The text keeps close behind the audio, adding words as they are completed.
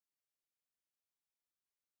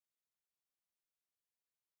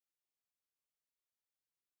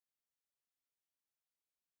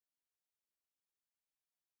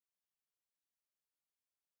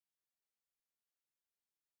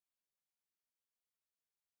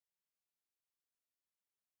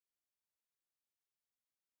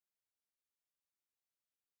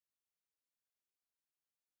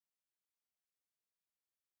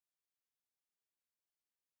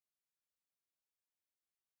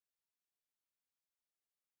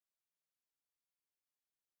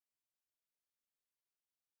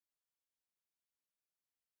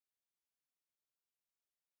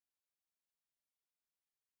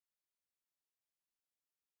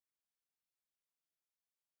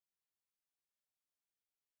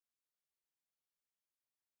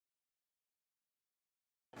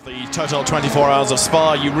The total 24 hours of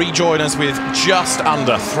Spa. You rejoin us with just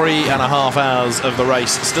under 3.5 hours of the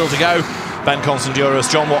race still to go. Ben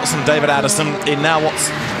Constanduros, John Watson, David Addison in now what's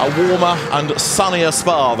a warmer and sunnier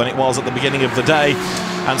Spa than it was at the beginning of the day.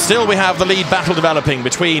 And still we have the lead battle developing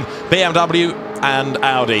between BMW and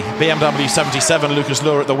Audi. BMW 77, Lucas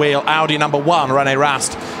Luhr at the wheel. Audi number 1, Rene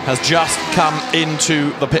Rast, has just come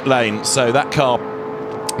into the pit lane. So that car,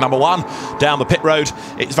 number 1, down the pit road.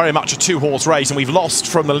 It's very much a two-horse race, and we've lost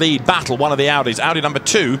from the lead battle one of the Audis. Audi number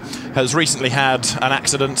 2 has recently had an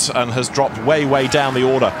accident and has dropped way down the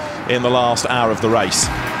order in the last hour of the race.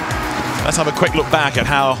 Let's have a quick look back at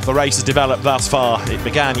how the race has developed thus far. It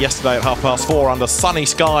began yesterday at 4:30 under sunny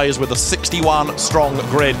skies with a 61-strong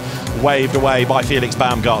grid waved away by Felix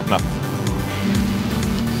Baumgartner.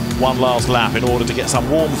 One last lap in order to get some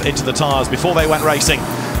warmth into the tyres before they went racing.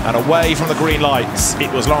 And away from the green lights,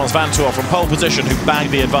 it was Laurens Vanthoor from pole position who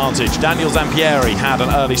bagged the advantage. Daniel Zampieri had an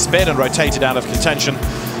early spin and rotated out of contention.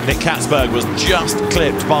 Nick Katzberg was just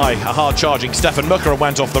clipped by a hard-charging Stefan Mucker and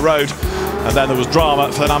went off the road. And then there was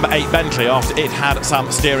drama for the number 8 Bentley after it had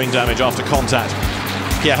some steering damage after contact.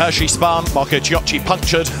 Pierre Hershey spun, Marco Chiocci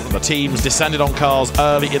punctured, and the teams descended on cars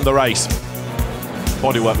early in the race.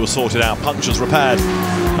 Bodywork was sorted out, punctures repaired,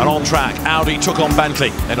 and on track, Audi took on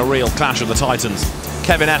Bentley in a real clash of the titans.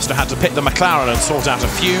 Kevin Estre had to pit the McLaren and sort out a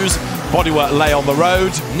fuse. Bodywork lay on the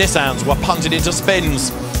road. Nissans were punted into spins.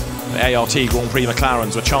 The ART Grand Prix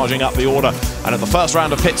McLarens were charging up the order, and at the first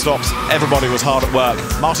round of pit stops, everybody was hard at work.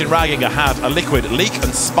 Martin Raginger had a liquid leak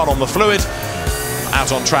and spun on the fluid.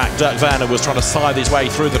 Out on track, Dirk Werner was trying to scythe his way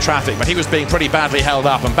through the traffic, but he was being pretty badly held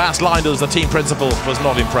up, and Bas Leinders, the team principal, was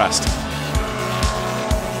not impressed.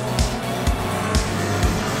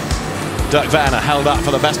 Dirk Werner held up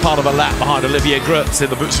for the best part of a lap behind Olivier Grutz in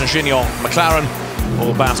the Boots and Chignon McLaren.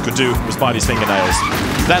 All Bas could do was bite his fingernails.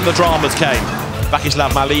 Then the dramas came.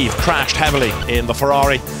 Vacislav Maliv crashed heavily in the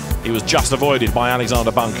Ferrari. He was just avoided by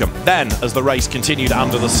Alexander Buncombe. Then, as the race continued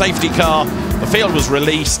under the safety car, the field was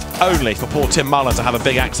released only for poor Tim Mullen to have a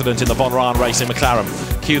big accident in the Von Ryan race in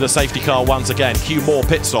McLaren. Cue the safety car once again. Cue more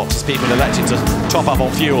pit stops as people elected to top up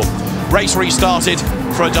on fuel. Race restarted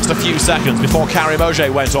for just a few seconds before Karim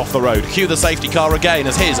Ogier went off the road. Cue the safety car again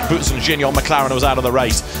as his Boots and Chignon McLaren was out of the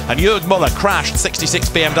race. And Jürg Müller crashed 66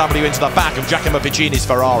 BMW into the back of Giacomo Piccini's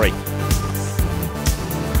Ferrari.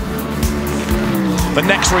 The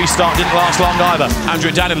next restart didn't last long either.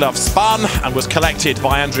 Andrew Danilov spun and was collected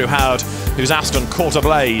by Andrew Howard, whose Aston caught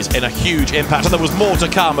ablaze in a huge impact. And there was more to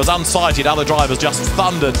come as unsighted other drivers just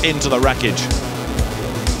thundered into the wreckage.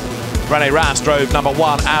 Rene Rast drove number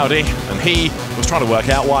 1 Audi, and he was trying to work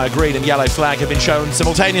out why a green and yellow flag had been shown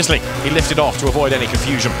simultaneously. He lifted off to avoid any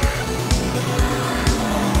confusion.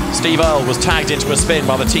 Steve Earle was tagged into a spin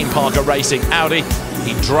by the Team Parker Racing Audi.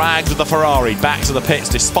 He dragged the Ferrari back to the pits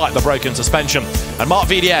despite the broken suspension. And Marc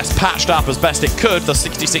VDS patched up as best it could. The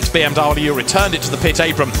 66 BMW returned it to the pit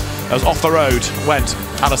apron as off the road went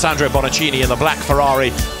Alessandro Bonaccini in the black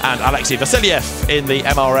Ferrari and Alexei Vasiliev in the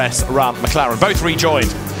MRS run McLaren. Both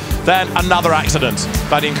rejoined. Then another accident.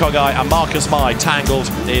 Vadim Kogai and Marcus Mai tangled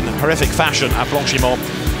in horrific fashion at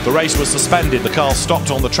Blanchimont. The race was suspended. The car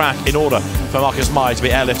stopped on the track in order for Marcus Mai to be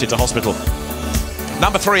airlifted to hospital.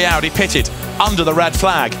 Number 3 Audi pitted under the red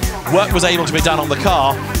flag. Work was able to be done on the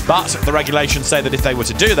car, but the regulations say that if they were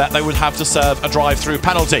to do that, they would have to serve a drive-through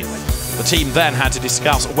penalty. The team then had to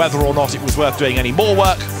discuss whether or not it was worth doing any more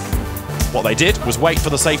work. What they did was wait for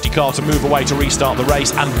the safety car to move away to restart the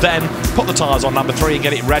race and then put the tyres on number 3 and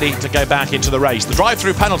get it ready to go back into the race. The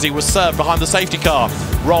drive-through penalty was served behind the safety car.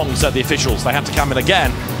 Wrong, said the officials. They had to come in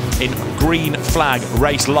again in green flag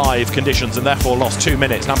race live conditions and therefore lost 2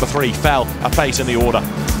 minutes. Number 3 fell a place in the order.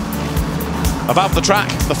 Above the track,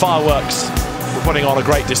 the fireworks were putting on a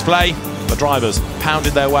great display. The drivers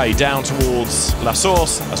pounded their way down towards La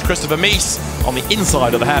Source as Christopher Mies, on the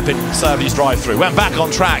inside of the hairpin, served his drive-through. Went back on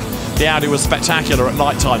track. The Audi was spectacular at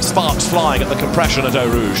night time, sparks flying at the compression at Eau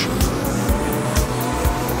Rouge.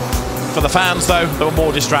 For the fans, though, there were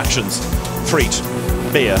more distractions. Freet,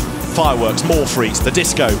 beer, fireworks, more freets, the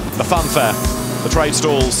disco, the funfair, the trade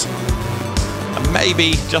stalls, and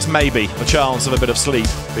maybe, just maybe, the chance of a bit of sleep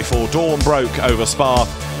before dawn broke over Spa.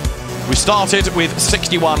 We started with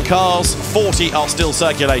 61 cars, 40 are still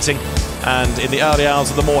circulating, and in the early hours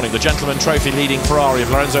of the morning, the Gentleman Trophy leading Ferrari of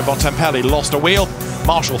Lorenzo Bontempelli lost a wheel.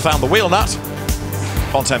 Marshall found the wheel nut.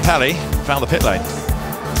 Bontempelli found the pit lane.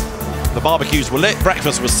 The barbecues were lit,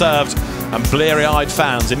 breakfast was served, and bleary-eyed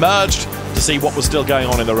fans emerged to see what was still going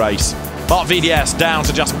on in the race. Marc VDS down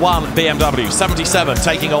to just 1 BMW, 77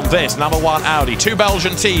 taking on this, number 1 Audi. 2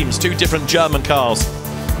 Belgian teams, 2 different German cars.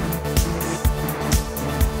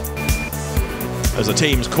 As the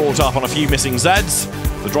teams caught up on a few missing Zs,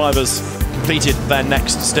 the drivers completed their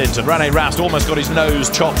next stint, and René Rast almost got his nose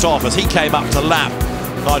chopped off as he came up to lap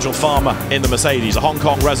Nigel Farmer in the Mercedes. A Hong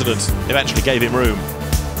Kong resident eventually gave him room.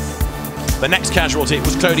 The next casualty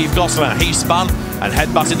was Claude-Yves Gosselin. He spun and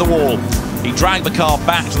headbutted the wall. He dragged the car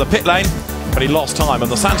back to the pit lane, but he lost time,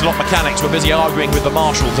 and the Santalot mechanics were busy arguing with the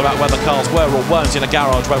marshals about whether cars were or weren't in a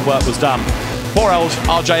garage when work was done. Poor old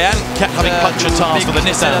RJN kept having puncture tires for the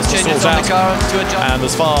Nissans to sort out, and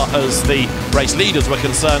as far as the race leaders were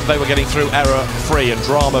concerned, they were getting through error-free and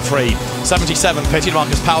drama-free. 77 pitted.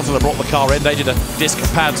 Marcus Paltler brought the car in. They did a disc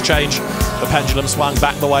pads change. The pendulum swung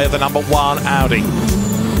back the way of the #1 Audi.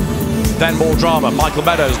 Then more drama. Michael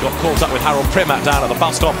Meadows got caught up with Harold Primat down at the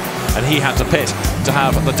bus stop, and he had to pit to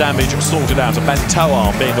have the damage sorted out, and Ben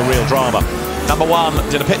Toar being the real drama. #1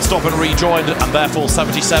 did a pit stop and rejoined, and therefore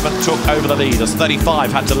 77 took over the lead as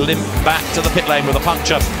 35 had to limp back to the pit lane with a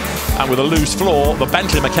puncture, and with a loose floor, the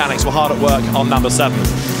Bentley mechanics were hard at work on #7.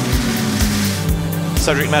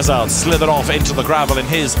 Cedric Mézard slithered off into the gravel in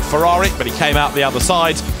his Ferrari, but he came out the other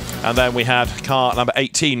side. And then we had car number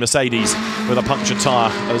 18, Mercedes, with a punctured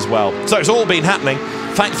tyre as well. So it's all been happening.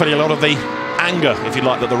 Thankfully, a lot of the anger, if you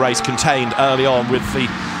like, that the race contained early on with the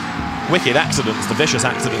wicked accidents, the vicious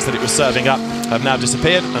accidents that it was serving up, have now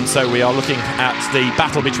disappeared. And so we are looking at the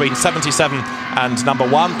battle between 77 and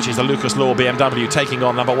 #1, which is the Lucas Law BMW taking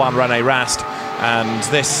on #1 René Rast. And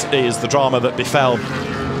this is the drama that befell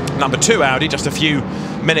 #2 Audi just a few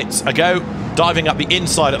minutes ago. Diving up the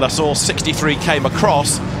inside at the source, 63 came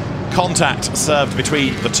across. Contact served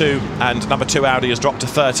between the two, and #2 Audi has dropped to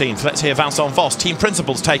 13th. Let's hear Vincent Voss, team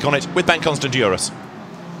principal's take on it with Ben Constanduras.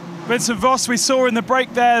 Vincent Voss, we saw in the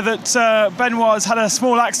break there that Benoit has had a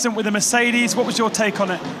small accident with a Mercedes. What was your take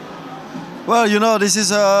on it? Well, you know, this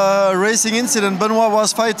is a racing incident. Benoit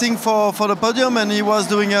was fighting for the podium, and he was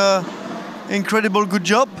doing an incredible good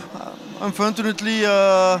job. Unfortunately,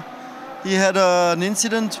 he had an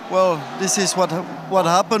incident. Well, this is what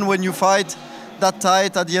happened when you fight that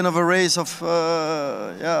tight at the end of a race of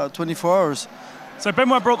 24 hours. So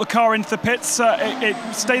Benoit brought the car into the pits. It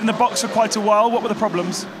stayed in the box for quite a while. What were the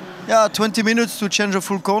problems? Yeah, 20 minutes to change a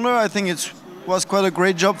full corner. I think it was quite a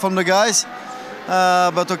great job from the guys.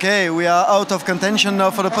 But okay, we are out of contention now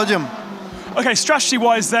for the podium. Okay,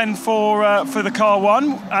 strategy-wise then for the car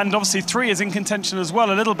 1, and obviously 3 is in contention as well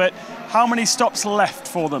a little bit. How many stops left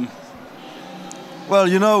for them? Well,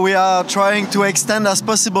 you know, we are trying to extend as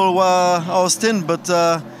possible our stint, but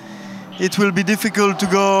it will be difficult to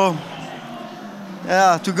go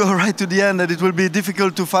right to the end, and it will be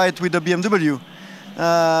difficult to fight with the BMW.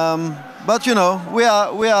 But you know, we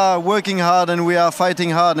are working hard and we are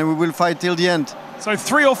fighting hard, and we will fight till the end. So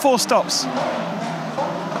 3 or 4 stops?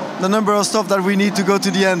 The number of stops that we need to go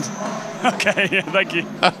to the end. Okay, yeah, thank you.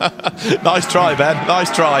 Nice try, Ben.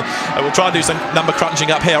 Nice try. We'll try and do some number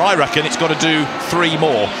crunching up here. I reckon it's got to do 3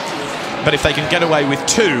 more. But if they can get away with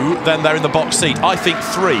 2, then they're in the box seat. I think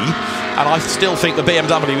 3, and I still think the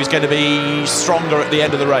BMW is going to be stronger at the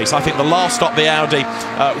end of the race. I think the last stop the Audi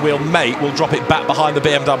will drop it back behind the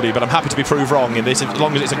BMW, but I'm happy to be proved wrong in this, as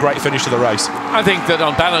long as it's a great finish to the race. I think that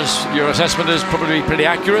on balance, your assessment is probably pretty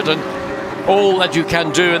accurate, and all that you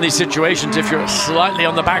can do in these situations, if you're slightly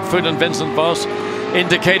on the back foot, and Vincent Voss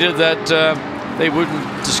indicated that they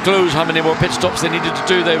wouldn't disclose how many more pit stops they needed to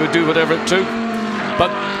do, they would do whatever it took. But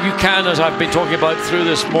you can, as I've been talking about through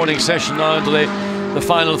this morning session now into the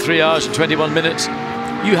final 3 hours and 21 minutes,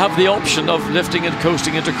 you have the option of lifting and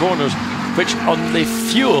coasting into corners, which on the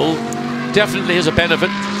fuel definitely has a benefit.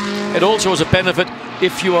 It also has a benefit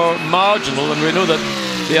if you are marginal, and we know that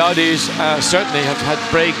the Audis certainly have had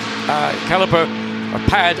brake caliper or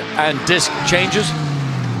pad and disc changes.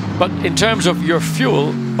 But in terms of your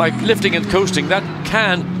fuel, by lifting and coasting, that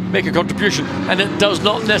can make a contribution, and it does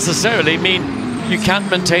not necessarily mean you can't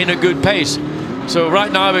maintain a good pace. So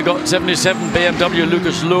right now we've got 77 BMW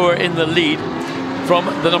Lucas Lohr in the lead from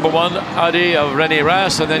the #1 Audi of René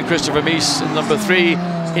Rast, and then Christopher Mies in #3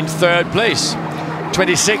 in 3rd place.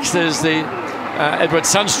 26th is the Edward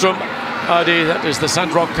Sandstrom Audi, that is the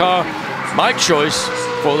Sandrock car. My choice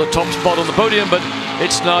for the top spot on the podium, but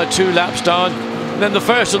it's now 2 laps down. And then the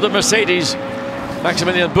first of the Mercedes,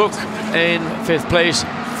 Maximilian Buch in 5th place,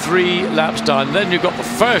 3 laps down. And then you've got the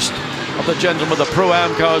first of the gentlemen, the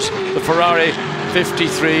Pro-Am cars, the Ferrari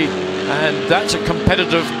 53, and that's a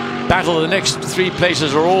competitive battle. The next 3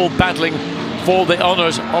 places are all battling for the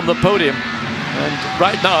honours on the podium. And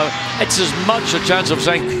right now, it's as much a chance of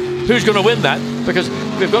saying who's going to win that, because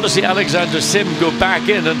we've got to see Alexander Sim go back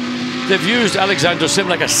in, and they've used Alexander Sim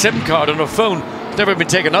like a SIM card on a phone. It's never been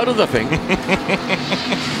taken out of the thing.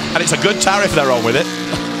 And it's a good tariff they're on with it.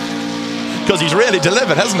 because he's really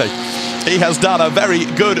delivered, hasn't he? He has done a very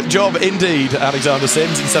good job indeed, Alexander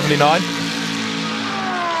Sims in 79.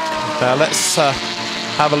 Now let's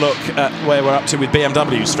have a look at where we're up to with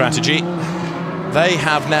BMW's strategy. They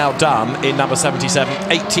have now done, in number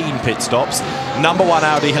 77, 18 pit stops. Number 1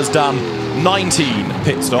 Audi has done 19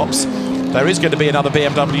 pit stops. There is going to be another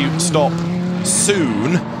BMW stop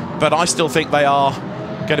soon, but I still think they are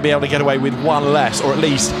going to be able to get away with one less, or at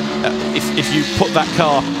least if you put that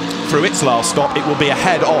car through its last stop, it will be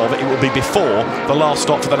ahead of, it will be before the last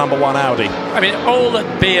stop for the number 1 Audi. I mean, all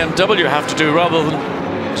that BMW have to do, rather than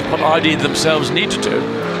what Audi themselves need to do,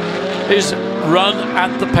 is run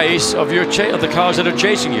at the pace of the cars that are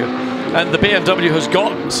chasing you. And the BMW has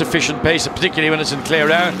got sufficient pace, particularly when it's in clear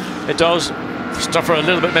air. It does suffer a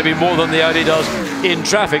little bit, maybe more than the Audi does in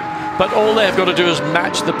traffic, but all they have got to do is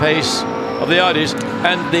match the pace of the Audis,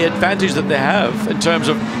 and the advantage that they have in terms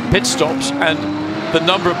of pit stops and the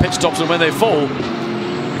number of pit stops and when they fall,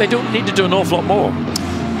 they don't need to do an awful lot more.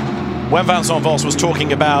 When Vincent Voss was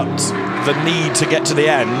talking about the need to get to the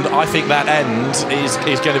end, I think that end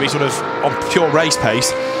is going to be sort of on pure race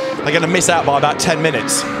pace. They're going to miss out by about 10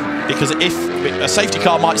 minutes, because if a safety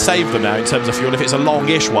car might save them now in terms of fuel if it's a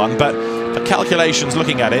longish one, but the calculations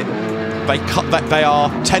looking at it, they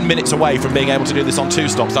are 10 minutes away from being able to do this on 2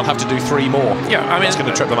 stops. They'll have to do 3 more. Yeah, I mean, that's going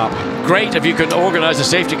to trip them up. Great if you can organise a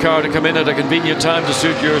safety car to come in at a convenient time to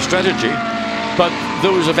suit your strategy, but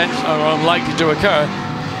those events are unlikely to occur.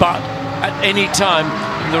 But at any time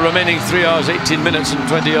in the remaining 3 hours, 18 minutes and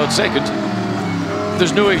 20-odd seconds,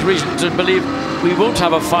 there's no reason to believe we won't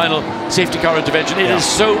have a final safety car intervention. It is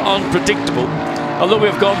so unpredictable. Although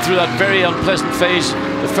we've gone through that very unpleasant phase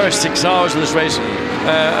the first 6 hours of this race,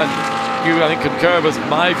 and you, I think, concur with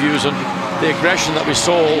my views on the aggression that we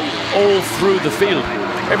saw all through the field.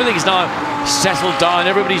 Everything's now settled down,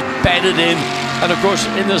 everybody's bedded in, and of course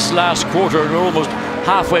in this last quarter, we're almost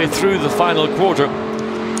halfway through the final quarter,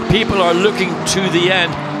 people are looking to the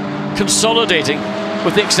end, consolidating,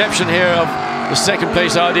 with the exception here of the second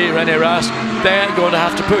place Audi, René Rast. They're going to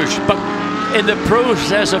have to push, but in the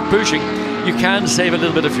process of pushing, you can save a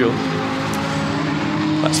little bit of fuel.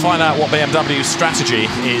 Let's find out what BMW's strategy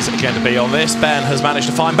is going to be on this. Ben has managed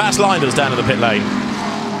to find Bas Linders down in the pit lane.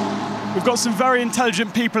 We've got some very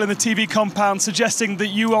intelligent people in the TV compound suggesting that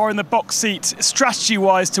you are in the box seat,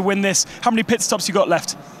 strategy-wise, to win this. How many pit stops you got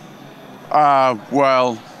left?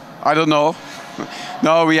 Well, I don't know.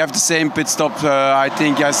 No, we have the same pit stop, I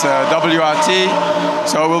think, as WRT.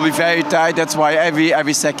 So it will be very tight. That's why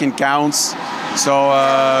every second counts. So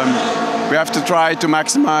we have to try to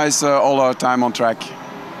maximize all our time on track.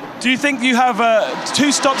 Do you think you have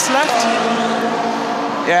 2 stops left?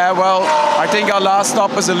 Yeah, well, I think our last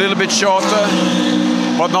stop is a little bit shorter,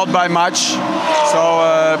 but not by much.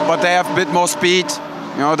 So, but they have a bit more speed.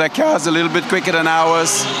 You know, their car's a little bit quicker than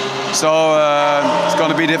ours. So it's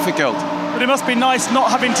going to be difficult. But it must be nice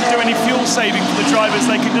not having to do any fuel saving for the drivers.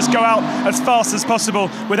 They can just go out as fast as possible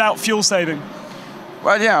without fuel saving.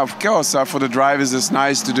 Well, yeah, of course. For the drivers, it's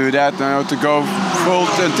nice to do that. You know, to go full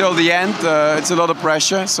until the end. It's a lot of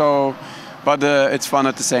pressure. So, but it's fun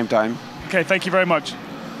at the same time. Okay, thank you very much.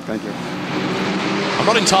 Thank you. I'm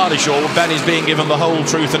not entirely sure Ben is being given the whole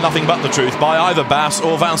truth and nothing but the truth by either Bas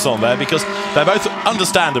or Vincent there, because they're both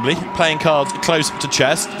understandably playing cards close to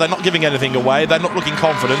chest. They're not giving anything away, they're not looking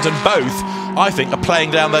confident, and both, I think, are playing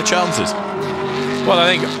down their chances. Well,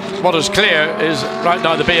 I think what is clear is right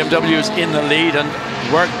now the BMW is in the lead, and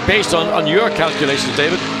work based on your calculations,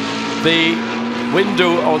 David, the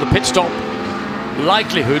window or the pit stop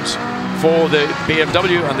likelihoods for the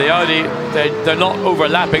BMW and the Audi, they're not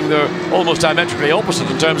overlapping, they're almost diametrically opposite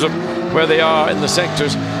in terms of where they are in the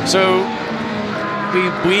sectors. So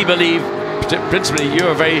we believe, principally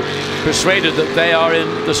you're very persuaded that they are in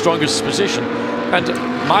the strongest position. And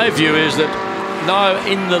my view is that now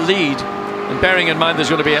in the lead, and bearing in mind there's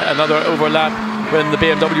going to be another overlap when the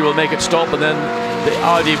BMW will make it stop, and then the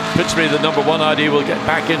Audi, principally the number 1 Audi, will get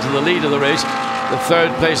back into the lead of the race. The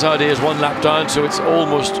 3rd place Audi is 1 lap down, so it's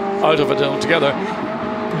almost out of it altogether,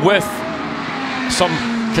 with some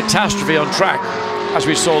catastrophe on track, as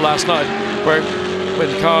we saw last night, where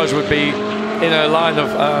when cars would be in a line of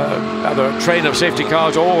either a train of safety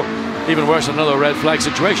cars or even worse, another red flag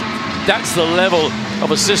situation. That's the level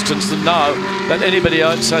of assistance that now that anybody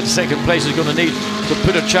outside 2nd place is going to need to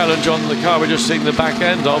put a challenge on the car we're just seeing the back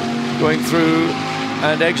end of, going through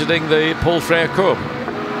and exiting the Paul Frere curb.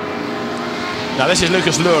 Now this is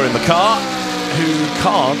Lucas Luhr in the car, who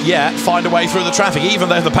can't yet find a way through the traffic, even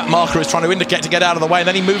though the marker is trying to indicate to get out of the way, and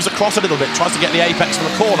then he moves across a little bit, tries to get the apex from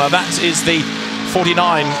the corner. That is the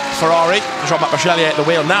 49 Ferrari, Jean-Marc Bachelier at the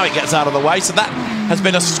wheel. Now it gets out of the way, so that has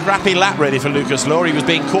been a scrappy lap really for Lucas Luhr. He was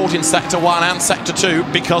being caught in Sector 1 and Sector 2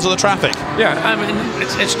 because of the traffic. Yeah, I mean,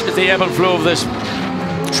 it's the ebb and flow of this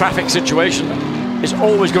traffic situation is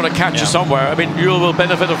always going to catch you somewhere. I mean, you will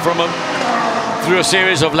benefit from it through a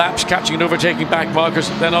series of laps, catching and overtaking back markers.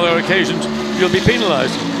 Then other occasions, you'll be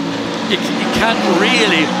penalised. You can't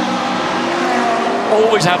really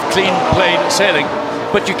always have clean, plain sailing,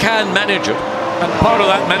 but you can manage it. And part of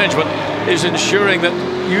that management is ensuring that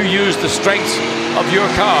you use the strengths of your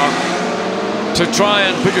car to try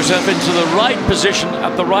and put yourself into the right position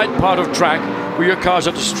at the right part of track where your car's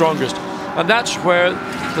at the strongest. And that's where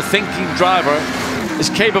the thinking driver is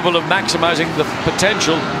capable of maximizing the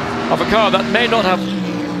potential of a car that may not have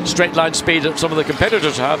straight line speed that some of the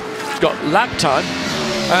competitors have. It's got lap time,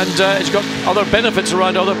 and it's got other benefits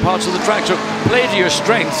around other parts of the track. So play to your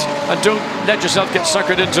strengths and don't let yourself get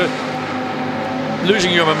suckered into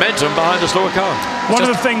losing your momentum behind a slower car. One of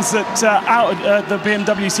the things that the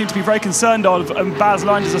BMW seem to be very concerned of, and Baz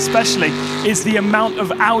Linders especially, is the amount of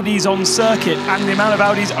Audis on circuit and the amount of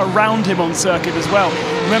Audis around him on circuit as well.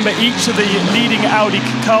 Remember, each of the leading Audi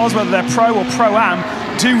cars, whether they're Pro or Pro-Am,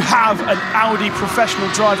 do have an Audi professional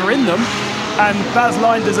driver in them, and Baz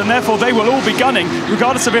Linders, and therefore they will all be gunning,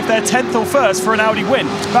 regardless of if they're 10th or 1st, for an Audi win.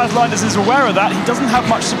 Baz Linders is aware of that. He doesn't have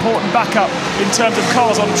much support and backup in terms of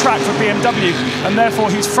cars on track for BMW, and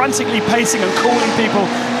therefore he's frantically pacing and calling people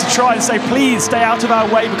to try and say, please stay out of our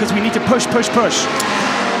way because we need to push, push, push.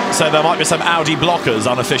 So there might be some Audi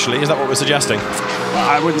blockers unofficially, is that what we're suggesting?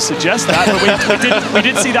 I wouldn't suggest that, but we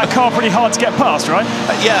did see that car pretty hard to get past, right?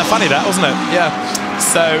 Yeah, funny that, wasn't it? Yeah.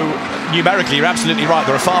 So numerically, you're absolutely right.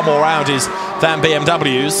 There are far more Audis than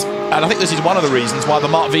BMWs, and I think this is one of the reasons why the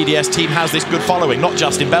Marc VDS team has this good following, not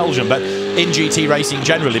just in Belgium, but in GT racing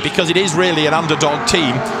generally, because it is really an underdog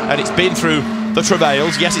team, and it's been through the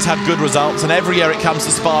travails. Yes, it's had good results, and every year it comes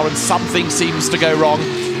to Spa and something seems to go wrong.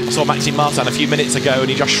 I saw Maxime Martin a few minutes ago and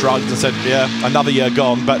he just shrugged and said, yeah, another year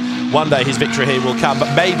gone, but one day his victory here will come.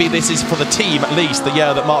 But maybe this is for the team, at least, the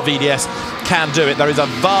year that Marc VDS can do it. There is a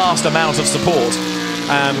vast amount of support,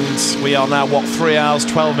 and we are now, what, 3 hours,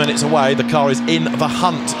 12 minutes away. The car is in the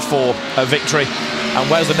hunt for a victory. And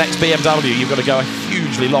where's the next BMW? You've got to go a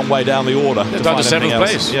hugely long way down the order. They're down to 7th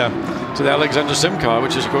place. Yeah. To the Alexander Sim car,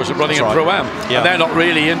 which is, of course, running in Pro-Am. Yeah. And they're not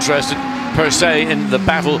really interested, per se, in the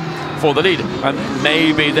battle for the lead. And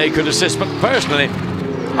maybe they could assist. But personally,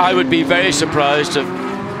 I would be very surprised if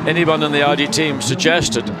anyone in the Audi team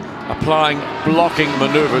suggested applying blocking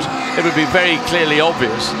maneuvers. It would be very clearly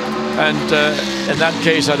obvious. And in that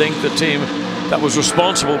case, I think the team that was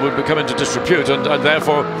responsible would become into disrepute. And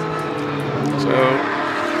therefore,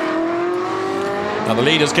 now the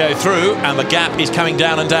leaders go through, and the gap is coming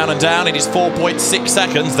down and down and down. It is 4.6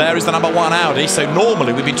 seconds. There is the number 1 Audi. So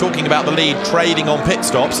normally we've been talking about the lead trading on pit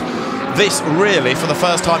stops. This really, for the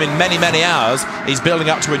first time in many, many hours, is building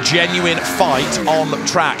up to a genuine fight on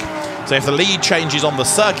track. So if the lead changes on the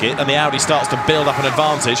circuit and the Audi starts to build up an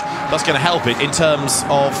advantage, that's going to help it in terms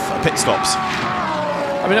of pit stops.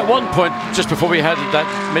 I mean, at one point, just before we had that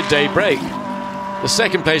midday break, the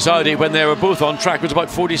second place Audi, when they were both on track, was about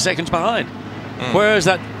 40 seconds behind. Where is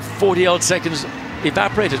that 40-odd seconds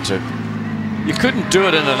evaporated to? You couldn't do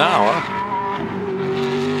it in an hour.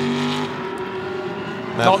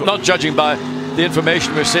 Not judging by the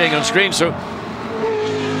information we're seeing on screen. So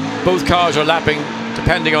both cars are lapping,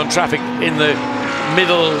 depending on traffic, in the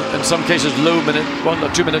middle, in some cases low minute, 1 or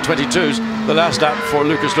 2 minute 22s. The last lap for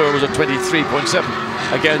Lucas Luhr was at 23.7.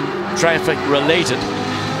 Again, traffic related.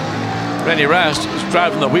 René Rast is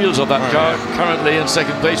driving the wheels of that car, currently in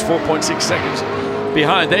second place, 4.6 seconds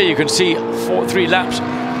behind. There you can see 3 laps,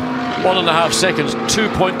 1.5 seconds,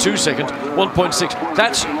 2.2 seconds, 1.6.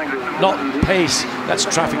 That's not pace, that's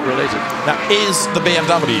traffic related. Now, is the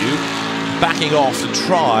BMW backing off to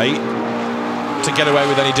try to get away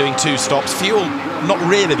with only doing 2 stops? Fuel, not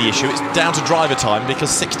really the issue. It's down to driver time,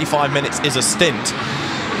 because 65 minutes is a stint.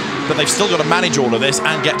 But they've still got to manage all of this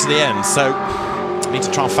and get to the end. So we need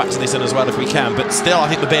to try and factor this in as well if we can. But still, I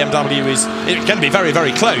think the BMW is going to be very,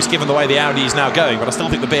 very close, given the way the Audi is now going. But I still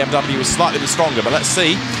think the BMW is slightly the stronger. But let's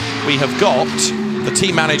see. We have got the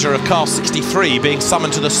team manager of car 63 being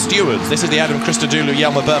summoned to the stewards. This is the Adam Christodoulou,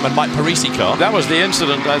 Jelmer Berman, Mike Parisi car. That was the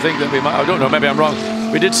incident, I think, that we might, I don't know, maybe I'm wrong.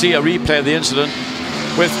 We did see a replay of the incident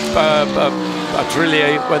with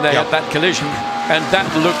Trillier when they had that collision, and that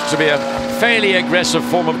looked to be a fairly aggressive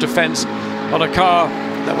form of defence on a car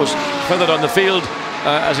that was further down the field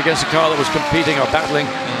as against a car that was competing or battling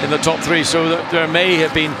in the top 3. So there may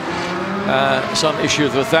have been some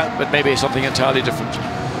issues with that, but maybe something entirely different.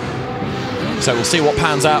 So we'll see what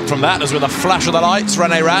pans out from that, as with a flash of the lights,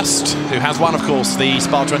 René Rast, who has won, of course, the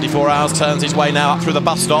Spa 24 Hours, turns his way now up through the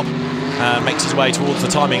bus stop and makes his way towards the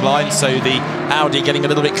timing line. So the Audi getting a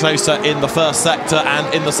little bit closer in the first sector,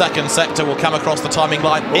 and in the second sector will come across the timing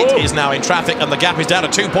line. It is now in traffic, and the gap is down to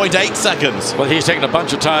 2.8 seconds. Well, he's taken a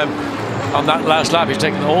bunch of time on that last lap. He's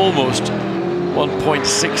taken almost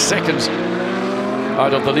 1.6 seconds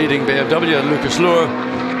out of the leading BMW, and Lucas Luhr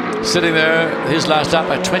sitting there, his last lap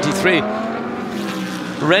at 23.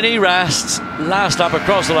 René Rast's last lap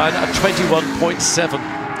across the line at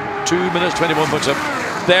 21.7. 2 minutes,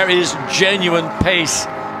 21.7. There is genuine pace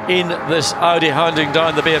in this Audi hounding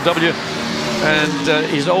down the BMW, and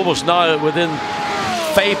he's almost now within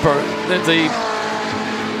vapor. The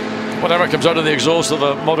whatever comes out of the exhaust of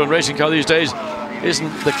a modern racing car these days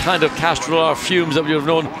isn't the kind of Castrol fumes that we have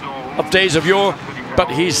known of days of yore,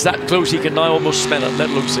 but he's that close he can now almost smell it,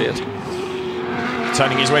 let alone see it.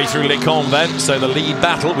 Turning his way through Le Combe then, so the lead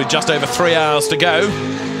battle with just over 3 hours to go.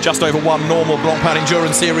 Just over one normal Blancpain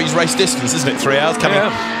Endurance Series race distance, isn't it? 3 hours coming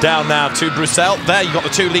down now to Bruxelles. There you've got the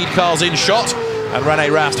two lead cars in shot, and René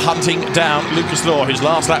Rast hunting down Lucas Luhr, whose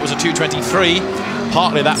last lap was a 2:23.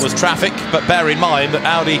 Partly that was traffic, but bear in mind that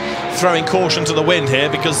Audi throwing caution to the wind here,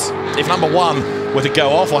 because if number one were to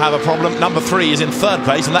go off or have a problem, number three is in third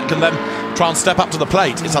place, and that can then try and step up to the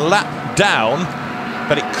plate. It's a lap down,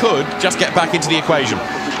 but it could just get back into the equation.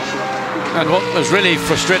 And what was really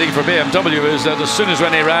frustrating for BMW is that as soon as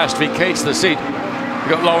René Rast vacates the seat, you've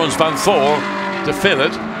got Laurens van Voor to fill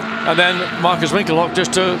it, and then Marcus Winkelhock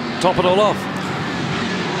just to top it all off.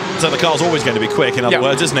 So the car's always going to be quick, in other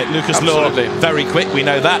words, isn't it? Lucas Luhr, very quick, we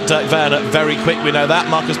know that. Dirk Werner, very quick, we know that.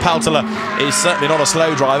 Marcus Paltela is certainly not a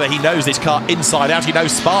slow driver. He knows this car inside out. He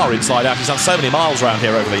knows Spa inside out. He's done so many miles around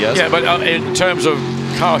here over the years. Yeah, but in terms of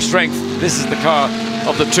car strength, this is the car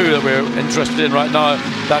of the two that we're interested in right now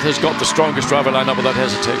that has got the strongest driver lineup without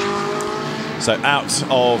hesitation. So out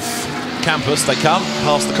of campus they come,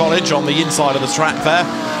 past the college on the inside of the track there.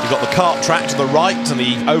 You've got the kart track to the right and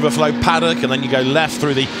the overflow paddock, and then you go left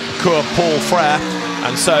through the Cours Paul Frère.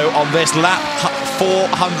 And so on this lap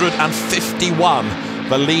 451,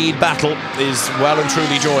 the lead battle is well and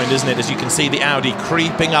truly joined, isn't it? As you can see the Audi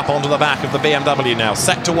creeping up onto the back of the BMW now.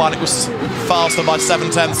 Sector 1, it was faster by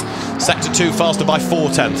 7/10. Sector 2, faster by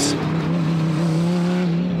 4/10.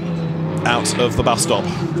 Out of the bus stop,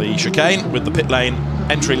 the chicane with the pit lane,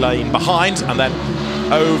 entry lane behind, and then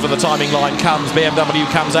over the timing line comes BMW,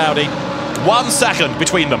 comes Audi. 1 second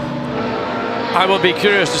between them. I will be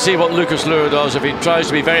curious to see what Lucas Luhr does if he tries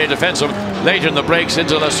to be very defensive later in the brakes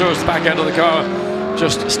into Lassour's back end of the car.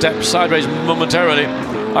 Just steps sideways momentarily.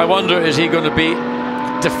 I wonder, is he going to be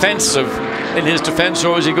defensive in his defense,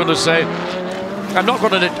 or is he going to say, I'm not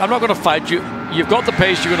going to fight you. You've got the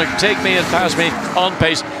pace. You're going to take me and pass me on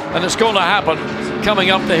pace, and it's going to happen coming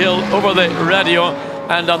up the hill over the radio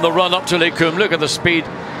and on the run up to Le Combe. Look at the speed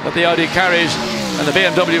that the Audi carries, and the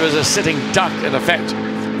BMW is a sitting duck in effect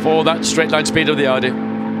for that straight line speed of the Audi.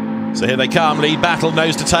 So here they come, lead battle,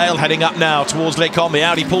 nose to tail, heading up now towards Le Combe. The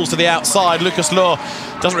Audi pulls to the outside. Lucas Luhr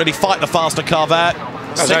doesn't really fight the faster car there.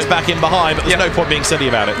 Sits back in behind, but there's no point being silly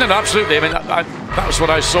about it. No, absolutely. I mean, that was what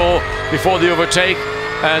I saw before the overtake,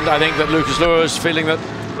 and I think that Lucas Luhr is feeling that,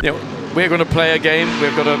 you know, we're going to play a game.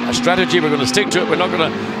 We've got a strategy. We're going to stick to it. We're not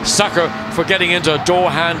going to sucker for getting into a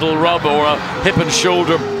door handle rub or a hip and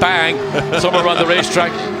shoulder bang somewhere around the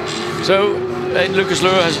racetrack. So Lucas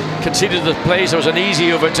Luhr has conceded the place. It was an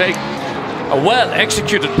easy overtake, a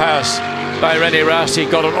well-executed pass by René Rast. He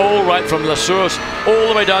got it all right from La Source, all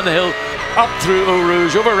the way down the hill, up through Eau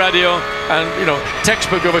Rouge, over radio, and, you know,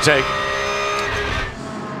 textbook overtake.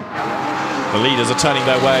 The leaders are turning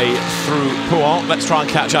their way through Pouhon. Let's try and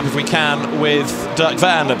catch up if we can with Dirk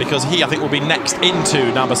Werner, because he, I think, will be next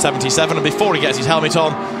into number 77. And before he gets his helmet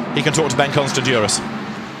on, he can talk to Ben Constanduras.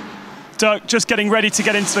 Dirk, just getting ready to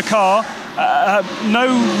get into the car. No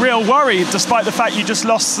real worry, despite the fact you just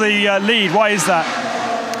lost the lead. Why is that?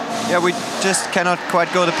 Yeah, we just cannot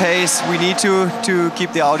quite go the pace. We need to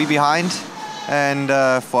keep the Audi behind. And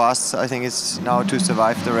for us, I think it's now to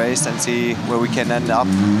survive the race and see where we can end up.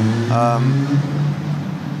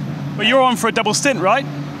 But you're on for a double stint, right?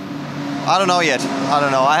 I don't know yet. I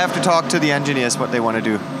don't know. I have to talk to the engineers what they want to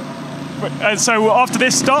do. So after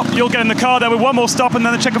this stop, you'll get in the car, there with one more stop and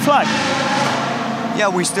then the checker flag? Yeah,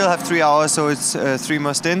 we still have 3 hours, so it's 3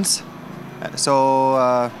 more stints.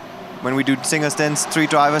 So when we do single stints, 3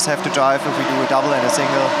 drivers have to drive. If we do a double and a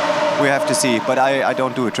single, we have to see. But I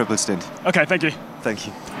don't do a triple stint. Okay, thank you. Thank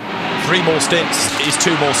you. 3 more stints is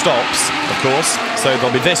 2 more stops, of course. So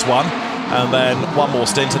there'll be this one, and then 1 more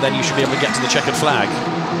stint, and then you should be able to get to the checkered flag.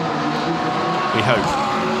 We hope.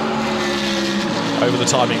 over the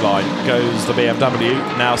timing line goes the BMW,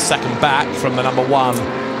 now second back from the number 1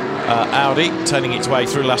 Audi, turning its way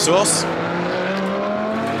through La Source.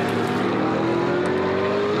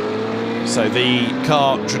 So the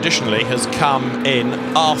car traditionally has come in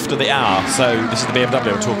after the hour. So this is the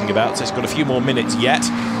BMW I'm talking about. So it's got a few more minutes yet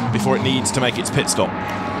before it needs to make its pit stop.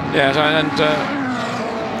 Yes, and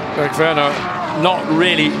McLaren are not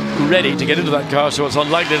really ready to get into that car, so it's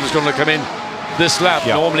unlikely that it's going to come in this lap.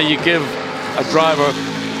 Yeah. Normally you give a driver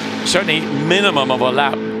certainly minimum of a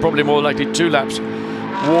lap, probably more likely 2 laps,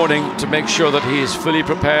 warning to make sure that he is fully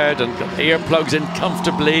prepared and got earplugs in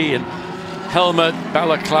comfortably and helmet,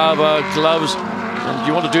 balaclava, gloves, and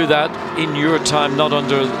you want to do that in your time, not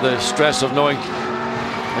under the stress of knowing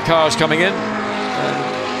the car is coming in.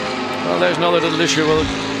 And, well, there's another little issue. Well,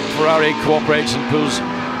 Ferrari cooperates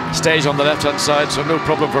and stays on the left-hand side, so no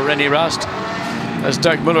problem for René Rast. As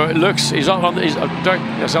Dirk Müller looks, he's on the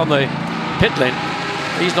pit lane.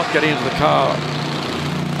 He's not getting into the car.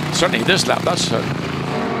 Certainly this lap, that's certain.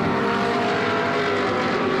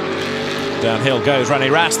 Downhill goes René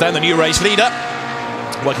Rast, then the new race leader.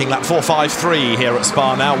 Working lap 4.53 here at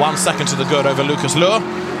Spa now. 1 second to the good over Lucas Luhr,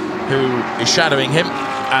 who is shadowing him,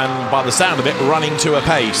 and by the sound of it, running to a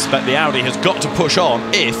pace. But the Audi has got to push on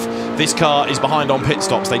if this car is behind on pit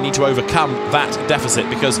stops. They need to overcome that deficit,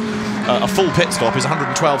 because a full pit stop is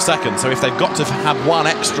 112 seconds. So if they've got to have 1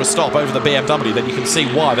 extra stop over the BMW, then you can see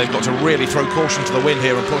why they've got to really throw caution to the wind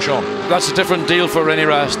here and push on. That's a different deal for René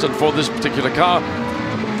Rast and for this particular car.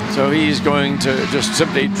 So he's going to just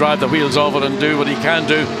simply drive the wheels off it and do what he can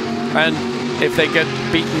do. And if they get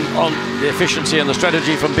beaten on the efficiency and the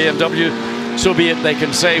strategy from BMW, so be it. They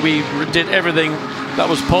can say we did everything that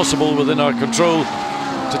was possible within our control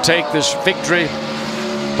to take this victory.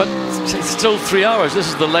 But it's still 3 hours. This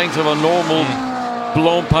is the length of a normal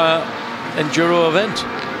Blancpain Enduro event.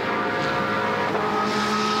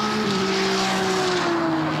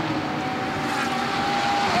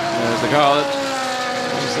 There's the car that...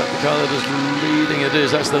 Is that the car that is leading? It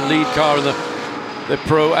is. That's the lead car in the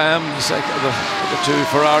Pro-Am, the 2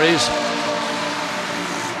 Ferraris.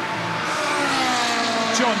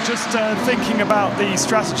 John, just thinking about the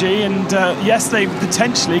strategy, and yes, they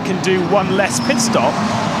potentially can do 1 less pit stop,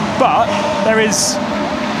 but there is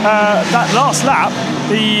that last lap,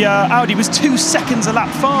 the Audi was 2 seconds a lap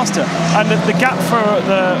faster, and the gap for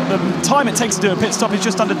the time it takes to do a pit stop is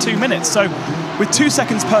just under 2 minutes. So with 2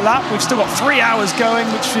 seconds per lap, we've still got 3 hours going,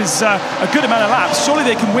 which is a good amount of laps. Surely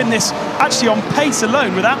they can win this actually on pace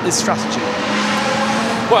alone without this strategy.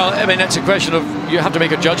 Well, I mean, it's a question of, you have to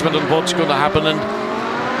make a judgment on what's going to happen, and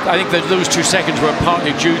I think that those 2 seconds were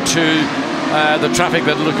partly due to the traffic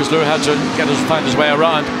that Lucas Luhr had to find his way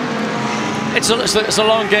around. It's a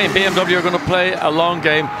long game. BMW are going to play a long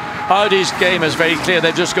game. Audi's game is very clear.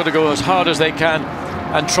 They've just got to go as hard as they can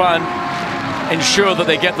and try and ensure that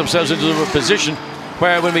they get themselves into a position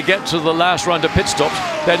where when we get to the last round of pit stops,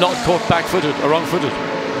 they're not caught back-footed or wrong-footed.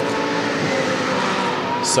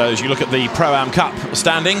 So as you look at the Pro-Am Cup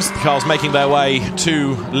standings, the cars making their way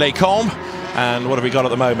to Les Combes. And what have we got at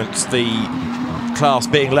the moment? The class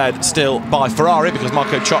being led still by Ferrari, because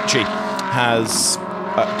Marco Ciocci has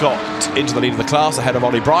got into the lead of the class ahead of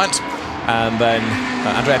Ollie Bryant. And then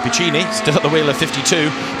Andrea Piccini still at the wheel of 52.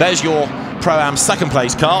 There's your Pro-Am second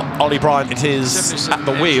place car. Ollie Bryant, it is at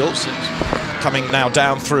the wheel, coming now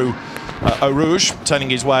down through Eau Rouge, turning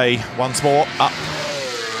his way once more up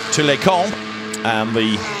to Les Combes. And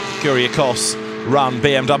the Curiacos run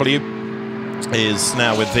BMW is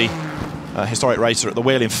now with the historic racer at the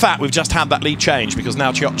wheel. In fact, we've just had that lead change, because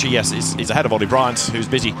now Ciocci, yes, is ahead of Ollie Bryant, who's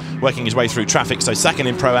busy working his way through traffic. So second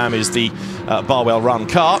in Pro-Am is the Barwell Run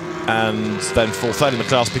car, and then for third in the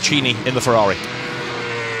class, Piccini in the Ferrari.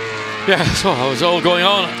 Yeah, so it was all going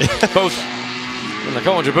on, both in the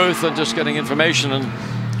commentary booth and just getting information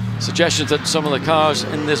and suggestions that some of the cars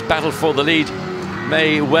in this battle for the lead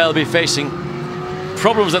may well be facing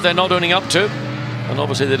problems that they're not owning up to, and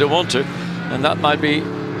obviously they don't want to, and that might be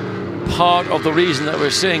part of the reason that we're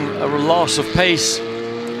seeing a loss of pace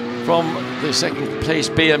from the second place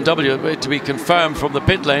BMW, to be confirmed from the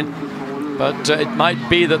pit lane. But it might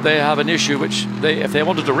be that they have an issue which they, if they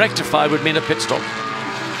wanted to rectify, would mean a pit stop.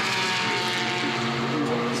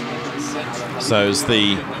 So as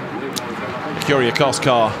the Curiacos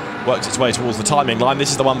car works its way towards the timing line, this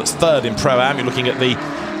is the one that's third in Pro-Am. You're looking at the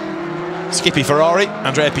Skippy Ferrari.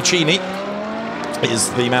 Andrea Piccini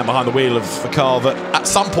is the man behind the wheel of the car that at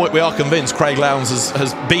some point we are convinced Craig Lowndes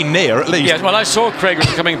has been near, at least. Yes, well, I saw Craig was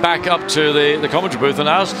coming back up to the commentary booth and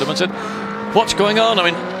asked him and said, what's going on?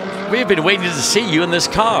 I mean, we've been waiting to see you in this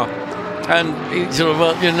car. And he sort of,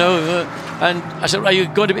 well, you know, And I said, are you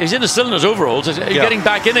going to be, he's in the cylinders overalls, are you getting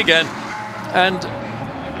back in again? And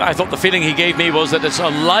I thought the feeling he gave me was that it's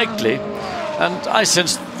unlikely. And I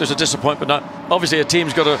sensed there's a disappointment now. Obviously a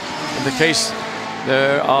team's got to, in the case,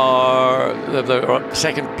 there are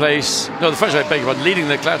second place, no, the first, I beg your pardon, leading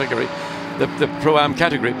the category, the Pro-Am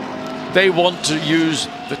category. They want to use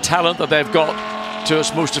the talent that they've got to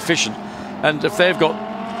its most efficient. And if they've got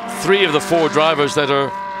 3 of the 4 drivers that are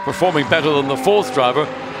performing better than the 4th driver,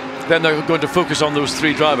 then they're going to focus on those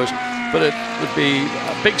 3 drivers. But it would be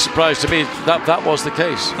a big surprise to me that that was the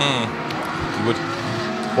case. You would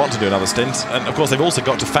want to do another stint. And of course they've also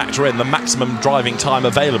got to factor in the maximum driving time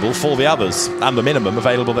available for the others and the minimum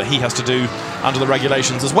available that he has to do under the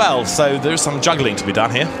regulations as well. So there's some juggling to be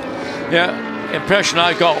done here. Yeah, impression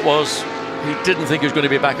I got was he didn't think he was going to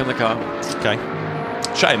be back in the car. Okay,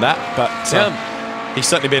 shame that, but he's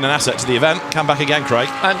certainly been an asset to the event. Come back again, Craig.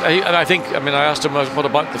 And I think, I mean, I asked him what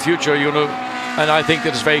about the future, you know, and I think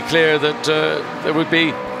that it's very clear that there would be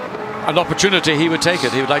an opportunity, he would take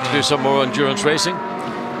it. He would like to do some more endurance racing.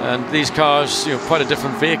 And these cars, you know, quite a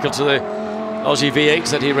different vehicle to the Aussie V8s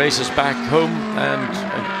that he races back home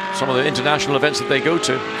and some of the international events that they go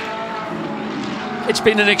to. It's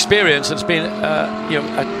been an experience. It's been, you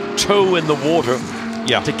know, a toe in the water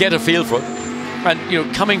to get a feel for it. And, you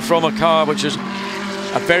know, coming from a car which is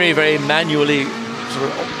a very, very manually sort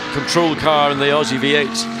of controlled car in the Aussie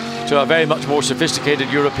V8s to a very much more sophisticated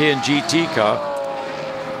European GT car,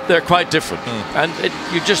 they're quite different. And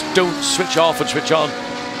you just don't switch off and switch on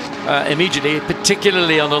immediately,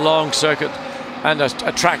 particularly on a long circuit and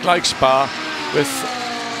a track like Spa with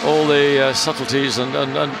all the subtleties and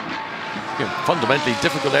you know, fundamentally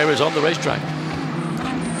difficult areas on the racetrack.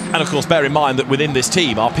 And of course, bear in mind that within this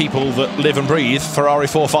team are people that live and breathe Ferrari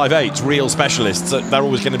 458s, real specialists. They're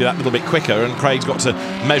always going to be that little bit quicker, and Craig's got to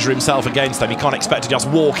measure himself against them. He can't expect to just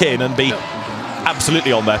walk in and be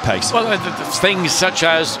absolutely on their pace. Well, things such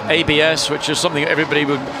as ABS, which is something everybody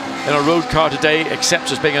would in a road car today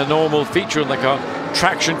accepts as being a normal feature in the car.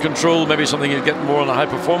 Traction control, maybe something you get more on a high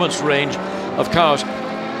performance range of cars.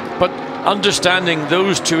 But understanding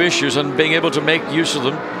those 2 issues and being able to make use of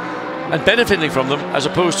them and benefiting from them, as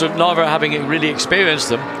opposed to never having really experienced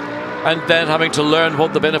them and then having to learn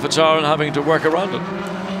what the benefits are and having to work around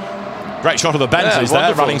it. Great shot of the Bentleys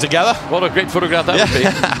there, running together. What a great photograph that would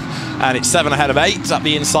be. And it's 7 ahead of 8. Up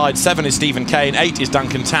the inside, 7 is Stephen Kane, 8 is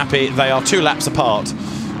Duncan Tappy. They are 2 laps apart,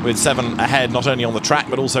 with 7 ahead, not only on the track,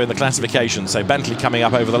 but also in the classification. So Bentley coming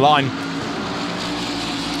up over the line.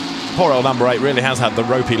 Poor old number 8 really has had the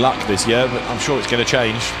ropey luck this year, but I'm sure it's going to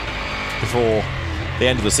change before the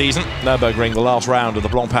end of the season. Nürburgring, the last round of the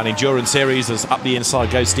Blancpain Endurance Series, as up the inside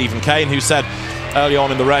goes Stephen Kane, who said early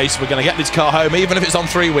on in the race, we're going to get this car home, even if it's on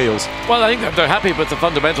 3 wheels. Well, I think they're happy with the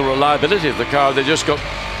fundamental reliability of the car. They just got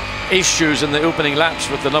issues in the opening laps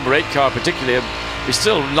with the number 8 car particularly. It's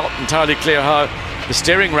still not entirely clear how the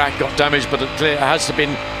steering rack got damaged, but it has to have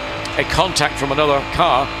been a contact from another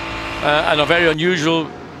car and a very unusual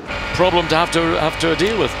problem to have to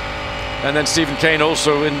deal with. And then Stephen Kane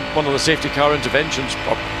also in one of the safety car interventions,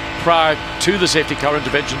 or prior to the safety car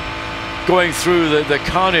intervention, going through the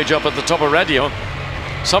carnage up at the top of Radio,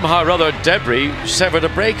 somehow or other debris severed a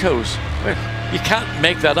brake hose. You can't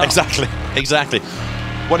make that up. Exactly.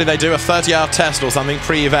 What did they do? A 30-hour test or something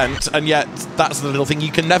pre-event, and yet that's the little thing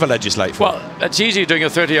you can never legislate for. Well, it's easy doing a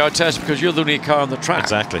 30-hour test because you're the only car on the track.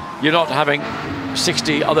 Exactly. You're not having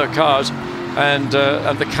 60 other cars, and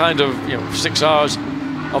the kind of 6 hours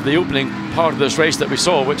of the opening part of this race that we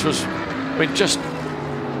saw, which was, I mean, just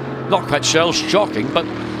not quite shell-shocking, but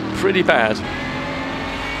pretty bad.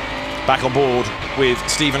 Back on board with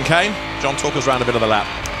Stephen Kane. John, talk us round a bit of the lap.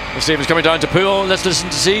 And Stephen's coming down to Pool. Let's listen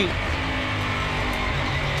to see.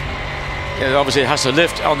 Yeah, obviously it has to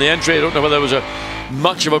lift on the entry. I don't know whether there was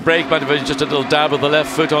much of a brake, might have been just a little dab of the left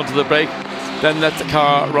foot onto the brake. Then let the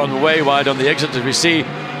car run way wide on the exit, as we see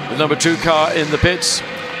the number 2 car in the pits.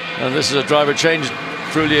 And this is a driver change.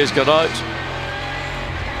 Frulier's got out.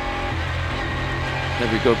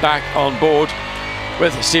 Then we go back on board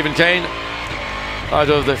with Stephen Kane out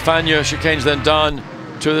of the Fania chicanes, then down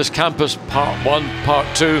to this campus part 1,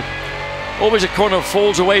 part 2. Always a corner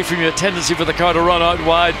falls away from you, a tendency for the car to run out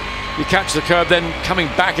wide. You catch the curb, then coming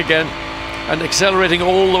back again and accelerating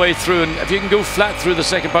all the way through. And if you can go flat through the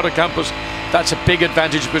second part of campus, that's a big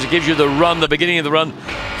advantage because it gives you the run, the beginning of the run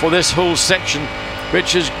for this whole section,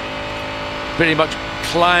 which is pretty much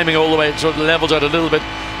climbing all the way. It sort of levels out a little bit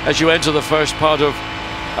as you enter the first part of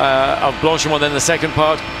Blancpain, then the second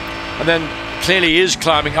part, and then clearly is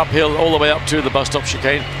climbing uphill all the way up to the bus stop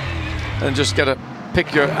chicane, and just get to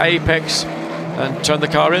pick your apex and turn the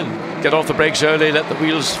car in. get off the brakes early, let the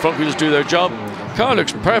front wheels do their job. Car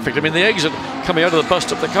looks perfect. I mean, the exit coming out of the bus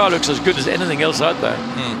stop, the car looks as good as anything else out there.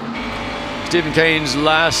 Stephen Kane's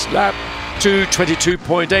last lap,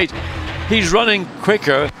 2:22.8. He's running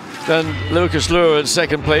quicker than Lucas Luhr in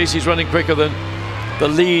second place. He's running quicker than the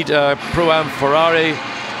lead Pro-Am Ferrari.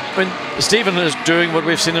 I mean, Stephen is doing what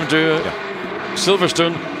we've seen him do at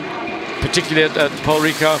Silverstone, particularly at Paul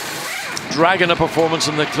Ricard, dragging a performance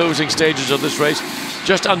in the closing stages of this race.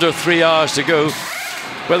 Just under 3 hours to go.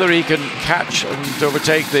 Whether he can catch and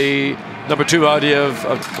overtake the number 2 Audi of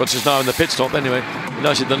what's is now in the pit stop anyway.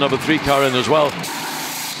 Now see the number 3 car in as well.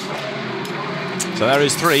 So there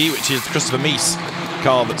is 3, which is Christopher Mies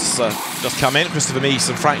car that's just come in. Christopher Mies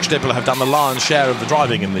and Frank Stippler have done the lion's share of the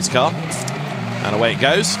driving in this car. And away it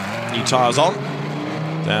goes. New tyres on.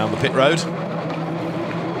 Down the pit road.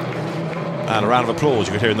 And a round of applause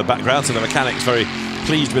you could hear in the background. So the mechanics very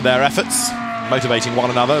pleased with their efforts, motivating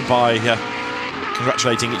one another by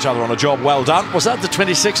congratulating each other on a job well done. Was that the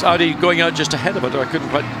 26 Audi going out just ahead of it? I couldn't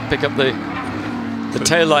quite pick up the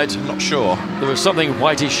tail light. I'm not sure. There was something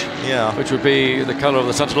whitish, which would be the colour of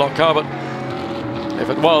the Santa Lot car, but if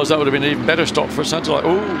it was, that would have been an even better stop for Santa Lot.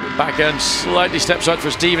 Oh, back end slightly steps out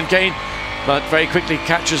for Stephen Kane, but very quickly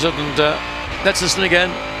catches it, and let's listen again.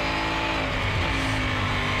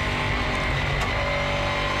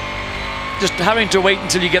 Just having to wait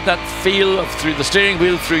until you get that feel of through the steering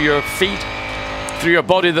wheel, through your feet, through your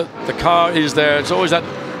body, that the car is there. It's always that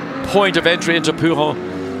point of entry into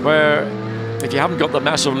Pouhon where if you haven't got the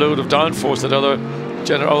massive load of downforce that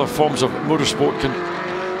other forms of motorsport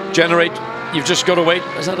can generate, you've just got to wait.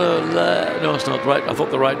 Is that a... no, it's not right. I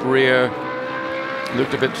thought the right rear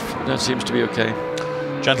looked a bit... That seems to be okay.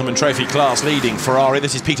 Gentleman Trophy class leading Ferrari.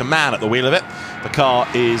 This is Peter Mann at the wheel of it. The car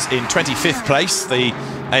is in 25th place, the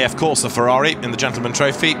AF Corsa Ferrari in the Gentleman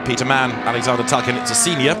Trophy. Peter Mann, Alexander Tucken, it's a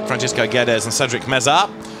senior, Francisco Guedes and Cedric Mezar.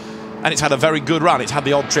 And it's had a very good run. It's had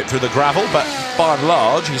the odd trip through the gravel, but by and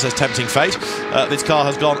large, he says tempting fate, this car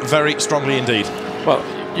has gone very strongly indeed. Well,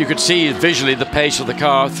 you could see visually the pace of the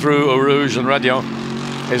car through Eau Rouge and Radion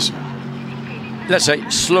is, let's say,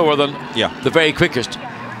 slower than the very quickest.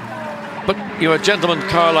 But you know, a gentleman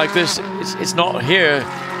car like this, it's not here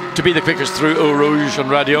to be the quickest through Eau Rouge and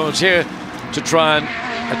Radion. It's here to try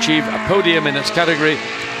and achieve a podium in its category,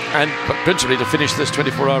 and principally to finish this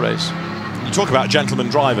 24-hour race. You talk about gentleman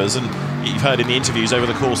drivers, and you've heard in the interviews over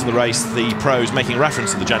the course of the race the pros making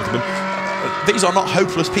reference to the gentlemen. These are not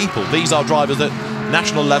hopeless people. These are drivers that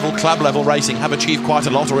national level, club level racing have achieved quite a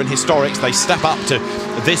lot, or in historics they step up to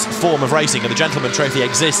this form of racing, and the Gentleman Trophy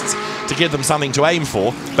exists to give them something to aim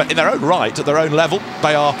for. But in their own right, at their own level,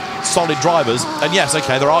 they are solid drivers. And yes,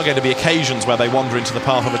 okay, there are going to be occasions where they wander into the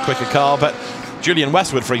path of a quicker car, but Julian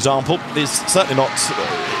Westwood, for example, is certainly not,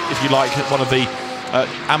 if you like, one of the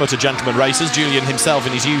amateur gentleman racers. Julian himself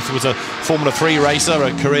in his youth was a Formula 3 racer,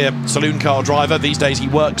 a career saloon car driver. These days he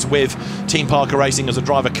works with Team Parker Racing as a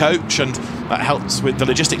driver coach, and that helps with the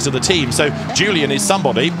logistics of the team. So Julian is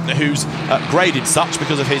somebody who's graded such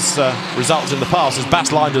because of his results in the past, as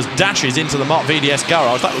Bas Linders dashes into the Marc VDS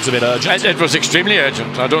garage. That looks a bit urgent. It was extremely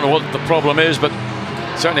urgent. I don't know what the problem is, but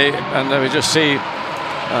certainly, and we just see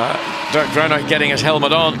Dirk Werner getting his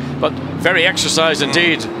helmet on, but very exercised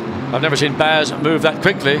indeed. I've never seen Baz move that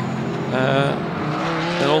quickly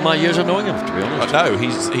in all my years of knowing him, to be honest. No,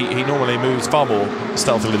 he normally moves far more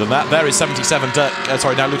stealthily than that. There is 77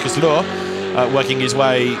 Lucas Luhr working his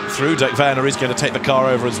way through. Dirk Werner is going to take the car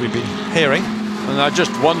over, as we've been hearing. And I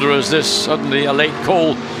just wonder, is this suddenly a late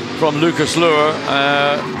call from Lucas Luhr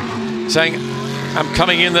saying, I'm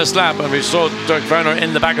coming in this lap, and we saw Dirk Werner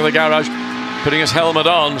in the back of the garage putting his helmet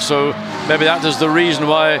on, so maybe that is the reason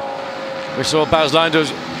why we saw Bas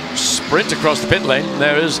Linders sprint across the pit lane.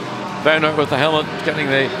 There is Werner with the helmet, getting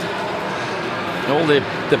all the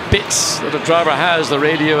bits that a driver has, the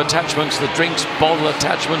radio attachments, the drinks bottle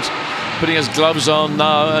attachments, putting his gloves on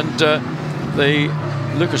now, and the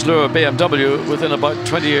Lucas Luhr BMW within about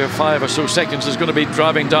 25 or so seconds is going to be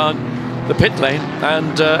driving down the pit lane,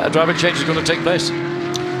 and a driving change is going to take place.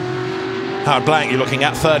 Howard Blank, you're looking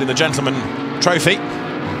at third in the Gentleman Trophy.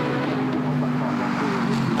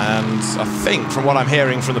 And I think, from what I'm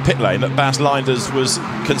hearing from the pit lane, that Bas Linders was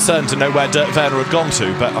concerned to know where Dirk Werner had gone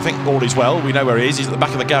to. But I think all is well. We know where he is. He's at the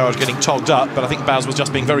back of the garage getting togged up. But I think Bas was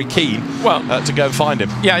just being very keen to go and find him.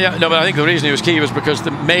 Yeah. No, but I think the reason he was keen was because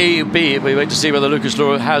there may be, we wait to see whether Lucas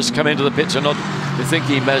Luhr has come into the pits or not. We think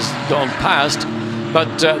he has gone past.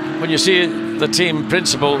 But when you see the team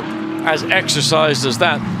principal as exercised as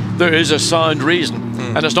that, there is a sound reason.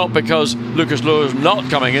 And it's not because Lucas Luhr is not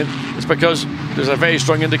coming in, it's because there's a very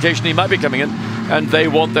strong indication he might be coming in, and they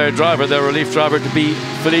want their driver, their relief driver, to be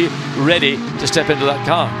fully ready to step into that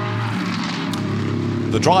car.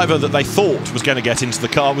 The driver that they thought was going to get into the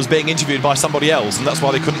car was being interviewed by somebody else, and that's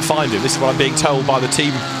why they couldn't find him. This is what I'm being told by the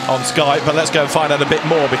team on Skype, but let's go and find out a bit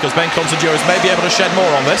more, because Ben Considouris may be able to shed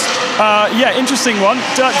more on this. Yeah, interesting one.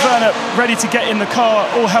 Dirk Werner ready to get in the car,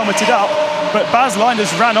 all helmeted up, but Baz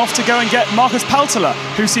Linders ran off to go and get Marcus Paltela,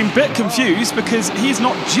 who seemed a bit confused because he's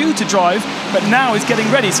not due to drive, but now is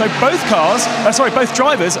getting ready. So both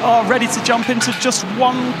drivers are ready to jump into just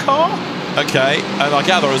one car. Okay, and I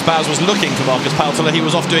gather as Baz was looking for Marcus Paltela, he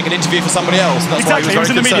was off doing an interview for somebody else. And that's exactly, why he was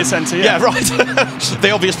in the media concerned. centre, yeah. Yeah, right.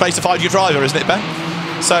 The obvious place to find your driver, isn't it, Ben?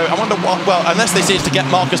 So I wonder what, well, unless this is to get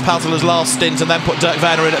Marcus Paltela's last stint and then put Dirk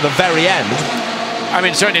Werner in at the very end. I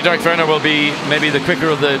mean, certainly Dirk Werner will be maybe the quicker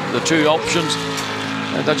of the two options.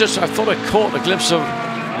 And I thought I caught a glimpse of,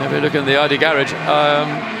 if you look in the Audi garage,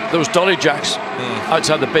 those dolly jacks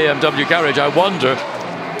outside the BMW garage. I wonder,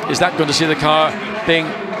 is that going to see the car being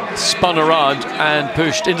spun around and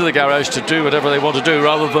pushed into the garage to do whatever they want to do,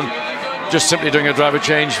 rather than just simply doing a driver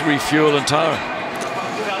change, refuel and tire?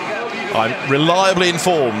 I'm reliably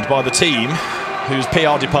informed by the team, whose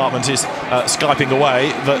PR department is Skyping away,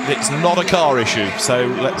 that it's not a car issue. So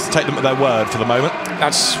let's take them at their word for the moment.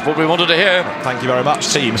 That's what we wanted to hear. Thank you very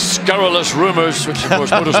much, team. Scurrilous rumours, which of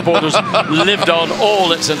course Motorsport has lived on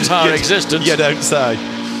all its entire existence. You don't say.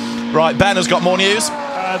 Right, Ben has got more news.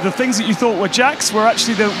 The things that you thought were jacks were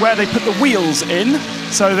actually where they put the wheels in,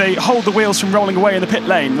 so they hold the wheels from rolling away in the pit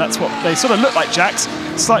lane. That's what they sort of look like, jacks,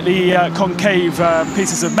 slightly concave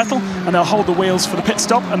pieces of metal, and they'll hold the wheels for the pit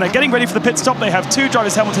stop. And they're getting ready for the pit stop. They have two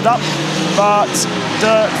drivers helmeted up, but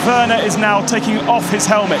Dirk Werner is now taking off his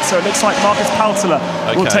helmet, so it looks like Marcus Paltela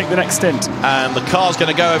will take the next stint. And the car's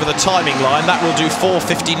going to go over the timing line. That will do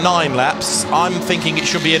 4:59 laps. I'm thinking it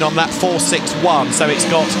should be in on that 4:61, so it's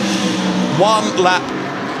got 1 lap,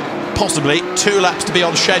 possibly 2 laps to be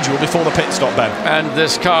on schedule before the pit stop, Ben. And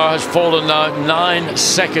this car has fallen now 9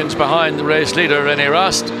 seconds behind the race leader, René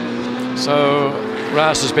Rast. So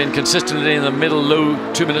Rast has been consistently in the middle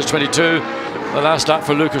low, 2 minutes 22. The last lap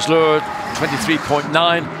for Lucas Luhr, 23.9.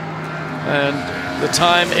 And the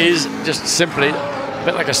time is just simply a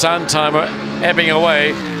bit like a sand timer, ebbing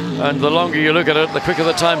away. And the longer you look at it, the quicker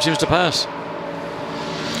the time seems to pass.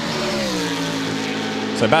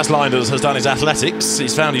 So Baz Linders has done his athletics,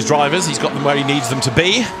 he's found his drivers, he's got them where he needs them to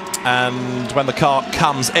be, and when the car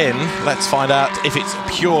comes in, let's find out if it's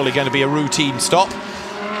purely going to be a routine stop,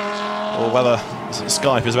 or whether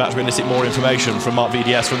Skype is about to elicit more information from Marc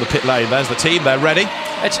VDS from the pit lane. There's the team, they're ready.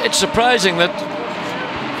 It's surprising that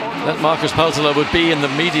Marcus Paltela would be in the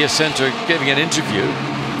media centre giving an interview.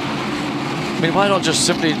 I mean, why not just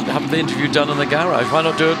simply have the interview done in the garage? Why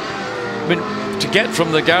not do it? I mean, to get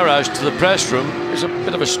from the garage to the press room is a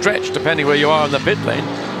bit of a stretch, depending where you are in the pit lane.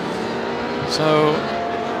 So,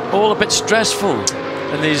 all a bit stressful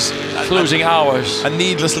in these closing hours. And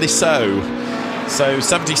needlessly so. So,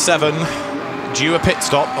 77 due a pit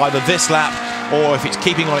stop, either this lap, or if it's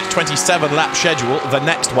keeping on its 27 lap schedule, the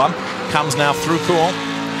next one comes now through Coulon.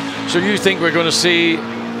 So you think we're going to see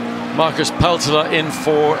Marcus Paltela in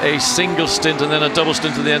for a single stint and then a double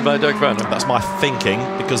stint at the end by Dirk Werner? That's my thinking,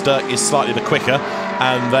 because Dirk is slightly the quicker,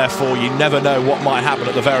 and therefore you never know what might happen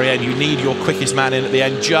at the very end. You need your quickest man in at the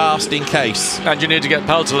end, just in case. And you need to get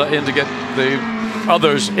Paltela in to get the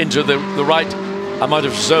others into the right amount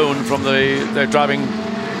of zone from their driving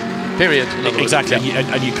period. Exactly,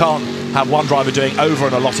 yeah. and you can't have one driver doing over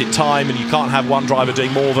an allotted time, and you can't have one driver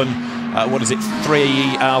doing more than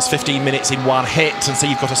 3 hours 15 minutes in one hit, and so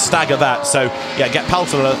you've got to stagger that. So yeah, get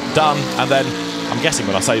Paltela done, and then I'm guessing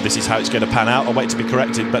when I say this is how it's going to pan out, I'll wait to be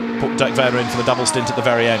corrected, but put Dirk Werner in for the double stint at the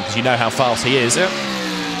very end, because you know how fast he is. Yeah.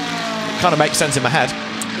 Kind of makes sense in my head.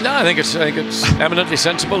 No, I think it's eminently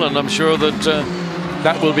sensible, and I'm sure that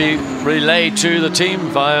that will be relayed to the team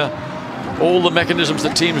via all the mechanisms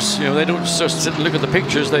that teams, they don't just sit and look at the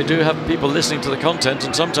pictures, they do have people listening to the content,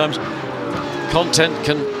 and sometimes content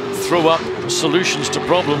can throw up solutions to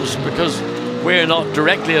problems because we're not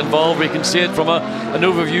directly involved. We can see it from an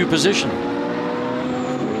overview position.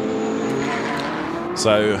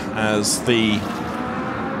 So as the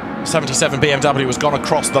 77 BMW has gone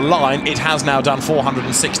across the line, it has now done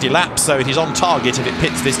 460 laps, so it is on target if it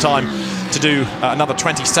pits this time to do another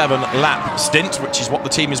 27 lap stint, which is what the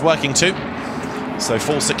team is working to. So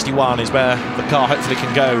 461 is where the car hopefully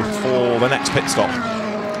can go for the next pit stop.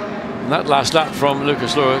 And that last lap from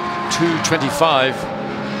Lucas Luhr, 2:25,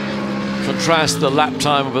 contrast the lap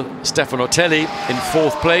time of Stefano Telli in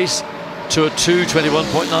 4th place to a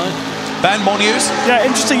 2:21.9. Ben, more news? Yeah,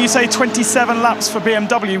 interesting you say 27 laps for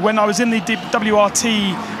BMW. When I was in the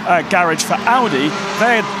WRT garage for Audi,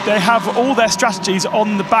 they have all their strategies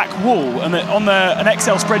on the back wall and on an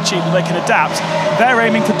Excel spreadsheet that they can adapt. They're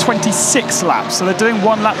aiming for 26 laps, so they're doing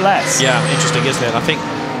 1 lap less. Yeah, interesting, isn't it? I think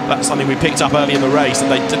that's something we picked up early in the race,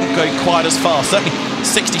 and they didn't go quite as far. Certainly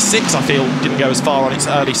 66, I feel, didn't go as far on its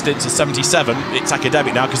early stints as 77. It's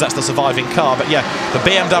academic now because that's the surviving car. But yeah, the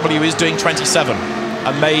BMW is doing 27.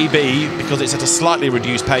 And maybe, because it's at a slightly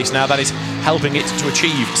reduced pace now, that is helping it to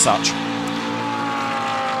achieve such.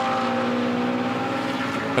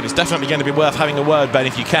 But it's definitely going to be worth having a word, Ben,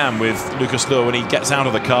 if you can, with Lucas Luhr when he gets out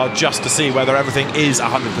of the car, just to see whether everything is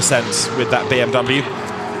 100% with that BMW.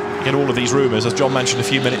 You get all of these rumours, as John mentioned a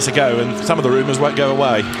few minutes ago, and some of the rumours won't go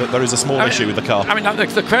away, but there is a small issue with the car. I mean,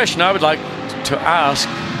 the question I would like to ask,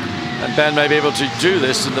 and Ben may be able to do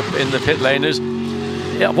this in the pit lane, is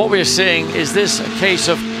what we're seeing, is this a case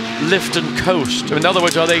of lift and coast? I mean, in other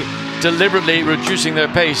words, are they deliberately reducing their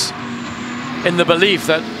pace in the belief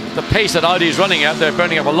that the pace that Audi is running at, they're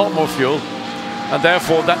burning up a lot more fuel, and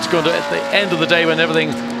therefore that's going to, at the end of the day, when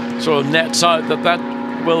everything sort of nets out,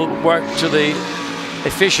 that will work to the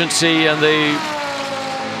efficiency and the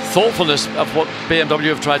thoughtfulness of what BMW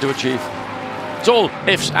have tried to achieve. It's all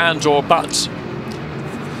ifs, ands, or buts.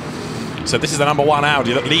 So this is the number 1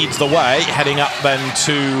 Audi that leads the way, heading up then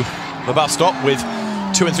to the bus stop with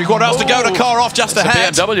 2 3/4 hours to go. The car off just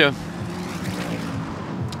ahead. BMW.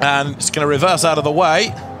 And it's going to reverse out of the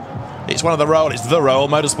way. It's the Royal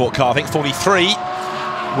Motorsport car, I think 43,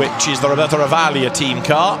 which is the Roberto Ravaglia team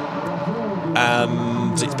car.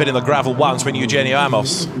 And it's been in the gravel once when Eugenio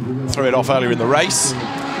Amos threw it off earlier in the race.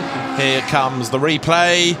 Here comes the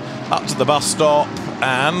replay, up to the bus stop,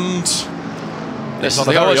 and... It's a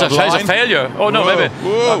failure. Oh no, whoa, maybe.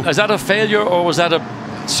 Whoa. Is that a failure, or was that a...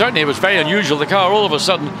 Certainly it was very unusual. The car all of a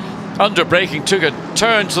sudden, under braking, took a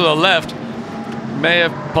turn to the left. May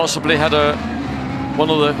have possibly had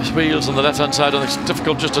one of the wheels on the left-hand side, and it's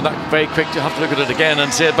difficult just to that very quick to have to look at it again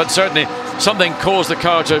and see it. But certainly something caused the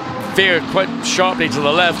car to veer quite sharply to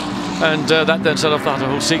the left, and that then set off that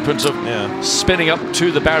whole sequence of spinning up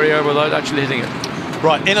to the barrier without actually hitting it.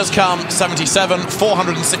 Right, in has come 77,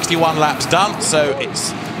 461 laps done, so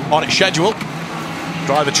it's on its schedule.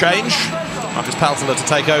 Driver change, Marcus Paltler to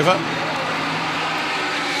take over.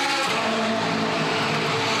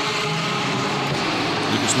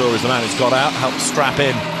 Lucas Luhr is the man who's got out, helped strap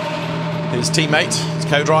in his teammate, his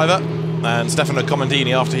co-driver, and Stefano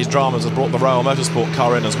Comandini, after his dramas, has brought the Royal Motorsport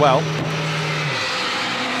car in as well.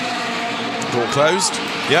 Door closed,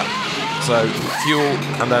 yep. So fuel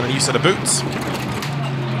and then a new set of boots.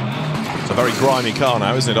 A very grimy car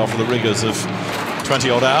now, isn't it, after the rigours of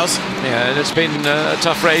 20-odd hours? Yeah, and it's been a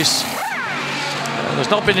tough race. There's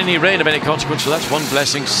not been any rain of any consequence, so that's one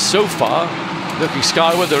blessing so far. Looking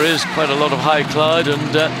skyward, there is quite a lot of high cloud, and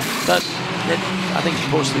that I think, of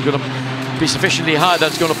course, they're going to be sufficiently high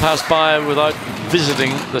that's going to pass by without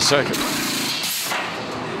visiting the circuit.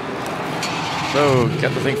 So,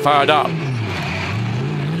 get the thing fired up.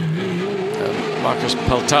 Marcus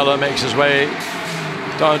Paltler makes his way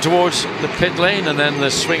down towards the pit lane, and then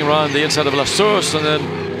the swing around the inside of La Source, and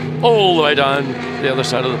then all the way down the other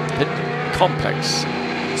side of the pit complex.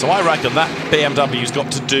 So I reckon that BMW's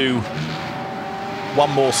got to do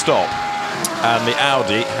one more stop, and the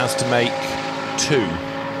Audi has to make 2.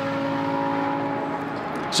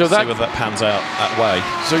 So see whether that pans out that way.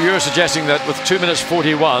 So you're suggesting that with 2 minutes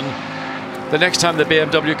 41, the next time the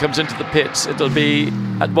BMW comes into the pits, it'll be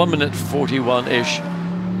at 1 minute 41-ish.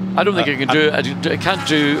 I don't think it can do it. It can't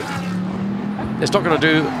do. It's not going to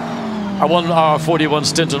do a 1 hour 41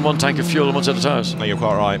 stint on 1 tank of fuel and 1 set of tyres. No, you're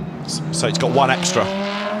quite right. So it's got 1 extra.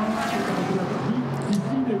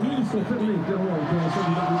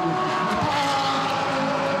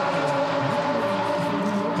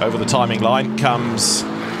 Over the timing line comes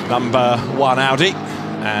number 1 Audi,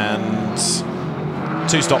 and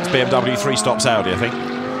 2 stops BMW, 3 stops Audi, I think,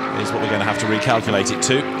 is what we're going to have to recalculate it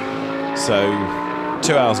to. So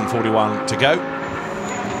 2 hours and 41 to go.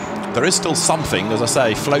 There is still something, as I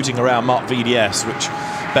say, floating around Mark VDS, which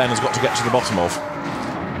Ben has got to get to the bottom of,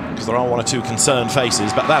 because there are 1 or 2 concerned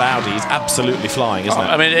faces, but that Audi is absolutely flying, isn't it?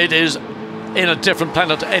 I mean, it is in a different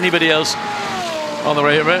planet to anybody else on the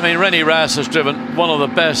race. I mean, René Rast has driven one of the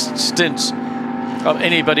best stints of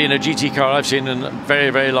anybody in a GT car I've seen in a very,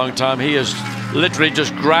 very long time. He has literally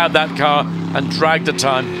just grabbed that car and dragged the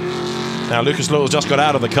time. Now, Lucas Luhr's just got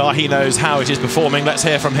out of the car. He knows how it is performing. Let's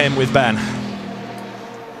hear from him with Ben.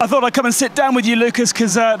 I thought I'd come and sit down with you, Lucas,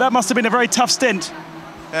 because that must have been a very tough stint.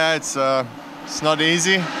 Yeah, it's not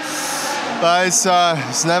easy. But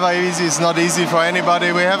it's never easy. It's not easy for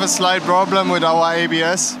anybody. We have a slight problem with our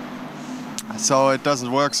ABS, so it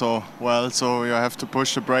doesn't work so well. So you have to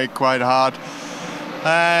push the brake quite hard.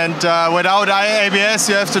 And without ABS,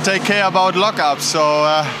 you have to take care about lockups.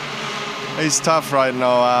 So it's tough right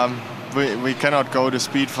now. We cannot go the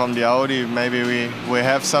speed from the Audi. Maybe we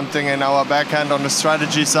have something in our backhand on the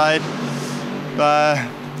strategy side. But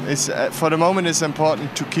for the moment, it's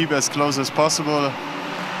important to keep as close as possible.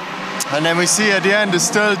 And then we see at the end, it's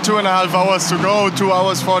still 2.5 hours to go, 2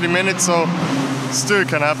 hours 40 minutes, so still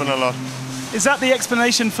can happen a lot. Is that the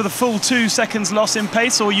explanation for the full 2 seconds loss in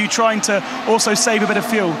pace, or are you trying to also save a bit of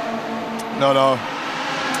fuel? No.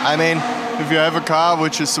 I mean, if you have a car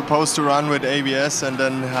which is supposed to run with ABS and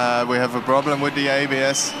then we have a problem with the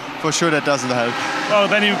ABS, for sure that doesn't help. Oh,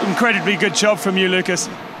 then incredibly good job from you, Lucas.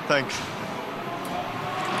 Thanks.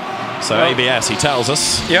 So ABS, he tells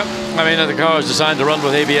us. Yep, I mean, the car is designed to run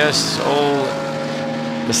with ABS. All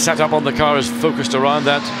the setup on the car is focused around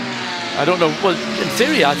that. I don't know, well, in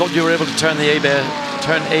theory, I thought you were able to turn the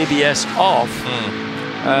ABS off.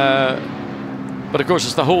 But of course,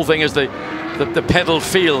 it's the whole thing is the pedal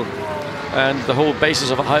feel and the whole basis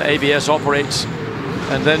of how ABS operates.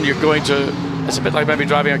 And then you're going to, it's a bit like maybe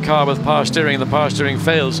driving a car with power steering and the power steering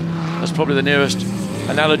fails. That's probably the nearest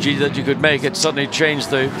analogy that you could make. It suddenly changed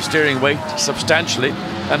the steering weight substantially,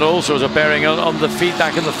 and also as a bearing on the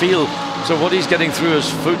feedback and the feel. So what he's getting through his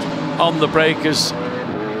foot on the brake is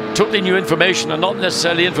totally new information, and not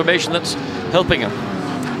necessarily information that's helping him.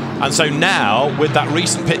 And so now, with that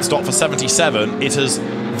recent pit stop for 77, it has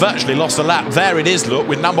virtually lost a lap. There it is, look,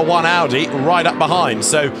 with number 1 Audi right up behind.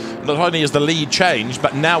 So not only has the lead changed,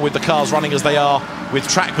 but now with the cars running as they are, with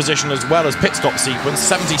track position as well as pit stop sequence,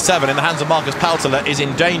 77 in the hands of Marcus Paltela is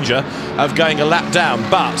in danger of going a lap down.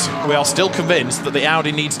 But we are still convinced that the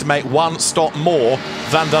Audi needs to make 1 stop more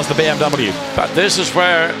than does the BMW. But this is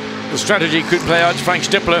where the strategy could play out. Frank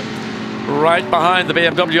Stippler right behind the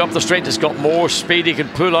BMW up the straight. It's got more speed. He can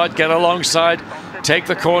pull out, get alongside, take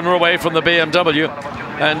the corner away from the BMW.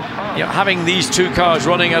 And you know, having these 2 cars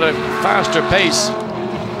running at a faster pace.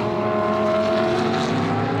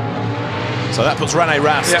 So that puts René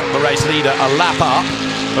Rast, the race leader, a lap up.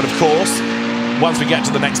 But of course, once we get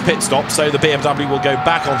to the next pit stop, so the BMW will go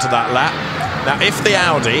back onto that lap. Now, if the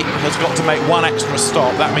Audi has got to make 1 extra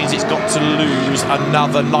stop, that means it's got to lose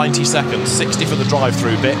another 90 seconds, 60 for the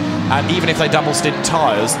drive-through bit. And even if they double stint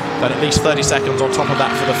tyres, then at least 30 seconds on top of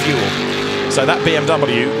that for the fuel. So that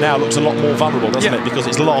BMW now looks a lot more vulnerable, doesn't it? Because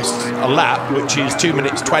it's lost a lap, which is 2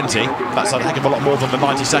 minutes 20. That's a heck of a lot more than the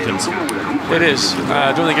 90 seconds. It is.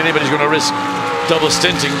 I don't think anybody's going to risk double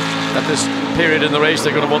stinting at this period in the race.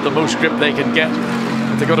 They're going to want the most grip they can get.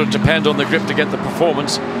 If they've got to depend on the grip to get the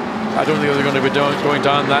performance, I don't think they're going to be going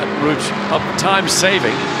down that route of time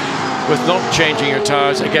saving with not changing your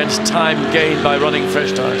tyres against time gained by running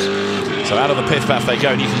fresh tyres. So out of the pit path they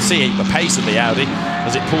go, and you can see the pace of the Audi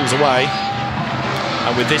as it pulls away.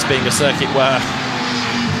 And with this being a circuit where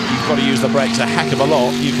you've got to use the brakes a heck of a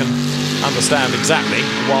lot, you can understand exactly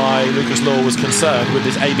why Lucas Law was concerned with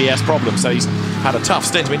this ABS problem. So he's had a tough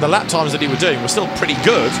stint. I mean, the lap times that he were doing were still pretty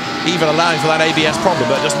good, even allowing for that ABS problem,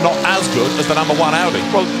 but just not as good as the number 1 Audi.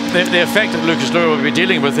 Well, the effect that Lucas Law will be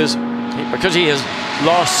dealing with is, because he has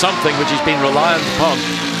lost something which he's been reliant upon,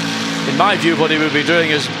 in my view, what he will be doing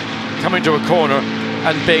is coming to a corner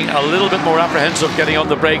and being a little bit more apprehensive, getting on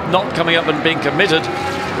the brake, not coming up and being committed,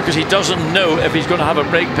 because he doesn't know if he's going to have a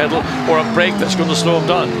brake pedal or a brake that's going to slow him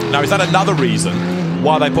down. Now, is that another reason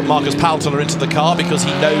why they put Marcus Paltela into the car? Because he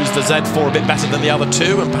knows the Z4 a bit better than the other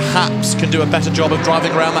 2 and perhaps can do a better job of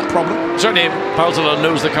driving around that problem? Certainly, Paltela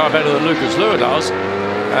knows the car better than Lucas Law does,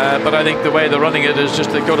 but I think the way they're running it is just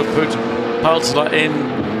they've got to put Paltela in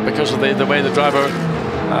because of the way the driver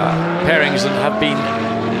pairings have been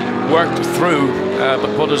worked through,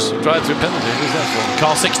 but what does drive-through penalty is that for?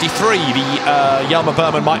 Car 63, the Jelmer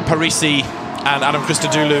Berman, Mike Parisi and Adam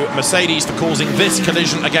Christodoulou Mercedes for causing this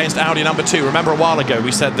collision against Audi number 2. Remember a while ago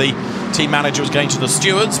we said the team manager was going to the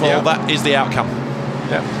stewards? Well, that is the outcome.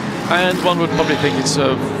 Yeah, and one would probably think it's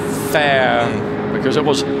fair because it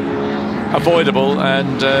was avoidable,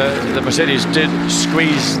 and the Mercedes did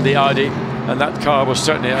squeeze the Audi, and that car was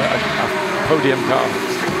certainly a podium car.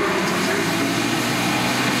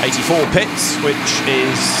 84 pits, which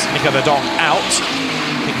is Nico Verdonk out.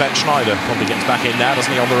 I think Ben Schneider probably gets back in now, doesn't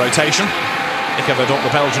he, on the rotation? Nico Verdonk, the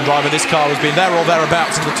Belgian driver. This car has been there or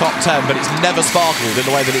thereabouts in the top 10, but it's never sparkled in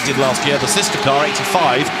the way that it did last year. The sister car,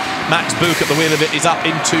 85, Max Buch at the wheel of it, is up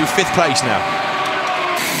into 5th place now.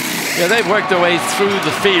 Yeah, they've worked their way through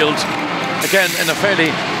the field, again, in a fairly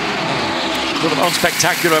sort of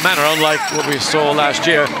unspectacular manner, unlike what we saw last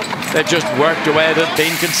year. They just worked away at it,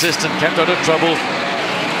 been consistent, kept out of trouble.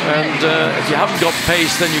 And if you haven't got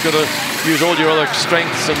pace, then you've got to use all your other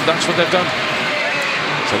strengths, and that's what they've done.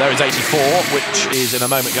 So there is 84, which is in a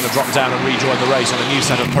moment going to drop down and rejoin the race on a new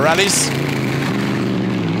set of Pirellis.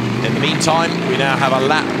 In the meantime, we now have a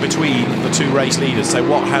lap between the two race leaders. So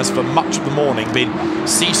what has for much of the morning been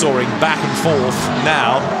seesawing back and forth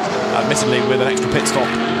now, admittedly with an extra pit stop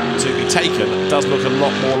to be taken, does look a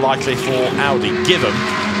lot more likely for Audi, given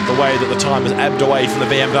the way that the time has ebbed away from the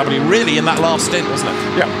BMW, really in that last stint, wasn't it?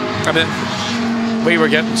 Yeah, I mean, we were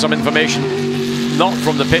getting some information, not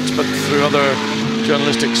from the pits, but through other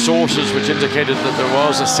journalistic sources, which indicated that there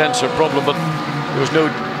was a sensor problem, but there was no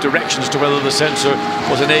directions to whether the sensor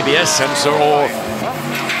was an ABS sensor or...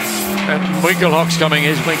 And Winkelhock's coming,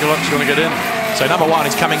 Winkelhock's going to get in. So number one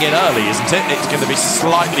is coming in early, isn't it? It's going to be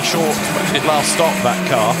slightly short when it last stopped, that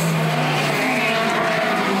car.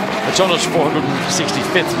 It's on its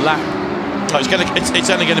 465th lap. Oh, it's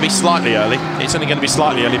only going to be slightly early. It's only going to be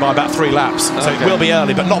slightly early by about 3 laps. So it will be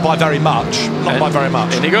early, but not by very much. Not by very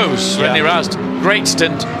much. In he goes, Rennie Rast. Great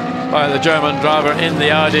stint by the German driver in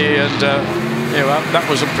the Audi, and that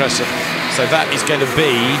was impressive. So that is going to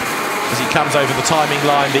be, as he comes over the timing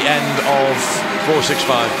line, the end of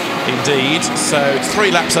 465. Indeed. So it's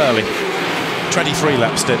 3 laps early. 23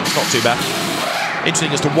 lap stint. It's not too bad.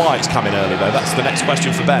 Interesting as to why it's coming early, though. That's the next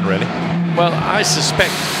question for Ben, really. Well, I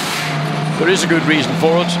suspect there is a good reason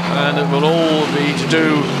for it, and it will all be to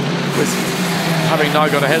do with having now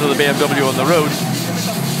got ahead of the BMW on the road,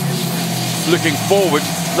 looking forward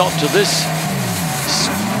not to this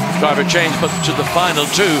driver change, but to the final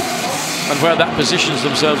two, and where that positions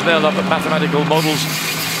themselves. They'll have the mathematical models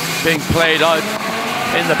being played out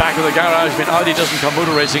in the back of the garage. I mean, Audi doesn't come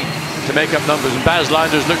motor racing to make up numbers, and Baz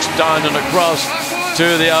Linders looks down and across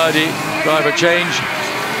to the Audi driver change.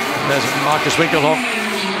 There's Marcus Winkelhock.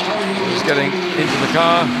 He's getting into the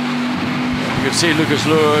car. You can see Lucas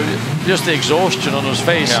Luhr, just the exhaustion on his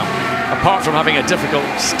face. Apart from having a difficult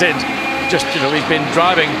stint, just, he's been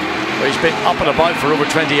driving, he's been up and about for over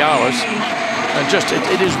 20 hours, and just,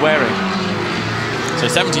 it is wearing. So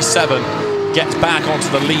 77 gets back onto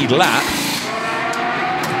the lead lap.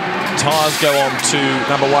 Tyres go on to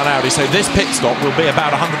number one Audi, so this pit stop will be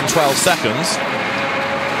about 112 seconds.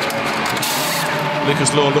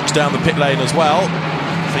 Lucas Luhr looks down the pit lane as well,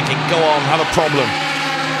 thinking, go on, have a problem.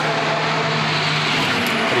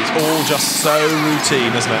 But it's all just so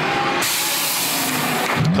routine, isn't it?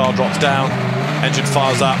 Car drops down, engine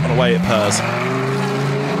fires up, and away it purrs.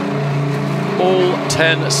 All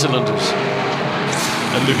 10 cylinders.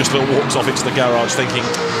 And Lucas Luhr walks off into the garage thinking,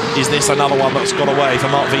 is this another one that's got away for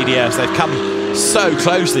Marc VDS? They've come so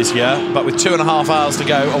close this year, but with 2.5 hours to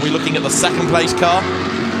go, are we looking at the second place car?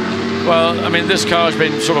 Well, I mean, this car's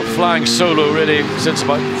been sort of flying solo really since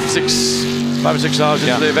about 5 or 6 hours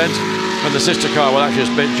into the event, when the sister car, well, actually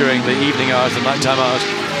it's during the evening hours, the nighttime hours,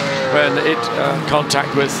 when it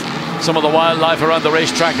contact with some of the wildlife around the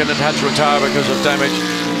racetrack, and it had to retire because of damage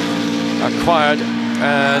acquired,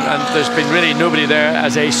 and there's been really nobody there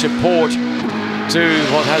as a support to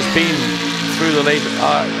what has been through the late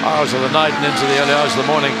hours of the night and into the early hours of the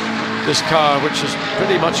morning. This car, which has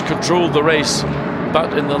pretty much controlled the race,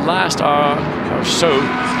 but in the last hour or so,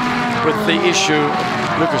 with the issue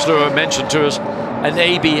Lucas Luhr mentioned to us, an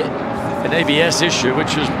ABS issue,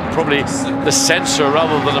 which is probably the sensor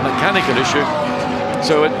rather than a mechanical issue.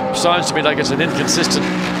 So it sounds to me like it's an inconsistent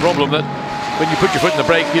problem, that when you put your foot in the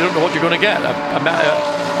brake, you don't know what you're going to get.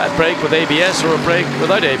 A brake with ABS or a brake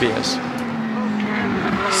without ABS.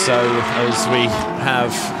 So as we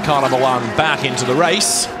have car number one back into the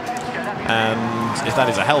race, and if that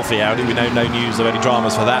is a healthy Audi, we know no news of any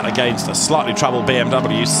dramas for that against a slightly troubled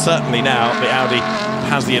BMW. Certainly now the Audi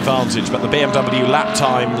has the advantage, but the BMW lap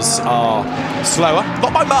times are slower,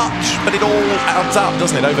 not by much, but it all adds up,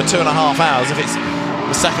 doesn't it, over 2.5 hours. If it's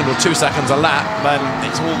a second or 2 seconds a lap, then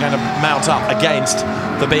it's all going to mount up against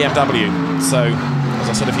the BMW. So as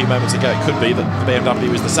I said a few moments ago, it could be that the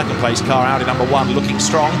BMW is the second place car, Audi number one looking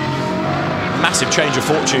strong. Massive change of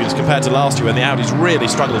fortunes compared to last year, when the Audis really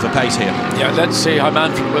struggled for pace here. Yeah, let's see how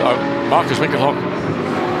Marcus Winkelhock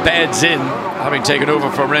beds in, having taken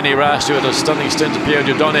over from Rennie Rast, who had a stunning stint at Pierre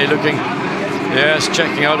Dieudonné, looking, yes,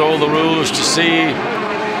 checking out all the rules to see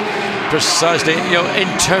precisely,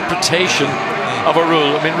 interpretation of a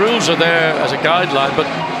rule. I mean, rules are there as a guideline, but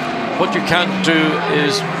what you can't do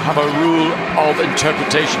is have a rule of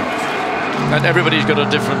interpretation. And everybody's got a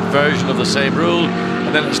different version of the same rule,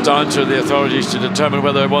 and then it's down to the authorities to determine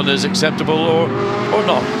whether one is acceptable or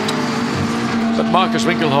not. But Marcus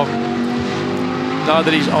Winkelhock, now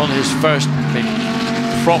that he's on his first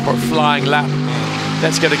proper flying lap,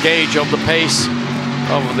 let's get a gauge of the pace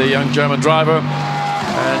of the young German driver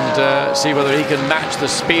and see whether he can match the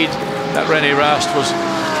speed that René Rast was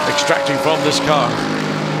extracting from this car.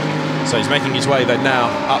 So he's making his way then now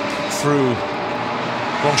up through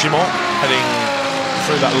Blancpain, heading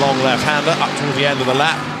through that long left-hander up towards the end of the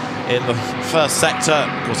lap. In the first sector,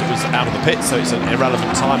 of course, it was out of the pit, so it's an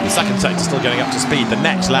irrelevant time. The second sector still getting up to speed. The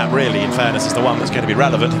next lap, really, in fairness, is the one that's going to be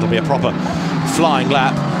relevant. It'll be a proper flying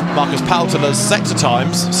lap. Marcus Pautela's sector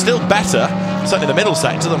times still better, certainly the middle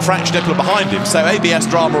sector, than Frank Schnippler behind him. So ABS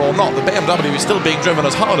drama or not, the BMW is still being driven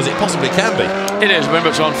as hard as it possibly can be. It is. Remember,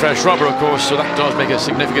 it's on fresh rubber, of course, so that does make a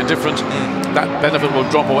significant difference. That benefit will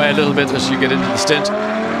drop away a little bit as you get into the stint.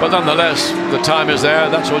 But nonetheless, the time is there.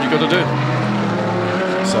 That's all you've got to do.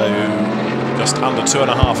 So just under 2.5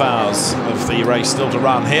 hours of the race still to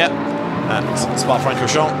run here at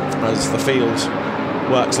Spa-Francorchamps as the field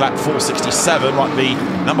works lap 467. Right, the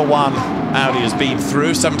number 1 Audi has been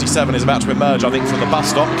through. 77 is about to emerge, I think, from the bus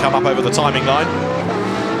stop, come up over the timing line.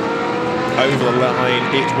 Over the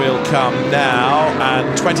line it will come now,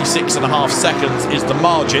 and 26.5 seconds is the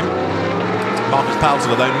margin. Marcus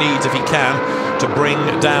Pautela, though, needs, if he can, to bring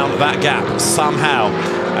down that gap somehow.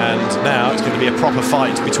 And now it's going to be a proper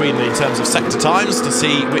fight between them in terms of sector times to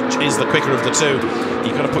see which is the quicker of the two.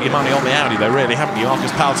 You've got to put your money on the Audi, though, really, haven't you? Marcus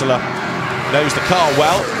Pautela knows the car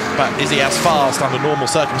well, but is he as fast under normal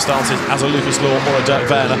circumstances as a Lucas Lorm or a Dirk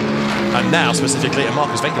Werner? And now, specifically, a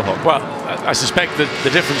Marcus Winkelhock. Well, I suspect that the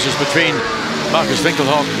differences between Marcus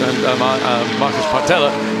Winkelhock and Marcus Pautela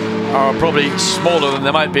are probably smaller than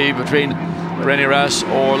they might be between René Rast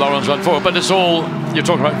or Laurens Vanthoor, but it's all, you're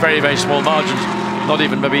talking about very, very small margins, not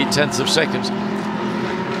even maybe tenths of seconds.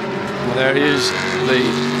 And there is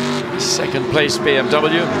the second place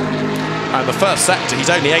BMW. And the first sector, he's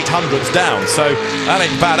only 800ths down, so that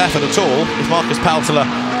ain't bad effort at all. If Marcus Pautela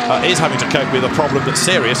is having to cope with a problem that's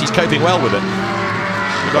serious, he's coping well with it.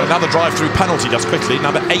 We've got another drive-through penalty just quickly.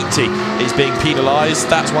 Number 80 is being penalised.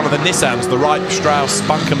 That's one of the Nissans, the Wright, Strauss,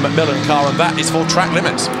 Bunker, Macmillan car, and that is for track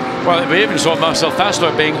limits. Well, we even saw Marcel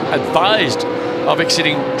Fassler being advised of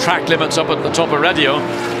exceeding track limits up at the top of radio.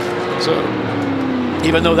 So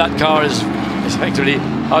even though that car is effectively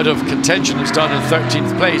out of contention, it's down in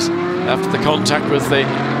 13th place after the contact with the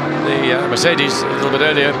Mercedes a little bit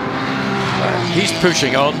earlier. He's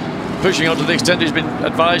pushing on to the extent he's been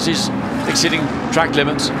advised he's exceeding track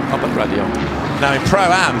limits up at radio. Now in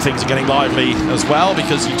Pro-Am things are getting lively as well,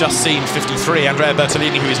 because you've just seen 53, Andrea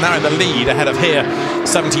Bertolini, who is now in the lead ahead of here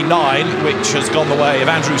 79, which has gone the way of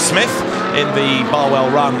Andrew Smith in the Barwell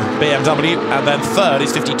run BMW, and then third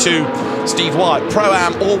is 52, Steve White.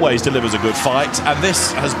 Pro-Am always delivers a good fight, and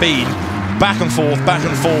this has been back and forth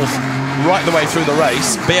right the way through the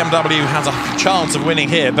race. BMW has a chance of winning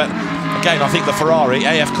here, but again, I think the Ferrari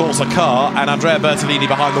AF Corsa car and Andrea Bertolini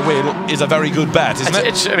behind the wheel is a very good bet, isn't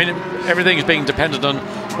it? I mean, everything is being dependent on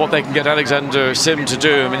what they can get Alexander Sim to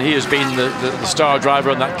do. I mean, he has been the star driver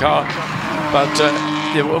on that car, but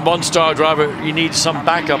one star driver, you need some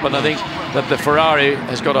backup, and I think that the Ferrari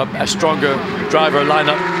has got a stronger driver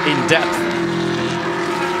lineup in depth.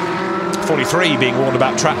 43 being warned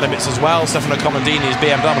about track limits as well. Stefano Comodini's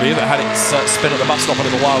BMW that had its spin at the bus stop a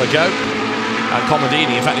little while ago. And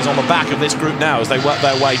Comodini, in fact, is on the back of this group now as they work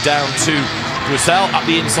their way down to Bruxelles. Up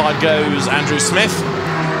the inside goes Andrew Smith.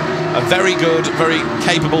 A very good, very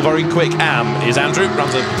capable, very quick Am is Andrew.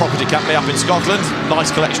 Runs a property company up in Scotland.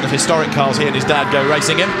 Nice collection of historic cars. He and his dad go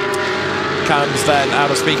racing him. Comes then out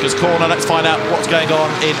of Speaker's Corner. Let's find out what's going on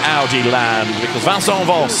in Audi land, because Vincent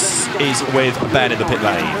Voss is with Ben in the pit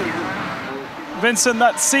lane. Vincent,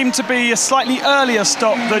 that seemed to be a slightly earlier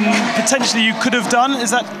stop than potentially you could have done. Is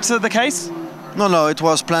that the case? No, it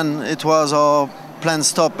was planned. It was our planned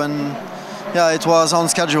stop, and yeah, it was on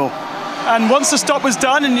schedule. And once the stop was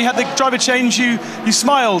done and you had the driver change, you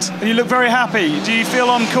smiled and you look very happy. Do you feel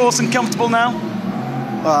on course and comfortable now?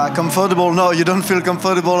 Comfortable? No, you don't feel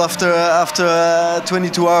comfortable after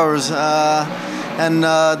 22 hours and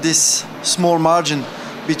this small margin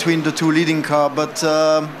between the two leading cars. But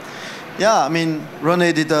yeah, I mean,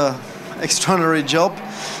 René did an extraordinary job,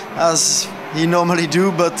 as he normally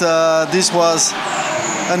do, but this was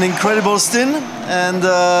an incredible stint, and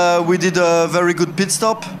we did a very good pit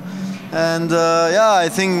stop, and yeah, I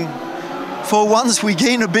think for once we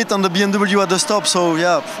gained a bit on the BMW at the stop, so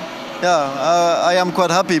yeah, I am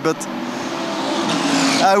quite happy, but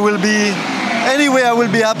I will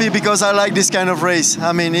be happy because I like this kind of race.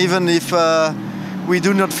 I mean, even if we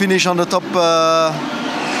do not finish on the top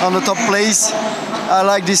place, I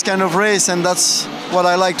like this kind of race, and that's what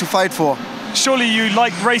I like to fight for. Surely you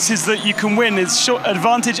like races that you can win. Is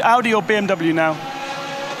advantage Audi or BMW now?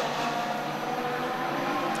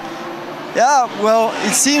 Yeah, well,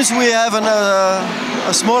 it seems we have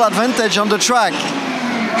a small advantage on the track.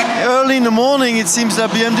 Early in the morning, it seems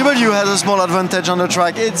that BMW has a small advantage on the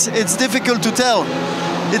track. It's difficult to tell.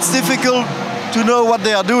 It's difficult to know what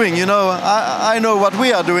they are doing. You know, I know what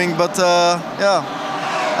we are doing, but yeah,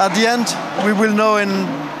 at the end, we will know in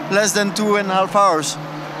less than 2.5 hours.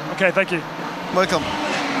 Okay, thank you. Welcome.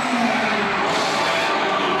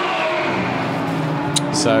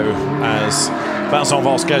 So as Vincent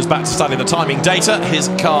Vos goes back to studying the timing data, his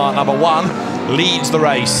car number 1 leads the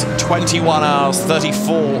race. 21 hours,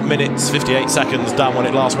 34 minutes, 58 seconds done when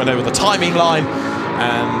it last went over the timing line.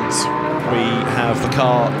 And we have the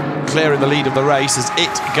car clearing the lead of the race as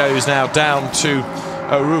it goes now down to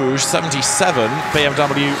Eau Rouge. 77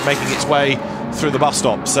 BMW making its way through the bus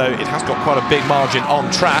stop. So it has got quite a big margin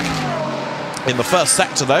on track. In the first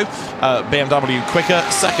sector though, BMW quicker,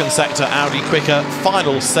 second sector Audi quicker,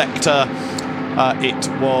 final sector it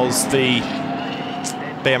was the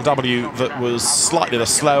BMW that was slightly the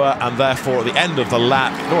slower, and therefore at the end of the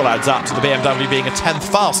lap it all adds up to the BMW being a 10th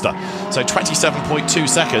faster. So 27.2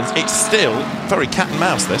 seconds. It's still very cat and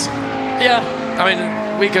mouse, this. Yeah, I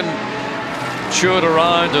mean, we can chew it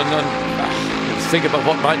around and think about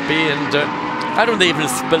what might be, and I don't even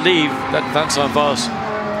believe that Vincent Vos,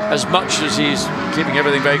 as much as he's keeping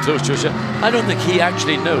everything very close to us, I don't think he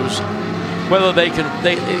actually knows whether they can.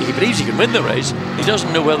 He believes he can win the race. He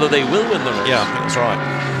doesn't know whether they will win the race. Yeah, I think that's right.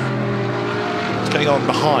 What's going on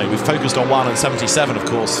behind? We've focused on 1 and 77, of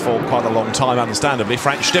course, for quite a long time, understandably.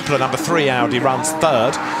 Frank Stippler, number 3 Audi, runs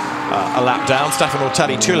 3rd, a lap down. Stefan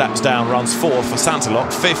Ortelli, 2 laps down, runs 4th for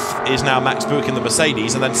Santilot. 5th is now Max Buch in the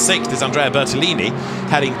Mercedes, and then 6th is Andrea Bertolini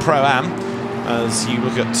heading Pro-Am. As you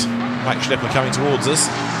look at Max Stippler coming towards us,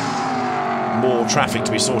 more traffic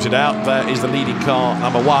to be sorted out. There is the leading car,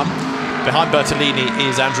 number 1. Behind Bertolini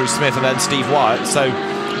is Andrew Smith and then Steve Wyatt. So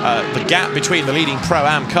the gap between the leading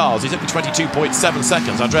Pro-Am cars is only 22.7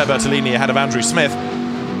 seconds. Andrea Bertolini ahead of Andrew Smith.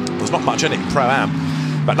 There's not much in it in Pro-Am.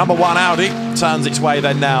 But number 1 Audi turns its way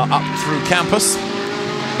then now up through campus.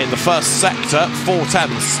 In the first sector,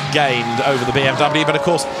 4/10ths gained over the BMW. But of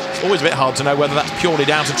course, it's always a bit hard to know whether that's purely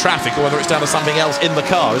down to traffic or whether it's down to something else in the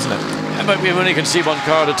car, isn't it? Yeah, but we only can see one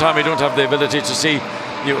car at a time. We don't have the ability to see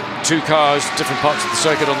 2 cars, different parts of the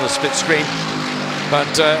circuit on the split screen.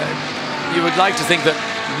 But you would like to think that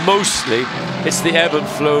mostly it's the ebb and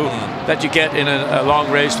flow that you get in a long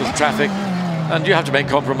race with traffic, and you have to make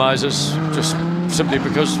compromises just simply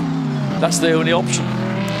because that's the only option.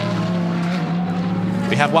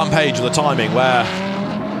 We have one page of the timing where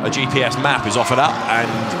a GPS map is offered up and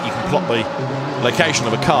you can plot the location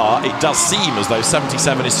of a car. It does seem as though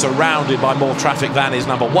 77 is surrounded by more traffic than is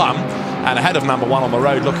number 1. And ahead of number 1 on the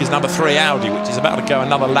road, look, is number 3 Audi, which is about to go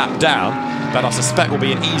another lap down, but I suspect will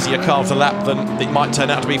be an easier car to lap than it might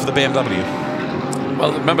turn out to be for the BMW.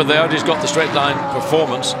 Well, remember, the Audi's got the straight line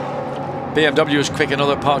performance. BMW is quick in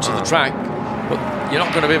other parts of the track, but you're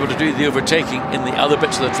not going to be able to do the overtaking in the other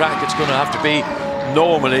bits of the track. It's going to have to be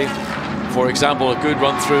normally, for example, a good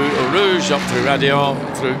run through Eau Rouge, up through Radion,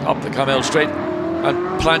 through up the Camel Straight,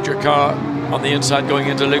 and plant your car on the inside going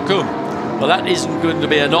into Le Coum. Well, that isn't going to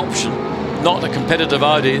be an option. Not a competitive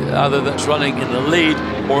Audi, either that's running in the lead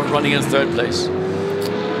or running in 3rd place.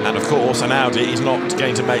 And of course, an Audi is not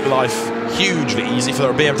going to make life hugely easy for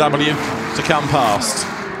a BMW to come past.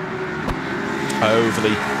 Over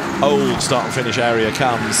the old start and finish area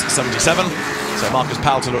comes 77. So Marcus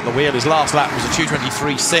Palter at the wheel. His last lap was a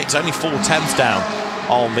 2:23.6, only 4/10ths down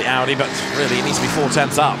on the Audi, but really it needs to be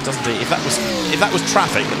 4/10ths up, doesn't it? If that was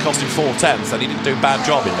traffic that cost him 4/10ths, then he didn't do a bad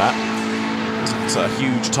job in that. It's a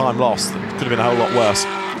huge time loss that could have been a whole lot worse.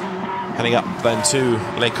 Heading up then to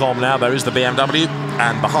Les Combes now, there is the BMW,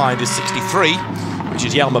 and behind is 63, which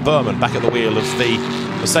is Jelmer Berman back at the wheel of the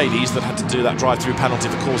Mercedes that had to do that drive-through penalty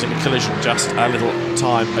for causing a collision just a little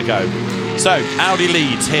time ago. So Audi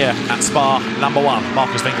leads here at Spa, number 1,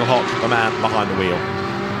 Marcus Winkelhock, the man behind the wheel.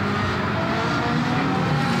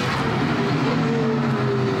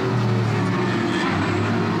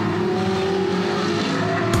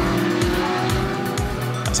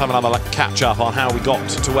 Let's have another catch up on how we got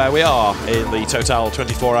to where we are in the Total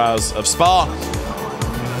 24 Hours of Spa.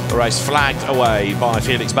 The race flagged away by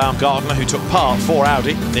Felix Baumgartner, who took part for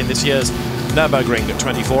Audi in this year's Nürburgring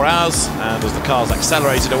 24 Hours. And as the cars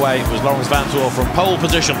accelerated away, it was Laurens Vanthoor from pole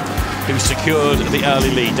position who secured the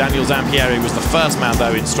early lead. Daniel Zampieri was the first man,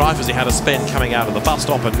 though, in strife as he had a spin coming out of the bus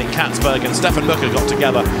stop, and Nick Katzberg and Stefan Mucker got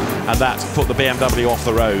together, and that put the BMW off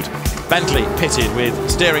the road. Bentley pitted with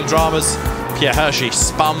steering dramas. Pierre Hershey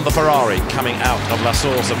spun the Ferrari coming out of La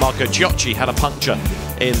Source, and Marco Giocci had a puncture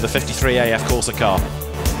in the 53 AF Corsa car.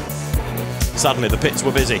 Suddenly the pits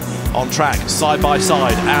were busy. On track, side by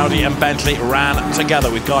side, Audi and Bentley ran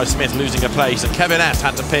together with Guy Smith losing a place, and Kevin S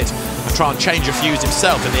had to pit and try and change a fuse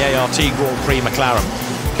himself in the ART Grand Prix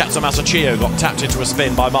McLaren. Captain Masachio got tapped into a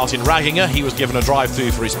spin by Martin Ragginger. He was given a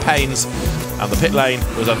drive-through for his pains, and the pit lane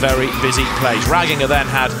was a very busy place. Ragginger then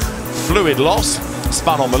had fluid loss,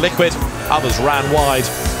 spun on the liquid, others ran wide,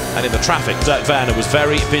 and in the traffic, Dirk Werner was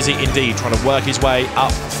very busy indeed, trying to work his way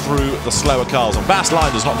up through the slower cars. And Bas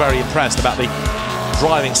Linder's not very impressed about the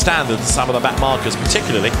driving standards of some of the back markers,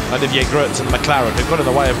 particularly Olivier Grutz and the McLaren, who got in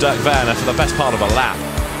the way of Dirk Werner for the best part of a lap.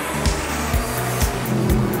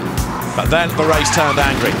 But then the race turned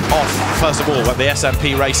angry. Off, first of all, went the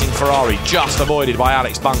SMP Racing Ferrari, just avoided by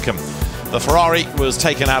Alex Buncombe. The Ferrari was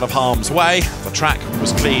taken out of harm's way, the track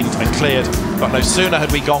was cleaned and cleared, but no sooner had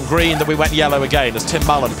we gone green than we went yellow again as Tim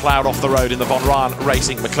Mullen ploughed off the road in the Von Ryan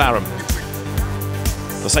Racing McLaren.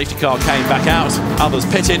 The safety car came back out, others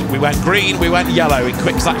pitted, we went green, we went yellow in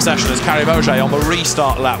quick succession as Carrie Mauger on the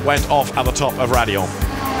restart lap went off at the top of Radion.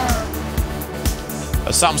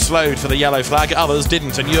 As some slowed for the yellow flag, others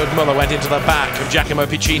didn't, and Jürgen Müller went into the back of Giacomo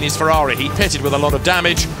Piccini's Ferrari. He pitted with a lot of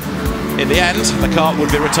damage. In the end, the car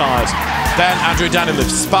would be retired. Then Andrew Danilov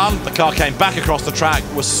spun, the car came back across the track,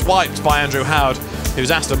 was swiped by Andrew Howard, whose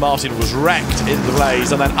Aston Martin was wrecked in the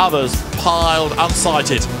blaze, and then others piled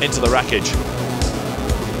unsighted into the wreckage.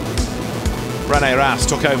 René Rast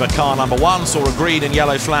took over car number 1, saw a green and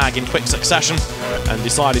yellow flag in quick succession, and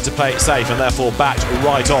decided to play it safe and therefore backed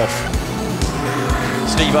right off.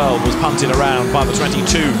 Steve Earle was punted around by the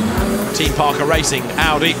 22 Team Parker Racing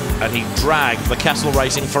Audi, and he dragged the Kessel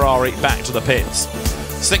Racing Ferrari back to the pits.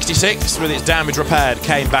 66, with its damage repaired,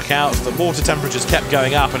 came back out. The water temperatures kept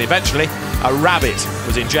going up, and eventually a rabbit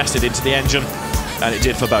was ingested into the engine, and it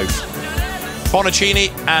did for both. Bonaccini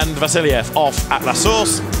and Vasiliev off at La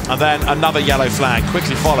Source, and then another yellow flag,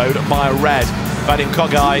 quickly followed by a red. Vadim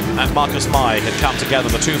Kogai and Marcus Mai had come together,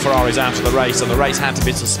 the two Ferraris out of the race, and the race had to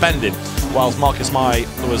be suspended whilst Marcus Mai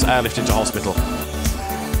was airlifted to hospital.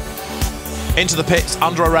 Into the pits,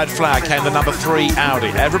 under a red flag, came the number 3 Audi.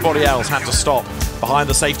 Everybody else had to stop behind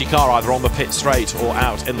the safety car, either on the pit straight or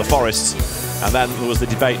out in the forests. And then there was the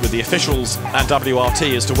debate with the officials and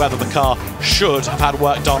WRT as to whether the car should have had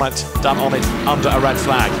work done on it under a red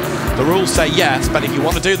flag. The rules say yes, but if you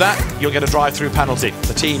want to do that, you'll get a drive-through penalty.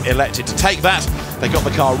 The team elected to take that. They got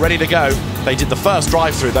the car ready to go. They did the first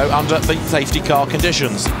drive-through, though, under the safety car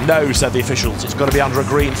conditions. No, said the officials, it's got to be under a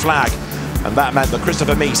green flag. And that meant that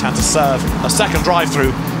Christopher Mies had to serve a second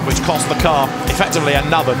drive-through, which cost the car effectively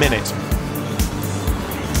another minute.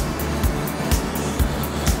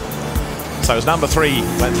 So as number 3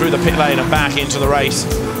 went through the pit lane and back into the race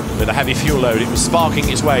with a heavy fuel load, it was sparking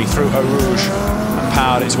its way through Eau Rouge and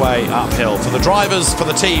powered its way uphill. For the drivers, for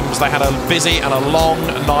the teams, they had a busy and a long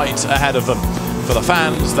night ahead of them. For the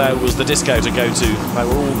fans, there was the disco to go to. There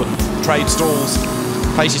were all the trade stalls,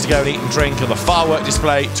 places to go and eat and drink, and the firework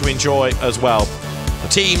display to enjoy as well. The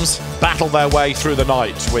teams battled their way through the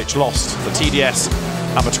night, which lost the TDS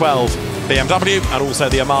number 12 BMW and also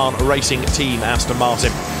the Aman Racing Team Aston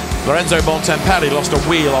Martin. Lorenzo Bontempelli lost a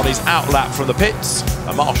wheel on his outlap from the pits.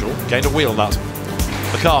 A Marshall gained a wheel nut.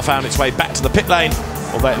 The car found its way back to the pit lane,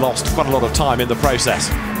 although it lost quite a lot of time in the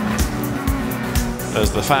process.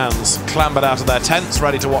 As the fans clambered out of their tents,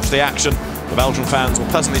 ready to watch the action, the Belgian fans were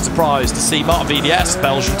pleasantly surprised to see Marc VDS,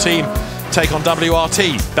 Belgian team, take on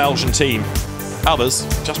WRT, Belgian team. Others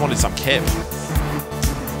just wanted some kip.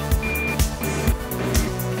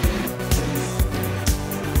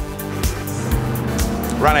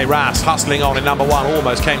 René Rast hustling on in number 1,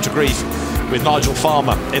 almost came to grief with Nigel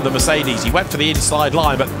Farmer in the Mercedes. He went for the inside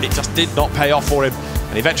line, but it just did not pay off for him,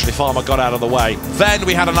 and eventually Farmer got out of the way. Then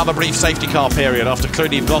we had another brief safety car period after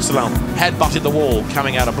Claude-Yves Gosselin head-butted the wall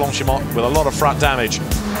coming out of Blanchimont with a lot of front damage.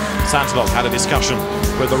 Santilok had a discussion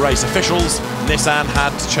with the race officials. Nissan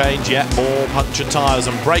had to change yet more punctured tyres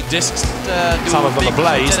and brake discs. Some of them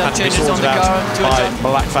ablaze had to be sorted out by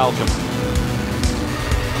Black Falcon.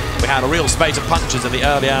 We had a real spate of punctures in the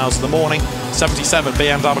early hours of the morning. 77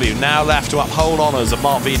 BMW now left to uphold honours of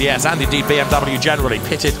Marc VDS and indeed BMW generally,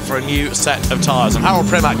 pitted for a new set of tyres. And Harold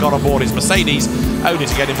Primack got on board his Mercedes only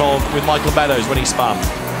to get involved with Michael Meadows when he spun.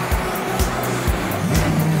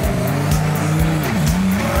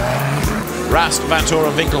 Rast, Vantor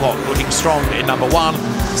and Winkelhock looking strong in number 1.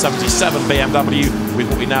 77 BMW with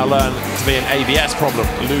what we now learn to be an ABS problem,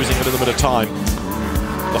 losing a little bit of time.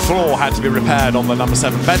 The floor had to be repaired on the number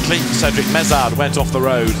 7 Bentley. Cedric Mezard went off the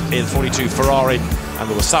road in 42 Ferrari, and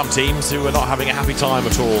there were some teams who were not having a happy time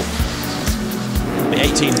at all. The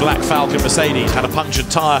 18 Black Falcon Mercedes had a punctured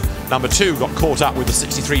tyre Number 2 got caught up with the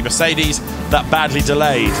 63 Mercedes. That badly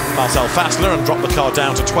delayed Marcel Fassler and dropped the car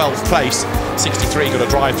down to 12th place. 63 got a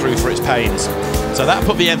drive through for its pains. So that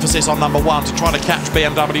put the emphasis on number 1 to try to catch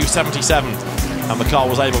BMW 77. And the car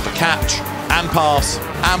was able to catch and pass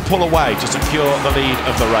and pull away to secure the lead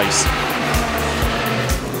of the race.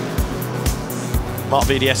 Marc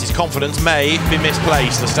VDS's confidence may be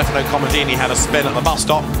misplaced as Stefano Comodini had a spin at the bus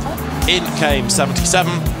stop. In came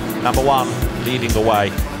 77, number 1 leading the way.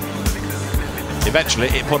 Eventually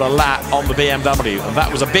it put a lap on the BMW, and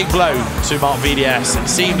that was a big blow to Marc VDS. It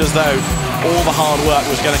seemed as though all the hard work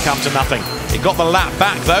was going to come to nothing. It got the lap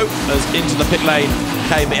back though, as into the pit lane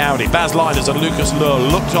came the Audi. Baz Leiders and Lucas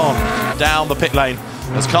Luhr looked on down the pit lane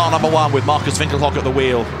as car number 1 with Marcus Winkelhock at the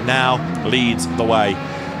wheel now leads the way.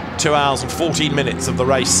 2 hours and 14 minutes of the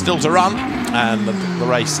race still to run, and the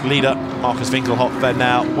race leader Marcus Winkelhock then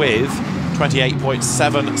now with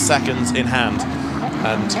 28.7 seconds in hand.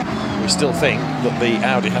 And we still think that the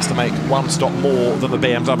Audi has to make 1 stop more than the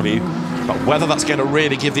BMW, but whether that's going to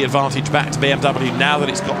really give the advantage back to BMW now that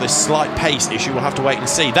it's got this slight pace issue, we'll have to wait and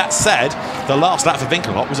see. That said, the last lap for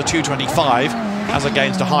Winkelhock was a 2:25 as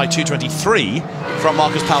against a high 2:23 from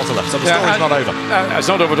Marcus Paltela, so the story's not over. It's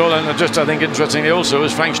not over at all, and just I think interestingly also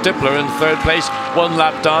is Frank Stippler in 3rd place, 1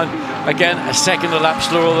 lap down, again a second a lap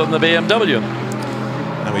slower than the BMW.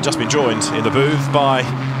 And we've just been joined in the booth by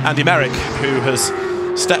Andy Merrick, who has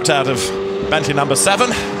stepped out of Bentley number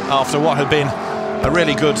 7 after what had been a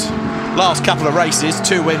really good last couple of races.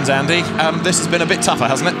 2 wins, Andy. This has been a bit tougher,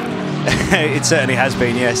 hasn't it? It certainly has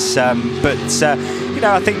been, yes. You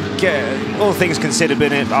know, I think all things considered,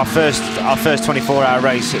 been our first 24-hour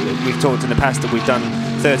race. We've talked in the past that we've done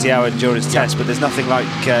 30-hour endurance tests, but there's nothing like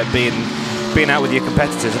being out with your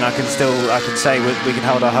competitors. And I can say we can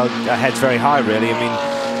hold our heads very high, really. I mean,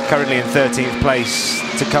 currently in 13th place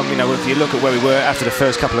to come. You know, if you look at where we were after the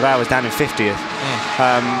first couple of hours, down in 50th.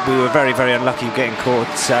 We were very, very unlucky getting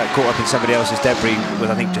caught up in somebody else's debris with,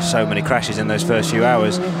 I think, just so many crashes in those first few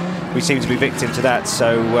hours. We seem to be victim to that,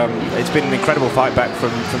 so it's been an incredible fight back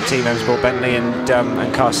from Team M Sport Bentley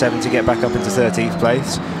and Car 7 to get back up into 13th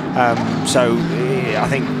place. So I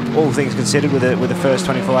think all things considered, with the first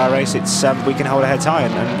 24-hour race, it's we can hold our heads high,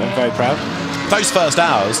 and I'm very proud. Those first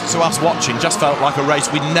hours, to us watching, just felt like a race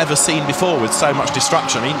we'd never seen before with so much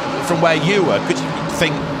destruction. I mean, from where you were, could you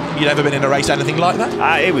think you'd ever been in a race anything like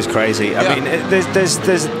that? It was crazy. I mean, there's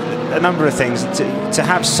a number of things to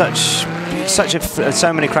have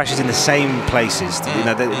so many crashes in the same places, you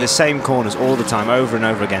know, the same corners all the time, over and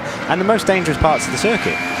over again, and the most dangerous parts of the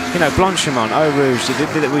circuit. You know, Blancpain, Eau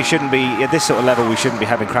Rouge, we shouldn't be at this sort of level. We shouldn't be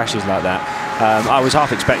having crashes like that. I was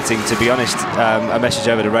half expecting, to be honest, a message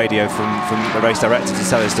over the radio from the race director to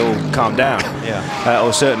tell us to all calm down,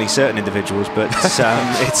 or certainly certain individuals. But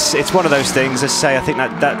it's one of those things. As I say, I think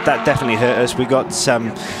that definitely hurt us. We got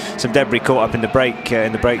some debris caught up in the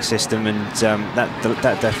brake system, and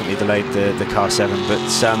that definitely delayed the Car 7. But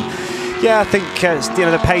yeah, I think you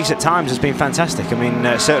know, the pace at times has been fantastic. I mean,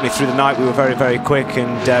 certainly through the night we were very, very quick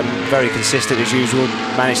and very consistent as usual.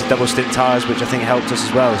 Managed to double stint tyres, which I think helped us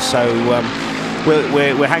as well. So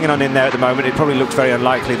we're hanging on in there at the moment. It probably looks very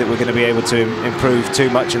unlikely that we're going to be able to improve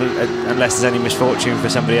too much unless there's any misfortune for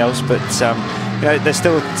somebody else. But you know, there's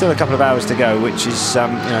still a couple of hours to go, which is you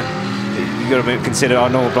know, you've got to consider our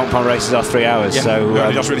normal Blancpain races are 3 hours. Yeah, so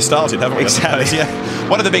we've just really started, haven't we? Exactly. Yeah.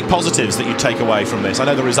 What are the big positives that you take away from this? I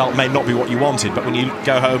know the result may not be what you wanted, but when you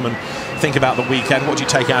go home and think about the weekend, what do you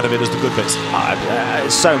take out of it as the good bits?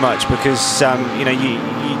 So much, because you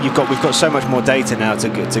know, we've got so much more data now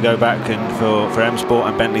to go back and for M Sport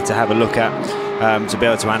and Bentley to have a look at, to be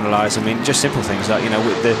able to analyse. I mean, just simple things like, you know,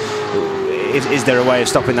 with is there a way of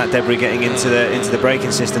stopping that debris getting into the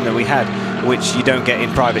braking system that we had, which you don't get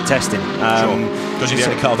in private testing? Sure, because you're the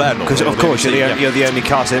only car there. Because of course you're the only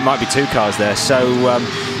car, so there might be 2 cars there. So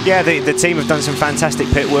yeah, the team have done some fantastic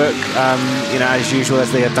pit work, you know, as usual,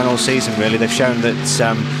 as they have done all season. Really, they've shown that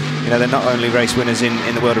you know, they're not only race winners in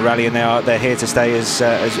the world of rally, and they're here to stay as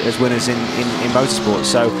winners in motorsport.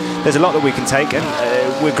 So there's a lot that we can take, and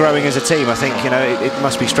we're growing as a team. I think, you know, it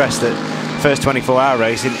must be stressed that first 24-hour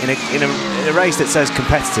race in a race that's as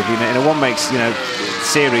competitive, you know, in a one makes, you know,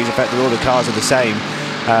 series, in fact, all the cars are the same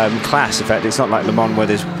class. In fact, it's not like Le Mans where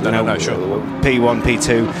there's P1,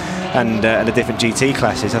 P2 and the different GT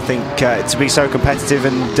classes. I think to be so competitive,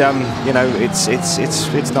 and you know,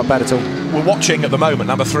 it's not bad at all. We're watching at the moment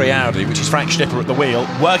number 3 Audi, which is Frank Stippler at the wheel,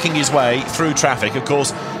 working his way through traffic. Of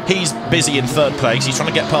course, He's busy in third place. He's trying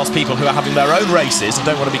to get past people who are having their own races and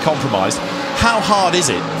don't want to be compromised. How hard is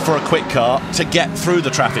it for a quick car to get through the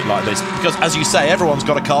traffic like this? Because, as you say, everyone's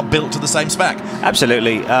got a car built to the same spec.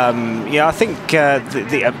 Absolutely. Yeah, I think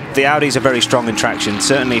the Audis are very strong in traction.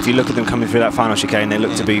 Certainly, if you look at them coming through that final chicane, they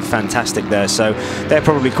look to be fantastic there. So they're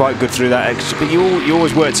probably quite good through that. But you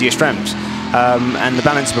always work to your strengths. And the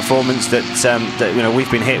balance of performance that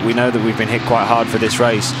we've been hit. We know that we've been hit quite hard for this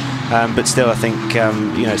race. But still, I think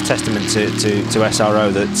it's testament to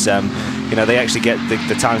SRO that they actually get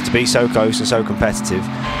the times to be so close and so competitive.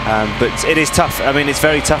 But it is tough. I mean, it's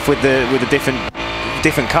very tough with the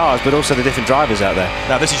different cars, but also the different drivers out there.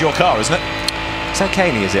 Now, this is your car, isn't it? Is that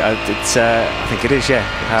Caney, is it? I think it is, yeah.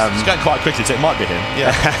 It's going quite quickly, so it might be him.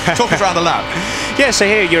 Yeah. Talk us around the lap. Yeah, so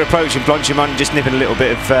here you're approaching Blancpain, just nipping a little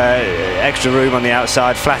bit of extra room on the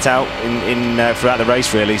outside, flat out throughout the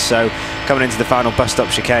race, really. So coming into the final bus stop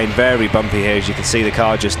chicane, very bumpy here, as you can see the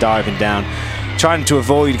car just diving down, trying to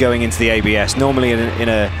avoid going into the ABS. Normally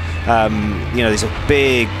there's a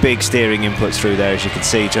big steering inputs through there, as you can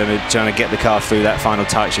see, trying to get the car through that final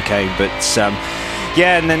tight chicane. But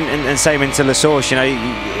yeah, and same into La Source. In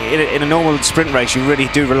a normal sprint race, you really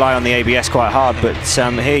do rely on the ABS quite hard. But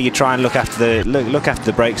here, you try and look after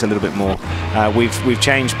the brakes a little bit more. We've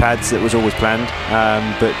changed pads. That was always planned.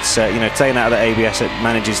 But taking out of the ABS, it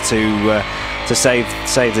manages to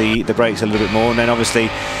save the brakes a little bit more. And then obviously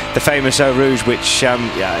the famous Eau Rouge, which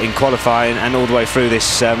in qualifying and all the way through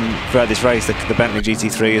this throughout this race, the Bentley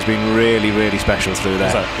GT3 has been really special through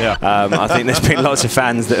there. I think there's been lots of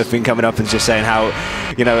fans that have been coming up and just saying how,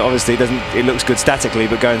 obviously it looks good statically,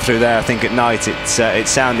 but going through there, I think at night it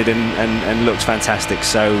sounded and looks fantastic.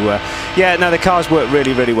 So the cars work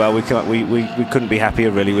really well. We couldn't be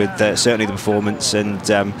happier really with certainly the performance, and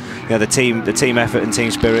the team effort and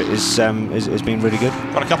team spirit has been really good.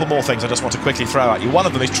 Got a couple more things I just want to quickly throw at you. One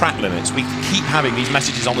of them is track limits. We keep having these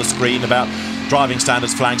messages on the screen about driving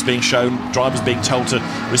standards flags being shown, drivers being told to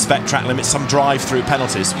respect track limits, some drive-through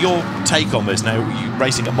penalties. Your take on this now, you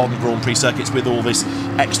racing at modern Grand Prix circuits with all this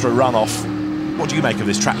extra runoff, what do you make of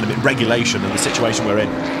this track limit regulation and the situation we're in?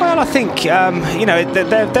 Well, I think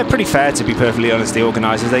they're pretty fair, to be perfectly honest. The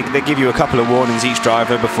organisers, they give you a couple of warnings each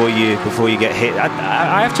driver before you get hit.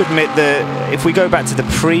 I have to admit that if we go back to the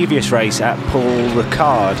previous race at Paul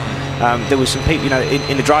Ricard, there was some people,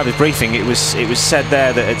 in the driver's briefing, it was said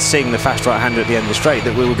there that at seeing the fast right-hander at the end of the straight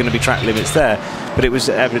that we were going to be track limits there, but it was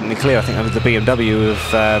evidently clear. I think that was the BMW of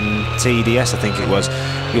TDS, I think it was,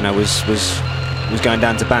 was going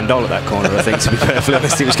down to Bandol at that corner. I think, to be perfectly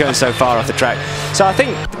honest, he was going so far off the track. So I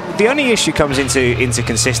think the only issue comes into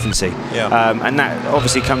consistency, and that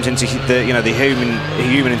obviously comes into the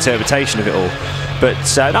human interpretation of it all. But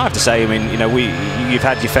I have to say, I mean, you've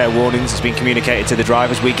had your fair warnings. It's been communicated to the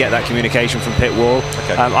drivers. We get that communication from pit wall.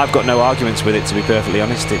 Okay. I've got no arguments with it, to be perfectly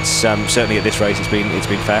honest. It's certainly at this race, it's been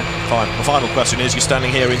fair. Fine. The final question is, you're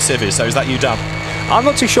standing here in Civis, so is that you done? I'm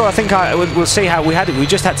not too sure. I think we'll see how we had it. We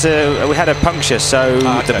had a puncture, so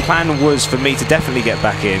the plan was for me to definitely get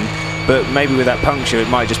back in. But maybe with that puncture, it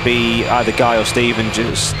might just be either Guy or Stephen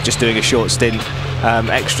just doing a short stint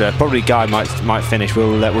extra. Probably Guy might finish.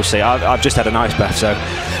 We'll see. I've just had an ice bath, so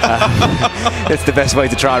it's the best way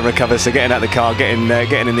to try and recover. So getting out of the car, getting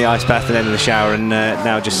in the ice bath, and then in the shower, and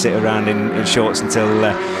now just sit around in shorts until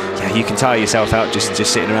you can tire yourself out just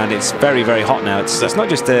sitting around. It's very hot now. It's not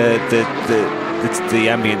just the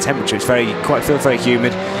ambient temperature. It's feels very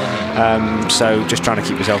humid. So just trying to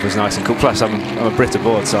keep yourself as nice and cool. Plus, I'm a Brit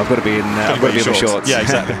aboard, so I've got to be in my shorts. Yeah,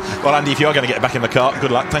 exactly. Well, Andy, if you are going to get back in the car,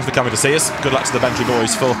 good luck. Thanks for coming to see us. Good luck to the Bentley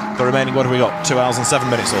boys for the remaining, what have we got, 2 hours and 7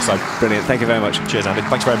 minutes or so. Brilliant. Thank you very much. Cheers, Andy.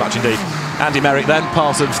 Thanks very much indeed. Andy Merrick then,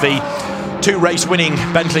 part of the 2 race-winning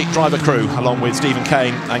Bentley driver crew, along with Stephen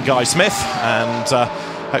Kane and Guy Smith, and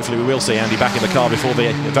hopefully we will see Andy back in the car before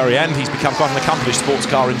the very end. He's become quite an accomplished sports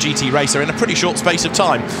car and GT racer in a pretty short space of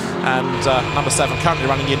time, and number 7 currently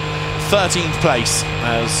running in 13th place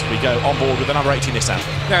as we go on board with the number 80 Nissan.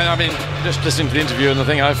 Yeah, I mean, just listening to the interview, and the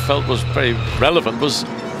thing I felt was very relevant was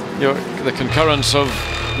the concurrence of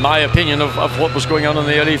my opinion of what was going on in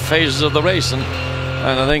the early phases of the race, and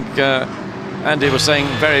I think Andy was saying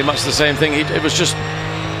very much the same thing. It was just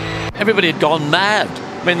everybody had gone mad.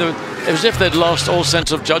 I mean, it was as if they'd lost all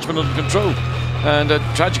sense of judgment and control, and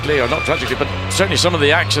tragically, or not tragically, but certainly some of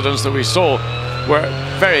the accidents that we saw were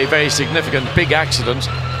very significant, big accidents.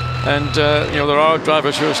 And there are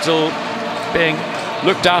drivers who are still being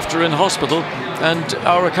looked after in hospital and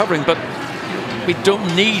are recovering, but we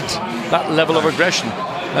don't need that level of aggression.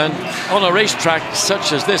 And on a racetrack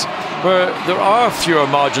such as this, where there are fewer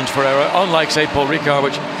margins for error, unlike, say, Paul Ricard,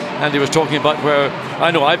 which Andy was talking about, where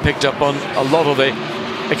I know I picked up on a lot of the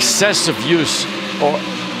excessive use or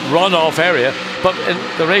run-off area, but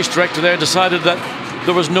the race director there decided that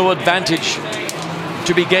there was no advantage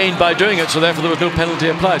to be gained by doing it, so therefore there was no penalty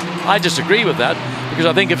applied. I disagree with that, because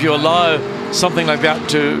I think if you allow something like that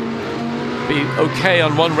to be okay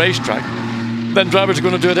on one racetrack, then drivers are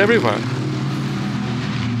going to do it everywhere.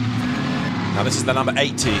 Now this is the number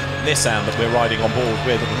 80 Nissan that we're riding on board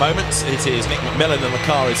with at the moment. It is Nick McMillan and the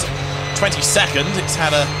car is 22nd. It's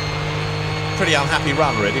had a pretty unhappy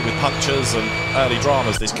run really, with punctures and early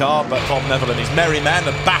dramas, this car, but Von Neville and his merry men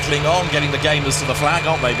are battling on, getting the gamers to the flag,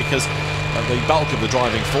 aren't they, because the bulk of the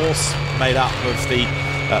driving force made up of the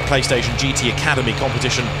PlayStation GT Academy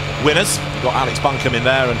competition winners. You've got Alex Buncombe in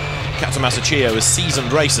there and Katsu Masachio as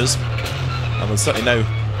seasoned racers, and there's certainly no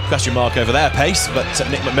question mark over their pace, but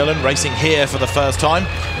Nick McMillan racing here for the first time,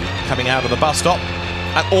 coming out of the bus stop,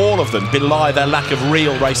 and all of them belie their lack of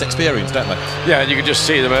real race experience, don't they? Yeah, and you can just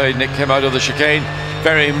see them. Nick came out of the chicane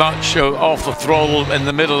very much off the throttle in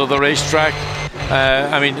the middle of the racetrack.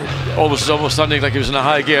 I mean, almost sounding like he was in a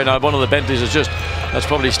high gear. Now, one of the Bentleys is that's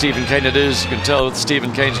probably Stephen Kane it is. You can tell with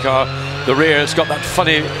Stephen Kane's car, the rear, it's got that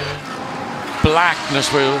funny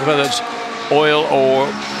blackness, whether it's oil or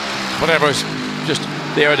whatever, it's just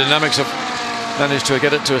the aerodynamics have managed to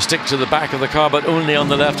get it to stick to the back of the car, but only on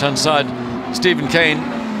the left-hand side. Stephen Kane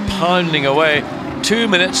pounding away. 2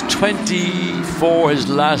 minutes 24 his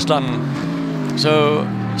last lap. So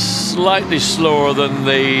slightly slower than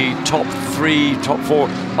the top 3, top 4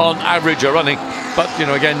 on average are running. But, you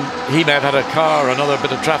know, again, he may have had a car or another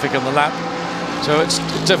bit of traffic on the lap. So it's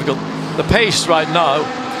difficult. The pace right now,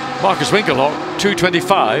 Marcus Winkelhock,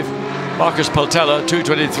 2:25. Marcus Paltella,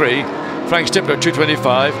 2:23. Frank Stippler,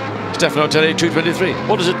 2:25. Stefano Telli, 2:23.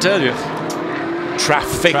 What does it tell you?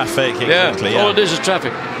 Traffic. Traffic, exactly. Yeah. All it is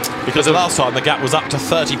traffic. Because the last time the gap was up to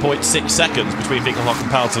 30.6 seconds between Winkelhock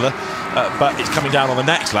and Paltella, but it's coming down on the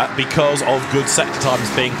next lap because of good sector times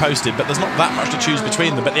being posted. But there's not that much to choose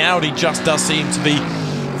between them. But the Audi just does seem to be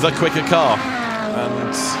the quicker car. And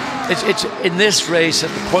it's in this race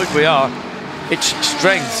at the point we are, it's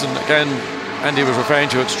strengths, and again, Andy was referring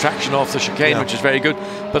to its traction off the chicane, which is very good.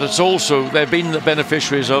 But it's also, they've been the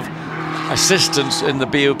beneficiaries of assistance in the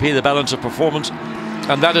BOP, the balance of performance,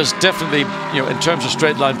 and that is definitely, you know, in terms of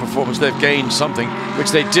straight line performance, they've gained something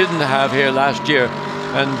which they didn't have here last year.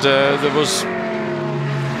 And there was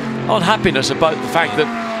unhappiness about the fact that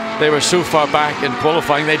they were so far back in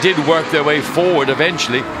qualifying. They did work their way forward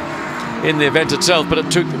eventually in the event itself, but it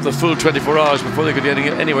took the full 24 hours before they could get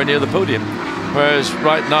anywhere near the podium. Whereas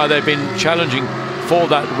right now they've been challenging for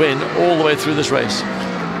that win all the way through this race.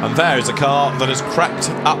 And there is a car that has cracked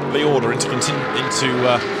up the order into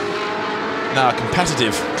now a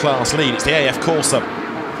competitive class lead. It's the AF Corsa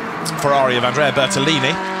Ferrari of Andrea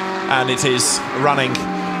Bertolini, and it is running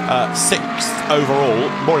 6th overall.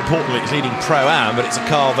 More importantly, it's leading Pro-Am, but it's a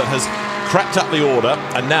car that has cracked up the order,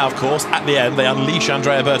 and now, of course, at the end, they unleash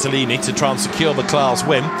Andrea Bertolini to try and secure the class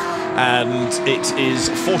win. And it is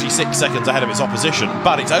 46 seconds ahead of its opposition,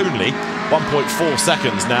 but it's only 1.4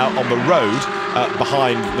 seconds now on the road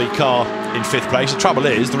behind the car in 5th place. The trouble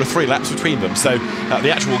is there are 3 laps between them, so the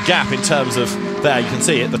actual gap in terms of, there you can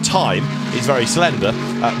see it, the time is very slender,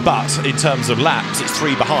 but in terms of laps it's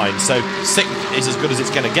 3 behind, so 6th is as good as it's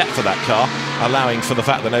going to get for that car, allowing for the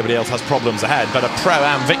fact that nobody else has problems ahead. But a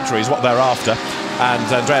Pro-Am victory is what they're after, and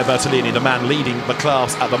Andrea Bertolini, the man leading the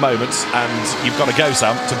class at the moment, and you've got to go,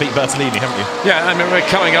 Sam, to beat Bertolini, haven't you? Yeah, I mean, we're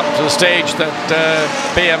coming up to the stage that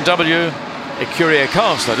BMW, Ecurie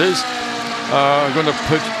Cars, that is, are going to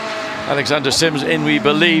put Alexander Sims in, we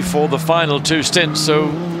believe, for the final 2 stints.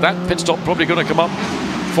 So that pit stop probably going to come up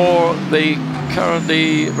for the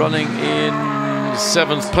currently running in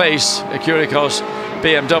 7th place Ecurie Cars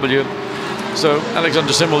BMW. So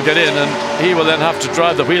Alexander Sim will get in, and he will then have to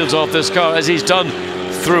drive the wheels off this car, as he's done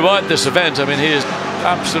throughout this event. I mean, he is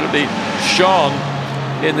absolutely shone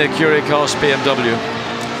in the Ecurie Cars BMW.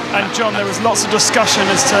 And John, there was lots of discussion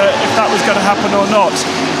as to if that was going to happen or not,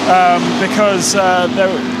 because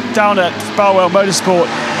down at Barwell Motorsport,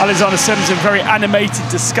 Alexander Sims in very animated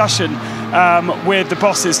discussion with the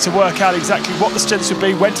bosses to work out exactly what the stints would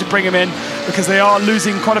be, when to bring him in, because they are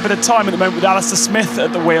losing quite a bit of time at the moment with Alistair Smith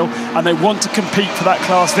at the wheel, and they want to compete for that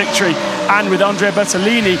class victory. And with Andrea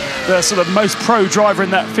Bertolini, the sort of most pro driver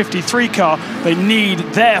in that 53 car, they need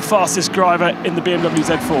their fastest driver in the BMW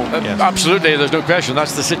Z4. Yes. Absolutely, there's no question.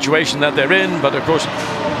 That's the situation that they're in. But of course,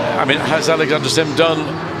 I mean, has Alexander Sim done,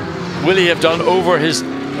 will he have done over his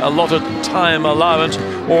allotted time allowance,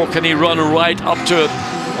 or can he run right up to it?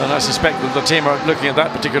 And I suspect that the team are looking at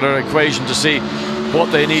that particular equation to see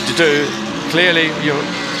what they need to do. Clearly,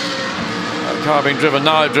 car being driven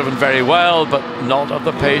now, driven very well, but not at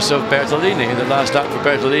the pace of Bertolini. The last lap for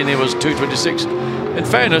Bertolini was 2:26. In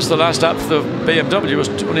fairness, the last lap for the BMW was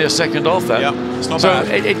only a second off that. Yeah, it's not so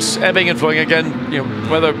bad. It's ebbing and flowing again. You know,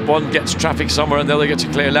 whether one gets traffic somewhere and the other gets a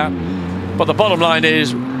clear lap. But the bottom line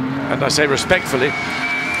is, and I say respectfully,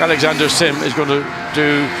 Alexander Sim is going to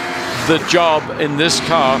do the job in this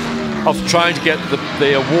car of trying to get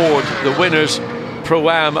the award, the winners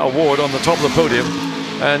Pro-Am award, on the top of the podium.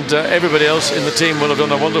 And everybody else in the team will have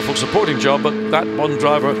done a wonderful supporting job, but that one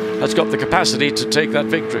driver has got the capacity to take that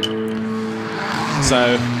victory.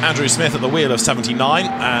 So Andrew Smith at the wheel of 79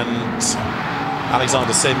 and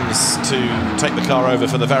Alexander Sims to take the car over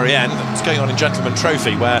for the very end. It's going on in Gentleman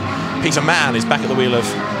Trophy, where Peter Mann is back at the wheel of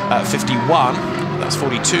 51. That's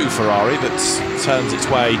 42 Ferrari that turns its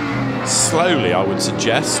way slowly, I would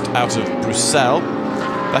suggest, out of Bruxelles.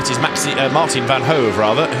 That is Martin van Hove,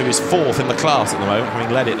 rather, who is fourth in the class at the moment,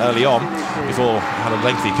 having led it early on before had a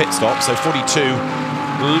lengthy pit stop. So 42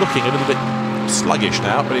 looking a little bit sluggish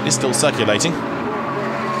now, but it is still circulating,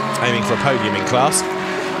 aiming for a podium in class.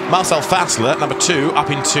 Marcel Fassler, number 2, up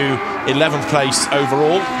into 11th place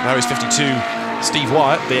overall. There is 52 Steve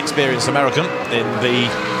Wyatt, the experienced American, in the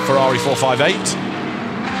Ferrari 458.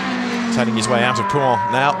 Turning his way out of Toulon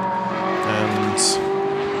now. And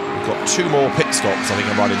we've got 2 more pit stops, I think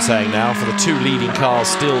I'm right in saying now, for the 2 leading cars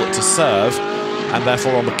still to serve. And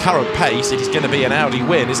therefore, on the current pace, it is going to be an Audi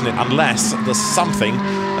win, isn't it? Unless there's something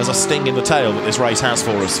as a sting in the tail that this race has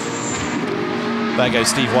for us. There goes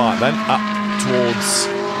Steve Wyatt then, up towards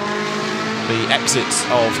the exits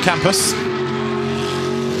of campus.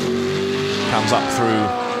 Comes up through,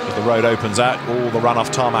 as the road opens out, all the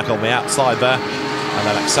runoff tarmac on the outside there, and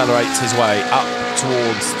then accelerates his way up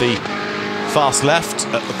towards the fast left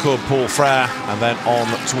at the Cours Paul Frère, and then on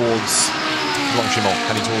towards Blanchimont,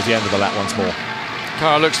 heading towards the end of the lap once more.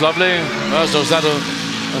 Car looks lovely. As does that of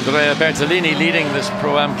Andrea Bertolini leading this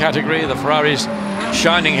Pro-Am category. The Ferraris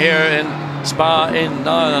shining here in Spa in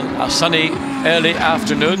a sunny early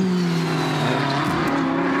afternoon.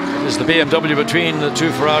 It is the BMW between the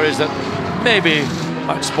 2 Ferraris that maybe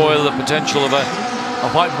might spoil the potential of a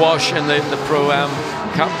whitewash in the Pro-Am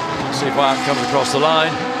Cup. See if Wyatt comes across the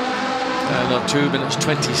line. And on 2 minutes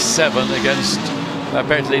 27 against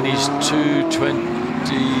Bertolini's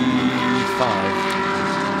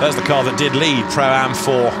 2:25. There's the car that did lead Pro-Am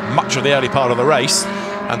for much of the early part of the race.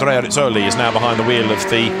 Andrea Rizzoli is now behind the wheel of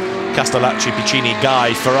the Castellacci Piccini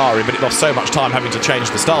Guy Ferrari, but it lost so much time having to change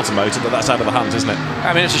the starter motor that that's out of the hunt, isn't it?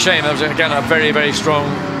 I mean, it's a shame. That was, again, a very, very strong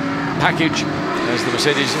package. There's the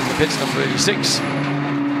Mercedes in the pits, number 86.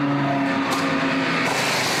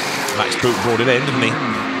 Max Boot brought it in, didn't he?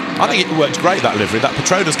 I think it works great, that livery. That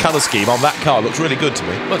Petronas colour scheme on that car looks really good to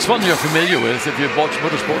me. Well, it's one you're familiar with if you've watched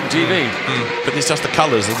Motorsport on TV. But it's just the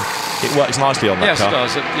colours, and it works nicely on that car.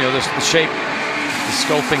 Yes, it does. You know, the shape, the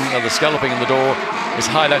sculpting, or the scalloping in the door is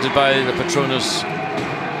highlighted by the Petronas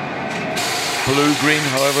blue-green,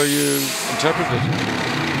 however you interpret it.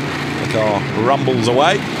 The car rumbles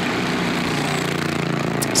away.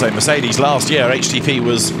 So Mercedes last year, HTP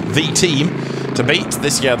was the team to beat.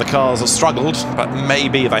 This year the cars have struggled, but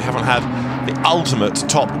maybe they haven't had the ultimate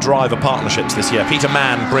top driver partnerships this year. Peter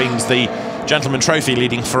Mann brings the Gentleman Trophy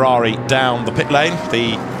leading Ferrari down the pit lane.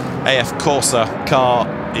 The AF Corsa car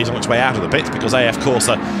is on its way out of the pits because AF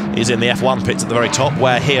Corsa is in the F1 pits at the very top,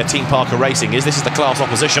 where here Team Parker Racing is. This is the class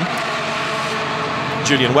opposition.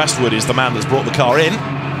 Julian Westwood is the man that's brought the car in.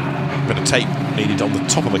 Bit of tape needed on the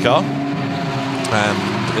top of the car. And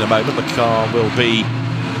in a moment the car will be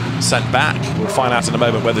sent back. We'll find out in a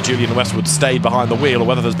moment whether Julian Westwood stayed behind the wheel or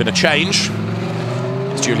whether there's been a change.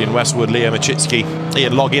 It's Julian Westwood, Leo Machitsky,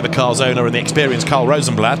 Ian Loggy, the car's owner, and the experienced Carl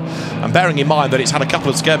Rosenblad. And bearing in mind that it's had a couple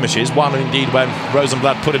of skirmishes, one indeed when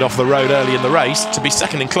Rosenblad put it off the road early in the race, to be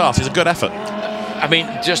second in class is a good effort. I mean,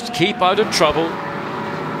 just keep out of trouble.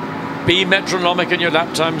 Be metronomic in your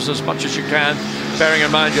lap times as much as you can, bearing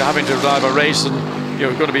in mind you're having to drive a race and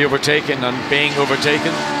you're going to be overtaken and being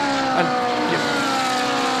overtaken. And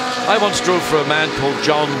I once drove for a man called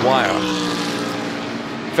John Wyer,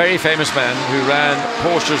 very famous man who ran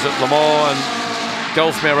Porsches at Le Mans and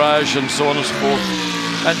Gulf Mirage and so on and so forth.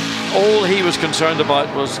 And all he was concerned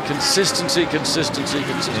about was consistency, consistency,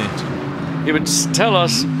 consistency. He would tell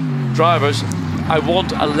us, drivers, I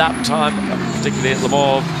want a lap time, particularly at Le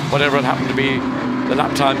Mans, whatever it happened to be, the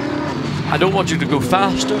lap time. I don't want you to go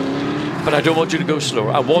faster, but I don't want you to go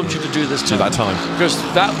slower. I want you to do this time. Do that time. Because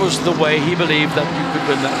that was the way he believed that you could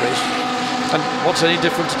win that race. And what's any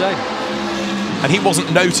different today? And he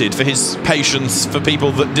wasn't noted for his patience for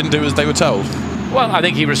people that didn't do as they were told. Well, I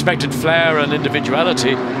think he respected flair and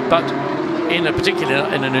individuality, but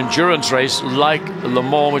particularly in an endurance race like Le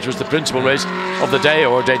Mans, which was the principal race of the day,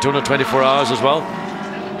 or Daytona 24 Hours as well.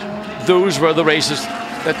 Those were the races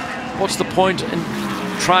that, what's the point in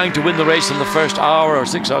trying to win the race in the first hour or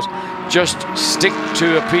 6 hours? Just stick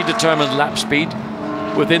to a predetermined lap speed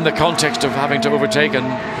within the context of having to overtake, and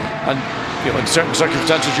you know, in certain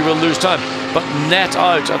circumstances you will lose time, but net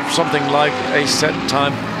out at something like a set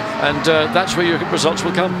time, and that's where your results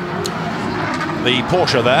will come. The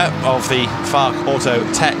Porsche there of the Fark Auto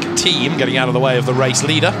Tech team getting out of the way of the race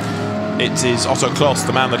leader. It is Otto Kloss,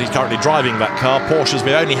 the man that is currently driving that car. Porsche's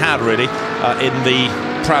we only had really in the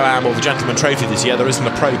Pro-Am or the Gentleman Trophy this year. There isn't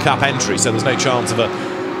a Pro Cup entry, so there's no chance of a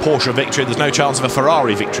Porsche victory. There's no chance of a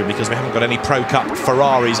Ferrari victory because we haven't got any Pro Cup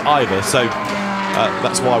Ferraris either. So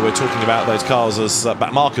that's why we're talking about those cars as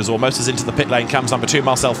back markers. Almost as into the pit lane comes number 2,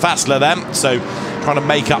 Marcel Fassler then. So trying to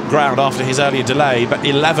make up ground after his earlier delay, but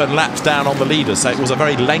 11 laps down on the leader. So it was a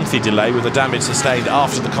very lengthy delay with the damage sustained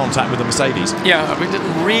after the contact with the Mercedes. Yeah, we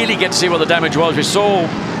didn't really get to see what the damage was. We saw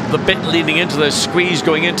the bit leading into the squeeze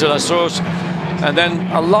going into La Source, and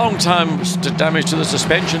then a long time to damage to the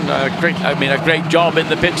suspension. A great job in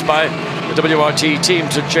the pits by the WRT team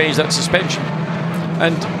to change that suspension.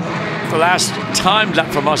 And the last timed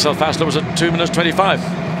lap for Marcel Fassler was at 2 minutes 25.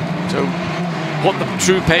 So what the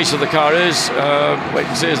true pace of the car is, wait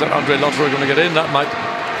and see, is that Andre Lotterer going to get in? That might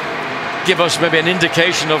give us maybe an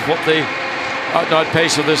indication of what the out-and-out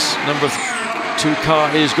pace of this number 2 car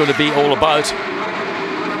is going to be all about.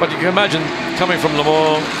 But you can imagine coming from Le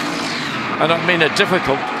Mans, and I mean a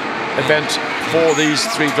difficult event for these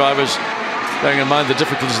 3 drivers, bearing in mind the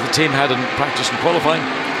difficulties the team had in practice and qualifying.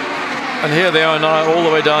 And here they are now, all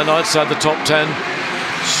the way down outside the top 10,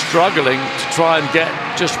 struggling to try and get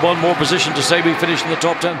just one more position to say we finished in the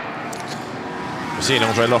top 10. We've seen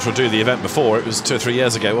Andre Lotterer do the event before. It was 2 or 3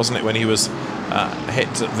 years ago, wasn't it, when he was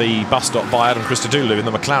hit at the bus stop by Adam Christodoulou in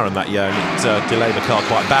the McLaren that year, and it delayed the car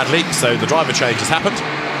quite badly. So the driver change has happened.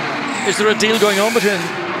 Is there a deal going on between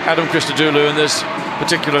Adam Christodoulou and this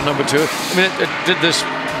particular number 2? I mean, it did this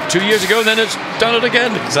 2 years ago, and then it's done it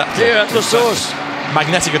again. Exactly. Here at La Source.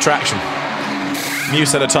 Magnetic attraction. New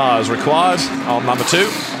set of tyres required on number 2. And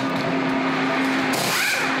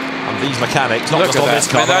these mechanics, not just on this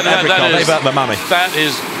car, but on every car, they've earned the money. That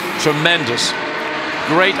is tremendous.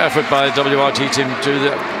 Great effort by the WRT team to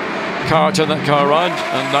the car, turn that car around,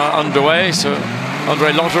 and now underway. So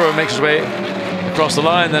Andre Lotterer makes his way across the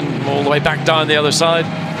line, then all the way back down the other side.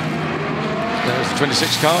 There's the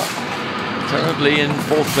 26 car. Currently in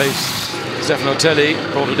 4th place, Stefano Telli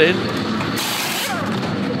brought it in.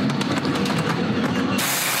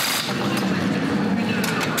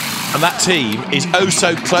 And that team is oh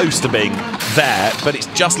so close to being there, but it's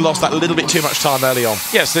just lost that little bit too much time early on.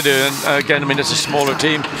 Yes, they do. And again, I mean, it's a smaller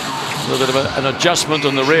team. A little bit of an adjustment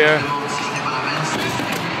on the rear.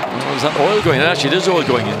 Oh, is that oil going in? Actually, it is oil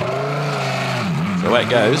going in. So away it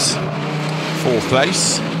goes. 4th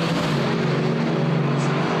place.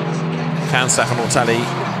 Can Stefano Telli,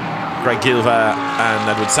 Greg Gilver and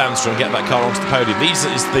Edward Sandstrom get that car onto the podium?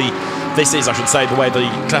 This is, I should say, the way the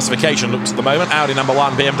classification looks at the moment. Audi number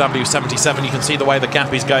 1, BMW 77. You can see the way the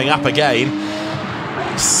gap is going up again.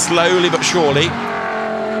 Slowly but surely.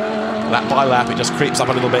 Lap by lap, it just creeps up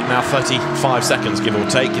a little bit now. 35 seconds, give or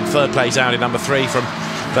take. In 3rd place, Audi number 3 from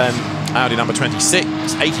then Audi number 26.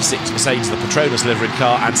 86, Mercedes, the Petronas liveried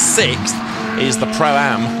car. And 6th is the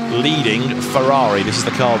Pro-Am leading Ferrari. This is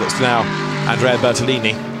the car that's now Andrea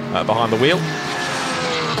Bertolini behind the wheel.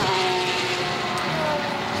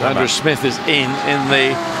 Andrew Smith is in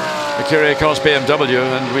the Mercury Cars BMW,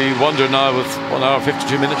 and we wonder now, with 1 hour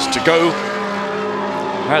 52 minutes to go,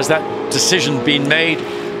 has that decision been made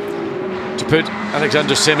to put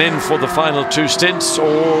Alexander Sim in for the final 2 stints,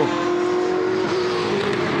 or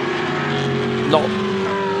not?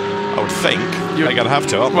 I would think they're going to have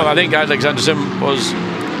to, aren't they? Well, I think Alexander Sim was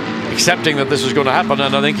accepting that this was going to happen,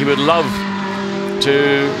 and I think he would love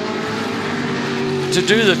to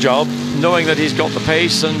do the job, knowing that he's got the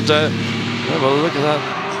pace. And well, look at that,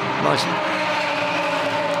 nice,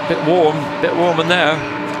 bit warm in there.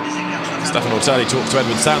 Stefano Telli talks to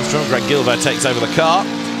Edward Sandstrom. Greg Gilver takes over the car.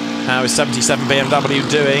 How is 77 BMW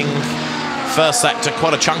doing? 1st sector,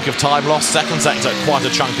 quite a chunk of time lost. 2nd sector, quite a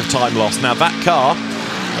chunk of time lost. Now that car,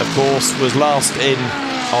 of course, was last in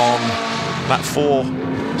on lap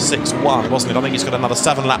 4.61, wasn't it? I think he's got another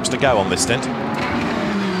 7 laps to go on this stint.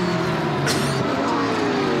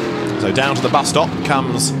 So down to the bus stop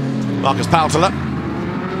comes Marcus Paltela.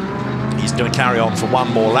 He's going to carry on for 1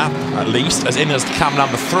 more lap, at least. As in has come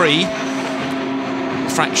number 3,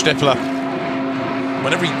 Frank Stippler.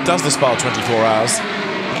 Whenever he does the Spa 24 Hours,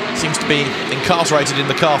 he seems to be incarcerated in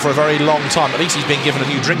the car for a very long time. At least he's been given a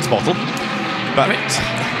new drinks bottle. But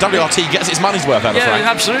WRT gets its money's worth out of Frank. Yeah,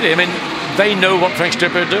 absolutely. I mean, they know what Frank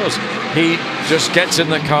Stipler does. He just gets in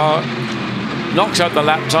the car, knocks out the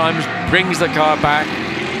lap times, brings the car back,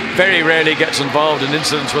 very rarely gets involved in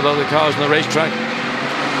incidents with other cars on the racetrack.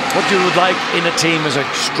 What you would like in a team is a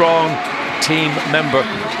strong team member.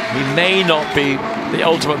 He may not be the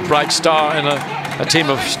ultimate bright star in a team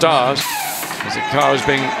of stars, as the car is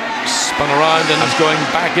being spun around and is going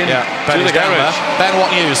back in to the garage. Ben,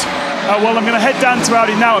 what news? Well, I'm going to head down to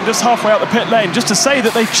Audi now. I'm just halfway out the pit lane, just to say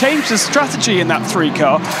that they've changed the strategy in that 3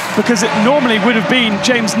 car, because it normally would have been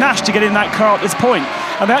James Nash to get in that car at this point.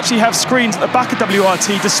 And they actually have screens at the back of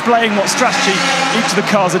WRT displaying what strategy each of the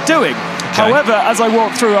cars are doing. Okay. However, as I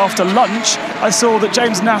walked through after lunch, I saw that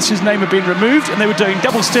James Nash's name had been removed, and they were doing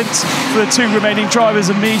double stints for the 2 remaining drivers,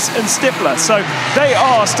 Mies and Stipler. So they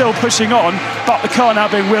are still pushing on, but the car now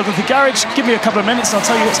being wheeled at the garage. Give me a couple of minutes and I'll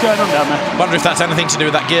tell you what's going on down there. Wonder if that's anything to do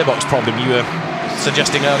with that gearbox problem you were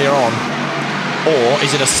suggesting earlier on. Or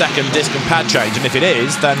is it a second disc and pad change? And if it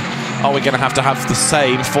is, then are we going to have the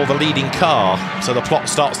same for the leading car? So the plot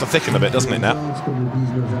starts to thicken a bit, doesn't it now?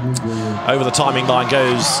 Over the timing line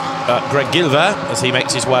goes Greg Gilver as he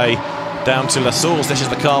makes his way down to La Source. This is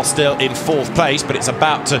the car still in 4th place, but it's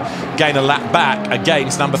about to gain a lap back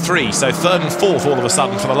against number 3. So 3rd and 4th all of a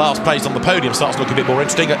sudden for the last place on the podium starts to look a bit more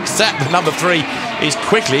interesting, except that number 3 is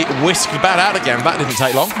quickly whisked back out again. That didn't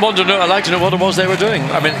take long. I'd like to know what it was they were doing.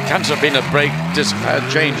 I mean, it can't have been a brake disc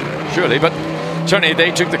change, surely, but certainly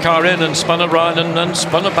they took the car in and spun it around and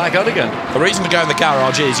spun it back out again. The reason to go in the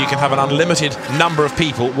garage is you can have an unlimited number of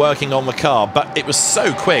people working on the car, but it was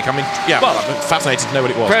so quick. I mean, yeah, well, I'm fascinated to know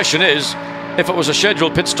what it was. The question is, if it was a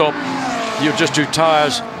scheduled pit stop, you'd just do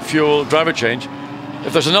tyres, fuel, driver change.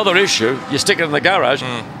 If there's another issue, you stick it in the garage.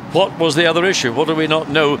 What was the other issue? What do we not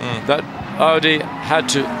know that Audi had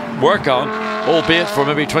to work on, albeit for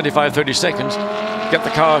maybe 25, 30 seconds, get the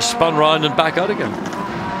car spun round and back out again?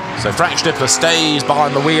 So Frank Stipler stays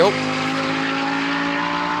behind the wheel.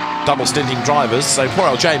 Double stinting drivers, so poor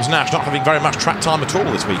old James Nash not having very much track time at all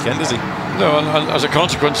this weekend, is he? No, and as a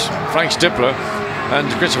consequence, Frank Stipler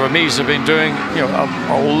and Christopher Mies have been doing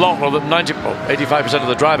a lot more than 85% of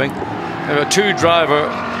the driving. A 2-driver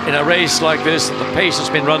in a race like this, the pace has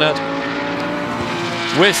been run at,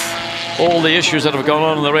 with all the issues that have gone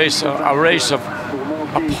on in the race, a race of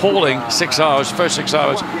appalling 6 hours, first 6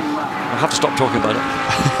 hours. I'll have to stop talking about it.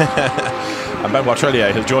 And Benoit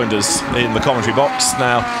Trellier has joined us in the commentary box.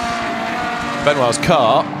 Now, Benoit's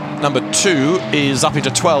car, number 2, is up into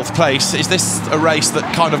 12th place. Is this a race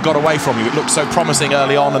that kind of got away from you? It looked so promising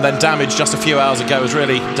early on and then damaged just a few hours ago has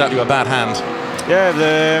really dealt you a bad hand. Yeah,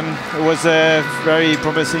 it was a very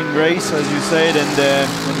promising race, as you said,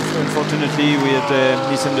 and unfortunately we had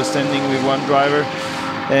a misunderstanding with one driver,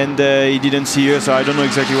 and he didn't see us, so I don't know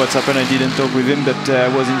exactly what's happened. I didn't talk with him, but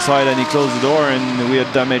I was inside and he closed the door and we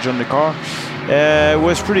had damage on the car. It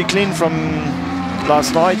was pretty clean from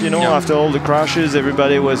last night, after all the crashes,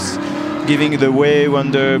 everybody was giving the way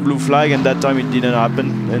on the blue flag, and that time it didn't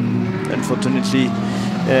happen, and unfortunately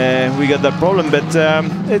we got that problem. But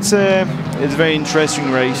it's a very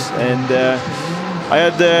interesting race, and I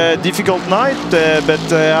had a difficult night,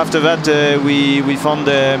 but after that we found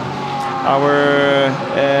our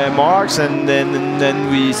marks, and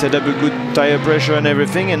then we set up a good tire pressure and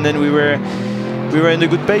everything, and then we were in a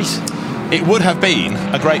good pace. It would have been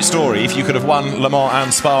a great story if you could have won Le Mans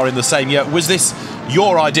and Spa in the same year. Was this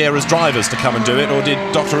your idea as drivers to come and do it, or did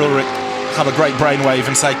Dr. Ulrich have a great brainwave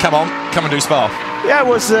and say, come and do Spa? Yeah, it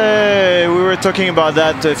was. We were talking about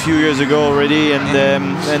that a few years ago already,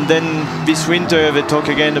 and then this winter they talked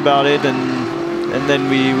again about it, and then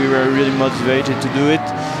we were really motivated to do it.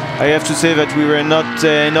 I have to say that we were not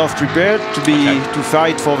enough prepared to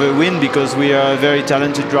fight for the win, because we are a very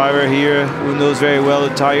talented driver here who knows very well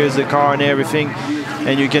the tires, the car and everything,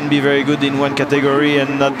 and you can be very good in one category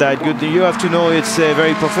and not that good. You have to know it's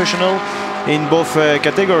very professional in both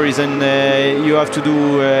categories, and you have to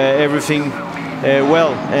do everything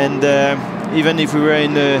well, and even if we were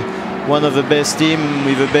in one of the best team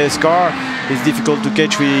with the best car, it's difficult to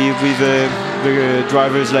catch with the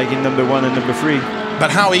drivers like in number 1 and number 3. But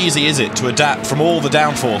how easy is it to adapt from all the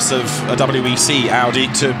downforce of a WEC Audi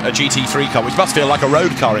to a GT3 car, which must feel like a road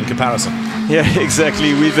car in comparison? Yeah,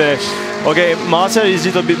 exactly. With Marcel is a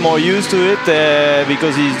little bit more used to it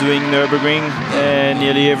because he's doing Nürburgring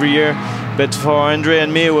nearly every year. But for Andre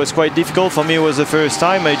and me, it was quite difficult. For me, it was the first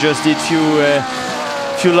time. I just did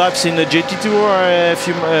few laps in the GT Tour a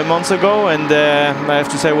few months ago, and I have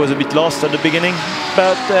to say I was a bit lost at the beginning.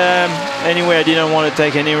 But anyway, I didn't want to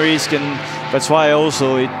take any risk, and that's why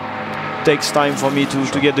also takes time for me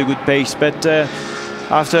to get the good pace. But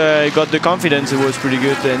after I got the confidence, it was pretty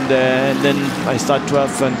good, and then I start to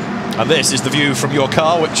have fun. And this is the view from your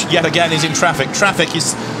car, which yet again is in traffic. Traffic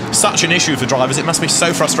is such an issue for drivers. It must be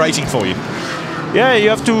so frustrating for you. Yeah, you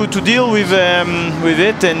have to deal with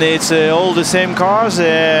it, and it's all the same cars,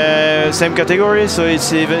 same category, so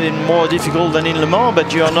it's even more difficult than in Le Mans,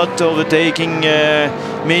 but you are not overtaking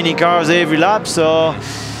many cars every lap, so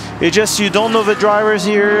it's just you don't know the drivers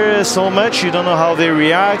here so much, you don't know how they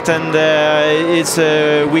react, and it's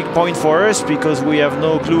a weak point for us because we have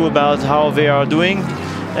no clue about how they are doing,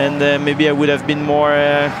 and maybe I would have been more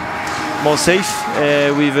safe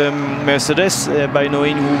with Mercedes by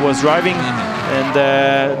knowing who was driving. And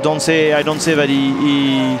I don't say that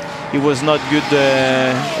he was not good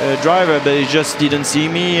driver, but he just didn't see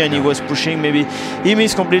me, and he was pushing. Maybe he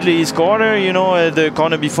missed completely his corner, you know, the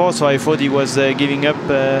corner before. So I thought he was giving up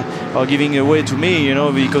or giving away to me, you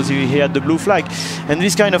know, because he had the blue flag. And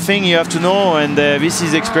this kind of thing you have to know, and this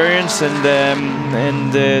is experience, and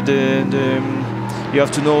you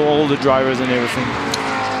have to know all the drivers and everything.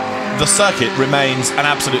 The circuit remains an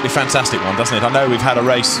absolutely fantastic one, doesn't it? I know we've had a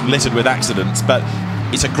race littered with accidents, but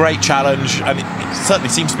it's a great challenge, and it certainly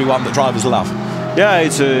seems to be one that drivers love. Yeah,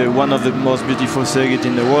 it's one of the most beautiful circuits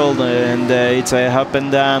in the world, and it's up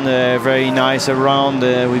and down, very nice around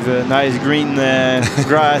with a nice green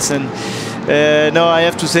grass. And no, I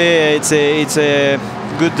have to say it's a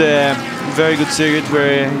good, very good circuit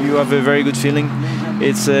where you have a very good feeling.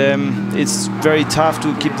 It's very tough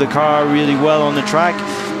to keep the car really well on the track.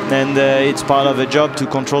 And it's part of the job to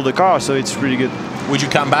control the car, so it's really good. Would you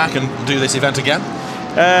come back and do this event again?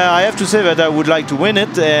 I have to say that I would like to win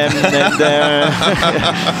it, and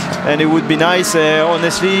it would be nice.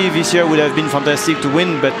 Honestly, this year would have been fantastic to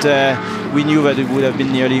win, but we knew that it would have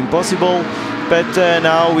been nearly impossible. But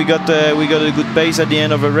now we got a good pace at the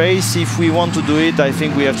end of a race. If we want to do it, I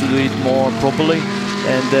think we have to do it more properly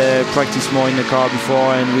and practice more in the car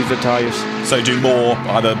before and with the tires. So do more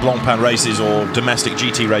either Blancpain races or domestic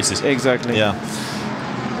GT races? Exactly. Yeah.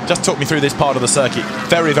 Just talk me through this part of the circuit.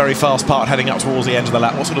 Very, very fast part heading up towards the end of the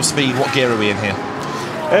lap. What sort of speed, what gear are we in here?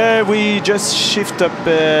 We just shift up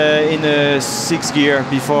in a 6th gear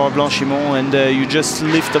before Blanchiment, and you just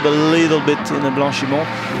lift up a little bit in the Blanchiment.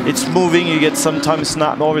 It's moving, you get sometimes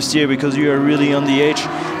snap oversteer because you are really on the edge.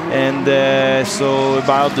 And so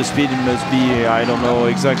about the speed, it must be, I don't know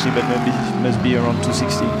exactly, but maybe it must be around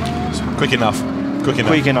 260. Quick enough. Quick enough.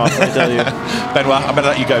 Quick enough, I tell you. Benoit, I better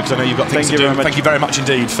let you go because I know you've got things to do. Thank you very much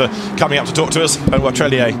indeed for coming up to talk to us. Benoit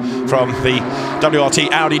Trellier from the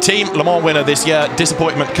WRT Audi team. Le Mans winner this year.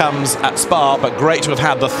 Disappointment comes at Spa, but great to have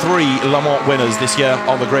had the 3 Le Mans winners this year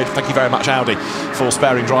on the grid. Thank you very much, Audi, for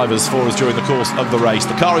sparing drivers for us during the course of the race.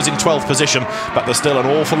 The car is in 12th position, but there's still an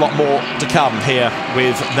awful lot more to come here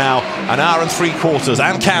with now an hour and 3/4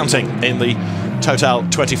 and counting in the total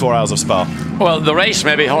 24 hours of Spa. Well, the race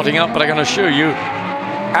may be hotting up, but I can assure you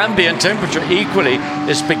ambient temperature equally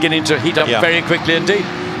is beginning to heat up very quickly indeed.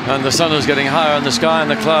 And the sun is getting higher in the sky, and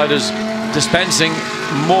the cloud is dispensing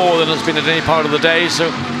more than it's been at any part of the day.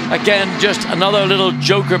 So again, just another little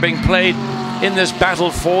joker being played in this battle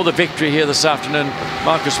for the victory here this afternoon.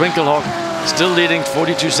 Markus Winkelhock still leading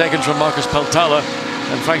 42 seconds from Marcus Peltala,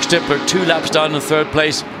 and Frank Stipler 2 laps down in 3rd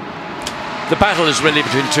place. The battle is really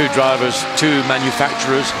between 2 drivers, 2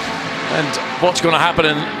 manufacturers, and what's going to happen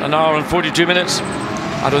in an hour and 42 minutes?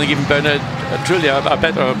 I don't think even Bernard Trullier,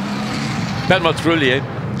 Benoit Trullier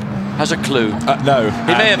has a clue. No.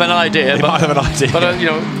 He may have an idea. He might have an idea. But, you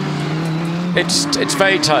know, it's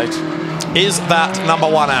very tight. Is that number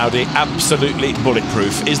 1 Audi absolutely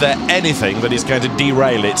bulletproof? Is there anything that is going to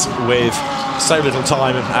derail it with so little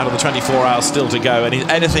time out of the 24 hours still to go? And is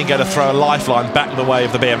anything going to throw a lifeline back the way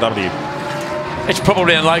of the BMW? It's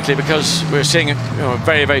probably unlikely because we're seeing a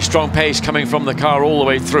very, very strong pace coming from the car all the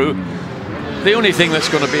way through. The only thing that's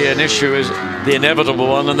going to be an issue is the inevitable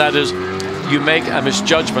one, and that is you make a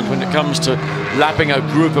misjudgment when it comes to lapping a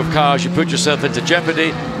group of cars. You put yourself into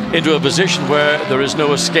jeopardy, into a position where there is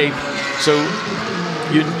no escape. So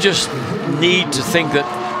you just need to think that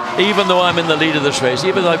even though I'm in the lead of this race,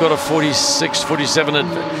 even though I've got a 46, 47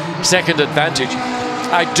 second advantage,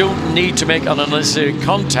 I don't need to make an unnecessary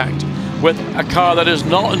contact with a car that is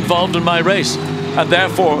not involved in my race. And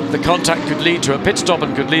therefore the contact could lead to a pit stop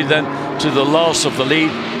and could lead then to the loss of the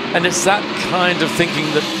lead. And it's that kind of thinking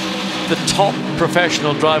that the top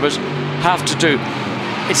professional drivers have to do.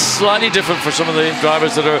 It's slightly different for some of the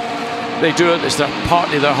drivers that they do it. It's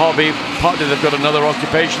partly their hobby, partly they've got another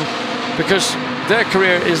occupation, because their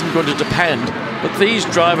career isn't going to depend. But these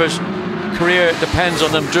drivers' career depends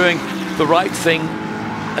on them doing the right thing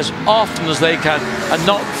as often as they can and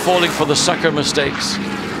not falling for the sucker mistakes.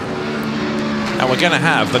 And we're going to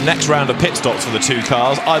have the next round of pit stops for the two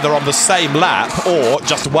cars either on the same lap or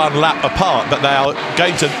just one lap apart, but they are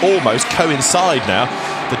going to almost coincide now.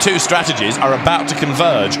 The two strategies are about to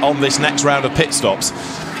converge on this next round of pit stops.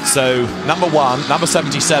 So number 1, number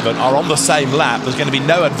 77 are on the same lap. There's going to be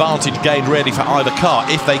no advantage gained really for either car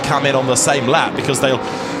if they come in on the same lap, because they'll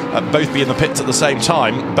both be in the pits at the same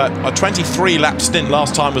time. But a 23-lap stint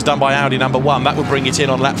last time was done by Audi number 1. That would bring it in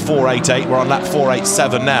on lap 488. We're on lap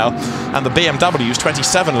 487 now. And the BMW's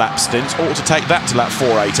 27-lap stint ought to take that to lap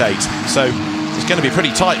 488. So it's going to be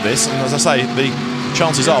pretty tight, this. And as I say, the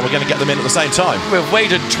chances are we're going to get them in at the same time. We've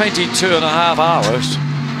waited 22.5 hours.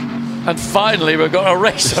 And finally we've got a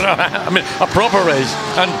race. I mean, a proper race.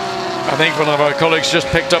 And I think one of our colleagues just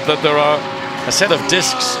picked up that there are a set of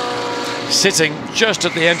discs sitting just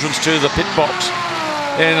at the entrance to the pit box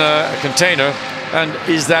in a container. And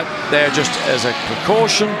is that there just as a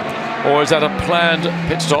precaution, or is that a planned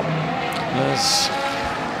pit stop?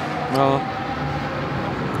 Well,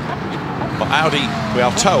 Audi, we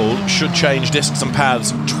are told, should change discs and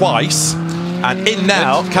pads twice. And in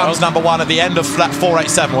now comes number 1 at the end of lap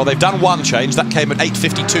 487. Well, they've done one change. That came at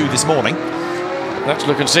 8:52 this morning. Let's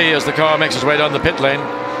look and see as the car makes its way down the pit lane.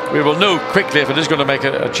 We will know quickly if it is going to make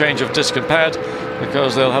a change of disc and pad,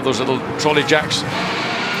 because they'll have those little trolley jacks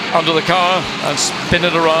under the car and spin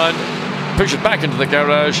it around, push it back into the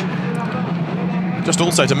garage. Just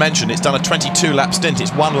also to mention, it's done a 22-lap stint.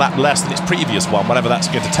 It's 1 lap less than its previous one, whatever that's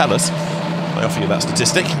going to tell us. I offer you that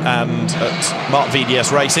statistic. And at Mark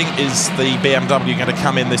VDS Racing, is the BMW going to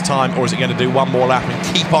come in this time, or is it going to do one more lap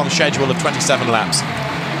and keep on schedule of 27 laps?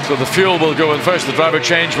 So the fuel will go in first. The driver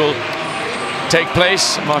change will take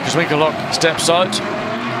place. Marcus Winkelhock steps out.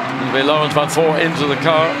 It'll be Lawrence Van Voor into the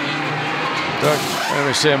car. There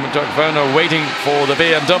we see him, Dirk Werner waiting for the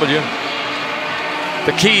BMW.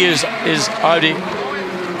 The key is Audi.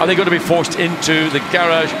 Are they going to be forced into the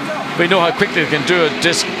garage? We know how quickly they can do a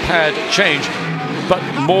disc pad change, but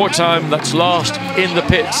more time that's lost in the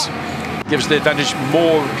pits gives the advantage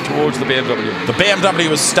more towards the BMW. The BMW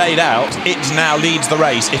has stayed out. It now leads the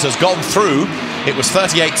race. It has gone through. It was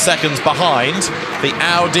 38 seconds behind. The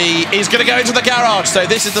Audi is going to go into the garage. So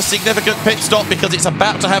this is the significant pit stop, because it's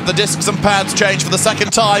about to have the discs and pads changed for the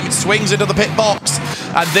second time. It swings into the pit box.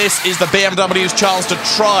 And this is the BMW's chance to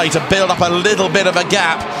try to build up a little bit of a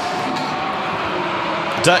gap.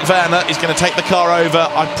 Dirk Werner is going to take the car over.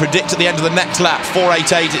 I predict at the end of the next lap,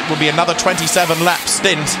 488, it will be another 27-lap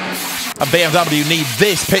stint. And BMW need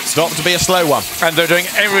this pit stop to be a slow one. And they're doing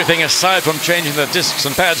everything aside from changing the discs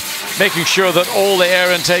and pads, making sure that all the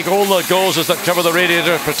air intake, all the gauzes that cover the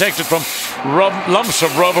radiator are protected from lumps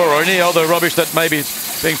of rubber or any other rubbish that may be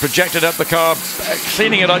being projected at the car,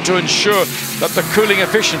 cleaning it out to ensure that the cooling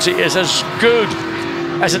efficiency is as good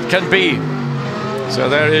as it can be. So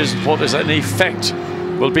there is what is in effect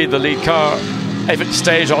will be the lead car if it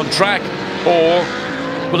stays on track, or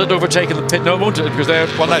will it overtake in the pit? No, it won't, because they're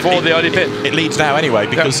before the Audi pit. It leads now anyway,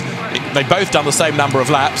 because they've both done the same number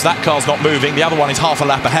of laps. That car's not moving. The other one is half a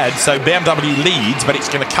lap ahead. So BMW leads, but it's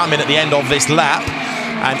going to come in at the end of this lap.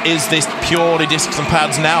 And is this purely discs and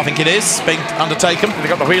pads now? I think it is being undertaken. They've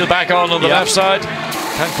got the wheel back on the left side.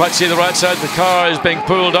 Can't quite see the right side. The car is being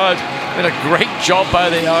pulled out. Been a great job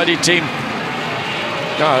by the Audi team.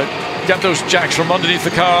 Get those jacks from underneath the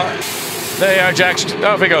car. They are jacks.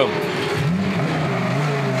 There we go.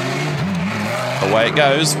 Away it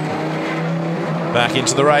goes. Back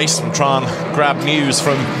into the race and try and grab news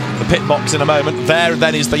from the pit box in a moment. There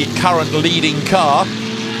then is the current leading car.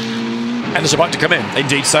 And it's about to come in.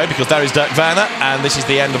 Indeed so, because there is Dirk Werner, and this is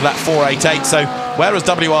the end of lap 488. So whereas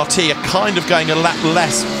WRT are kind of going a lap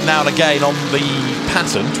less now and again on the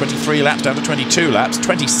pattern, 23 laps down to 22 laps,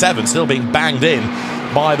 27 still being banged in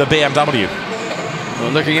by the BMW.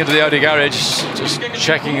 Well, looking into the Audi garage, just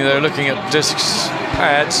checking, they're looking at discs,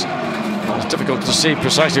 pads. It's difficult to see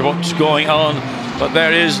precisely what's going on, but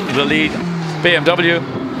there is the lead BMW,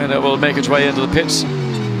 and it will make its way into the pits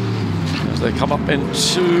as they come up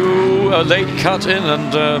into a late cut in,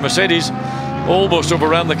 and Mercedes almost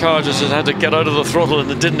overran the car, just as it had to get out of the throttle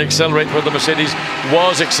and it didn't accelerate where the Mercedes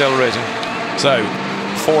was accelerating. So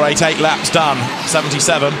 488 laps done,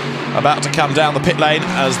 77 about to come down the pit lane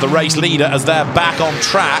as the race leader, as they're back on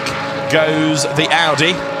track, goes the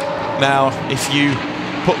Audi. Now, if you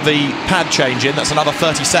put the pad change in, that's another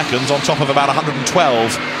 30 seconds on top of about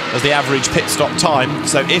 112 as the average pit stop time.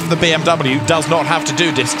 So if the BMW does not have to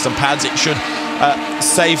do discs and pads, it should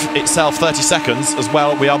save itself 30 seconds as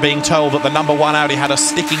well. We are being told that the number 1 Audi had a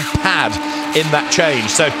sticking pad in that change.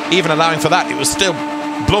 So even allowing for that, it was still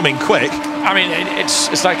blooming quick. I mean,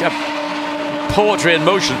 it's like a poetry in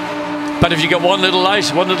motion. But if you get one little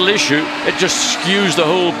issue, it just skews the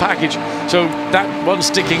whole package. So that one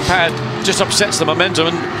sticking pad just upsets the momentum,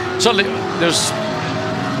 and suddenly there's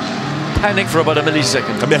panic for about a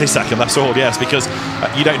millisecond. A millisecond, that's all, yes, because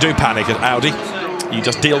you don't do panic at Audi. You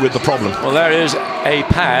just deal with the problem. Well, there is a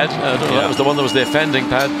pad. I don't know, that was the one that was the offending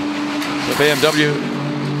pad. The BMW,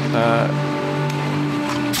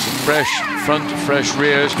 fresh front, fresh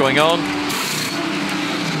rears going on.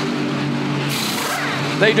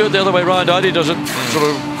 They do it the other way around. Audi does it sort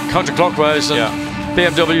of counterclockwise, and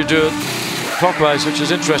BMW do it clockwise, which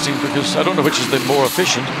is interesting because I don't know which is the more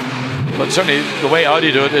efficient, but certainly the way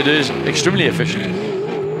Audi do it, it is extremely efficient.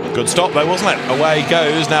 Good stop though, wasn't it? Away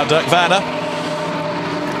goes now Dirk Werner.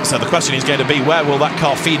 So the question is going to be, where will that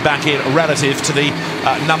car feed back in relative to the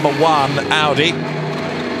number 1 Audi?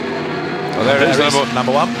 Well, there is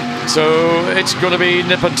number 1. So it's going to be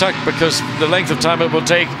nip and tuck because the length of time it will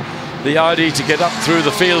take the Audi to get up through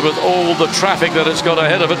the field with all the traffic that it's got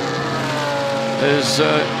ahead of it is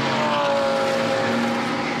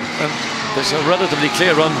and there's a relatively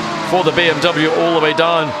clear run for the BMW all the way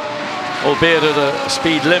down, albeit at a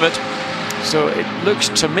speed limit. So it looks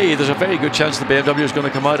to me there's a very good chance the BMW is going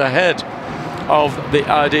to come out ahead of the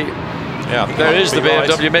Audi. Yeah, there is the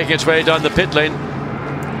BMW making its way down the pit lane.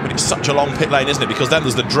 But it's such a long pit lane, isn't it? Because then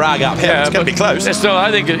there's the drag up here. Yeah, it's going to be close. Still, I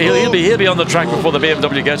think he'll be on the track before the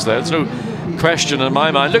BMW gets there. There's no question in my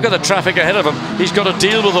mind. Look at the traffic ahead of him. He's got to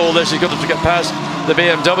deal with all this. He's got to get past the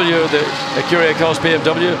BMW, the Curious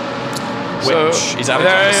BMW. Which so is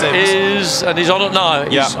there is, and he's on it now.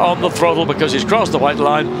 He's on the throttle because he's crossed the white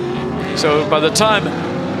line. So by the time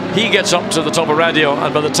he gets up to the top of radio,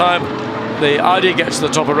 and by the time the Audi gets to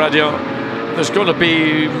the top of radio, there's going to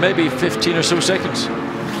be maybe 15 or so seconds.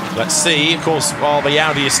 Let's see. Of course, while the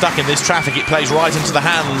Audi is stuck in this traffic, it plays right into the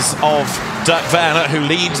hands of Dirk Werner, who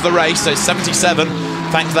leads the race. So 77,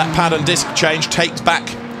 thanks to that pad and disc change, takes back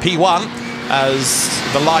P1 as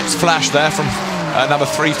the lights flash there from number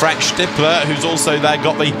 3 Frank Stippler, who's also there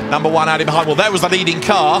got the number 1 Audi behind. Well, there was the leading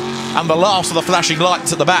car, and the last of the flashing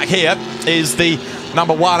lights at the back here is the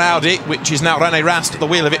number 1 Audi, which is now René Rast at the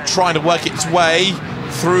wheel of it, trying to work its way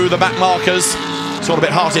through the back markers. Sort of a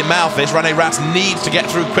bit heart in mouth this. René Rast needs to get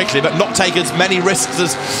through quickly, but not take as many risks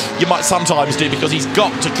as you might sometimes do, because he's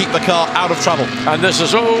got to keep the car out of trouble. And this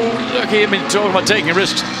is, lucky, I mean, talking about taking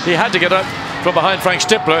risks, he had to get up from behind Frank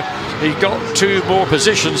Stippler. He got 2 more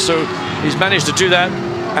positions, so he's managed to do that,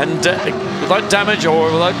 and without damage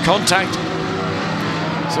or without contact.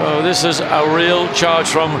 So this is a real charge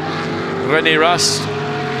from René Rast.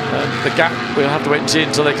 The gap, we'll have to wait and see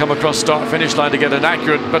until they come across start-finish line to get an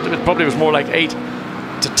accurate, but it probably was more like 8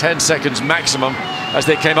 to 10 seconds maximum as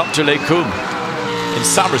they came up to Les Combes. In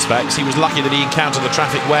some respects, he was lucky that he encountered the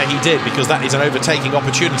traffic where he did, because that is an overtaking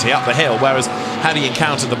opportunity up the hill, whereas had he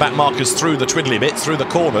encountered the back markers through the twiddly bits, through the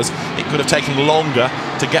corners, it could have taken longer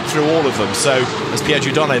to get through all of them. So, as Pierre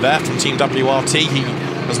Dieudonné there from Team WRT, he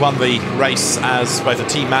has won the race as both a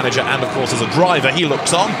team manager and, of course, as a driver. He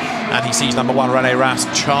looks on, and he sees number 1 René Rast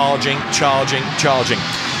charging.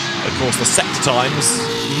 Of course, the sector times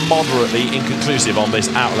moderately inconclusive on this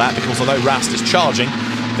outlap, because although Rast is charging,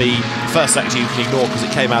 the first sector you can ignore because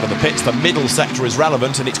it came out of the pits. The middle sector is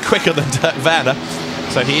relevant, and it's quicker than Dirk Werner,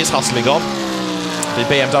 so he is hustling on. The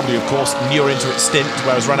BMW, of course, newer into its stint,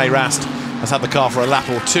 whereas René Rast has had the car for a lap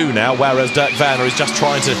or 2 now, whereas Dirk Werner is just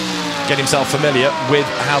trying to get himself familiar with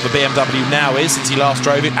how the BMW now is since he last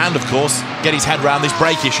drove it, and of course get his head around this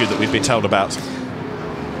brake issue that we've been told about.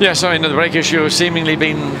 Yes, I mean, the brake issue has seemingly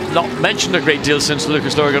been not mentioned a great deal since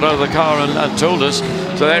Lucas Lohr got out of the car and told us.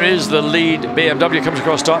 So there is the lead. BMW comes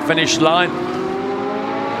across start-finish line,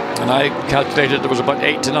 and I calculated there was about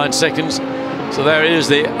 8 to 9 seconds. So there is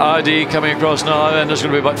the Audi coming across now, and there's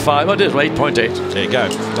going to be about 5. Oh, it is 8.8. There you go.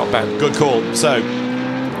 Not bad. Good call. So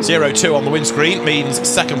 0-2 on the windscreen means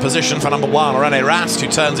second position for number 1 René Rast, who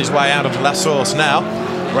turns his way out of La Source now,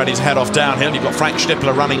 ready to head off downhill. You've got Frank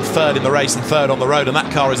Stippler running 3rd in the race and 3rd on the road, and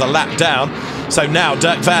that car is a lap down. So now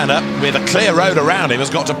Dirk Werner, with a clear road around him, has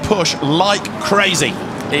got to push like crazy.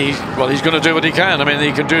 He's going to do what he can. I mean,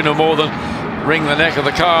 he can do no more than wring the neck of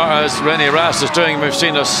the car, as René Rast is doing. We've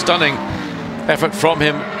seen a stunning effort from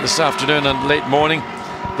him this afternoon and late morning.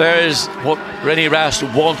 There is what René Rast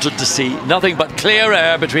wanted to see. Nothing but clear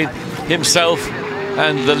air between himself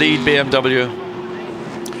and the lead BMW.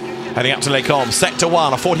 Heading up to Les Combes, Sector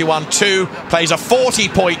 1, a 41.2, plays a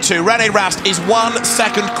 40.2. René Rast is 1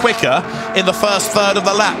 second quicker in the first third of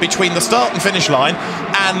the lap between the start and finish line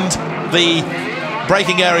and the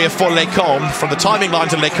braking area for Les Combes. From the timing line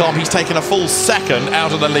to Les Combes, he's taken a full second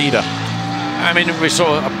out of the leader. I mean, we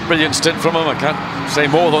saw a brilliant stint from him. I can't say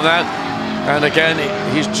more than that. And again,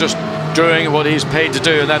 he's just doing what he's paid to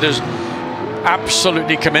do, and that is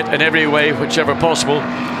absolutely commit in every way, whichever possible,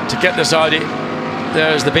 to get this Audi.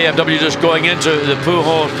 There's the BMW just going into the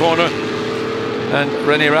Pujol corner, and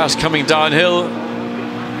René Rast coming downhill.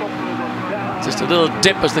 Just a little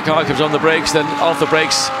dip as the car comes on the brakes, then off the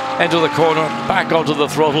brakes, into the corner, back onto the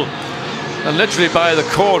throttle. And literally by the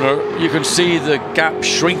corner, you can see the gap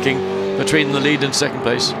shrinking between the lead and second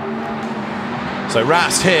place. So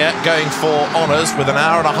Rast here going for honours with an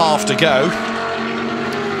hour and a half to go.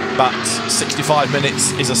 But 65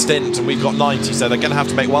 minutes is a stint and we've got 90, so they're going to have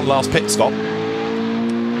to make one last pit stop.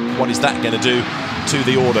 What is that going to do to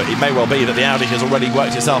the order? It may well be that the Audi has already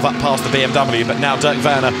worked itself up past the BMW, but now Dirk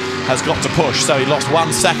Werner has got to push. So he lost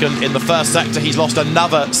 1 second in the first sector, he's lost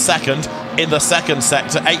another second in the second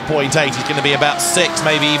sector, 8.8. He's going to be about 6,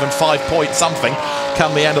 maybe even 5 point something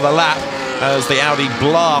come the end of the lap, as the Audi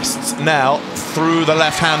blasts now through the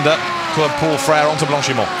left-hander toward Paul Frere onto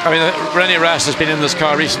Blanchimont. I mean, René Rast has been in this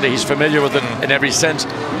car recently. He's familiar with it in every sense.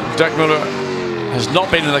 Dirk Müller has not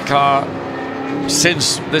been in the car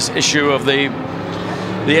since this issue of the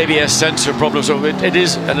ABS sensor problem, so it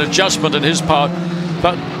is an adjustment on his part,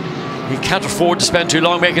 but he can't afford to spend too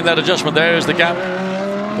long making that adjustment. There's the gap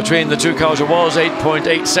between the two cars. It was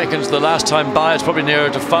 8.8 seconds the last time by. It's probably nearer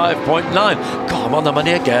to 5.9. God, I'm on the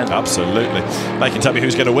money again. Absolutely. They can tell me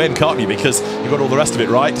who's going to win, can't you? Because you've got all the rest of it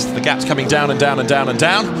right. The gap's coming down and down and down and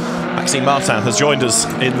down. Maxime Martin has joined us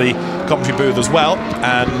in the commentary booth as well,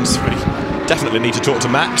 and we definitely need to talk to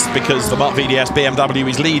Max, because the Mark VDS BMW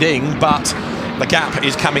is leading, but the gap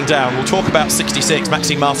is coming down. We'll talk about 66,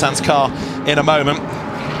 Maxime Martin's car, in a moment.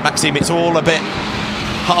 Maxime, it's all a bit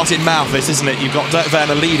heart in mouth, this, isn't it? You've got Dirk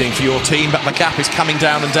Werner leading for your team, but the gap is coming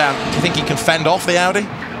down and down. Do you think he can fend off the Audi?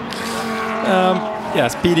 Yeah,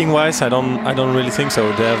 speeding wise, I don't really think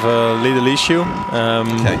so. They have a little issue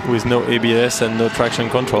with no ABS and no traction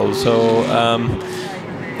control. So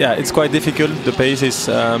yeah, it's quite difficult. The pace is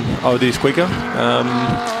Audi is quicker,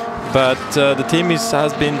 but the team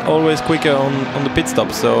has been always quicker on the pit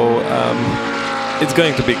stop. So it's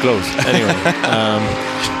going to be close anyway.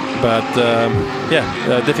 But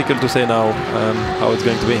yeah, difficult to say now how it's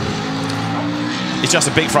going to be. It's just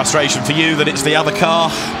a big frustration for you that it's the other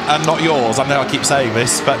car and not yours. I know I keep saying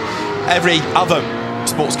this, but every other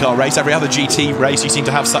sports car race, every other GT race you seem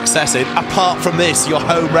to have success in, apart from this, your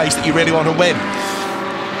home race that you really want to win.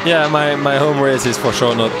 Yeah, my home race is for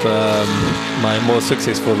sure not my most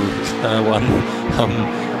successful one.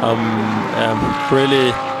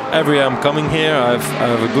 Really, every year I'm coming here, I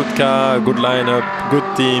have a good car, a good lineup, good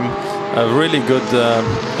team, a really good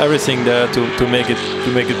everything there to make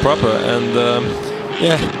it proper. And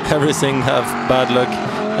yeah, everything have bad luck,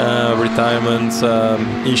 retirements,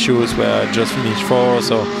 issues where I just finished 4.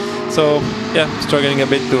 So yeah, struggling a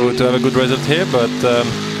bit to have a good result here. But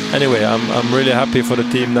anyway, I'm really happy for the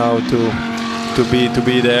team now to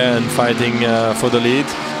be there and fighting for the lead.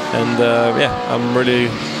 And yeah, I'm really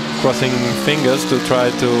crossing fingers to try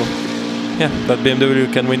to, yeah, that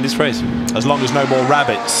BMW can win this race. As long as no more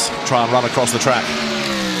rabbits try and run across the track.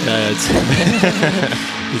 Yeah,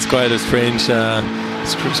 it's quite a strange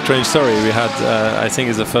story. We had, I think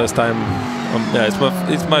it's the first time, yeah,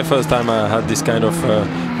 it's my first time I had this kind of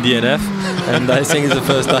DNF, and I think it's the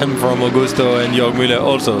first time from Augusto and Jörg Müller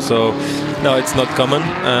also. So no, it's not common.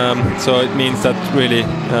 So it means that really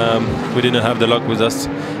we didn't have the luck with us,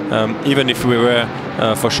 even if we were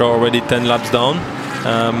for sure already 10 laps down.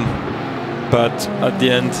 But at the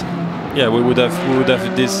end, yeah, we would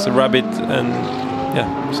have this rabbit, and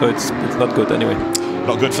yeah, so it's not good anyway.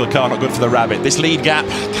 Not good for the car, not good for the rabbit. This lead gap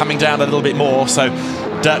coming down a little bit more, so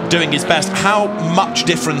Dirk doing his best. How much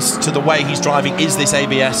difference to the way he's driving is this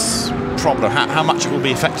ABS problem? How much it will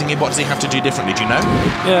be affecting him? What does he have to do differently? Do you know?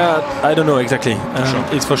 Yeah, I don't know exactly.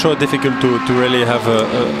 It's for sure difficult to really have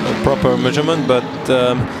a proper measurement, but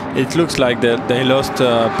it looks like that they lost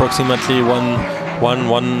approximately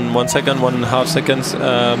 1 second, 1.5 seconds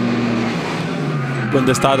when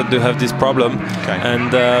they started to have this problem.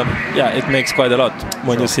 And yeah, it makes quite a lot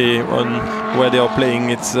when you see on where they are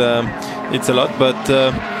playing. It's a lot, but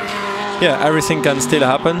yeah, everything can still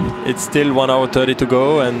happen. It's still 1 hour 30 to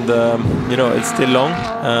go, and you know, it's still long.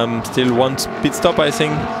 Still one pit stop, I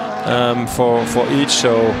think, for each.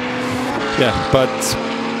 So yeah, but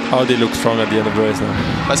Audi looks strong at the end of the race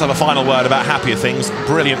now. Let's have a final word about happier things.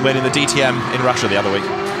 Brilliant win in the DTM in Russia the other week.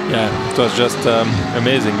 Yeah, it was just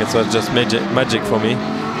amazing. It was just magic for me.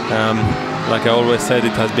 Like I always said,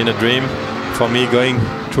 it has been a dream for me going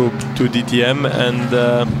to DTM, and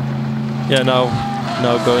yeah, now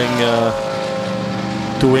going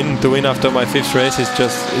to win after my 5th race is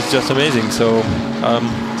just amazing. So I'm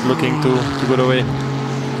looking to go the way.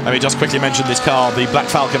 Let me just quickly mention this car, the Black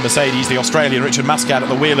Falcon Mercedes, the Australian Richard Muscat at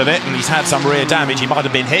the wheel of it, and he's had some rear damage. He might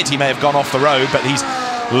have been hit, he may have gone off the road, but he's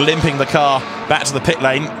limping the car back to the pit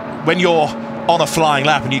lane. When you're on a flying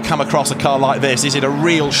lap and you come across a car like this, is it a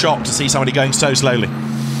real shock to see somebody going so slowly?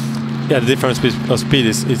 Yeah, the difference of speed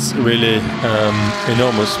is really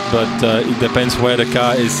enormous, but it depends where the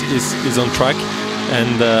car is on track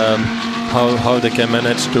and how they can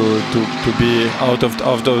manage to be out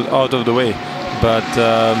of the way. But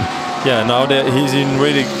yeah, now he's in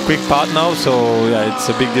really quick part now, so yeah, it's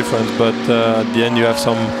a big difference. But at the end, you have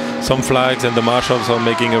some flags, and the marshals are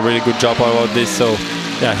making a really good job about this. So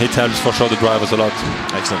yeah, it helps for sure the drivers a lot.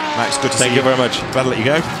 Excellent, Max. Good to see you. Thank you very much. Glad to let you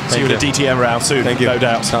go. See you in a DTM round soon. Thank you. No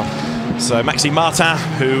doubt. So Maxime Martin,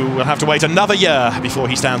 who will have to wait another year before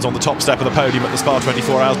he stands on the top step of the podium at the Spa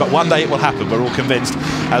 24 Hours, but one day it will happen, we're all convinced.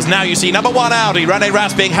 As now you see number 1 Audi, René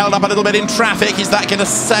Rast being held up a little bit in traffic. Is that going to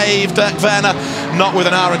save Dirk Werner? Not with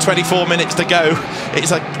an hour and 24 minutes to go.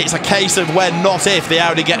 It's a case of when, not if, the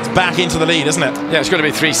Audi gets back into the lead, isn't it? Yeah, it's going to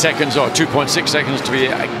be 3 seconds, or 2.6 seconds to be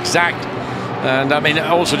exact. And I mean,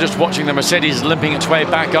 also just watching the Mercedes limping its way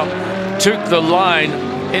back up, took the line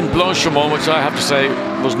in Blancpain, which I have to say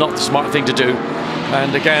was not the smart thing to do.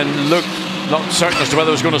 And again, looked not certain as to whether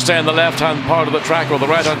it was going to stay on the left-hand part of the track or the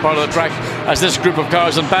right-hand part of the track as this group of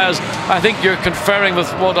cars. And Baz, I think you're conferring with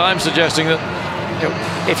what I'm suggesting, that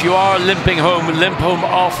if you are limping home, limp home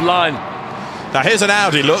offline. Now here's an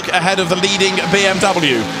Audi look ahead of the leading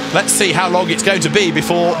BMW. Let's see how long it's going to be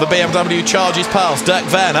before the BMW charges past. Dirk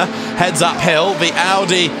Werner heads uphill. The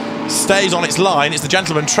Audi stays on its line. It's the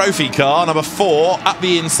Gentleman Trophy car, number 4. Up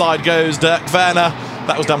the inside goes Dirk Werner.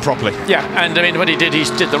 That was done properly. Yeah, and I mean, what he did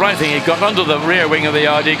the right thing. He got under the rear wing of the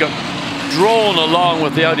Audi, got drawn along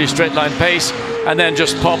with the Audi straight line pace, and then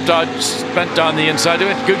just popped out, went down the inside.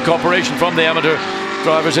 Good cooperation from the amateur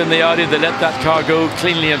drivers in the Audi. They let that car go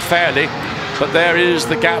cleanly and fairly. But there is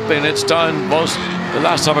the gap, and it's down, was the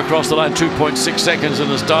last time across the line 2.6 seconds,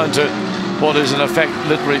 and it's down to what is in effect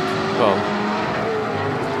literally, well,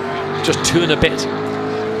 just 2 and a bit.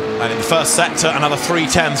 And in the first sector, another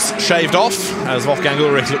 3/10 shaved off, as Wolfgang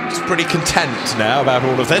Ulrich looks pretty content now about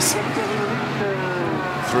all of this.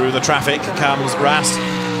 Through the traffic comes Rast.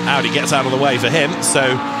 Audi gets out of the way for him,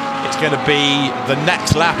 so it's going to be the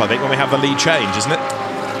next lap, I think, when we have the lead change, isn't it?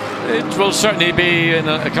 It will certainly be in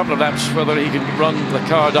a couple of laps whether he can run the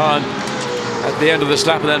car down at the end of this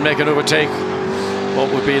lap and then make an overtake.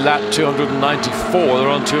 What would be lap 294, they're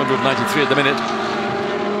on 293 at the minute,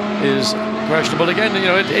 is questionable. Again, you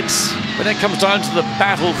know, it's when it comes down to the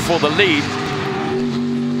battle for the lead,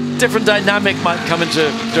 different dynamic might come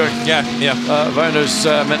into Dirk Werner's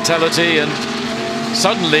mentality, and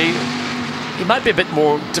suddenly he might be a bit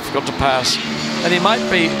more difficult to pass, and he might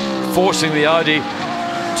be forcing the Audi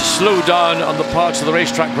to slow down on the parts of the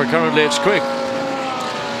racetrack where currently it's quick.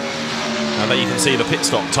 And there you can see the pit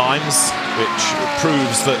stop times, which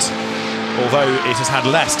proves that although it has had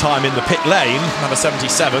less time in the pit lane, number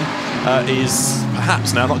 77 is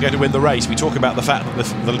perhaps now not going to win the race. We talk about the fact that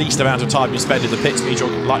the least amount of time you spend in the pits means you're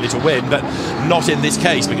likely to win, but not in this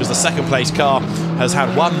case, because the second place car has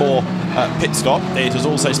had one more pit stop. It has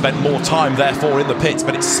also spent more time therefore in the pits,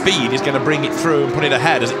 but its speed is going to bring it through and put it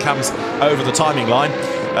ahead as it comes over the timing line.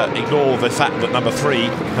 Ignore the fact that number 3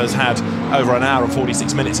 has had over an hour and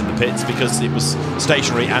 46 minutes in the pits because it was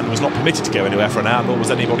stationary and was not permitted to go anywhere for an hour, nor was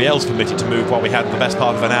anybody else permitted to move while we had the best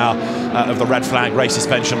part of an hour of the red flag race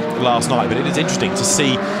suspension last night. But it is interesting to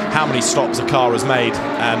see how many stops a car has made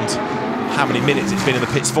and how many minutes it's been in the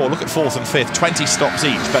pits for. Look at 4th and 5th, 20 stops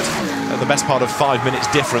each, but the best part of 5 minutes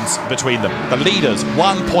difference between them. The leaders,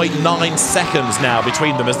 1.9 seconds now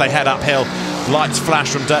between them as they head uphill. Lights flash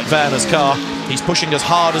from Dirk Werner's car. He's pushing as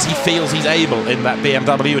hard as he feels he's able in that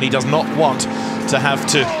BMW, and he does not want to have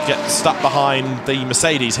to get stuck behind the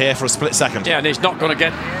Mercedes here for a split second. Yeah, and he's not going to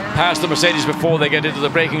get past the Mercedes before they get into the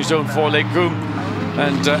braking zone for Les Combes.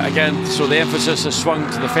 And again, so the emphasis has swung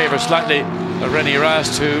to the favour slightly of René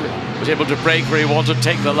Rast, who was able to brake where he wanted,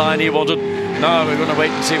 take the line he wanted. Now we're going to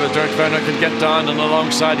wait and see whether Dirk Werner can get down, and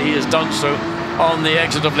alongside he has done so on the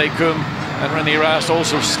exit of Les Combes. And René Rast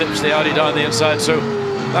also slips the Audi down the inside, so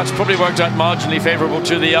that's probably worked out marginally favourable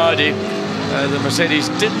to the Audi. The Mercedes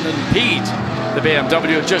didn't impede the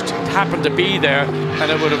BMW, it just happened to be there, and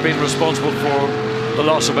it would have been responsible for the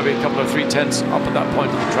loss of maybe a couple of 3/10 up at that point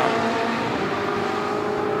of the track.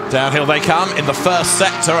 Downhill they come in the first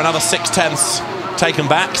sector, another 6/10 taken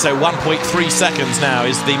back, so 1.3 seconds now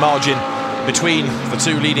is the margin between the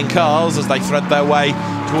two leading cars as they thread their way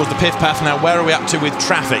towards the pit path. Now, where are we up to with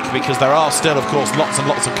traffic? Because there are still, of course, lots and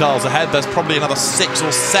lots of cars ahead. There's probably another 6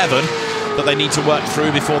 or 7 that they need to work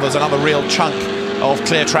through before there's another real chunk of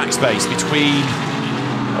clear track space between,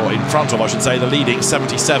 or in front of, I should say, the leading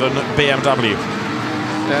 77 BMW.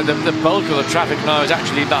 The bulk of the traffic now is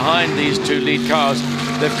actually behind these two lead cars.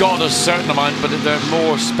 They've got a certain amount, but they're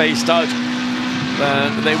more spaced out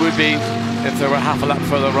than they would be if they were half a lap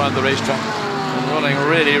further around the racetrack. And running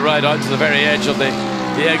really right out to the very edge of the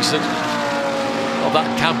exit of that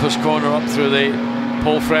campus corner up through the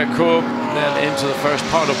Paul Frere Courbe, then into the first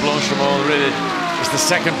part of Blancpain. Really, it's the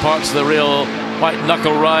second part to the real white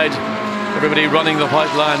knuckle ride. Everybody running the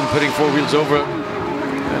white line, putting four wheels over it.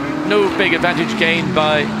 No big advantage gained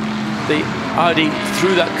by the Audi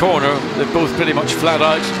through that corner. They're both pretty much flat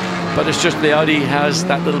out, but it's just the Audi has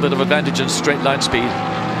that little bit of advantage in straight line speed.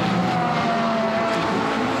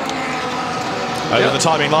 Over the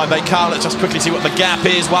timing line they come. Let's just quickly see what the gap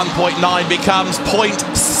is. 1.9 becomes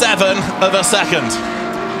 0.7 of a second.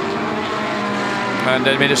 And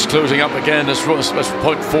I mean, it's closing up again. It's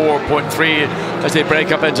 0.4, 0.3 as they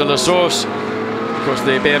break up into La Source. Of course,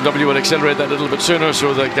 the BMW will accelerate that a little bit sooner,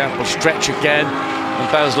 so the gap will stretch again.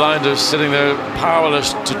 And Baz Linders sitting there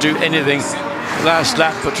powerless to do anything. The last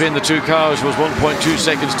lap between the two cars was 1.2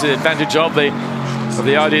 seconds to the advantage of the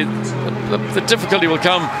Audi. The difficulty will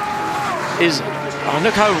come is,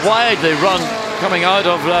 look how wide they run coming out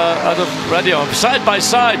of Radio, side by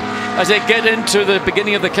side as they get into the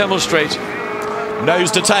beginning of the Kemmel Straight.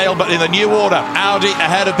 Nose to tail, but in the new order. Audi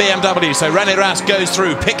ahead of BMW. So René Rast goes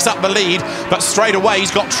through, picks up the lead, but straight away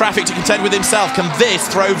he's got traffic to contend with himself. Can this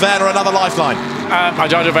throw Werner another lifeline? I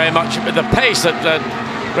doubt it very much. But the pace that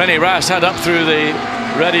René Rast had up through the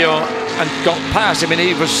Radio and got past, I mean,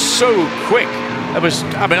 he was so quick. It was,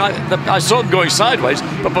 I mean, I saw him going sideways,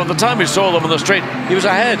 but by the time we saw them on the straight, he was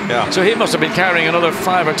ahead. Yeah. So he must have been carrying another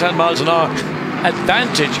 5 or 10 miles an hour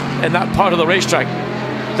advantage in that part of the racetrack.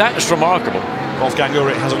 That is remarkable. Wolfgang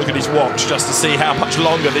Ulrich has a look at his watch just to see how much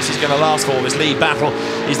longer this is going to last for, this lead battle.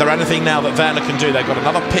 Is there anything now that Werner can do? They've got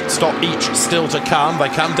another pit stop each still to come. They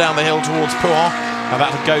come down the hill towards Pouhon, and that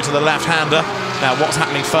will go to the left-hander. Now, what's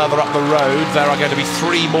happening further up the road? There are going to be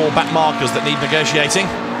 3 more back markers that need negotiating.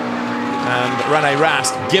 And René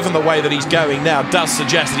Rast, given the way that he's going now, does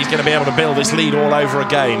suggest that he's going to be able to build this lead all over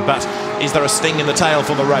again. But is there a sting in the tail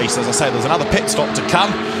for the race? As I say, there's another pit stop to come.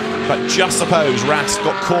 But just suppose Rast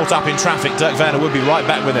got caught up in traffic, Dirk Werner would be right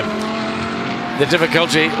back with him. The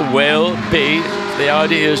difficulty will be the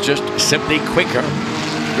Audi is just simply quicker.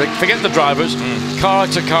 Forget the drivers. Car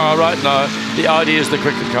to car right now, the Audi is the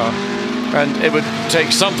quicker car. And it would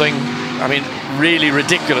take something, I mean, really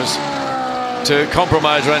ridiculous to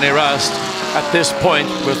compromise René Rast at this point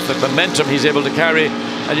with the momentum he's able to carry.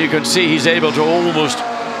 And you can see he's able to almost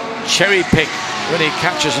cherry pick when he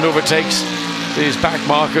catches and overtakes these back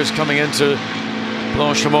markers coming into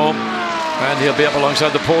Blancpain, and he'll be up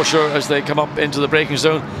alongside the Porsche as they come up into the braking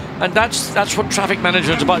zone. And that's what traffic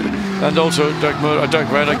management is about. And also Dirk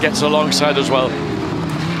Werner gets alongside as well.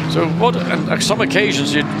 So what, and on some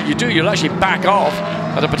occasions you'll actually back off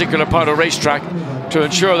at a particular part of racetrack to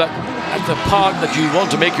ensure that at the part that you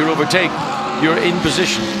want to make your overtake, you're in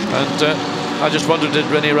position. And I just wondered, did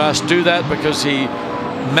René Rast do that? Because he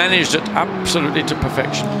managed it absolutely to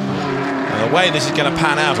perfection. The way this is going to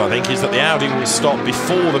pan out, I think, is that the Audi will stop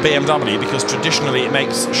before the BMW, because traditionally it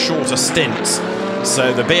makes shorter stints.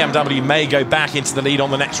 So the BMW may go back into the lead on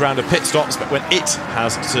the next round of pit stops, but when it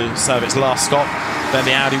has to serve its last stop, then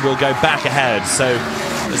the Audi will go back ahead. So,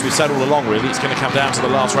 as we've said all along, really, it's going to come down to the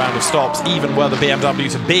last round of stops. Even were the BMW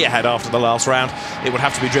to be ahead after the last round, it would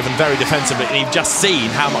have to be driven very defensively. And you've just seen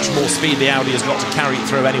how much more speed the Audi has got to carry it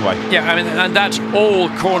through anyway. Yeah, I mean, and that's all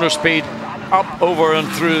corner speed. Up, over and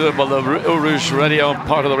through the Eau Rouge Radio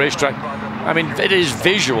part of the racetrack. I mean, it is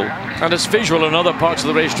visual, and it's visual in other parts of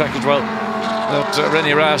the racetrack as well. That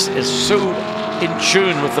René Rast is so in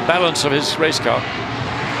tune with the balance of his race car.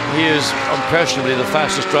 He is unquestionably the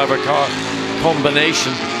fastest driver-car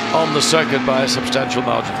combination on the circuit by a substantial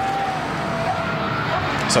margin.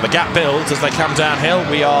 So the gap builds as they come downhill.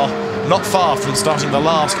 We are not far from starting the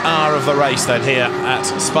last hour of the race then here at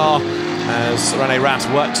Spa, as René Rast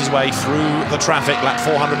works his way through the traffic. Lap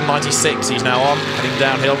 496 he's now on, heading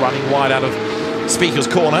downhill, running wide out of Speaker's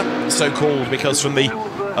Corner, so called because from the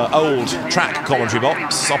old track commentary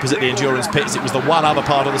box opposite the endurance pits, it was the one other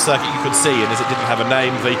part of the circuit you could see, and as it didn't have a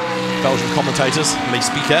name, the Belgian commentators, the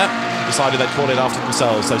Speaker, decided they'd call it after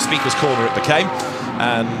themselves. So Speaker's Corner it became,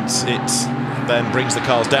 and it then brings the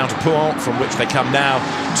cars down to Pouhon, from which they come now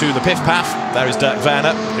to the pit path. There is Dirk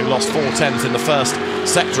Werner, who lost 4/10 in the first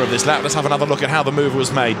sector of this lap. Let's have another look at how the move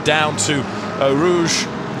was made. Down to Eau Rouge,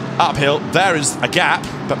 uphill. There is a gap,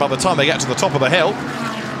 but by the time they get to the top of the hill...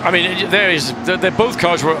 I mean, both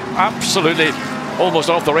cars were absolutely almost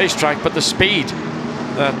off the racetrack, but the speed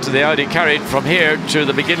that the Audi carried from here to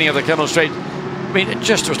the beginning of the Kemmel Straight, I mean, it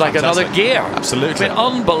just was like another gear. Absolutely. I mean,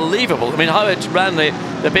 unbelievable. I mean, how it ran the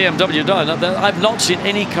BMW down. I've not seen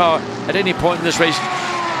any car at any point in this race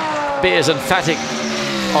be as emphatic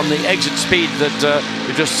on the exit speed that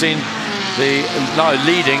we've just seen the now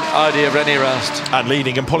leading Audi of René Rast. And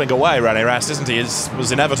leading and pulling away, René Rast, isn't he?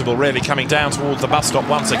 Was inevitable, really, coming down towards the bus stop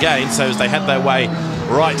once again. So as they head their way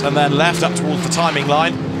right and then left up towards the timing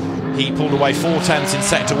line, he pulled away 4/10 in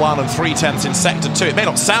sector 1 and 3/10 in sector 2. It may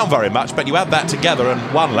not sound very much, but you add that together in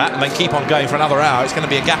one lap and then keep on going for another hour, it's going to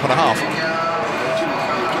be a gap and a half.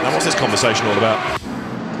 Now, what's this conversation all about?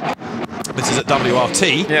 This is at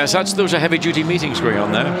WRT. Yes, those are heavy-duty meetings going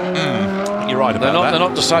on there. You're right about that. They're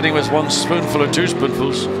not deciding with one spoonful or two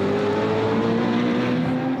spoonfuls.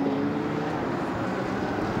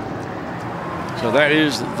 So there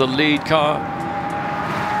is the lead car.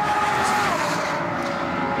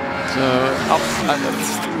 So up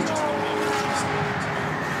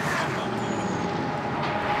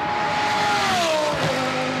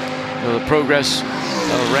the progress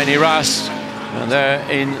of René Rast, and there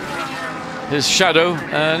in his shadow,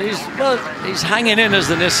 and he's hanging in as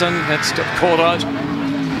the Nissan gets caught out.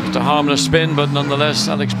 Just a harmless spin, but nonetheless,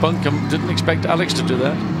 Alex Buncombe didn't expect Alex to do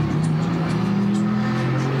that.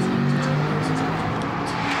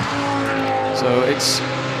 So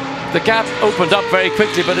the gap opened up very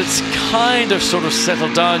quickly, but it's kind of sort of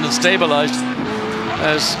settled down and stabilized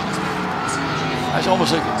as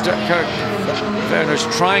almost like Kirk Werner's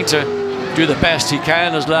trying to do the best he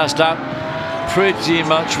can. His last lap pretty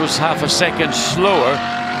much was half a second slower,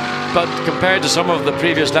 but compared to some of the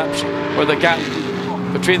previous laps where the gap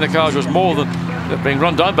between the cars was being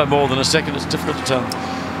run down by more than a second, it's difficult to tell.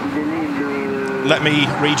 Let me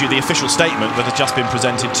read you the official statement that has just been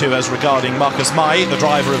presented to us regarding Marcus Mai, the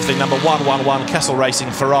driver of the number 111 Kessel Racing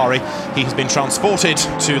Ferrari. He has been transported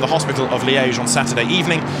to the hospital of Liège on Saturday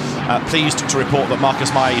evening. Pleased to report that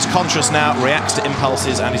Marcus Mai is conscious now, reacts to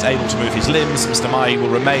impulses and is able to move his limbs. Mr. Mai will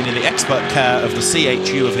remain in the expert care of the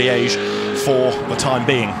CHU of Liège for the time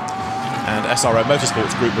being. And SRO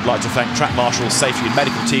Motorsports Group would like to thank track marshals, safety and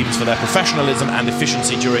medical teams for their professionalism and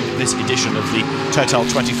efficiency during this edition of the Total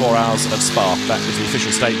 24 Hours of Spa. That is the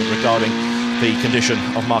official statement regarding the condition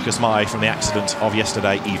of Marcus Mai from the accident of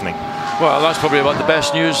yesterday evening. Well, that's probably about the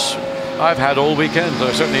best news I've had all weekend.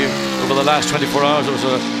 Certainly over the last 24 hours it was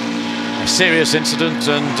a serious incident,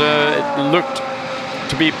 and it looked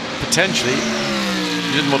to be potentially,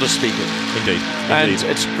 you didn't want to speak it. Indeed. And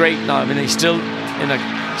it's great now. I mean, he's still in a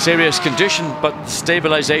serious condition, but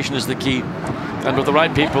stabilization is the key, and with the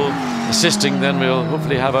right people assisting, then we'll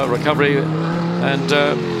hopefully have a recovery, and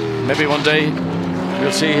maybe one day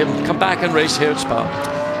we'll see him come back and race here at Spa.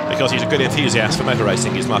 Because he's a good enthusiast for motor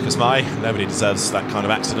racing, is Marcus Mai. Nobody deserves that kind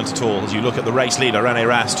of accident at all. As you look at the race leader, René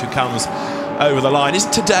Rast, who comes over the line, is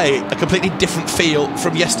today a completely different feel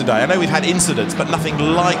from yesterday. I know we've had incidents, but nothing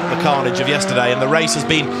like the carnage of yesterday, and the race has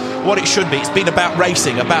been what it should be. It's been about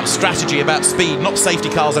racing, about strategy, about speed, not safety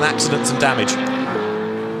cars and accidents and damage.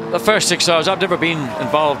 The first 6 hours, I've never been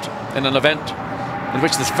involved in an event in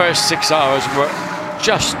which the first 6 hours were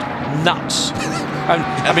just nuts. And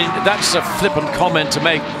I mean, that's a flippant comment to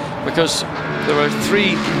make, because there were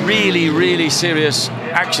 3 really, really serious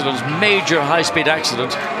accidents, major high-speed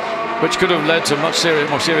accidents, which could have led to much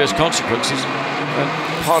more serious consequences. And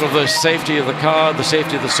part of the safety of the car, the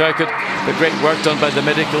safety of the circuit, the great work done by the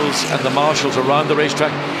medicals and the marshals around the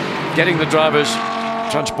racetrack, getting the drivers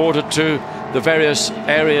transported to the various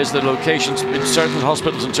areas, the locations. In certain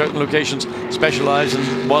hospitals and certain locations specialize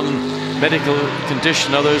in one medical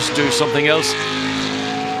condition, others do something else.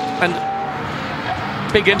 And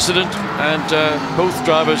big incident, and both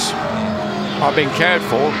drivers are being cared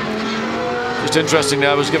for. Just interestingly,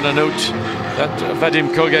 I was given a note that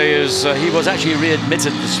Vadim Koge he was actually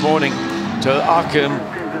readmitted this morning to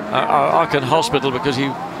Aachen Hospital because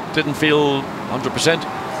he didn't feel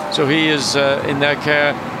 100%. So he is in their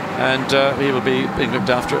care, and he will be being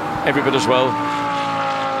looked after every bit as well.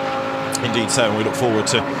 Indeed so, and we look forward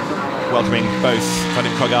to welcoming both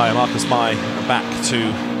Vadim Koge and Marcus Mai back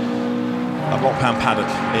to a Blancpain paddock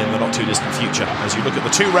in the not too distant future. As you look at the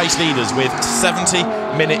 2 race leaders with 70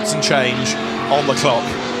 minutes and change on the clock,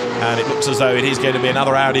 and it looks as though it is going to be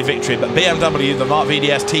another Audi victory, but BMW, the Mark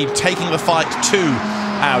VDS team, taking the fight to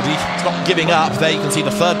Audi. It's not giving up. There you can see the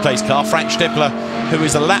 3rd place car, Frank Stippler, who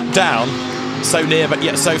is a lap down so near but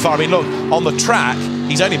yet so far. I mean, look, on the track,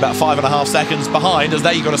 he's only about 5.5 seconds behind, as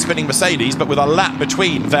there you've got a spinning Mercedes, but with a lap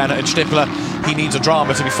between Werner and Stippler, he needs a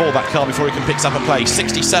drama to before that car before he can pick up a place.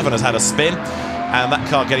 67 has had a spin, and that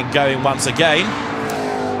car getting going once again.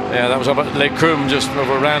 Yeah, that was up at Lake Coombe, just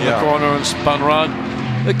overran the corner and spun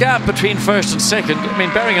round. The gap between first and second, I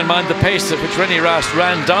mean, bearing in mind the pace at which René Rast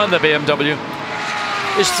ran down the BMW,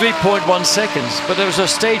 is 3.1 seconds, but there was a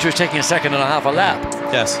stage where he was taking 1.5 seconds a lap.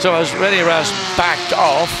 Yes. So has René Rast backed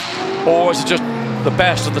off, or is it just the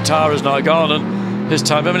best of the tower is now gone, and his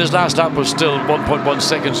time, I mean, his last lap was still 1.1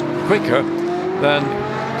 seconds quicker than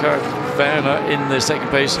Kurt Werner in the second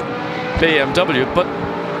place BMW, but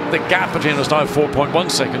the gap between us now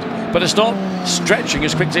 4.1 seconds, but it's not stretching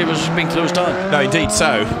as quickly as it was being closed down. No, indeed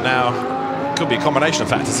so. Now, could be a combination of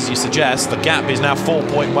factors, as you suggest. The gap is now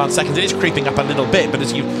 4.1 seconds. It is creeping up a little bit, but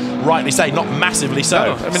as you rightly say, not massively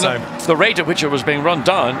so. No, I mean, the rate at which it was being run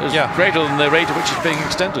down is greater than the rate at which it's being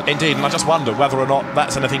extended. Indeed, and I just wonder whether or not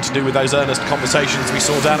that's anything to do with those earnest conversations we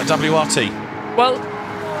saw down at WRT. Well,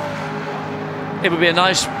 it would be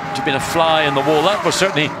nice to have been a fly in the wall. That was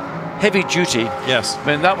certainly heavy duty. Yes. I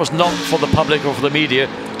mean, that was not for the public or for the media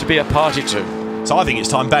to be a party to. So I think it's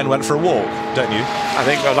time Ben went for a walk, don't you? I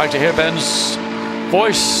think I'd like to hear Ben's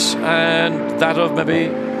voice and that of maybe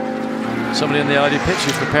somebody in the Audi pitch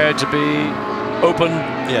who's prepared to be open,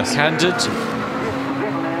 candid,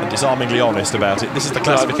 and disarmingly honest about it. This is the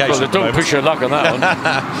classification. Well, don't push your luck on that one.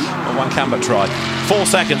 Well, one can but try. 4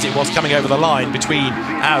 seconds it was coming over the line between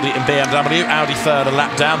Audi and BMW. Audi third, a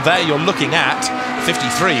lap down. There you're looking at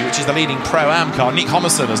 53, which is the leading Pro-Am car. Nick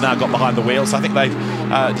Homerson has now got behind the wheel, so I think they've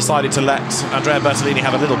decided to let Andrea Bertolini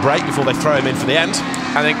have a little break before they throw him in for the end.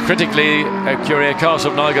 I think critically, Curiacos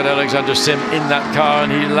have now got Alexander Sim in that car,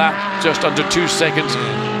 and he lapped just under 2 seconds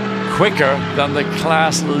quicker than the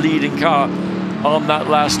class leading car on that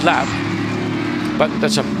last lap. But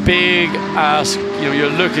that's a big ask. You know, you're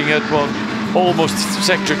looking at, well, almost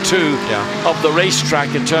sector 2 of the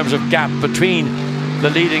racetrack in terms of gap between the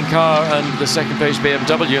leading car and the second place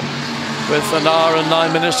BMW, with 1 hour and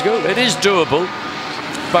 9 minutes to go. It is doable,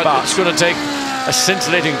 but it's going to take a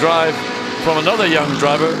scintillating drive from another young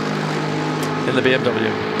driver in the BMW.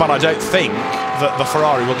 But I don't think that the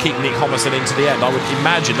Ferrari will keep Nick Homerson into the end. I would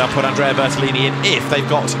imagine they'll put Andrea Bertolini in if they've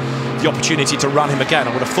got the opportunity to run him again.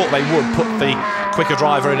 I would have thought they would put the quicker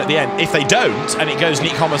driver in at the end. If they don't, and it goes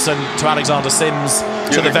Nick Homerson to Alexander Sims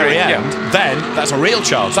to the very end, then that's a real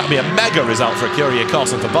chance. That would be a mega result for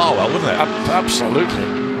Curiacos and for Barwell, wouldn't it?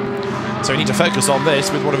 Absolutely. So we need to focus on this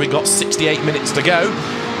with what have we got, 68 minutes to go.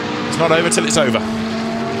 It's not over till it's over.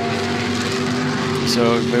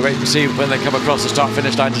 So we wait and see when they come across the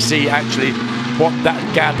start-finish line to see actually what that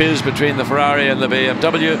gap is between the Ferrari and the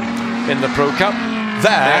BMW in the Pro Cup.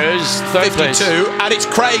 There's third 52, place. And it's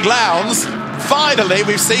Craig Lowndes. Finally,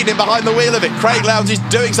 we've seen him behind the wheel of it. Craig Lowndes is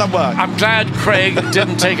doing some work. I'm glad Craig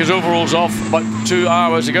didn't take his overalls off about 2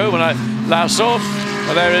 hours ago when I last saw him.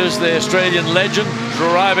 Well, there is the Australian legend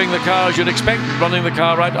driving the car as you'd expect, running the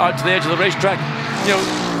car right out to the edge of the racetrack. You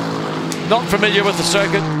know, not familiar with the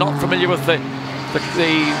circuit, not familiar with the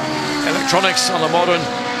electronics on a modern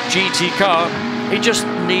GT car. He just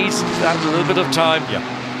needs that little bit of time.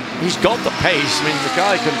 He's got the pace. I mean, the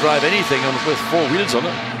guy can drive anything with 4 wheels on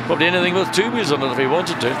it. Probably anything with 2 wheels on it if he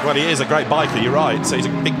wanted to. Well, he is a great biker, you're right. So he's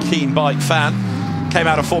a big, keen bike fan. Came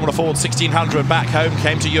out of Formula Ford 1600 back home,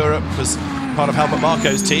 came to Europe, was part of Helmut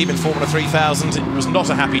Marko's team in Formula 3000. It was not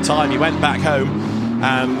a happy time. He went back home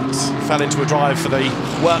and fell into a drive for the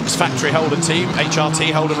Works Factory Holden team,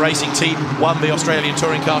 HRT Holden Racing team, won the Australian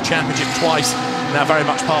Touring Car Championship twice, now very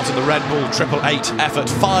much part of the Red Bull 888 effort,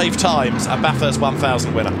 5 times a Bathurst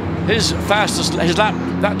 1000 winner. His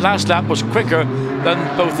lap, that last lap was quicker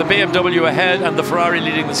than both the BMW ahead and the Ferrari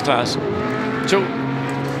leading this class. So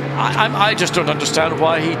I just don't understand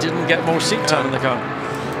why he didn't get more seat time in the car.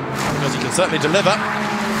 Because he can certainly deliver,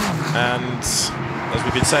 and as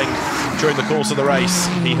we've been saying during the course of the race,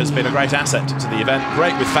 he has been a great asset to the event.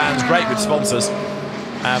 Great with fans, great with sponsors,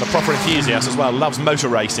 and a proper enthusiast as well. Loves motor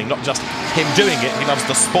racing, not just him doing it, he loves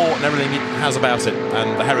the sport and everything it has about it,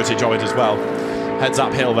 and the heritage of it as well. Heads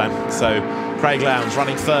uphill then. So Craig Lowndes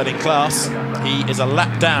running third in class. He is a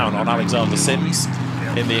lap down on Alexander Sims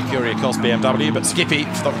in the Curiacos BMW, but Skippy,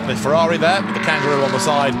 the Ferrari there, with the Kangaroo on the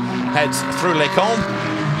side, heads through Les Combes.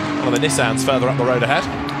 One of the Nissans further up the road ahead.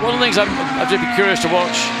 One of the things I'd be curious to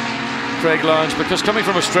watch Craig Lowndes, because coming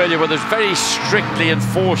from Australia where there's very strictly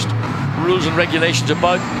enforced rules and regulations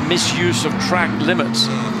about misuse of track limits,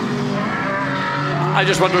 I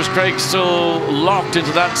just wonder, is Craig still locked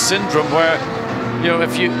into that syndrome where you know,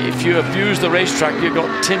 if you abuse the racetrack, you've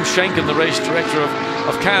got Tim Schenken, the race director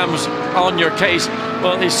of CAMS, on your case.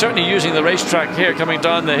 Well, he's certainly using the racetrack here coming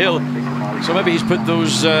down the hill, so maybe he's put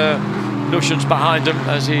those notions behind him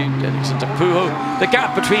as he heads into Pujo. The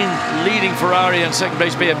gap between leading Ferrari and second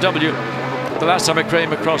place BMW, the last time I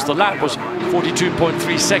came across the lap, was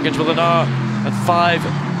 42.3 seconds with an hour and 5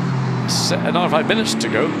 minutes to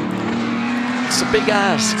go. It's a big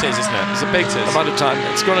ask. It is, isn't it? It's a big amount of time.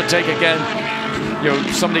 It's going to take, again, you know,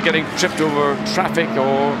 somebody getting tripped over traffic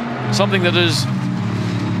or something that is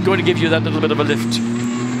going to give you that little bit of a lift.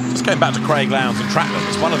 Just going back to Craig Lowndes and track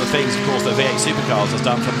limits, one of the things, of course, that V8 Supercars has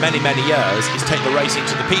done for many, many years is take the racing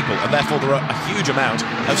to the people, and therefore there are a huge amount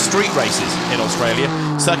of street races in Australia.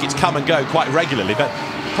 Circuits come and go quite regularly, but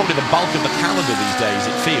probably the bulk of the calendar these days,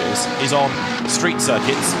 it feels, is on street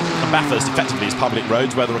circuits, and Bathurst effectively is public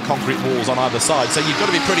roads where there are concrete walls on either side, so you've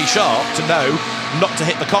got to be pretty sharp to know not to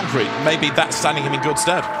hit the concrete. Maybe that's standing him in good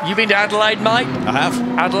stead. You been to Adelaide, mate? I have.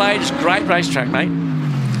 Adelaide is a great racetrack, mate.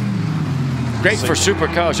 Great for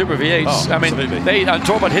supercars, super V8s. Oh, I mean, I'm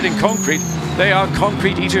talking about hitting concrete. They are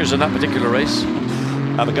concrete eaters in that particular race.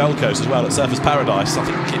 And the Gold Coast as well at Surfers Paradise. I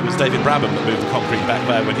think it was David Brabham that moved the concrete back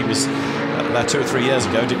there when he was there 2 or 3 years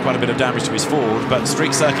ago. Did quite a bit of damage to his Ford. But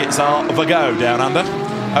street circuits are the go down under.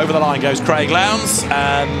 Over the line goes Craig Lowndes,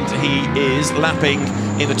 and he is lapping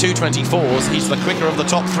in the 224s. He's the quicker of the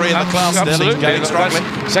top 3 in the class. Absolutely. Still, he's going strongly.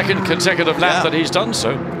 Second consecutive lap that he's done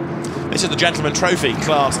so. This is the Gentleman Trophy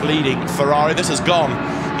class leading Ferrari. This has gone,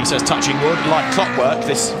 he says, touching wood, like clockwork.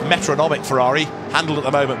 This metronomic Ferrari, handled at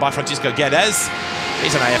the moment by Francisco Guedes.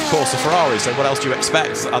 It's an AF Corsa Ferrari, so what else do you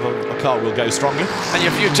expect? A car will go strongly. And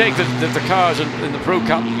if you take the cars in the Pro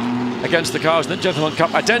Cup against the cars in the Gentleman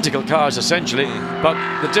Cup, identical cars essentially, but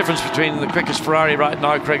the difference between the quickest Ferrari right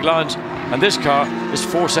now, Craig Lowndes, and this car is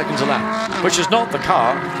 4 seconds a lap, which is not the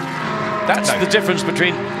car. That's the difference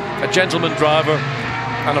between a gentleman driver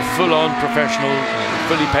and a full-on professional,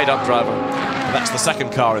 fully paid-up driver. And that's the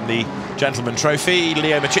second car in the Gentleman Trophy.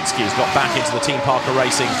 Leo Machitsky's got back into the Team Parker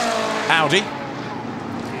Racing Audi.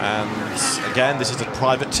 And again, this is a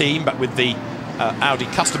private team, but with the Audi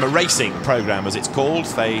Customer Racing Programme, as it's called.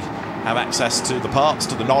 They have access to the parts,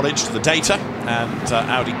 to the knowledge, to the data, and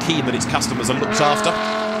Audi keen that its customers are looked after.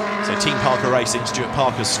 So Team Parker Racing, Stuart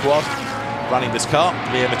Parker's squad, running this car.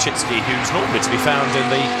 Leo Machitsky, who's normally to be found in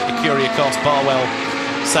the Ecuria Cost Barwell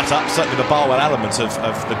setup, certainly the Barwell element of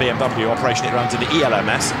the BMW operation. It runs in the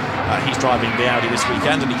ELMS. He's driving the Audi this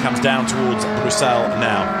weekend, and he comes down towards Bruxelles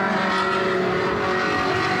now.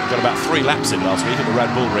 Got about 3 laps in last week at the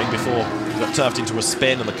Red Bull Ring before he got turfed into a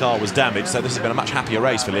spin and the car was damaged, so this has been a much happier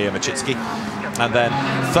race for Leo Machitsky. And then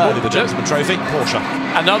third in the Gentleman Trophy, Porsche.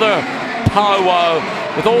 Another powwow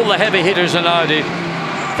with all the heavy hitters in Audi.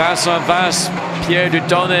 Vincent Vasse, Pierre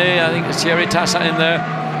Dudonné, I think it's Thierry Tassin in there.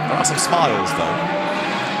 There are some smiles though.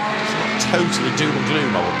 It's not totally doom and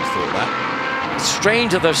gloom, I wouldn't have thought that. It's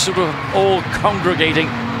strange that they're sort of all congregating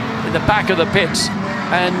in the back of the pits,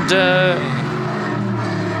 and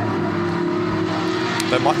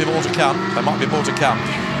there might be more to come. There might be more to come.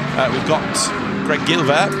 We've got Greg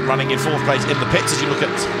Gilbert running in 4th place in the pits. As you look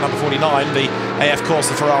at number 49, the AF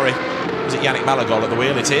Corsa Ferrari. Is it Yannick Malagol at the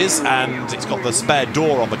wheel? It is, and it's got the spare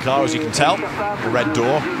door on the car, as you can tell, the red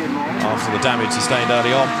door, after the damage sustained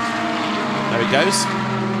early on. There it goes.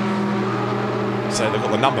 So they've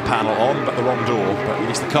got the number panel on, but the wrong door. But at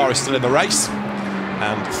least the car is still in the race,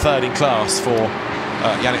 and third in class for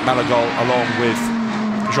Yannick Malagol, along with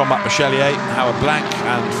Jean-Marc Bachelier, Howard Blanc,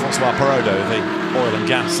 and Francois Perraudot, the oil and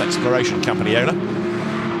gas exploration company owner.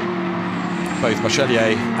 Both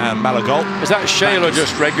Bachelier and Malagol. Is that shale or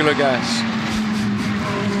just regular gas?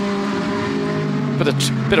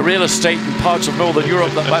 Bit of real estate in parts of Northern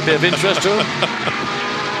Europe that might be of interest to him.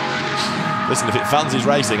 Listen, if it funds his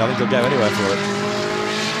racing, I think he'll go anywhere for it.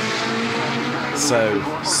 So,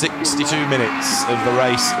 62 minutes of the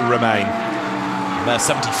race remain. There's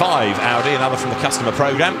 75 Audi, another from the customer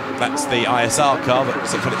programme. That's the ISR car that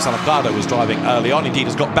Sir Philip Salaquarda was driving early on. Indeed,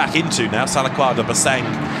 has got back into now. Salaquarda, Basseng,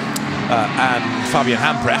 and Fabian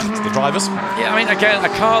Hamprecht, the drivers. Yeah, I mean, again, a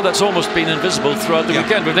car that's almost been invisible throughout the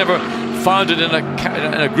weekend. We've never found it in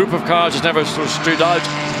a group of cars. It's never sort of stood out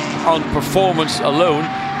on performance alone,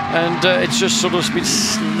 and it's just sort of been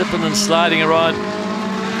slipping and sliding around,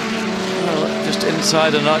 just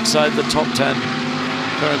inside and outside the top 10.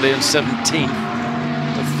 Currently in 17th.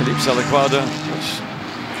 Philippe Salaquarda, which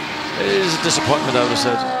is a disappointment, I would have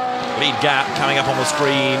said. Lead gap coming up on the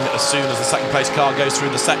screen as soon as the second place car goes through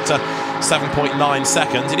the sector, 7.9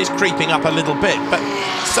 seconds. It is creeping up a little bit, but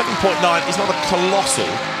 7.9 is not a colossal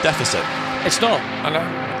deficit. It's not. I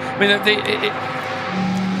mean,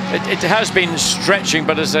 it has been stretching,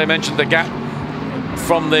 but as I mentioned, the gap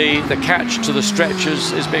from the catch to the stretch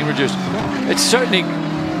is being reduced. It's certainly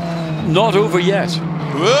not over yet.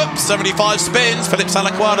 Whoops, 75 spins. Philippe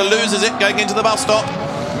Salaquada loses it going into the bus stop.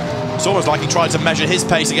 It's almost like he tried to measure his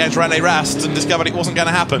pace against René Rast and discovered it wasn't going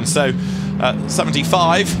to happen. So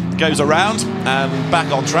 75 goes around and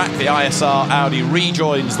back on track. The ISR Audi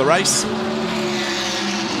rejoins the race.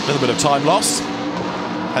 A little bit of time loss.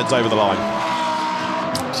 Heads over the line.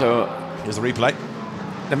 So here's the replay.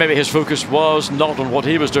 And maybe his focus was not on what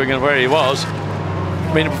he was doing and where he was.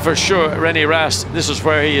 I mean, for sure, René Rast, this is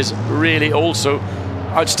where he is really also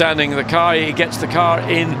outstanding. The car, he gets the car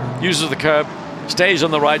in, uses the curb, stays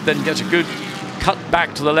on the right, then gets a good cut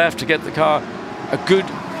back to the left to get the car a good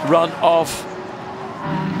run off.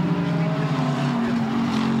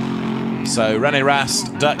 So René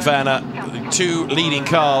Rast, Dirk Werner, the two leading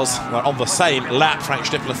cars are on the same lap. Frank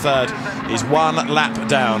Stippler third is one lap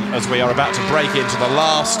down as we are about to break into the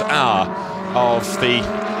last hour of the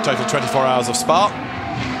total 24 hours of Spa.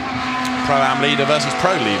 Pro-Am leader versus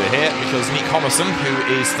Pro leader here, because Nick Homerson,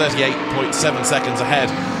 who is 38.7 seconds ahead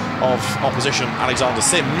of opposition Alexander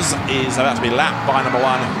Sims, is about to be lapped by number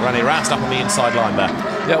one René Rast up on the inside line there.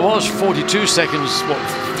 Yeah, it was 42 seconds, what,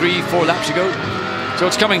 3-4 laps ago? So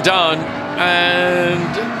it's coming down,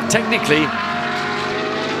 and technically,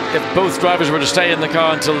 if both drivers were to stay in the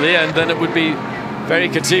car until the end, then it would be very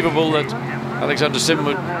conceivable that Alexander Sim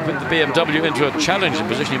would put the BMW into a challenging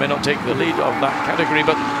position. He may not take the lead of that category,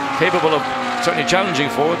 but capable of certainly challenging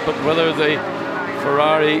for it. But whether the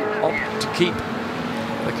Ferrari opt to keep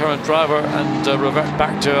the current driver and revert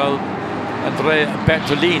back to Andrea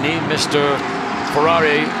Bertolini, Mr.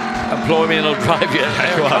 Ferrari, employ me and I'll drive you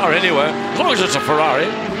a car anywhere, as long as it's a Ferrari.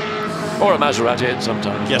 Or a Maserati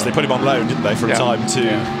sometimes. Yes, they put him on loan, didn't they, for a time to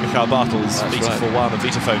Michael Bartels, Vita41 and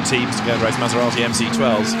Vitaphone teams to go and race Maserati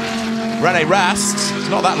MC12s. René Rast,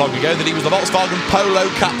 it's not that long ago that he was the Volkswagen Polo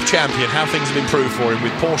Cup champion. How things have improved for him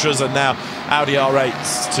with Porsches and now Audi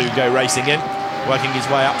R8s to go racing in. Working his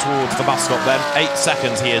way up towards the bus stop then. 8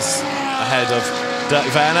 seconds he is ahead of Dirk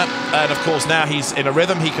Werner. And of course now he's in a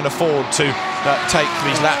rhythm. He can afford to take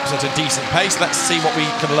these laps at a decent pace. Let's see what we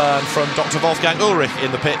can learn from Dr. Wolfgang Ulrich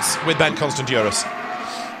in the pits with Ben Constantiouris.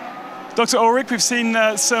 Dr. Ulrich, we've seen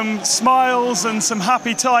some smiles and some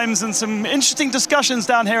happy times and some interesting discussions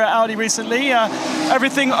down here at Audi recently.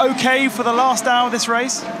 Everything okay for the last hour of this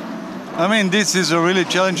race? I mean, this is a really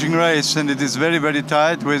challenging race, and it is very, very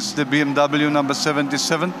tight with the BMW number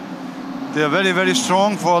 77. They are very, very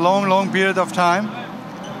strong for a long, long period of time.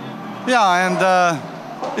 Yeah,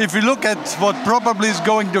 and if we look at what probably is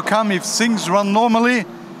going to come, if things run normally,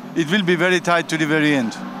 it will be very tight to the very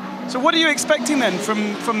end. So what are you expecting then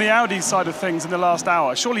from the Audi side of things in the last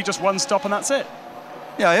hour? Surely just one stop and that's it?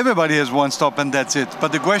 Yeah, everybody has one stop and that's it.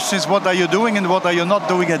 But the question is, what are you doing and what are you not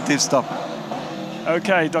doing at this stop?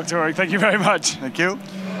 Okay, Dr. Ulrich, thank you very much. Thank you.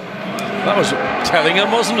 That was telling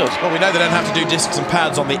him, wasn't it? Well, we know they don't have to do discs and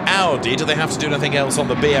pads on the Audi. Do they have to do anything else on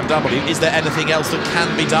the BMW? Is there anything else that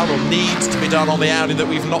can be done or needs to be done on the Audi that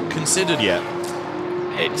we've not considered yet?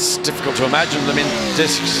 It's difficult to imagine. I mean,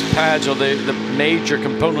 discs, pads are the major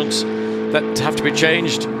components that have to be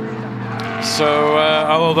changed. So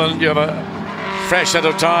other than you have a fresh set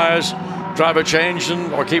of tyres, driver change,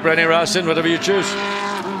 or keep René Rast in, whatever you choose.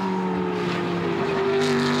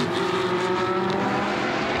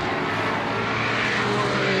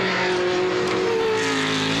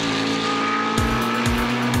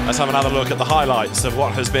 Let's have another look at the highlights of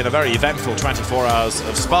what has been a very eventful 24 hours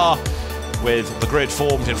of Spa, with the grid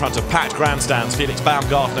formed in front of packed grandstands. Felix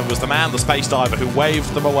Baumgartner was the man, the space diver, who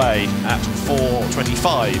waved them away at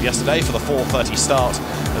 4:25 yesterday for the 4:30 start.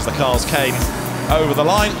 As the cars came over the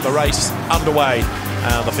line, the race underway,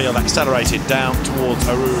 and the field accelerated down towards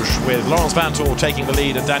Eau Rouge, with Laurens Vanthoor taking the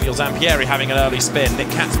lead and Daniel Zampieri having an early spin. Nick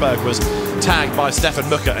Katzberg was tagged by Stefan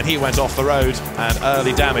Mucker and he went off the road, and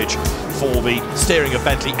early damage for the steering of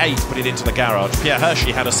Bentley 8 put it into the garage. Pierre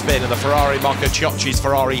Hershey had a spin in the Ferrari. Marco Ciocci's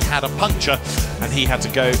Ferrari had a puncture and he had to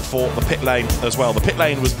go for the pit lane as well. The pit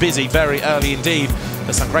lane was busy very early indeed.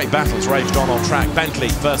 There's some great battles raged on track. Bentley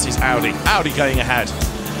versus Audi. Audi going ahead.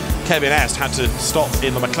 Kevin Est had to stop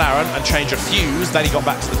in the McLaren and change a fuse. Then he got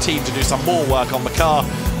back to the team to do some more work on the car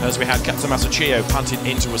as we had Katsumasu punted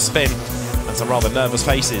into a spin, and some rather nervous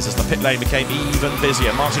faces as the pit lane became even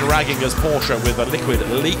busier. Martin Ragginger's Porsche with a liquid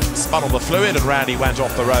leak spun on the fluid and Randy went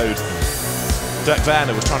off the road. Dirk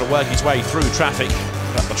Werner was trying to work his way through traffic,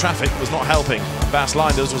 but the traffic was not helping. Bas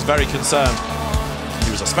Leinders was very concerned.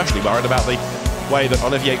 He was especially worried about the way that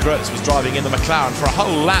Olivier Grotz was driving in the McLaren. For a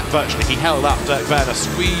whole lap virtually he held up Dirk Werner,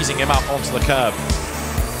 squeezing him up onto the curb.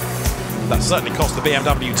 That certainly cost the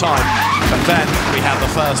BMW time. But then we had the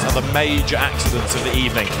first of the major accidents of the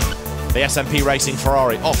evening. The SMP Racing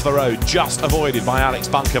Ferrari off the road, just avoided by Alex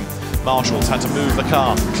Buncombe. Marshals had to move the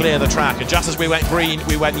car, clear the track, and just as we went green,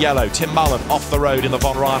 we went yellow. Tim Mullen off the road in the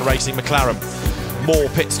Von Ryan Racing McLaren. More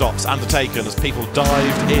pit stops undertaken as people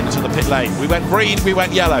dived into the pit lane. We went green, we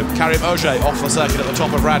went yellow. Karim Auger off the circuit at the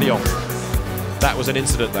top of Radion. That was an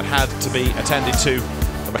incident that had to be attended to.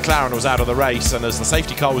 The McLaren was out of the race, and as the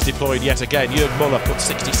safety car was deployed yet again, Jürgen Müller put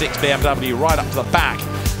 66 BMW right up to the back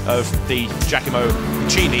of the Giacomo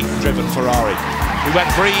Puccini-driven Ferrari. We went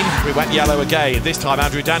green, we went yellow again. This time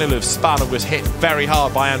Andrew Danilov spun and was hit very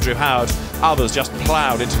hard by Andrew Howard. Others just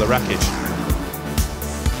ploughed into the wreckage.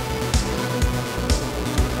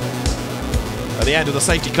 At the end of the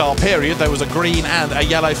safety car period, there was a green and a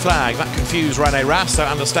yellow flag. That confused René Rast, so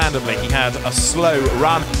understandably he had a slow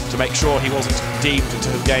run to make sure he wasn't deemed to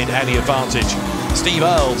have gained any advantage. Steve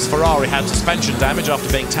Earle's Ferrari had suspension damage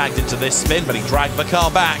after being tagged into this spin, but he dragged the car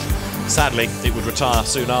back. Sadly, it would retire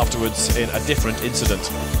soon afterwards in a different incident.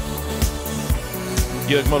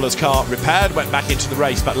 Jürgen Müller's car repaired, went back into the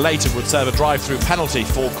race, but later would serve a drive-through penalty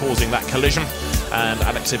for causing that collision. And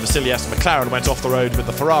Alexei Vassiliev's McLaren went off the road with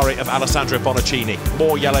the Ferrari of Alessandro Bonaccini.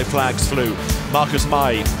 More yellow flags flew. Marcus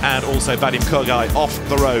Mai and also Vadim Kurgai off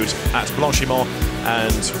the road at Blanchimont,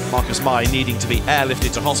 and Marcus Mai needing to be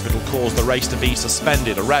airlifted to hospital caused the race to be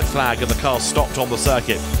suspended. A red flag and the car stopped on the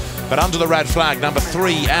circuit. But under the red flag, number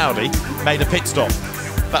 3 Audi made a pit stop.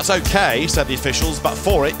 That's okay, said the officials, but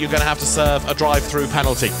for it you're going to have to serve a drive-through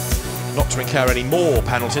penalty. Not to incur any more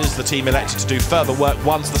penalties, the team elected to do further work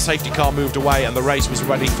once the safety car moved away and the race was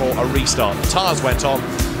ready for a restart. The tyres went on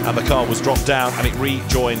and the car was dropped down and it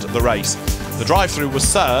rejoined the race. The drive-through was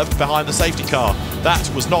served behind the safety car. That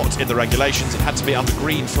was not in the regulations. It had to be under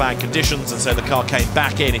green flag conditions, and so the car came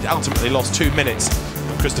back in. It ultimately lost 2 minutes,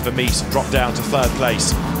 but Christopher Mies dropped down to 3rd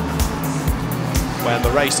place. When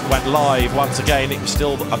the race went live once again, it was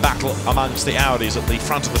still a battle amongst the Audis at the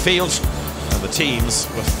front of the field, and the teams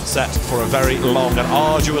were set for a very long and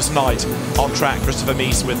arduous night. On track, Christopher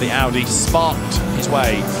Mies with the Audi sparked his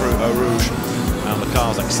way through Eau Rouge, and the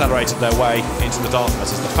cars accelerated their way into the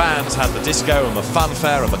darkness as the fans had the disco and the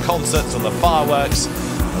funfair and the concerts and the fireworks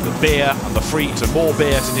and the beer and the fruit and more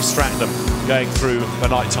beer to distract them going through the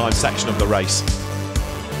nighttime section of the race.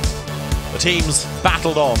 The teams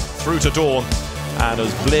battled on through to dawn, and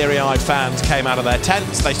as bleary-eyed fans came out of their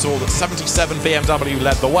tents, they saw that 77 BMW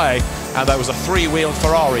led the way, and there was a 3-wheeled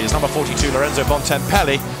Ferrari as number 42 Lorenzo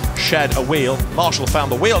Bontempelli shed a wheel. Marshall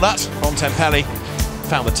found the wheel nut, Bontempelli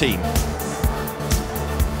found the team.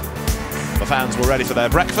 The fans were ready for their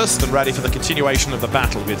breakfast and ready for the continuation of the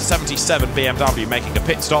battle, with 77 BMW making a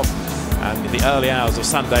pit stop, and in the early hours of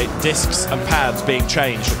Sunday, discs and pads being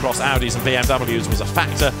changed across Audis and BMWs was a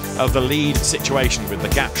factor of the lead situation, with the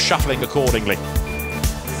gap shuffling accordingly.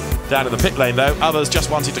 Down in the pit lane though, others just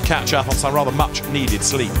wanted to catch up on some rather much needed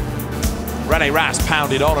sleep. René Rast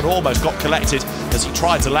pounded on and almost got collected as he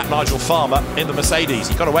tried to lap Nigel Farmer in the Mercedes.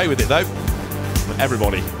 He got away with it though.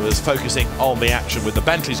 Everybody was focusing on the action, with the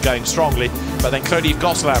Bentleys going strongly, but then Claude-Yves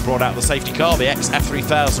Gosselin brought out the safety car, the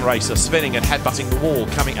ex-F3000 racer, spinning and headbutting the wall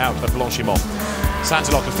coming out of Blanchimont.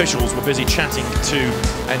 Santilloc officials were busy chatting to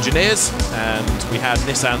engineers, and we had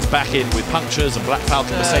Nissans back in with punctures and Black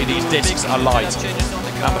Falcon Mercedes discs alight.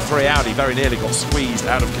 Number 3 Audi very nearly got squeezed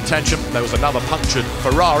out of contention. There was another punctured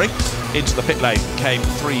Ferrari into the pit lane, came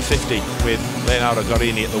 350 with Leonardo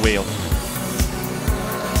Guarini at the wheel.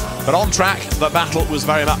 But on track, the battle was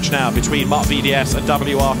very much now between Marc VDS and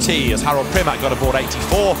WRT, as Harold Primack got aboard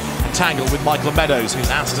 84 and tangled with Michael Meadows, whose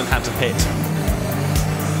Aston had to pit.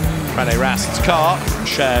 René Rast's car,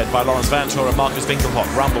 shared by Lawrence Vanthoor and Marcus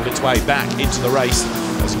Winkelhock, rumbled its way back into the race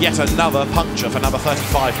as yet another puncture for number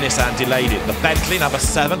 35 Nissan delayed it. The Bentley, number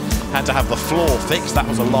 7, had to have the floor fixed. That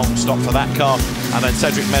was a long stop for that car. And then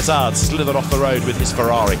Cedric Mezard slithered off the road with his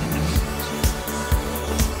Ferrari.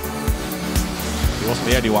 He wasn't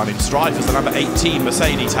the only one in strife, as the number 18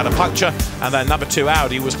 Mercedes had a puncture, and then number 2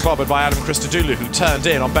 Audi was clobbered by Adam Christodoulou, who turned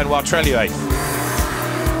in on Benoit Treluet.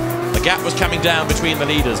 The gap was coming down between the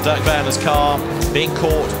leaders, Dirk Werner's car being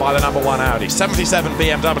caught by the number 1 Audi. 77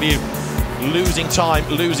 BMW losing time,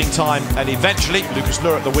 and eventually Lucas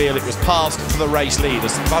Luhr at the wheel, it was passed for the race lead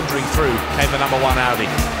as thundering through came the number 1 Audi.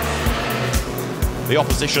 The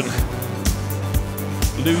opposition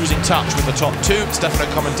losing touch with the top 2, Stefano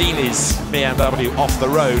Comandini's BMW off the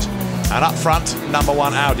road, and up front, number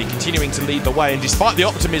 1 Audi continuing to lead the way, and despite the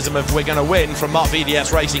optimism of we're going to win from Marc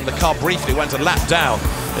VDS Racing, the car briefly went a lap down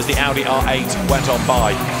as the Audi R8 went on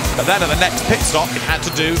by. But then at the next pit stop, it had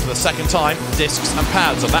to do, for the second time, discs and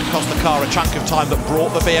pads, and that cost the car a chunk of time that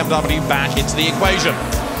brought the BMW back into the equation.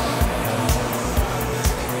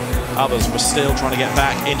 Others were still trying to get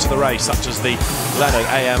back into the race, such as the Renault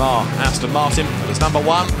AMR Aston Martin. It was number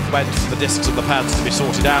one, went for the discs and the pads to be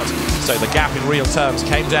sorted out, so the gap in real terms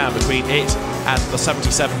came down between it and the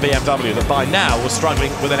 77 BMW that by now was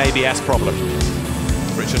struggling with an ABS problem.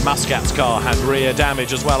 Richard Muscat's car had rear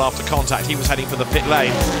damage as well after contact. He was heading for the pit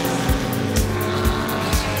lane.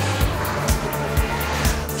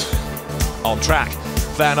 On track,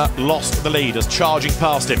 Werner lost the lead as charging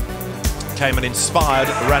past him came an inspired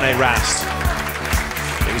René Rast.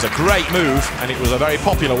 It was a great move, and it was a very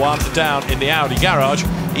popular one down in the Audi garage.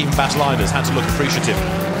 Even Bas Leinders had to look appreciative.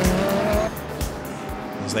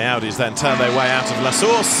 As the Audis then turn their way out of La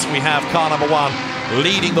Source, we have car number one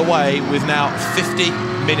leading the way with now 50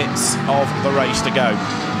 minutes of the race to go.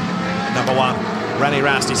 Number one, René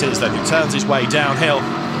Rast, it is then, who turns his way downhill.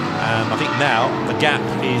 And I think now the gap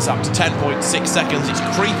is up to 10.6 seconds. It's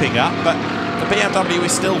creeping up, but the BMW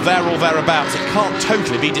is still there or thereabouts. It can't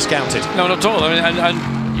totally be discounted. No, not at all. I mean,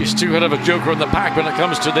 and you still have a joker in the pack when it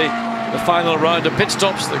comes to the final round of pit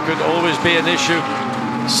stops. There could always be an issue.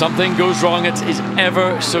 Something goes wrong. It is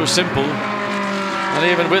ever so simple. And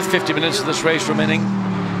even with 50 minutes of this race remaining,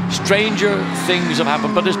 stranger things have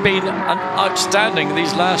happened. But it's been an outstanding,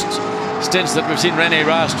 these last stints that we've seen René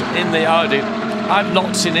Rast in the Audi. I've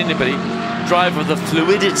not seen anybody drive with the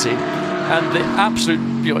fluidity and the absolute,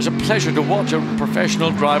 it's a pleasure to watch a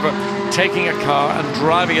professional driver taking a car and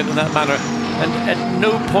driving it in that manner. And at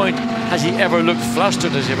no point has he ever looked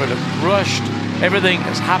flustered, has he ever looked rushed. Everything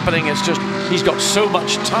is happening. It's just, he's got so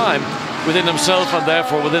much time within himself and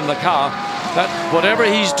therefore within the car that whatever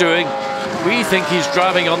he's doing, we think he's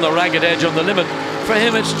driving on the ragged edge, on the limit. For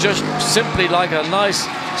him, it's just simply like a nice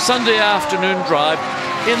Sunday afternoon drive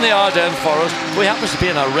in the Ardennes forest. We happen to be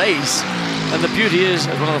in a race, and the beauty is,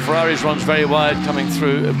 as one of the Ferraris runs very wide coming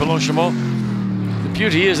through Blancpain, the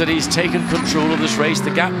beauty is that he's taken control of this race.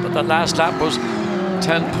 The gap at the last lap was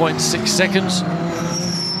 10.6 seconds,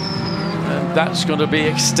 and that's going to be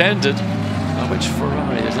extended. Which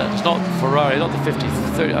Ferrari is that? It's not Ferrari, not the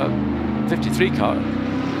 53 car.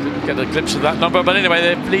 Couldn't get a glimpse of that number, but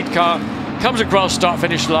anyway, the lead car comes across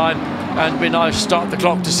start-finish line, and we now start the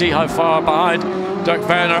clock to see how far behind Dirk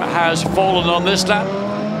Werner has fallen on this lap,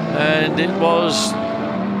 and it was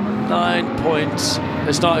 9 points.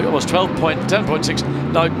 It's now, it was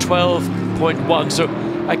 10.6, now 12.1. So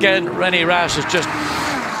again, René Rast is just,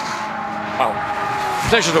 wow,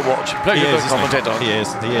 pleasure to watch, pleasure to commentate on. He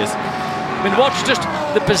is. I mean, watch just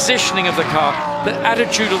the positioning of the car, the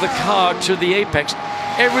attitude of the car to the apex,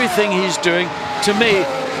 everything he's doing. To me,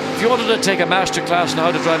 if you wanted to take a masterclass on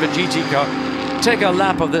how to drive a GT car, take a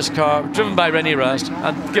lap of this car driven by René Rast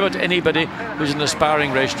and give it to anybody who's an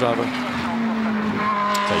aspiring race driver.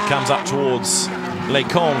 So he comes up towards Les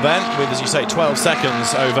Combes then with, as you say, 12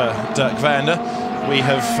 seconds over Dirk Werner. We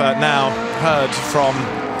have now heard from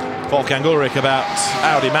Wolfgang Ullrich about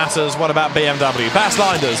Audi matters. What about BMW? Bas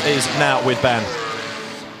Leinders is now with Ben.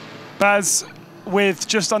 Bas, with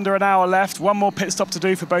just under an hour left, one more pit stop to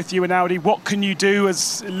do for both you and Audi. What can you do,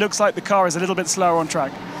 as it looks like the car is a little bit slower on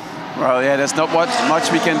track? Well, yeah, there's not much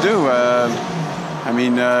we can do. I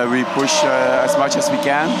mean, we push as much as we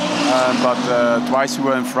can, but twice we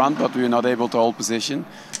were in front, but we were not able to hold position.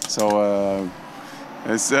 So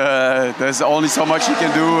there's only so much you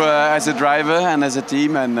can do as a driver and as a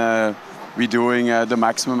team, and we're doing the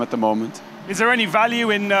maximum at the moment. Is there any value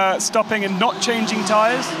in stopping and not changing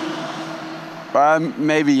tyres?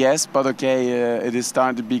 Maybe yes, but okay, it is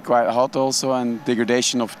starting to be quite hot also, and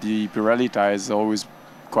degradation of the Pirelli tyres is always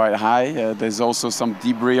quite high. There's also some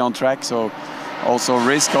debris on track, so also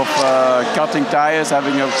risk of cutting tyres,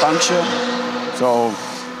 having a puncture. So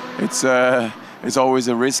it's always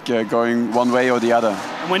a risk going one way or the other.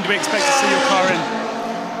 And when do we expect to see your car in?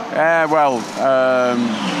 Well,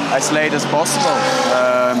 as late as possible,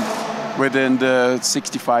 within the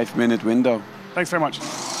 65-minute window. Thanks very much.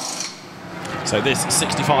 So this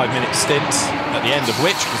 65-minute stint, at the end of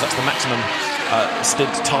which, because that's the maximum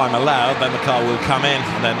stint time allowed, then the car will come in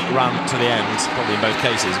and then run to the end. Probably in both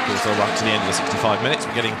cases, of course, they'll run to the end of the 65 minutes.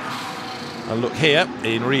 We're getting a look here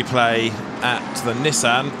in replay at the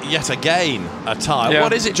Nissan. Yet again, a tyre. Yeah.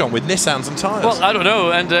 What is it, John, with Nissans and tyres? Well, I don't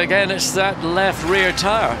know. And again, it's that left rear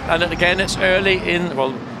tyre. And again, it's early in,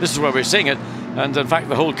 well, this is where we're seeing it. And in fact,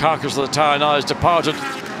 the whole carcass of the tyre now is departed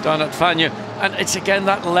down at Fagnes. And it's again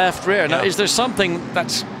that left rear. Now, is there something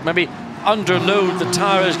that's maybe under load? The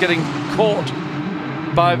tyre is getting caught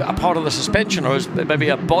by a part of the suspension, or maybe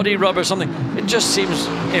a body rub or something. It just seems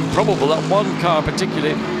improbable that one car,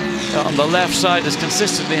 particularly on the left side, is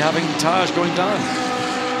consistently having tyres going down.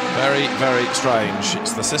 Very, very strange.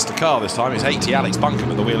 It's the sister car this time. It's 80 Alex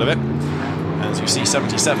Buncombe at the wheel of it. As you see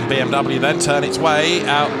 77 BMW then turn its way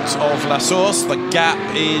out of La Source. The gap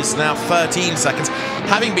is now 13 seconds.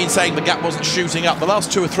 Having been saying the gap wasn't shooting up the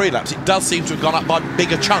last 2 or 3 laps, it does seem to have gone up by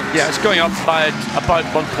bigger chunks. Yeah, it's going up by about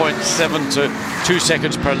 1.7 to 2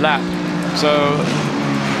 seconds per lap. So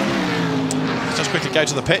let's just quickly go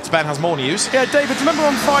to the pits. Ben has more news. Yeah, David, remember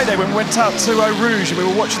on Friday when we went out to Eau Rouge and we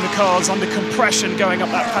were watching the cars under compression going up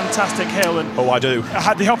that fantastic hill? And oh, I do. I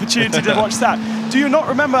had the opportunity to watch that. Do you not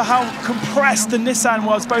remember how compressed the Nissan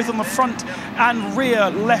was, both on the front and rear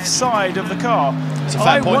left side of the car?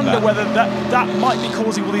 I wonder whether that might be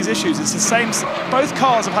causing all these issues. It's the same. Both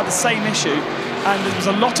cars have had the same issue, and there's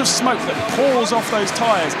a lot of smoke that pours off those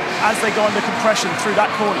tyres as they go under compression through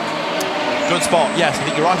that corner. Good spot. Yes, I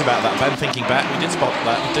think you're right about that, Ben. Thinking back, we did spot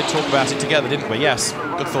that. We did talk about it together, didn't we? Yes,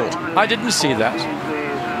 good thought. I didn't see that,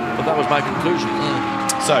 but that was my conclusion.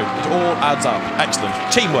 So it all adds up. Excellent.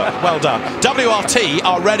 Teamwork. Well done. WRT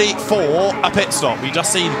are ready for a pit stop. We've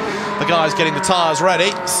just seen the guys getting the tyres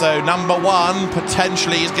ready. So number 1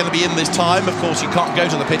 potentially is going to be in this time. Of course, you can't go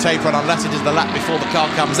to the pit apron unless it is the lap before the car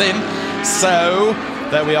comes in. So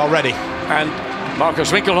there we are ready. And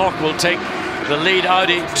Marcus Winkelhock will take the lead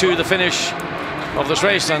Audi to the finish of this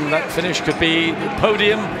race, and that finish could be the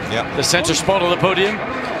podium, the centre spot of the podium.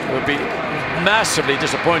 It would be massively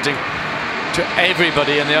disappointing to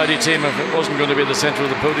everybody in the Audi team if it wasn't going to be the centre of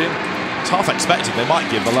the podium. It's half expected they might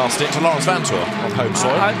give the last stint to Lawrence Vanthoor on home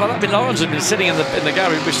soil. Well, I mean, Lawrence had been sitting in the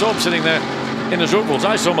garage. We saw him sitting there in his overalls.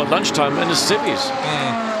 I saw him at lunchtime in his civvies.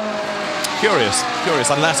 Curious,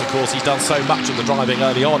 unless, of course, he's done so much of the driving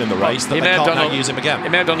early on in the race that they can't now use him again. He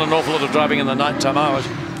may have done an awful lot of driving in the nighttime hours,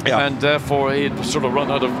 and therefore he'd sort of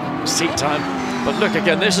run out of seat time. But look,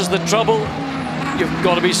 again, this is the trouble. You've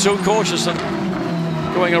got to be so cautious, and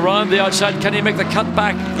going around the outside, can he make the cut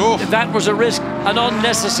back? That was a risk, an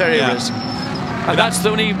unnecessary risk. And that's the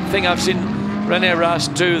only thing I've seen René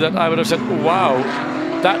Rast do that I would have said, wow,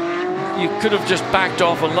 that you could have just backed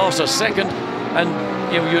off and lost a second, and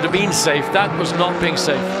you'd have been safe. That was not being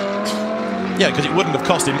safe. Yeah, because it wouldn't have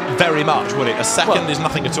cost him very much, would it? A second is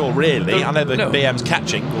nothing at all, really. I know the BM's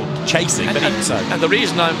catching or chasing, but even so. And the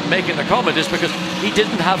reason I'm making the comment is because he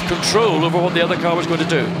didn't have control over what the other car was going to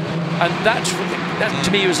do. And that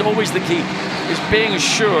to me was always the key, is being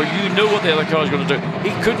sure you know what the other car is going to do.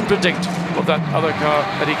 He couldn't predict what that other car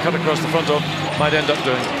that he cut across the front of might end up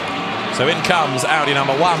doing. So in comes Audi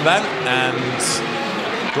number 1 then, and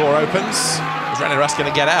door opens. Is René Rast going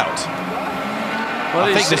to get out? Well,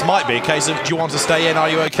 I think this might be a case of, do you want to stay in, are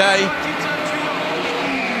you okay?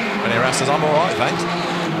 René Rast says, I'm all right, thanks.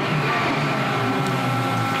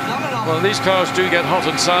 Well, these cars do get hot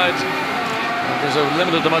inside. There's a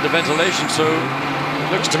limited amount of ventilation, so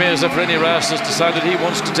it looks to me as if René Rast has decided he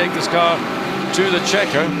wants to take this car to the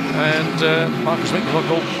checker, and Marcus Winkelhock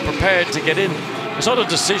all prepared to get in. It's not a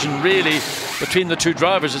decision really between the two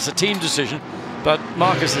drivers, it's a team decision, but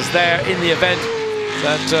Marcus is there in the event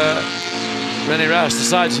that René Rast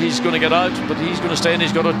decides he's going to get out, but he's going to stay in.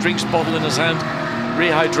 He's got a drinks bottle in his hand,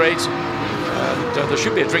 rehydrate, and there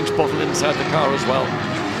should be a drinks bottle inside the car as well.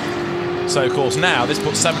 So, of course, now this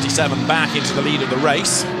puts 77 back into the lead of the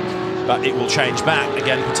race, but it will change back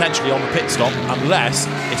again, potentially on the pit stop, unless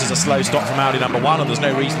it is a slow stop from Audi number 1, and there's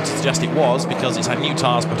no reason to suggest it was, because it's had new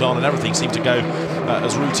tyres put on and everything seemed to go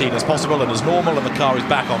as routine as possible and as normal, and the car is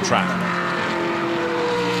back on track.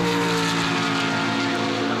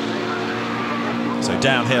 So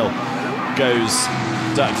downhill goes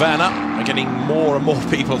Dirk Werner. We're getting more and more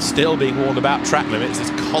people still being warned about track limits.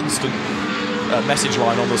 This constant message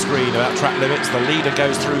line on the screen about track limits. The leader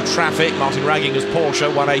goes through traffic. Martin Ragginger's Porsche,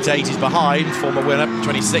 188 is behind. Former winner,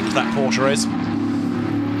 26th that Porsche is.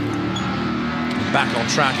 Back on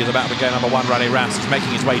track is about to go number 1, René Rast. He's making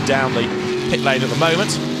his way down the pit lane at the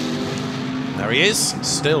moment. There he is,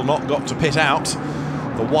 still not got to pit out.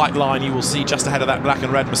 The white line you will see just ahead of that black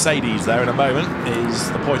and red Mercedes there in a moment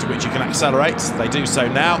is the point at which you can accelerate. They do so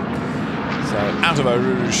now. So out of Eau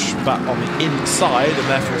Rouge, but on the inside, and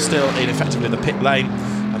therefore still in effectively the pit lane.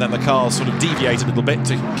 And then the cars sort of deviate a little bit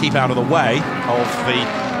to keep out of the way of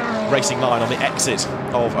the racing line on the exit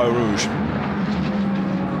of Eau Rouge.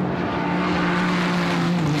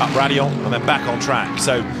 Up Radion and then back on track.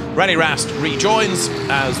 So René Rast rejoins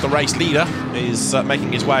as the race leader is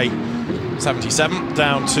making his way 77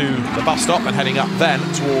 down to the bus stop and heading up then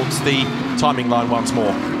towards the timing line once more.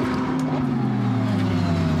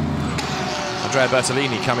 And Andrea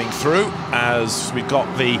Bertolini coming through as we've got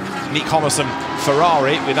the Nick Homerson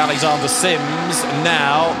Ferrari with Alexander Sims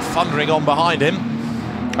now thundering on behind him.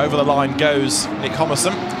 Over the line goes Nick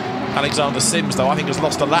Homerson. Alexander Sims, though, I think has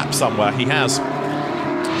lost a lap somewhere. He has.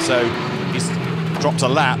 So he's dropped a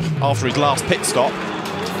lap after his last pit stop.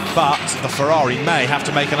 But the Ferrari may have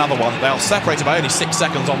to make another one. They'll separate by only 6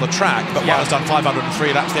 seconds on the track, but one has done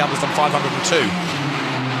 503 laps, the other's done 502.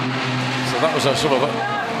 So that was a sort of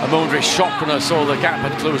a momentary shock when I saw the gap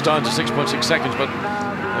had closed down to 6.6 seconds. But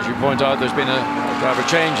as you point out, there's been a driver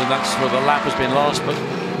change, and that's where the lap has been lost. But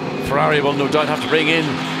Ferrari will no doubt have to bring in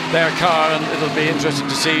their car, and it'll be interesting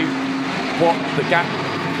to see what the gap.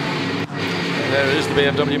 And there is the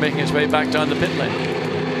BMW making its way back down the pit lane.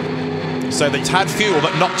 So it's had fuel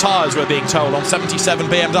but not tyres, we're being told, on 77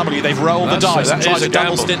 BMW. They've rolled the dice and tried to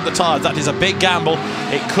double stint the tyres. That is a big gamble.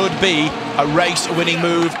 It could be a race-winning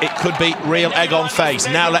move. It could be real egg on face.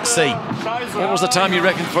 Now let's see. What was the time you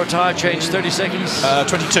reckoned for a tyre change? 30 seconds?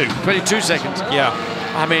 22. 22 seconds. Yeah.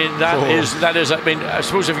 I mean, that is. I mean, I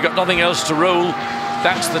suppose if you've got nothing else to roll,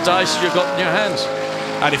 that's the dice you've got in your hands.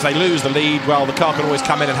 And if they lose the lead, well, the car can always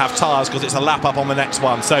come in and have tyres because it's a lap up on the next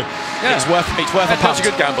one. So it's worth a punt. That's a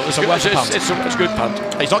good gamble. It's a good punt.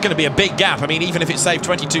 It's not going to be a big gap. I mean, even if it saved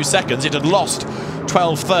 22 seconds, it had lost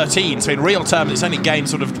 12-13. So in real terms, it's only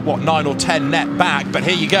gained sort of, what, 9 or 10 net back. But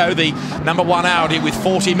here you go. The number 1 Audi with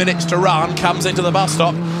 40 minutes to run comes into the bus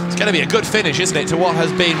stop. It's going to be a good finish, isn't it, to what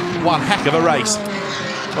has been one heck of a race.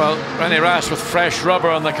 Well, René Rast with fresh rubber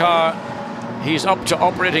on the car. He's up to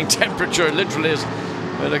operating temperature, literally.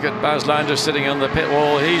 Look at Baz Lander sitting on the pit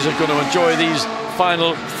wall. He's going to enjoy these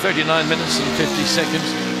final 39 minutes and 50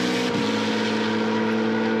 seconds.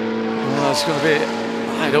 Well, it's going to be,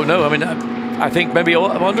 I don't know. I mean, I think maybe,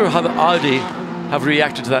 I wonder how the Audi have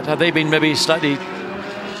reacted to that. Have they been maybe slightly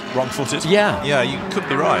wrong-footed? Yeah. Yeah, you could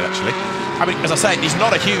be right, actually. I mean, as I say, it's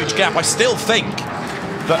not a huge gap. I still think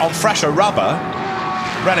that on fresher rubber,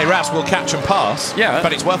 René Rast will catch and pass. Yeah.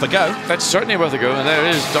 But it's worth a go. That's certainly worth a go. And there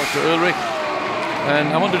is Dr. Ulrich. And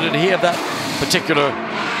I wonder, did he have that particular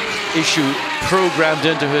issue programmed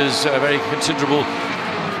into his very considerable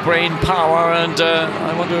brain power? And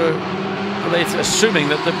I wonder, are they assuming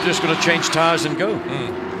that they're just going to change tyres and go?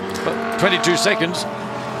 But 22 seconds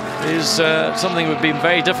is something that would be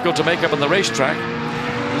very difficult to make up on the racetrack.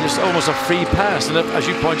 It's almost a free pass. And as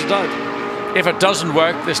you pointed out, if it doesn't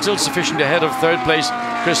work, they're still sufficient ahead of third place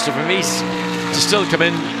Christopher Mies to still come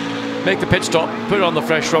in, make the pit stop, put it on the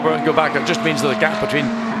fresh rubber and go back. It just means that the gap between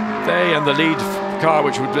they and the lead car,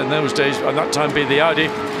 which would in those days, at that time be the Audi,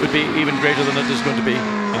 would be even greater than it is going to be.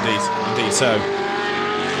 Indeed so.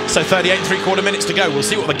 So 38 3/4 minutes to go. We'll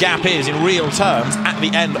see what the gap is in real terms at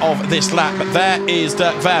the end of this lap. But there is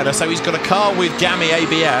Dirk Werner. So he's got a car with Gammy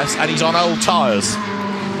ABS and he's on old tyres.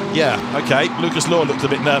 Yeah, okay. Lucas Law looked a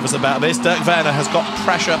bit nervous about this. Dirk Werner has got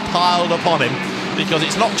pressure piled upon him because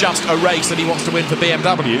it's not just a race that he wants to win for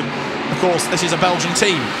BMW. Of course, this is a Belgian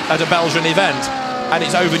team at a Belgian event, and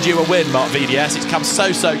it's overdue a win, Marc VDS. It's come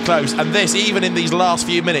so close, and this, even in these last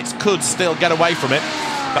few minutes, could still get away from it,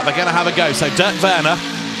 but they're going to have a go. So Dirk Werner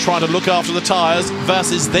trying to look after the tyres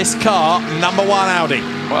versus this car, number 1 Audi.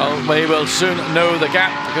 Well, we will soon know the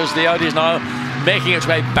gap because the Audi is now making its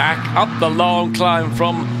way back up the long climb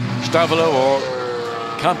from Stavelo, or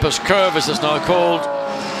Campus Curve as it's now called,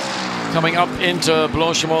 coming up into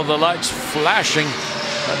Blanchimont, the lights flashing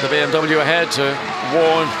at the BMW ahead to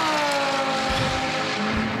warn.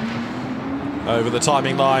 Over the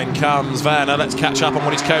timing line comes Werner. Let's catch up on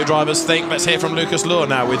what his co-drivers think. Let's hear from Lucas Law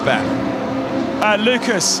now with Ben.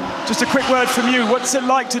 Lucas, just a quick word from you. What's it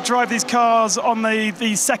like to drive these cars on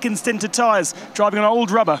the second stint of tyres, driving on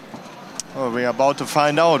old rubber? Well, we're about to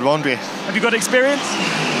find out, won't we? Have you got experience?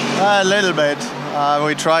 A little bit.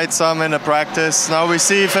 We tried some in the practice. Now we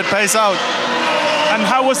see if it pays out. And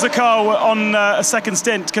how was the car on a second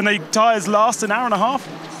stint? Can the tyres last an hour and a half?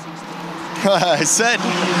 I said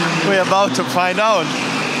we're about to find out.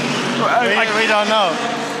 We don't know.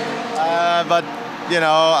 But you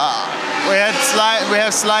know, we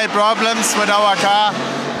have slight problems with our car.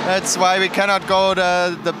 That's why we cannot go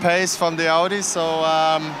the pace from the Audi. So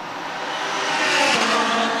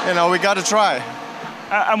you know, we got to try.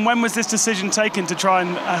 And when was this decision taken to try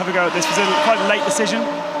and have a go at this? Was it quite a late decision?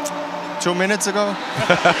 2 minutes ago.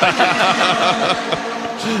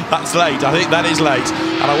 That's late. I think that is late.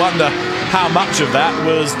 And I wonder how much of that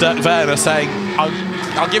was Dirk Werner saying,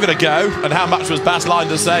 I'll give it a go, and how much was Baz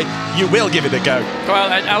Lander saying, you will give it a go?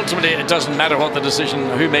 Well, ultimately, it doesn't matter what the decision,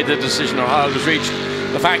 who made the decision or how it was reached.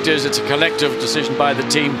 The fact is, it's a collective decision by the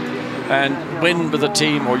team, and win with the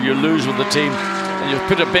team or you lose with the team. And you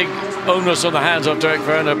put a big onus on the hands of Derek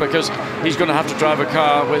Werner, because he's going to have to drive a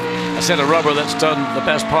car with a set of rubber that's done the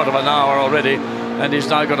best part of an hour already, and he's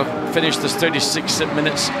now got to finish this 36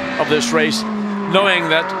 minutes of this race, knowing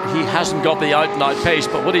that he hasn't got the out-and-out pace,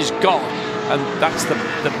 but what he's got, and that's the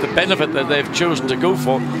benefit that they've chosen to go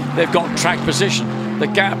for, they've got track position. The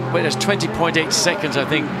gap is 20.8 seconds, I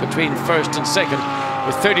think, between first and second,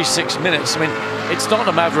 with 36 minutes. I mean, it's not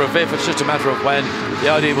a matter of if, it's just a matter of when the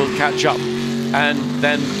Audi will catch up and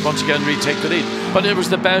then once again retake the lead. But it was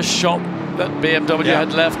the best shot that BMW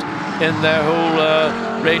had left in their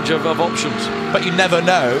whole range of options. But you never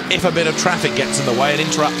know if a bit of traffic gets in the way and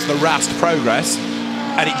interrupts the Rast progress,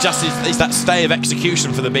 and it just is that stay of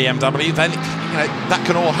execution for the BMW, then that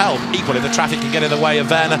can all help. Equally, if the traffic can get in the way of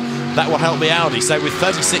Werner, that will help the Audi. So with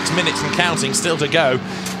 36 minutes and counting still to go,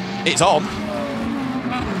 it's on.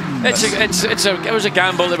 It was a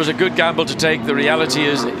gamble. It was a good gamble to take. The reality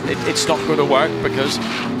is it's not going to work, because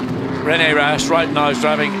René Rast right now is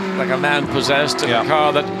driving like a man possessed in a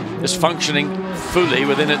car that is functioning fully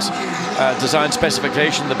within its design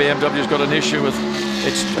specification. The BMW's got an issue with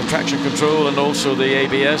its traction control, and also the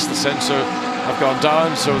ABS, the sensor, have gone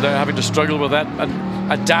down, so they're having to struggle with that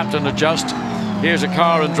and adapt and adjust. Here's a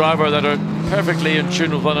car and driver that are perfectly in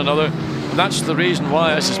tune with one another, and that's the reason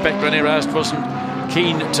why I suspect René Rast wasn't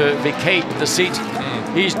keen to vacate the seat.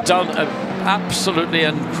 He's done an absolutely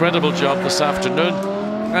incredible job this afternoon,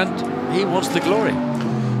 and he wants the glory.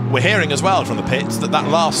 We're hearing as well from the pits that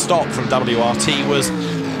last stop from WRT was,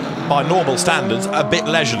 by normal standards, a bit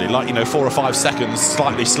leisurely, like 4 or 5 seconds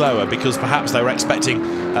slightly slower, because perhaps they were expecting,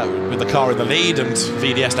 with the car in the lead and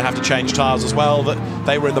VDS to have to change tyres as well, that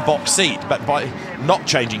they were in the box seat. But by not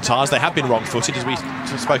changing tyres, they have been wrong-footed, as we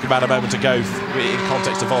spoke about a moment ago in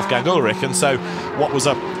context of Wolfgang Ullrich, and so what was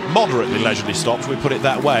a moderately leisurely stop, we put it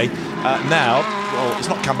that way, now, well, it's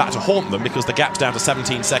not come back to haunt them, because the gap's down to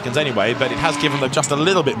 17 seconds anyway, but it has given them just a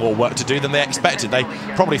little bit more work to do than they expected. They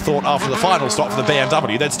probably thought after the final stop for the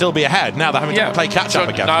BMW they'd still be ahead. Now they're having to play catch-up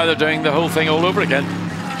again. Now they're doing the whole thing all over again.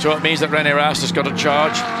 So it means that René Rast has got to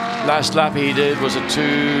charge. Last lap he did was a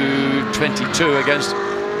 2:22 against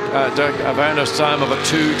Dirk Werner's time of a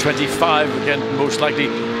 2:25, again most likely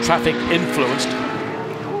traffic influenced.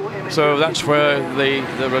 So that's where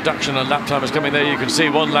the reduction in lap time is coming there. You can see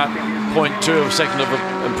 1 lap, 0.2 of a second of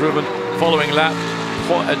improvement. Following lap,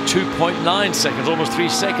 at 2.9 seconds, almost 3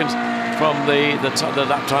 seconds from the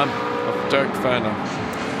lap time of Dirk Werner.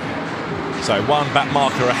 So 1 back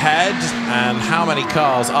marker ahead, and how many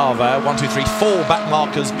cars are there? 1, 2, 3, 4 back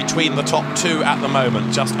markers between the top 2 at the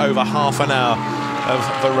moment. Just over half an hour of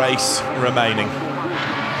the race remaining.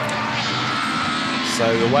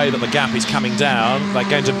 So the way that the gap is coming down, they're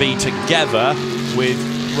going to be together with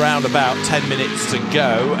round about 10 minutes to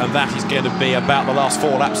go, and that is going to be about the last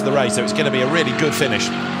 4 laps of the race. So it's going to be a really good finish.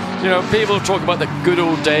 People talk about the good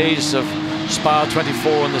old days of Spa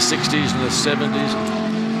 24 in the 60s and the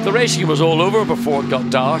 70s. The racing was all over before it got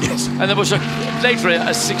dark, and there was later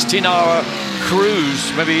a 16-hour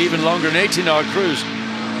cruise, maybe even longer, an 18-hour cruise.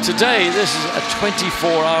 Today, this is a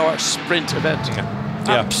 24-hour sprint event.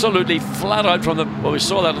 Absolutely flat out from we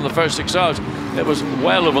saw that in the first 6 hours. It was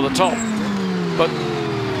well over the top. But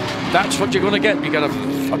that's what you're going to get. You get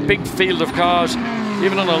a big field of cars,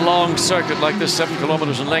 even on a long circuit like this, 7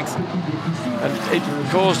 kilometers in length. And it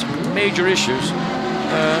caused major issues.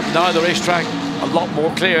 Now the racetrack a lot more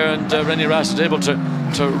clear, and René Rast is able to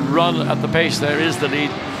run at the pace. There is the lead.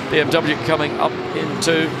 BMW coming up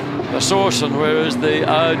into the source, and where is the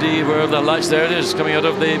Audi? Where are the lights? There it is, coming out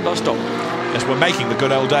of the bus stop. Yes, we're making the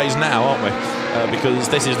good old days now, aren't we? Because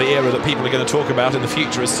this is the era that people are going to talk about in the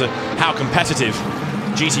future as to how competitive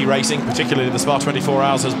GT racing, particularly the Spa 24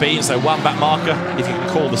 Hours, has been. So 1 back marker, if you can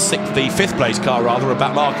call the 5th place car rather a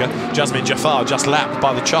back marker. Jasmine Jaffar just lapped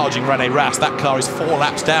by the charging René Rast. That car is 4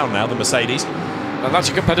 laps down now, the Mercedes. And that's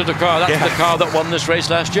a competitive car. That's the car that won this race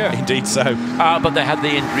last year. Indeed so. But they had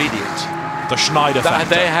the ingredient. The Schneider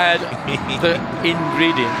factor. They had the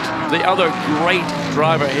ingredient. The other great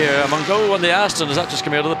driver here among and the Aston, is that just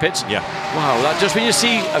coming out of the pits? Yeah. Wow, that just when you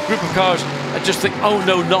see a group of cars, I just think, oh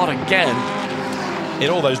no, not again. In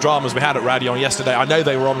all those dramas we had at Radion yesterday, I know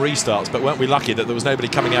they were on restarts, but weren't we lucky that there was nobody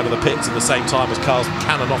coming out of the pits at the same time as cars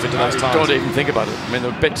cannon off into those tyres? Don't even think about it. I mean,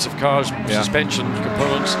 there were bits of cars, suspension,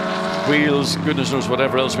 components, wheels, goodness knows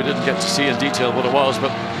whatever else. We didn't get to see in detail what it was,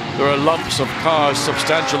 but there are lumps of cars,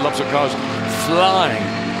 substantial lumps of cars flying,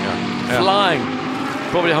 flying,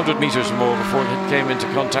 probably 100 meters or more before it came into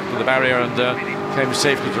contact with the barrier and came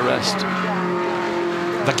safely to rest.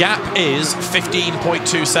 The gap is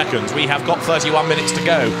 15.2 seconds. We have got 31 minutes to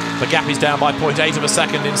go. The gap is down by 0.8 of a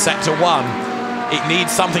second in sector 1. It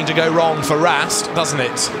needs something to go wrong for Rast, doesn't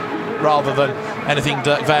it? rather than anything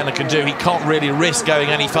Dirk Werner can do. He can't really risk going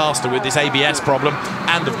any faster with this ABS problem,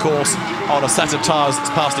 and of course on a set of tyres that's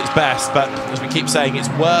past its best. But as we keep saying, it's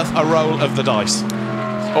worth a roll of the dice.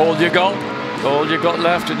 All you got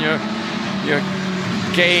left in your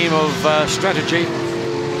game of strategy.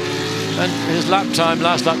 And his last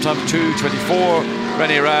lap time 2:24.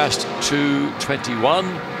 René Rast 2:21.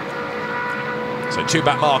 So 2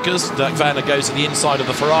 back markers. Dirk Werner goes to the inside of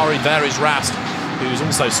the Ferrari. There is Rast, who's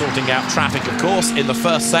also sorting out traffic, of course. In the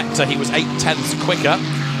first sector, he was 0.8 quicker.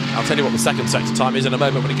 I'll tell you what the second sector time is in a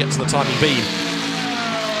moment when he gets to the timing beam.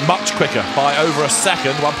 Much quicker, by over a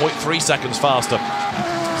second, 1.3 seconds faster.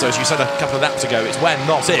 So as you said a couple of laps ago, it's when,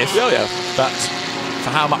 not if. Oh, yeah. But for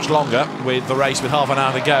how much longer, with the race with half an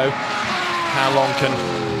hour to go, how long can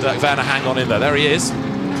Dirk Werner hang on in there? There he is,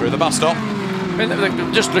 through the bus stop. I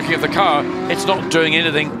mean, just looking at the car, it's not doing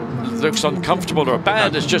anything that looks uncomfortable or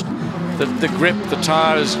bad. It's just the grip, the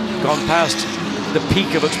tyre has gone past the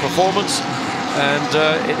peak of its performance, and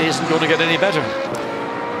it isn't going to get any better.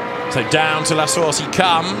 So down to La Source he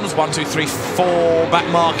comes. 1, 2, 3, 4 back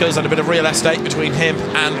markers and a bit of real estate between him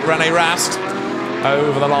and René Rast.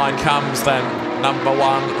 Over the line comes then number 1,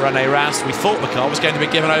 René Rast. We thought the car was going to be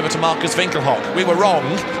given over to Marcus Winkelhock. We were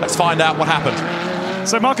wrong. Let's find out what happened.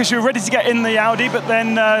 So Marcus, you were ready to get in the Audi, but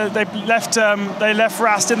then they left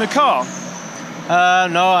Rast in the car.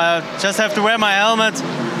 No, I just have to wear my helmet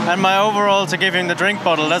and my overall to give him the drink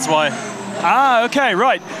bottle. That's why. Ah, okay,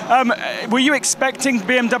 right. Were you expecting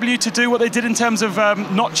BMW to do what they did in terms of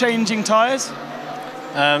not changing tyres?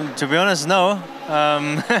 To be honest, no.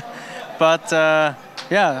 But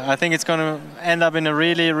yeah, I think it's going to end up in a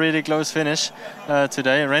really, really close finish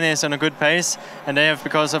today. René is on a good pace, and they have,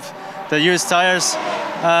 because of the used tyres,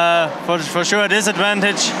 for sure a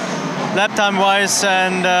disadvantage lap time wise.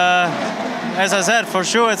 And as I said, for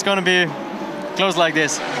sure it's going to be close like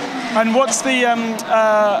this. And what's the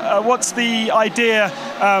idea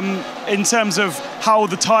in terms of how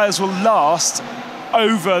the tyres will last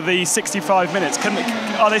over the 65 minutes?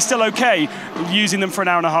 Are they still okay using them for an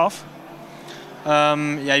hour and a half?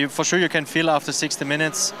 Yeah, for sure you can feel after 60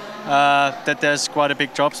 minutes that there's quite a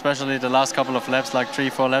big drop, especially the last couple of laps, like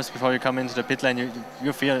 3-4 laps before you come into the pit lane.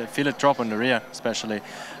 You feel a drop on the rear, especially.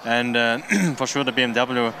 And for sure the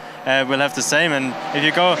BMW will have the same. And if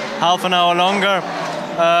you go half an hour longer,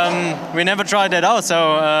 we never tried that out,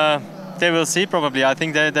 so they will see probably. I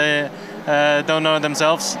think they don't know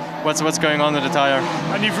themselves what's going on with the tyre.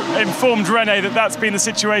 And you've informed René that that's been the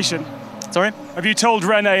situation? Sorry? Have you told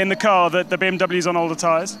René in the car that the BMW is on all the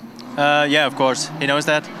tyres? Yeah, of course. He knows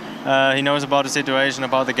that. He knows about the situation,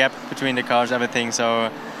 about the gap between the cars, everything.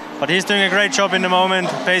 So, but he's doing a great job in the moment.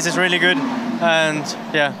 Pace is really good. And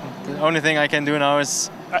yeah, the only thing I can do now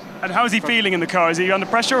is... And how is he feeling in the car? Is he under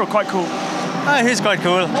pressure or quite cool? He's quite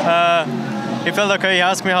cool. He felt okay. He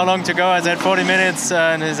asked me how long to go. I said 40 minutes.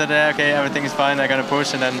 And he said, yeah, okay, everything is fine. I'm going to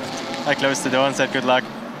push. And then I closed the door and said, good luck.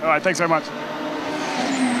 All right, thanks very much.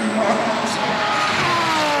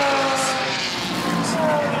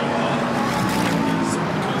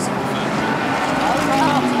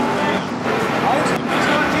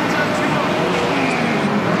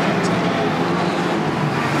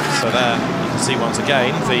 So there you can see once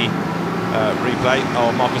again the replay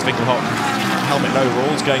of Marcus Winkelhock, helmet and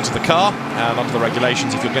overalls going to the car, and under the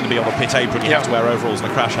regulations if you're going to be on the pit apron you have to wear overalls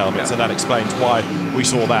and a crash helmet, so that explains why we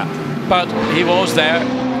saw that. But he was there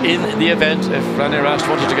in the event if René Rast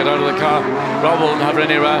wanted to get out of the car, rather than have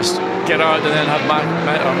René Rast get out and then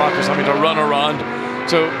have Marcus having to run around.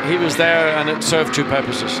 So he was there and it served 2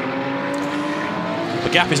 purposes. The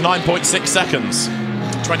gap is 9.6 seconds.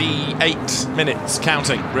 28 minutes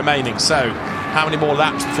counting remaining. So how many more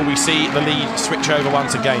laps before we see the lead switch over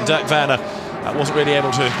once again? Dirk Werner wasn't really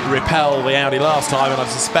able to repel the Audi last time, and I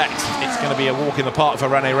suspect it's going to be a walk in the park for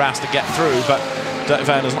René Rast to get through, but Dirk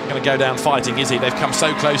Werner's not going to go down fighting, is he? They've come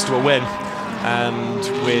so close to a win, and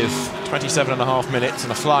with 27.5 minutes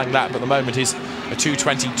and a flying lap at the moment is a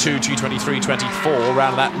 2:22, 2:23, 24,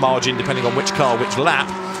 around that margin depending on which car, which lap.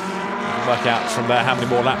 Work out from there how many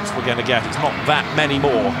more laps we're going to get. It's not that many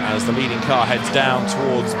more as the leading car heads down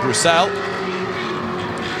towards Bruxelles.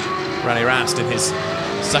 René Rast in his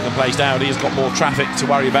second place Audi has got more traffic to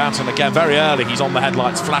worry about, and again very early he's on the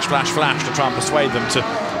headlights, flash, flash, flash, to try and persuade them to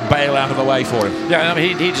bail out of the way for him. Yeah, I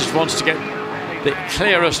mean, he just wants to get the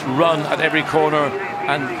clearest run at every corner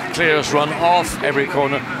and clearest run off every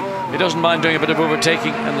corner. He doesn't mind doing a bit of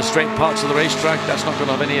overtaking in the straight parts of the racetrack. That's not going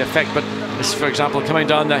to have any effect, but this, for example, coming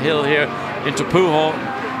down the hill here into Pouhon,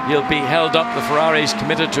 he'll be held up. The Ferrari's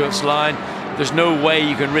committed to its line. There's no way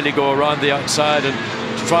you can really go around the outside and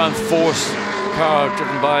to try and force a car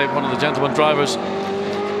driven by one of the gentleman drivers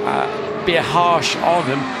be harsh on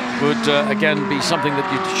him would again be something that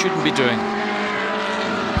you shouldn't be doing.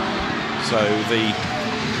 So the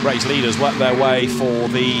race leaders work their way for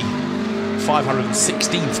the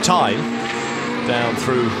 516th time down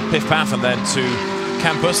through Pif Paf and then to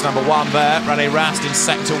Campus, number 1 there. René Rast in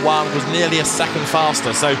sector 1 was nearly a second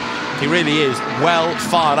faster, so he really is well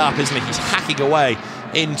fired up, isn't he? He's hacking away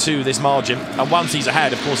into this margin, and once he's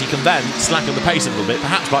ahead, of course, he can then slacken the pace a little bit,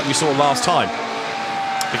 perhaps like we saw last time,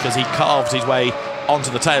 because he carved his way onto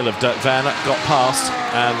the tail of Dirk Werner, got past,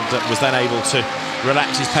 and was then able to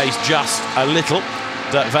relax his pace just a little.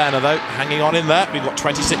 Dirk Werner, though, hanging on in there. We've got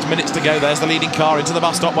 26 minutes to go. There's the leading car into the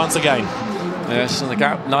bus stop once again. Yes, and the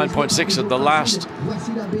gap 9.6 at the last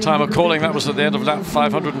time of calling. That was at the end of lap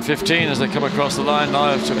 515 as they come across the line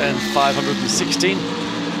now to end 516.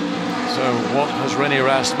 So what has René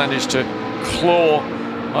Rast managed to claw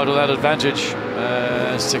out of that advantage?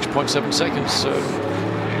 6.7 seconds. So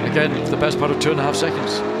again, the best part of 2.5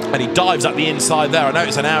 seconds. And he dives up the inside there. I know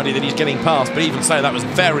it's an Audi that he's getting past, but even so, that was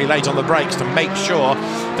very late on the brakes to make sure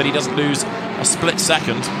that he doesn't lose a split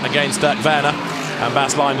second against Dirk Werner. And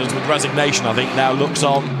Bas Leijnders, with resignation, I think, now looks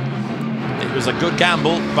on. It was a good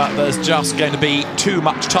gamble, but there's just going to be too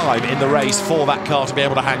much time in the race for that car to be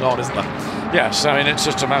able to hang on, isn't there? Yes, I mean, it's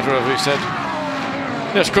just a matter of, we said,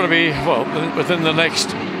 it's going to be, well, within the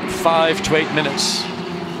next 5 to 8 minutes,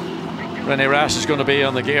 René Rast is going to be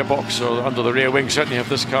on the gearbox or under the rear wing, certainly of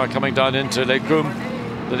this car coming down into Legroom,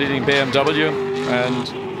 the leading BMW,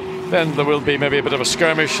 and then there will be maybe a bit of a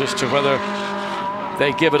skirmish as to whether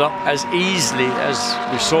they give it up as easily as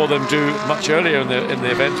we saw them do much earlier in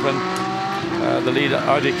the event when the lead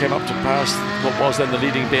Audi came up to pass what was then the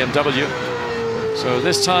leading BMW. So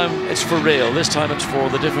this time it's for real. This time it's for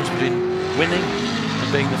the difference between winning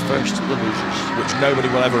and being the first to the losers. Which nobody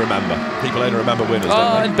will ever remember. People only remember winners,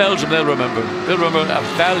 don't they? In Belgium they'll remember. They'll remember a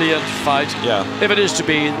valiant fight. Yeah. If it is to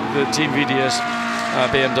be the Team VDS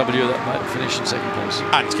BMW that might finish in second place.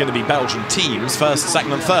 And it's going to be Belgian teams, first,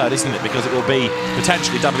 second and third, isn't it? Because it will be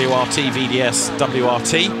potentially WRT, VDS,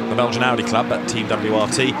 WRT, the Belgian Audi club, but Team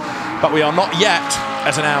WRT. But we are not yet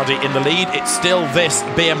as an Audi in the lead. It's still this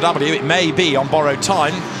BMW. It may be on borrowed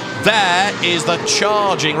time. There is the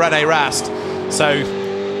charging René Rast. So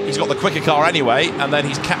he's got the quicker car anyway, and then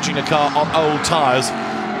he's catching a car on old tyres.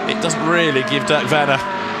 It doesn't really give Dirk Werner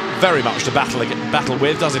very much to battle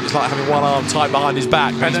with, does it? It's like having one arm tied behind his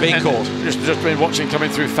back, and he's being caught. Just been watching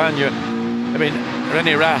coming through Fagnes. I mean,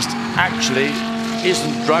 René Rast actually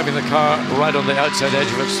isn't driving the car right on the outside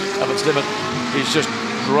edge of its limit. He's just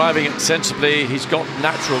driving it sensibly. He's got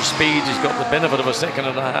natural speed. He's got the benefit of a second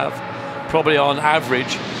and a half, probably on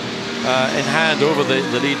average, in hand over the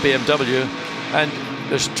lead BMW. And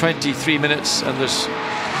there's 23 minutes and there's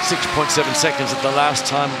 6.7 seconds at the last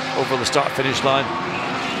time over the start-finish line.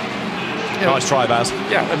 Nice try, Baz.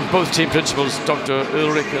 Yeah, and both team principals, Dr.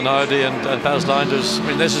 Ulrich and Audi and Bas Leijnders. I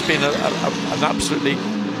mean, this has been an absolutely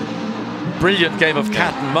brilliant game of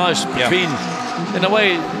cat and mouse between, in a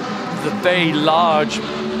way, the very large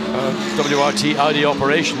WRT Audi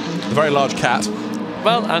operation. The very large cat.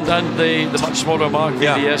 Well, and the much smaller Mark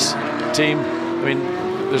VDS team. I mean,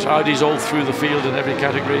 there's Audis all through the field in every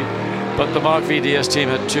category, but the Mark VDS team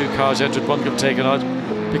had 2 cars entered, 1 got taken out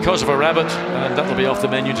because of a rabbit, and that'll be off the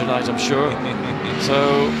menu tonight, I'm sure.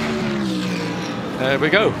 So there we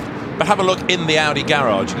go. But have a look in the Audi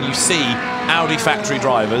garage and you see Audi factory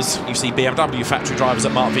drivers, you see BMW factory drivers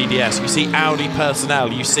at Mark VDS, you see Audi personnel,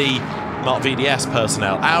 you see Mark VDS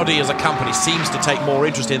personnel. Audi as a company seems to take more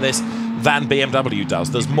interest in this than BMW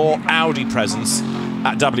does. There's more Audi presence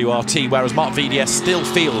at WRT, whereas Mark VDS still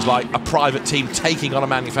feels like a private team taking on a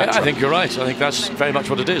manufacturer. Yeah, I think you're right. I think that's very much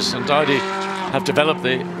what it is. And Audi have developed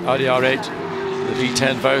the Audi R8, the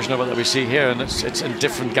V10 version of it that we see here, and it's in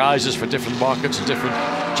different guises for different markets and different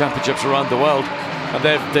championships around the world. And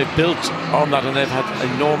they've built on that and they've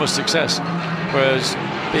had enormous success. Whereas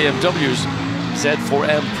BMW's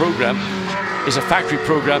Z4M program is a factory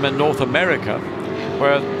program in North America,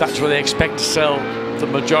 where that's where they expect to sell the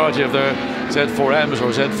majority of their Z4Ms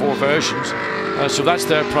or Z4 versions. So that's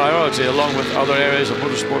their priority, along with other areas of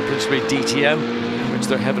motorsport, principally DTM, which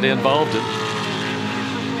they're heavily involved in.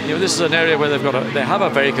 You know, this is an area where they have a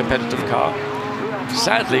very competitive car.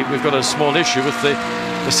 Sadly, we've got a small issue with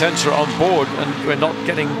the sensor on board, and we're not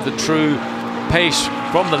getting the true pace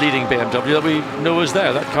from the leading BMW that we know is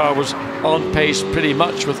there. That car was on pace pretty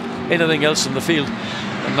much with anything else in the field,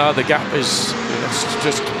 and now the gap is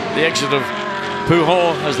just the exit of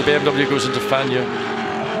Pouhon as the BMW goes into Fagnes.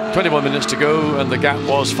 21 minutes to go, and the gap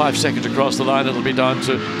was 5 seconds across the line. It'll be down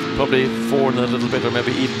to probably 4 and a little bit, or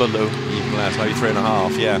maybe even below. Even less, maybe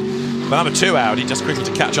 3.5, yeah. The number 2 Audi, just quickly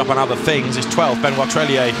to catch up on other things, is 12. Benoit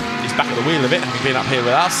Trellier is back at the wheel of it, having been up here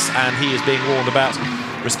with us, and he is being warned about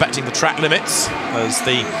respecting the track limits as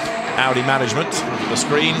the Audi management, the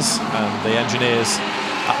screens and the engineers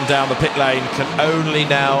up and down the pit lane can only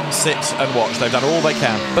now sit and watch. They've done all they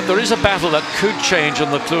can. But there is a battle that could change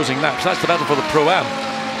on the closing laps. That's the battle for the Pro-Am.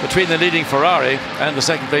 Between the leading Ferrari and the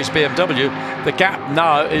second place BMW, the gap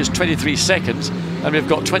now is 23 seconds, and we've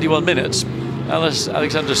got 21 minutes.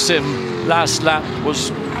 Alexander Sim, last lap,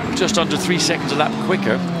 was just under 3 seconds a lap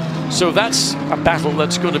quicker. So that's a battle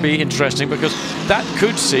that's going to be interesting, because that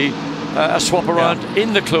could see a swap around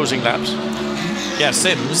in the closing laps. Yeah,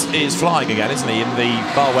 Sims is flying again, isn't he, in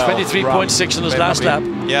the Barwell 23.6 in his last lap.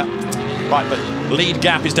 Yeah, right, but lead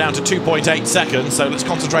gap is down to 2.8 seconds, so let's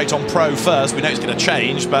concentrate on Pro first. We know it's going to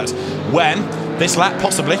change, but when? This lap,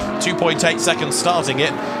 possibly. 2.8 seconds starting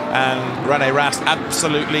it, and René Rast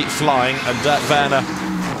absolutely flying, and Dirk Werner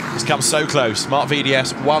has come so close. Mark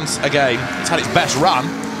VDS once again. It's had its best run,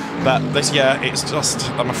 but this year it's just,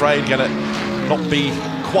 I'm afraid, going to not be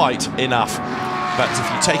quite enough. But if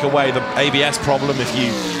you take away the ABS problem, if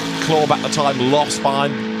you claw back the time lost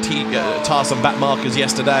behind tiresome back markers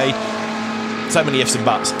yesterday, so many ifs and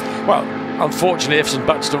buts. Well, unfortunately, ifs and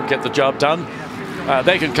buts don't get the job done.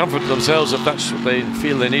 They can comfort themselves if that's what they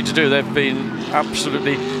feel they need to do. They've been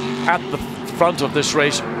absolutely at the front of this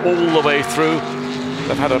race all the way through.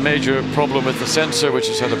 They've had a major problem with the sensor, which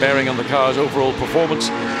has had a bearing on the car's overall performance.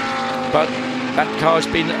 But that car's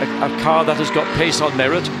been a car that has got pace on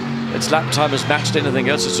merit. Its lap time has matched anything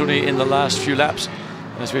else. It's only in the last few laps.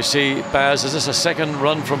 As we see Baz, is this a second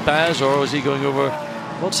run from Baz, or is he going over?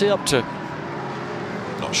 What's he up to?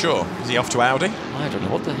 Not sure. Is he off to Audi? I don't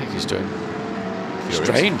know what the heck he's doing. Furious.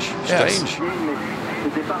 Strange. Yes.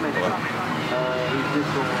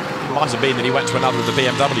 Might have been that he went to another of the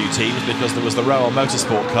BMW teams because there was the SRO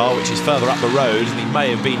Motorsports car, which is further up the road, and he may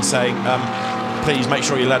have been saying, please make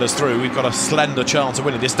sure you let us through. We've got a slender chance of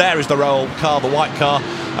winning this. There is the SRO car, the white car.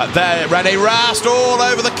 There, René Rast all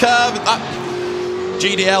over the curve.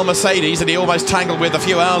 GDL Mercedes that he almost tangled with a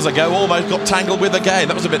few hours ago, almost got tangled with again.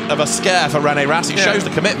 That was a bit of a scare for René Rast. It shows the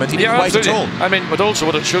commitment. He didn't wait at all. I mean, but also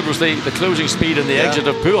what it showed was the closing speed and the exit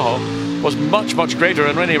of Pujo was much, much greater,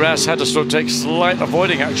 and René Rast had to sort of take slight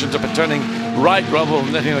avoiding action to be turning right rather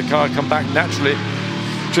than letting the car come back naturally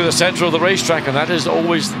to the centre of the racetrack, and that's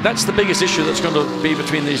the biggest issue that's going to be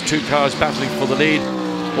between these two cars battling for the lead,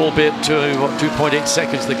 albeit to 2.8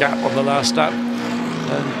 seconds the gap on the last lap.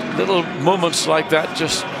 And little moments like that,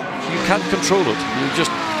 just you can't control it. You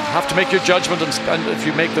just have to make your judgment, and if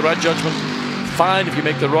you make the right judgment, fine. If you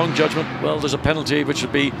make the wrong judgment, well, there's a penalty, which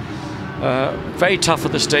would be very tough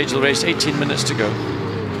at this stage of the race. 18 minutes to go.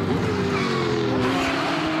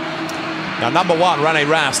 Now, number 1, René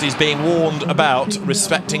Rast, is being warned about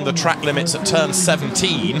respecting the track limits at turn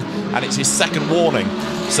 17, and it's his second warning.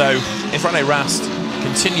 So if René Rast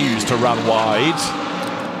continues to run wide,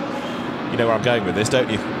 you know where I'm going with this, don't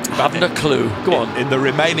you? I haven't a clue. Go on. In the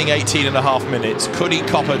remaining 18.5 minutes, could he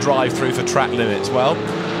cop a drive through for track limits? Well,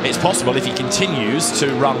 it's possible if he continues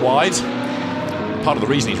to run wide. Part of the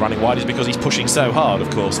reason he's running wide is because he's pushing so hard, of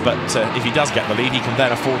course. But if he does get the lead, he can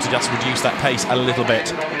then afford to just reduce that pace a little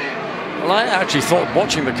bit. Well, I actually thought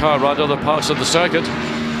watching the car ride other parts of the circuit.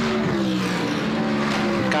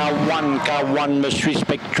 Car one must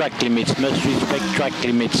respect track limits,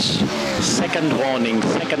 Second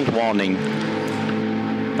warning.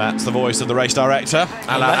 That's the voice of the race director.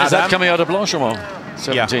 Is that coming out of Blancpain?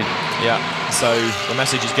 17. Yeah. So the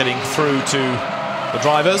message is getting through to the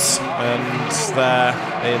drivers, and they're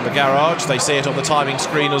in the garage. They see it on the timing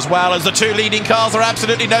screen as well, as the two leading cars are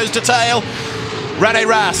absolutely nose to tail. René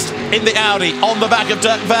Rast in the Audi on the back of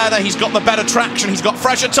Dirk Werner. He's got the better traction, he's got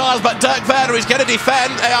fresher tyres, but Dirk Werner is going to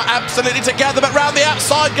defend. They are absolutely together, but round the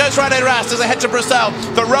outside goes René Rast as they head to Brussels.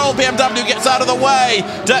 The roll BMW gets out of the way.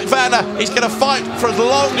 Dirk Werner, he's going to fight for as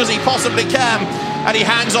long as he possibly can, and he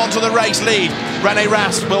hangs on to the race lead. René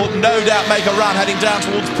Rast will no doubt make a run heading down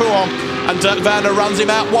towards Pouhon, and Dirk Werner runs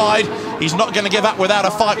him out wide. He's not going to give up without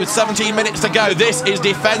a fight with 17 minutes to go. This is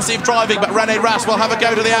defensive driving, but René Rast will have a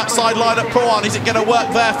go to the outside line at Pouhon. Is it going to work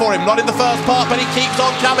there for him? Not in the first part, but he keeps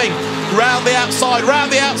on coming. Round the outside,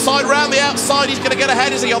 round the outside, round the outside. He's going to get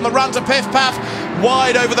ahead, is he, on the run to Piff Paff?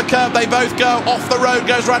 Wide over the curb, they both go. Off the road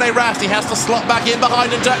goes René Rast. He has to slot back in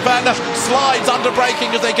behind him. Dirk Werner slides under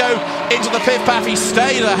braking as they go into the Piff Paff. He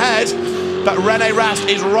stays ahead, but René Rast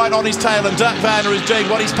is right on his tail, and Dirk Werner is doing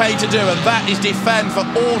what he's paid to do, and that is defend for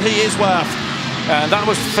all he is worth. And that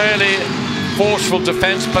was fairly forceful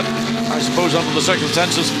defence, but I suppose under the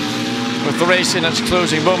circumstances, with the race in its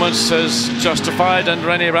closing moments, is justified, and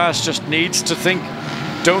René Rast just needs to think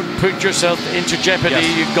don't put yourself into jeopardy.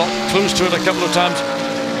 Yes. You got close to it a couple of times.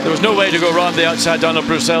 There was no way to go around the outside down at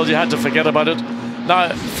Brussels. You had to forget about it.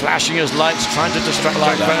 Now flashing his lights, trying to distract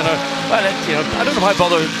Jack Werner. Well, I don't know why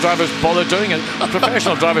drivers bother doing it. A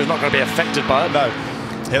professional driver is not going to be affected by it. No.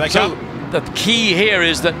 Here they come. The key here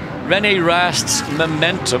is that René Rast's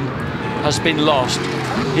momentum has been lost.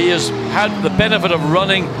 He has had the benefit of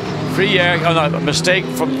running free air, a mistake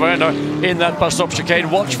from Werner in that bus stop chicane.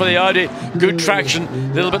 Watch for the Audi, good traction,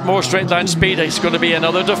 a little bit more straight line speed. It's going to be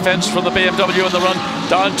another defense from the BMW on the run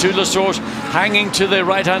down to La Source, hanging to the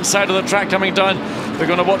right hand side of the track coming down. They're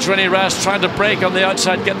going to watch René Rast trying to brake on the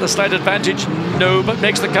outside, get the slight advantage. No, but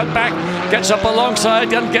makes the cut back, gets up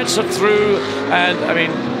alongside and gets it through. And I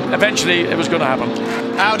mean, eventually it was going to happen.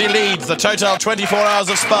 Audi leads the total 24 hours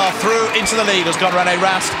of Spa. Through into the lead has gone René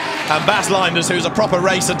Rast, and Bas Linders, who's a proper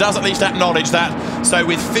racer, does at least acknowledge that. So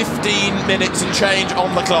with 15 minutes and change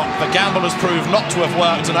on the clock, the gamble has proved not to have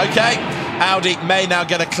worked, and okay, Audi may now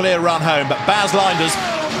get a clear run home, but Bas Linders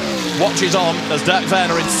watches on as Dirk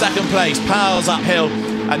Werner in second place powers uphill.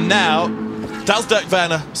 And now, does Dirk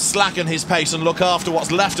Werner slacken his pace and look after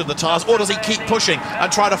what's left of the tyres, or does he keep pushing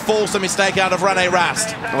and try to force a mistake out of René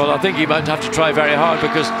Rast? Well, I think he might have to try very hard,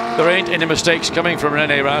 because there ain't any mistakes coming from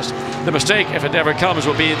René Rast. The mistake, if it ever comes,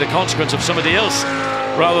 will be the consequence of somebody else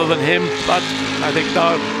rather than him. But I think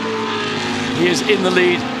now he is in the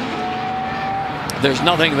lead. There's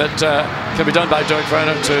nothing that can be done by Dirk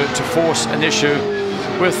Werner to force an issue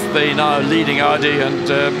with the now leading Audi, and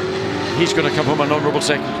he's going to come home an honourable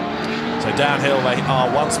second. So downhill they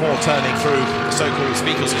are once more turning through the so-called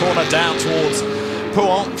Speaker's Corner down towards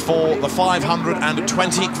Pouhon for the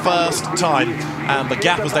 521st time. And the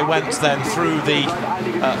gap as they went then through the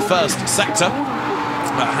first sector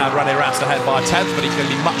had René Rast ahead by a 10th, but he's going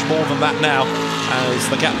to be much more than that now as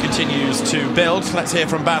the gap continues to build. Let's hear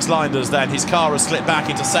from Bas Linders then. His car has slipped back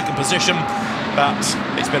into second position, but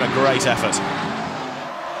it's been a great effort.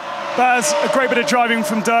 Bas, a great bit of driving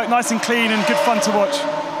from Dirk, nice and clean and good fun to watch.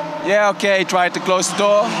 Yeah, okay, tried to close the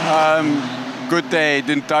door. Good day,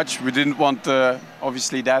 didn't touch. We didn't want,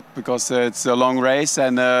 obviously, that because it's a long race.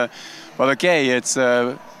 And but okay, it's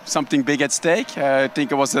something big at stake. I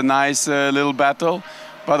think it was a nice little battle.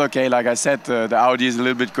 But okay, like I said, the Audi is a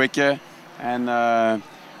little bit quicker. And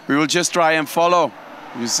we will just try and follow.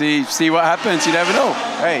 You see what happens, you never know.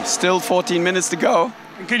 Hey, still 14 minutes to go.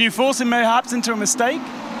 And can you force him perhaps into a mistake?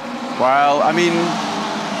 Well, I mean,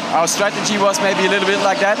 our strategy was maybe a little bit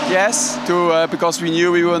like that, yes, because we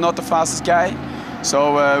knew we were not the fastest guy.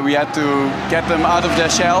 So we had to get them out of their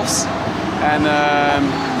shelves. And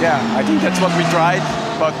yeah, I think that's what we tried.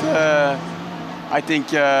 But I think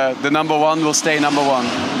the number one will stay number one.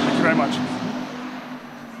 Thank you very much.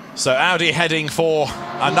 So Audi heading for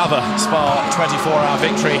another Spa 24-hour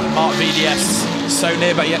victory. Marc VDS so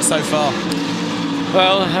near but yet so far.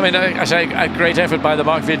 Well, I mean, I say a great effort by the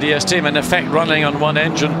Marc VDS team, in effect running on one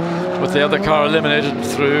engine with the other car eliminated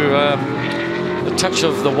through the touch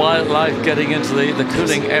of the wildlife getting into the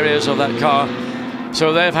cooling areas of that car.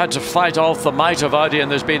 So they've had to fight off the might of Audi, and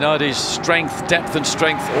there's been Audi's strength, depth and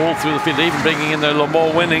strength all through the field, even bringing in their Le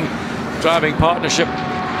Mans winning driving partnership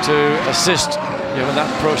to assist in that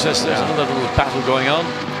process. There's another little battle going on.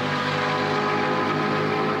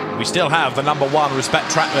 We still have the number one respect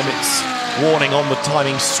track limits warning on the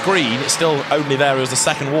timing screen. It's still only there as a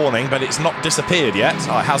second warning, but it's not disappeared yet.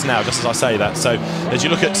 Oh, it has now, just as I say that. So as you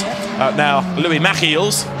look at now Louis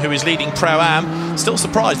Machiels, who is leading Pro-Am, still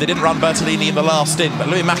surprised they didn't run Bertolini in the last stint, but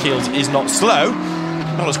Louis Machiels is not slow,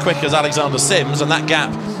 not as quick as Alexander Sims, and that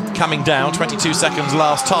gap coming down, 22 seconds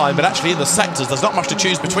last time, but actually in the sectors there's not much to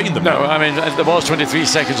choose between them. No, I mean, there was 23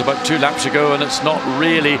 seconds about 2 laps ago, and it's not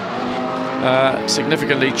really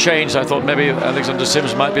significantly changed. I thought maybe Alexander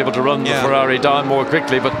Sims might be able to run the Ferrari down more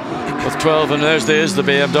quickly, but with 12, and there's the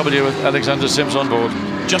BMW with Alexander Sims on board.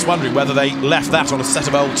 Just wondering whether they left that on a set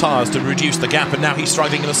of old tyres to reduce the gap, and now he's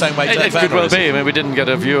struggling in the same way. It could well be. I mean, we didn't get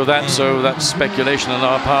a view of that, so that's speculation on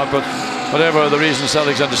our part, but whatever the reasons,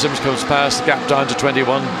 Alexander Sims comes past, the gap down to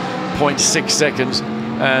 21.6 seconds,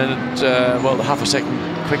 and well, half a second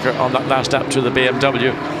quicker on that last lap to the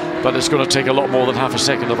BMW, but it's going to take a lot more than half a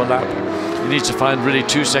second of a lap. He needs to find really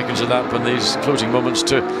 2 seconds of that in these closing moments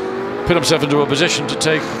to put himself into a position to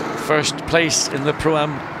take first place in the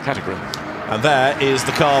Pro-Am category. And there is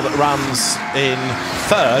the car that runs in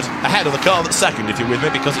third, ahead of the car that's second, if you're with me,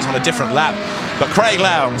 because it's on a different lap. But Craig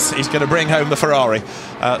Lowndes is going to bring home the Ferrari.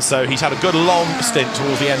 So he's had a good long stint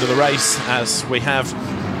towards the end of the race, as we have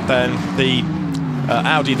then the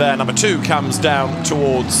Audi there. Number 2 comes down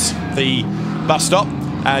towards the bus stop.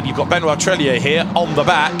 And you've got Benoit Trellier here on the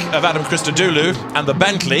back of Adam Christodoulou, and the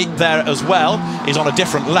Bentley there as well is on a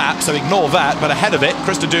different lap, so ignore that. But ahead of it,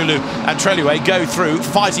 Christodoulou and Trellier go through,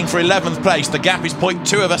 fighting for 11th place. The gap is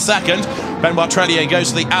 0.2 of a second. Benoit Trellier goes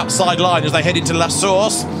to the outside line as they head into La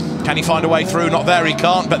Source. Can he find a way through? Not there, he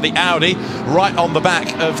can't, but the Audi right on the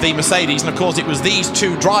back of the Mercedes. And of course, it was these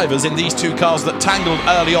two drivers in these two cars that tangled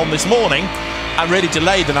early on this morning and really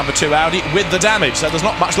delayed the number 2 Audi with the damage. So there's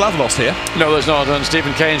not much love lost here. No, there's not. And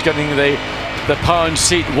Stephen Kane's getting the pound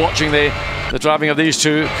seat, watching the driving of these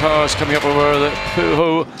two cars coming up over the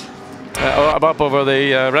Puho, up over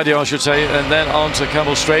the radio, I should say, and then onto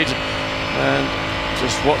Campbell Straight, and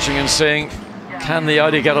just watching and saying, can the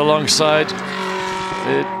Audi get alongside?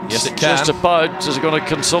 Yes, it can. Just about. Is it going to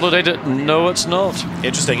consolidate it? No, it's not.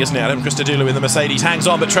 Interesting, isn't it? Adam Christodoulou in the Mercedes hangs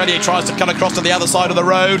on, but Trellier tries to cut across to the other side of the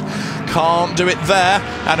road. Can't do it there.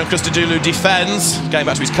 Adam Christodoulou defends. Going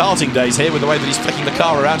back to his karting days here with the way that he's flicking the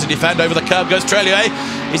car around to defend. Over the curb goes Trellier.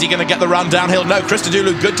 Is he going to get the run downhill? No,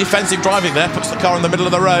 Christodoulou, good defensive driving there. Puts the car in the middle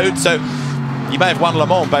of the road. So you may have won Le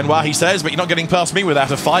Mans, Benoit, he says, but you're not getting past me without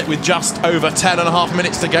a fight. With just over 10.5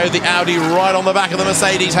 minutes to go, the Audi right on the back of the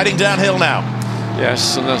Mercedes, heading downhill now.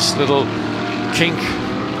 Yes, and this little kink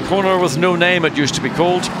corner with no name, it used to be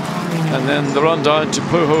called, and then the run down to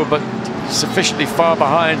Puho, but sufficiently far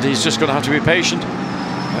behind. He's just going to have to be patient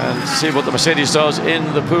and see what the Mercedes does in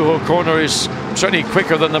the Puho corner. Is certainly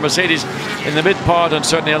quicker than the Mercedes in the mid part, and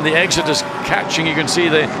certainly on the exit is catching. You can see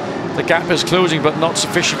the gap is closing, but not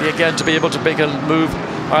sufficiently again to be able to make a move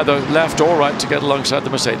either left or right to get alongside the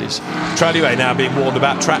Mercedes. Trellier now being warned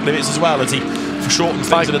about track limits as well, as he shortens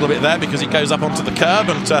things a little bit there because he goes up onto the curb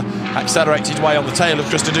and accelerates his way on the tail of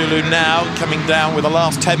Christodoulou now, coming down with the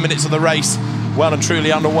last 10 minutes of the race well and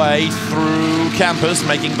truly underway through campus,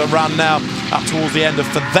 making the run now up towards the end of,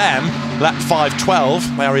 for them, lap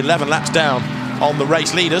 5:12. They are 11 laps down on the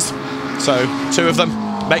race leaders, so two of them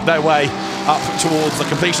make their way up towards the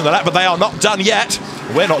completion of the lap, but they are not done yet.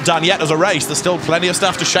 We're not done yet as a race. There's still plenty of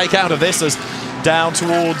stuff to shake out of this, as down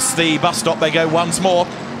towards the bus stop they go once more.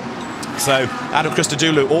 So Adam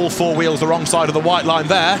Christodoulou, all four wheels the wrong side of the white line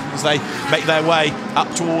there, as they make their way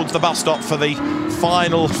up towards the bus stop for the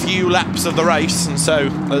final few laps of the race. And so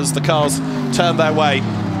as the cars turn their way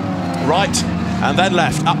right and then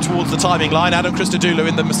left up towards the timing line, Adam Christodoulou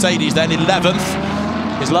in the Mercedes then 11th.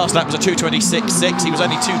 His last lap was a 2:26.6. He was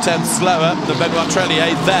only 2/10 slower than Benoit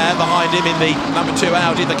Trellier there behind him in the number 2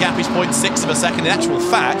 Audi. The gap is 0.6 of a second. In actual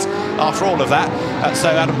fact, after all of that, so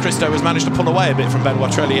Adam Christo has managed to pull away a bit from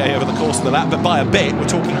Benoit Trellier over the course of the lap, but by a bit. We're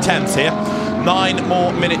talking tenths here. 9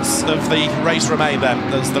 more minutes of the race remain then,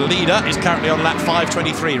 as the leader is currently on lap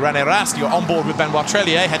 5:23. René Rast, you're on board with Benoit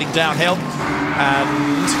Trellier heading downhill,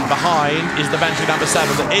 and behind is the Bentley number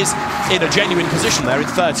 7 that is in a genuine position there in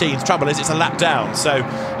 13th. Trouble is, it's a lap down, so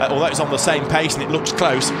although it's on the same pace and it looks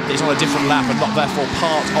close, it's on a different lap and not therefore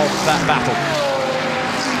part of that battle.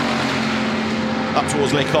 Up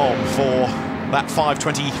towards Les Combes for lap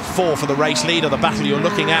 5:24 for the race leader. The battle you're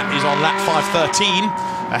looking at is on lap 5:13.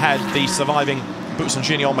 Ahead, the surviving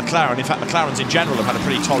Boutsen-Gignon McLaren. In fact, McLarens in general have had a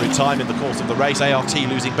pretty torrid time in the course of the race. ART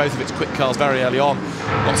losing both of its quick cars very early on.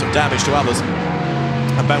 Lots of damage to others.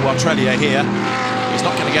 And Benoit Trellier here is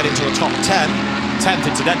not going to get into the top 10. 10th,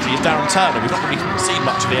 incidentally, is Darren Turner. We've not really seen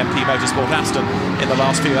much of the MP Motorsport Aston in the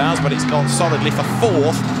last few hours, but it's gone solidly for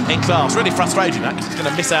 4th in class. Really frustrating that, because it's going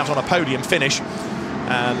to miss out on a podium finish.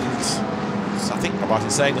 And I think I'm right in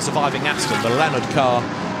saying the surviving Aston, the Leonard car,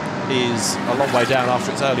 is a long way down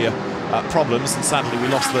after its earlier problems, and sadly we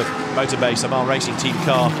lost the Motorbase Oman Racing Team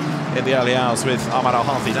car in the early hours with Ahmad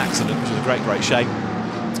Al-Hafi's accident, which was a great shame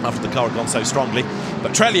after the car had gone so strongly.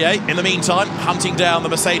 But Trellier, in the meantime, hunting down the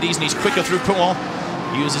Mercedes, and he's quicker through Pouhon,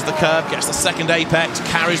 uses the curb, gets the second apex,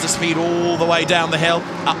 carries the speed all the way down the hill,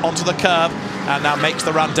 up onto the curb, and now makes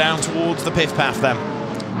the run down towards the pith path then.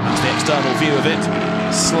 That's the external view of it.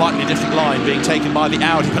 Slightly different line being taken by the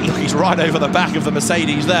Audi, but look, he's right over the back of the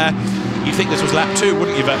Mercedes there. You'd think this was lap 2,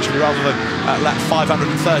 wouldn't you, virtually, rather than lap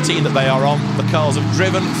 513 that they are on. The cars have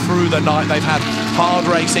driven through the night. They've had hard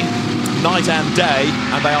racing night and day,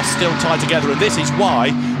 and they are still tied together. And this is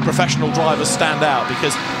why professional drivers stand out,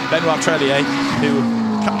 because Benoit Trellier, who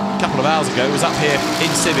a couple of hours ago was up here in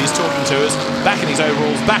civvies talking to us, back in his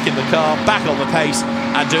overalls, back in the car, back on the pace,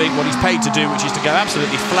 and doing what he's paid to do, which is to go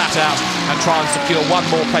absolutely flat out and try and secure one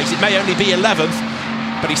more place. It may only be 11th,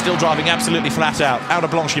 but he's still driving absolutely flat out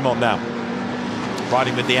of Blancpain now.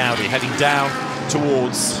 Riding with the Audi, heading down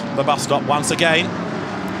towards the bus stop once again.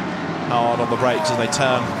 Hard on the brakes as they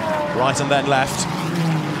turn right and then left.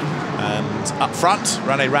 And up front,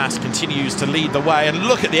 René Rast continues to lead the way. And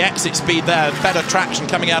look at the exit speed there. Better traction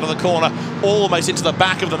coming out of the corner, almost into the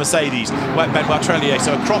back of the Mercedes. Benoit Trellier,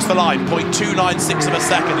 so across the line, 0.296 of a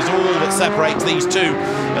second is all that separates these two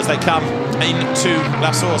as they come into La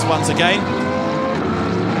Source once again.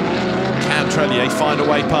 Can Trellier find a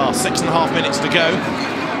way past? 6.5 minutes to go.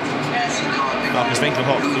 Marcus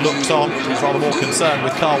Winkelhock looks on. He's rather more concerned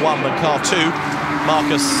with car 1 than car 2.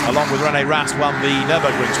 Marcus, along with René Rast, won the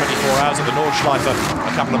Nürburgring 24 Hours at the Nordschleife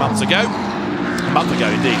a couple of months ago. A month ago,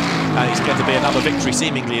 indeed. And it's going to be another victory,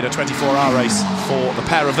 seemingly, in a 24-hour race for the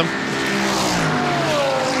pair of them.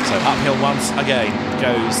 So uphill once again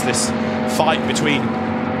goes this fight between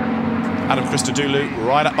Adam Christodoulou,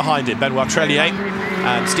 right up behind him, Benoit Trellier,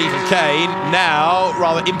 and Stephen Kane now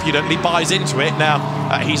rather impudently buys into it. Now,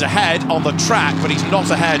 he's ahead on the track, but he's not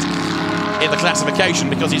ahead in the classification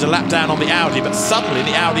because he's a lap down on the Audi, but suddenly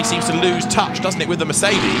the Audi seems to lose touch, doesn't it, with the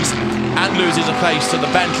Mercedes, and loses a place to the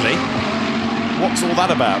Bentley. What's all that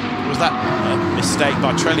about? Was that a mistake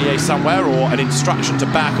by Trellier somewhere, or an instruction to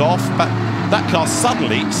back off? But that car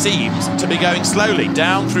suddenly seems to be going slowly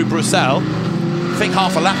down through Bruxelles. I think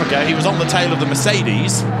half a lap ago he was on the tail of the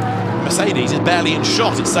Mercedes. Mercedes is barely in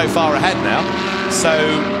shot, it's so far ahead now. So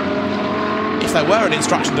if there were an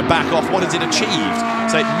instruction to back off, what has it achieved?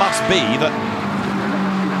 So it must be that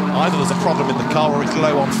either there's a problem in the car or it's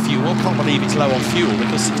low on fuel. Can't believe it's low on fuel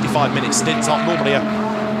because 65-minute stints aren't normally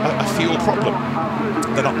a fuel problem.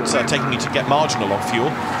 They're not taking you to get marginal on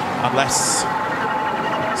fuel unless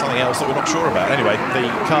something else that we're not sure about. Anyway,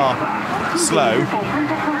 the car slow.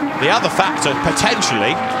 The other factor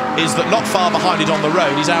potentially is that not far behind it on the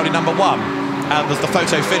road is Audi number 1. And there's the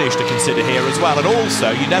photo finish to consider here as well. And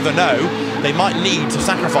also, you never know, they might need to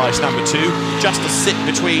sacrifice number 2 just to sit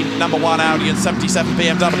between number 1 Audi and 77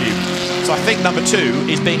 BMW. So I think number 2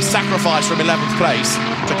 is being sacrificed from 11th place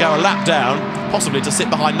to go a lap down, possibly to sit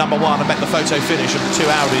behind number 1 and make the photo finish of the 2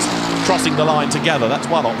 Audis crossing the line together. That's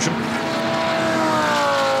one option.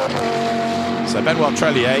 So Benoit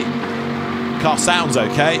Trellier, car sounds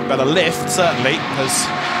okay, but a lift certainly has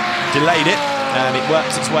delayed it, and it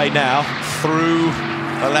works its way now through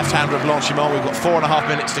the left-hander of Blanchimont. We've got 4.5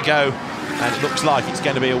 minutes to go, and it looks like it's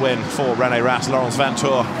going to be a win for René Rast, Laurens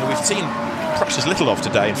Vanthoor, who we've seen precious little of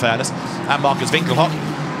today, in fairness, and Marcus Winkelhock.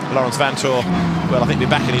 Laurens Vanthoor, well, I think, be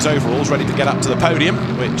back in his overalls, ready to get up to the podium,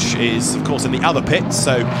 which is, of course, in the other pits.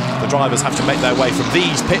 So the drivers have to make their way from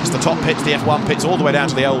these pits, the top pits, the F1 pits, all the way down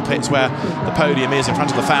to the old pits where the podium is in front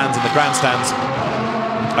of the fans in the grandstands.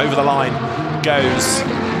 Over the line goes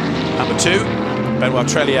number 2, Benoit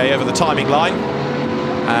Trellier, over the timing line.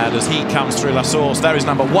 And as he comes through La Source, there is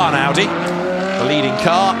number 1 Audi, the leading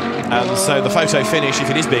car. And so the photo finish, if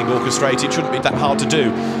it is being orchestrated, shouldn't be that hard to do.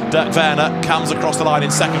 Dirk Werner comes across the line in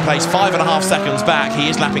second place, 5.5 seconds back. He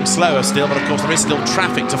is lapping slower still, but of course there is still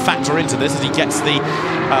traffic to factor into this as he gets the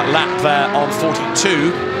lap there on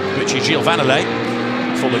 42, which is Gilles Vannelet,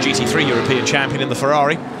 former GT3 European champion in the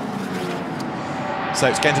Ferrari. So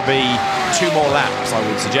it's going to be 2 more laps, I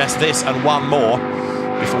would suggest, this and 1 more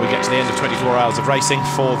before we get to the end of 24 hours of racing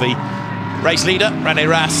for the race leader, René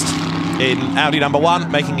Rast, in Audi number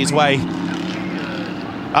 1, making his way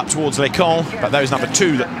up towards Les Cons, but there is number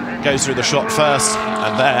 2 that goes through the shot first,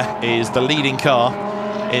 and there is the leading car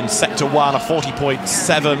in Sector 1, a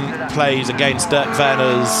 40.7 plays against Dirk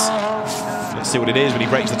Werner's, let's see what it is when he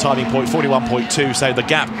breaks the timing point, 41.2, so the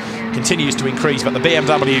gap continues to increase, but the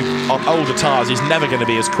BMW on older tyres is never going to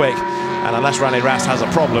be as quick, and unless René Rast has a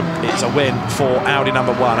problem, it's a win for Audi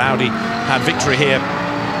number 1. Audi had victory here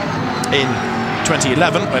in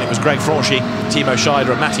 2011 when it was Greg Franchi, Timo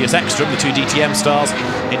Scheider and Matthias Ekström, the 2 DTM stars.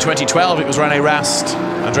 In 2012 it was René Rast,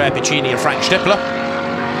 Andrea Piccini and Frank Stippler.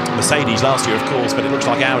 Mercedes last year, of course, but it looks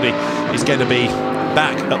like Audi is going to be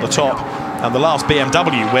back at the top. And the last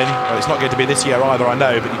BMW win, well, it's not going to be this year either, I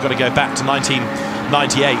know, but you've got to go back to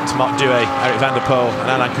 1998, Marc Duet, Eric van der Poel and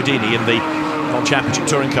Alain Coudini in the non-championship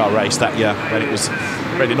touring car race that year, when it was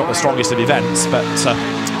really not the strongest of events, but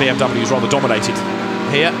BMW's rather dominated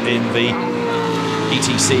here in the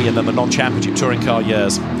ETC and then the non-championship touring car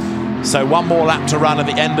years. So 1 more lap to run at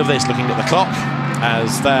the end of this, looking at the clock,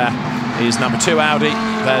 as there is number 2 Audi,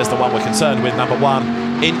 there's the one we're concerned with, number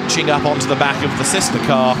 1, inching up onto the back of the sister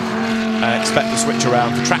car. Expect to switch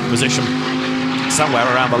around for track position somewhere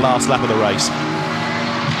around the last lap of the race.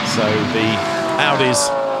 So the Audis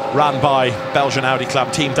run by Belgian Audi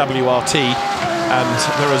Club Team WRT, and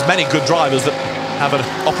there are as many good drivers that have an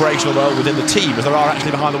operational role within the team as there are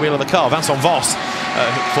actually behind the wheel of the car. Vincent Voss,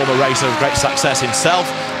 former racer of great success himself,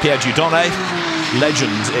 Pierre Dieudonné,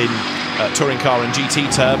 legend in touring car and GT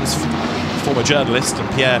terms, former journalist, and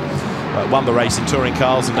Pierre won the race in touring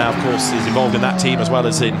cars, and now, of course, is involved in that team as well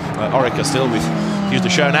as in Orica still with Hughes de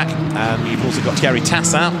Schoenack. And you've also got Thierry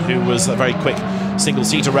Tassin, who was a very quick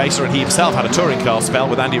single-seater racer, and he himself had a touring car spell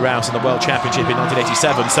with Andy Rouse in the World Championship in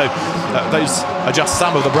 1987. So those are just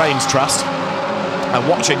some of the brains trust. And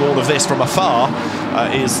watching all of this from afar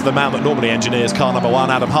is the man that normally engineers car number 1,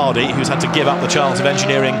 Adam Hardy, who's had to give up the chance of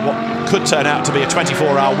engineering what could turn out to be a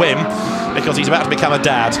 24-hour win because he's about to become a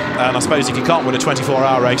dad. And I suppose if you can't win a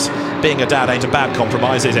 24-hour race, being a dad ain't a bad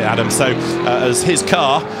compromise, is it, Adam? So as his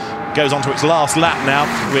car goes on to its last lap now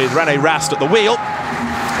with René Rast at the wheel,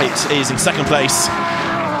 it is in second place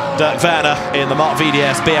Dirk Werner in the Mark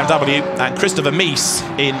VDS BMW and Christopher Mies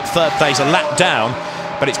in third place, a lap down.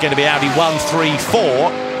 But it's going to be Audi 1, 3,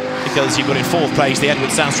 4 because you've got in fourth place the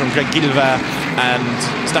Edward Sandstrom, Greg Guilbert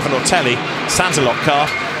and Stefano Ortelli Santilot car.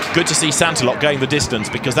 Good to see Santilot going the distance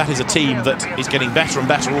because that is a team that is getting better and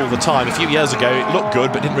better all the time. A few years ago it looked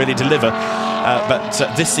good but didn't really deliver. But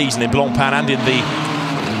this season in Blancpain and in the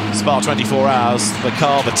Spa 24 Hours, the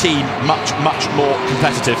car, the team, much more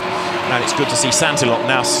competitive. And it's good to see Santilot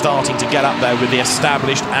now starting to get up there with the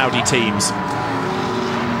established Audi teams.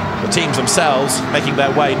 The teams themselves making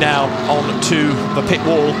their way now on to the pit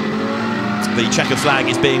wall. The checkered flag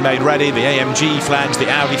is being made ready. The AMG flags, the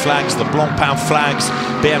Audi flags, the Blancpain flags,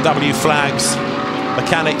 BMW flags.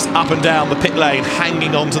 Mechanics up and down the pit lane,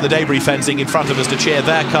 hanging on to the debris fencing in front of us to cheer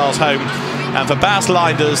their cars home. And for Bas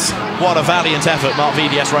Leinders, what a valiant effort Mark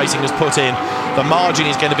VDS Racing has put in. The margin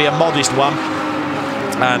is going to be a modest one.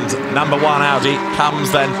 And number 1 Audi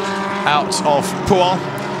comes then out of Pouin.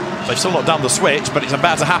 They've still not done the switch, but it's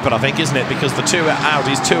about to happen, I think, isn't it? Because the two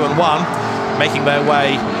Audis, 2 and 1, making their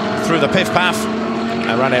way through the piff-paff.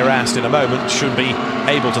 And René Rast, in a moment, should be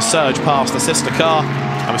able to surge past the sister car.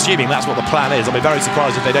 I'm assuming that's what the plan is. I'll be very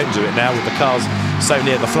surprised if they don't do it now with the cars so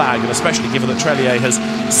near the flag, and especially given that Trellier has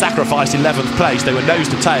sacrificed 11th place. They were nose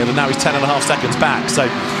to tail, and now he's 10.5 seconds back. So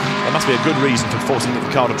there must be a good reason for forcing the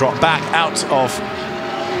car to drop back out of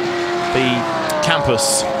the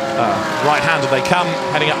campus. Right-handed they come,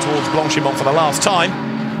 heading up towards Blanchimont for the last time.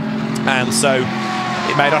 And so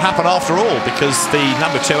it may not happen after all, because the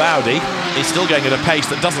number 2 Audi is still going at a pace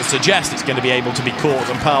that doesn't suggest it's going to be able to be caught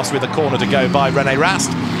and passed with a corner to go by René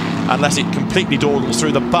Rast, unless it completely dawdles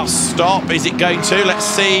through the bus stop. Is it going to? Let's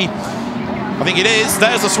see. I think it is.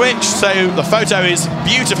 There's the switch. So the photo is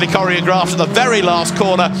beautifully choreographed at the very last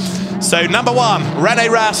corner. So number 1, René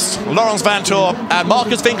Rast, Laurens Vanthoor and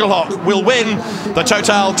Marcus Winkelhock will win the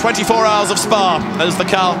Total 24 Hours of Spa as the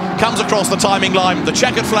car comes across the timing line. The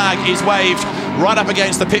checkered flag is waved right up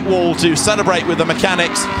against the pit wall to celebrate with the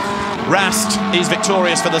mechanics. Rast is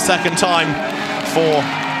victorious for the second time. For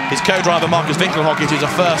his co-driver Marcus Winkelhock, it is a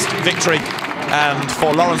first victory. And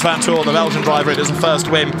for Laurens Vanthoor, the Belgian driver, it is a first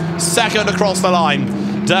win. Second across the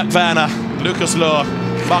line, Dirk Werner, Lucas Lohr,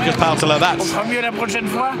 Marcus Pautela. That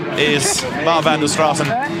is Mark van der Straten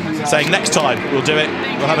saying next time we'll do it.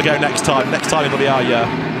 We'll have a go next time. Next time it'll be our year.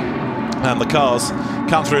 And the cars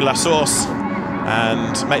come through La Source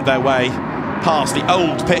and make their way past the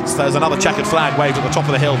old pits. There's another checkered flag waved at the top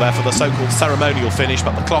of the hill there for the so-called ceremonial finish,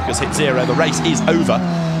 but the clock has hit 0. The race is over.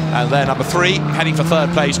 And then number 3, heading for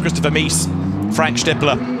third place, Christopher Mies, Frank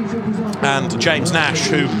Stippler and James Nash,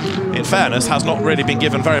 who, in fairness, has not really been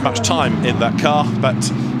given very much time in that car, but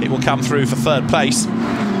it will come through for third place.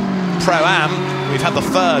 Pro-Am, we've had the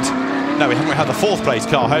third, no, we haven't had the fourth place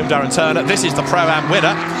car home, Darren Turner. This is the Pro-Am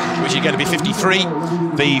winner, which is going to be 53.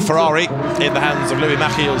 The Ferrari in the hands of Louis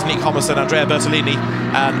Machiels, Nick Homerson, Andrea Bertolini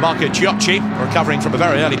and Marco Giocci, recovering from a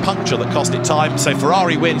very early puncture that cost it time. So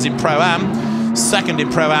Ferrari wins in Pro-Am. Second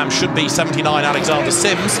in Pro-Am should be 79 Alexander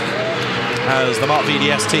Sims, as the Mark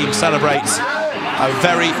VDS team celebrates a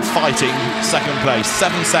very fighting second place.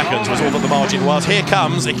 7 seconds was all that the margin was. Here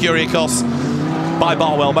comes a Curiacos by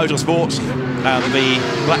Barwell Motorsport, and the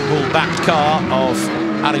Blackpool-backed car of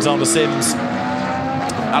Alexander Sims,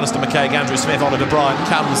 Alistair McCaig, Andrew Smith, Oliver Bryant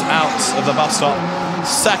comes out of the bus stop.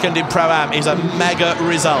 Second in Pro-Am is a mega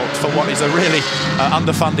result for what is a really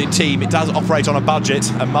underfunded team. It does operate on a budget,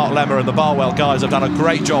 and Mark Lemmer and the Barwell guys have done a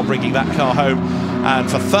great job bringing that car home. And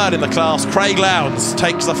for third in the class, Craig Lowndes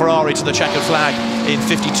takes the Ferrari to the checkered flag in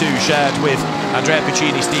 52, shared with Andrea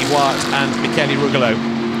Piccini, Steve Wyatt and Michele Rugolo.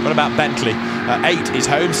 What about Bentley? 8 is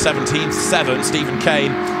home, 17th, 7. Stephen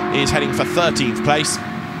Kane is heading for 13th place.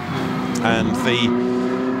 And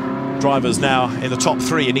the drivers now in the top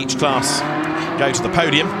 3 in each class go to the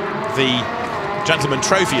podium. The Gentleman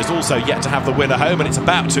Trophy is also yet to have the winner home, and it's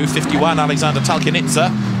about to. 51, Alexander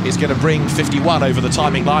Talkinitsa is going to bring 51 over the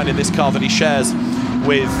timing line in this car that he shares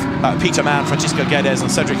with Peter Mann, Francisco Guedes and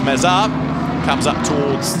Cedric Mezar. comes up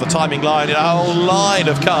towards the timing line in a whole line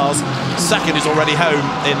of cars. Second is already home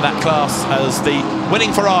in that class as the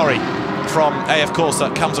winning Ferrari from AF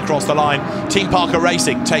Corsa comes across the line. Team Parker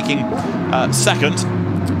Racing taking second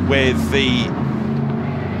with the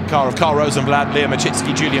car of Carl Rosenblatt, Leo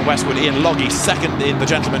Machitsky, Julian Westwood, Ian Loggy second in the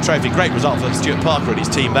Gentleman Trophy. Great result for Stuart Parker and his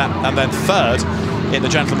team, that. And then third in the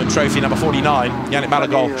Gentleman Trophy, number 49, Yannick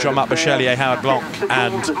Malagol, Jean-Marc Bachelier, Howard Blanc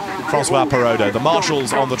and Francois Perrodo. The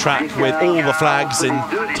marshals on the track with all the flags in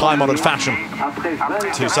time-honoured fashion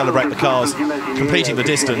to celebrate the cars completing the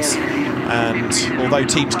distance. And although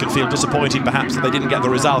teams can feel disappointed perhaps that they didn't get the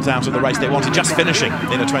result out of the race they wanted, just finishing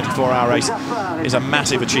in a 24-hour race is a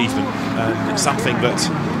massive achievement, and it's something that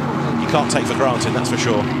you can't take for granted, that's for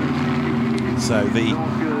sure. So the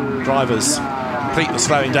drivers complete the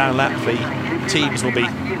slowing down lap. The teams will be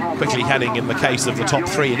quickly heading, in the case of the top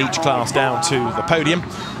three in each class, down to the podium,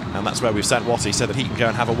 and that's where we've sent Watty so that he can go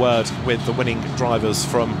and have a word with the winning drivers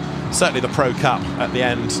from certainly the Pro Cup at the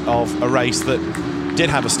end of a race that did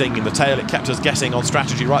have a sting in the tail. It kept us guessing on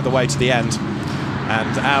strategy right the way to the end,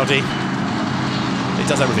 and Audi, it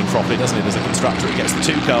does everything properly, doesn't it, as a constructor. It gets the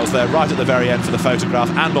two cars there right at the very end for the photograph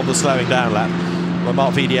and on the slowing down lap. The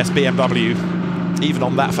Mark VDS BMW, even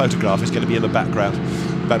on that photograph, is going to be in the background.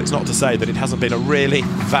 But it's not to say that it hasn't been a really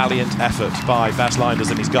valiant effort by Bas Leinders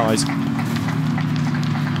and his guys.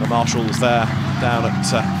 The marshals there down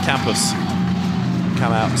at campus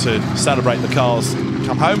come out to celebrate the cars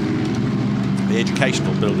come home. The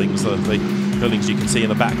educational buildings, the buildings you can see in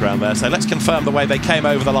the background there. So let's confirm the way they came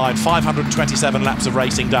over the line. 527 laps of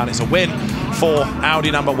racing done. It's a win for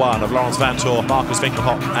Audi number 1 of Laurens Vanthoor, Markus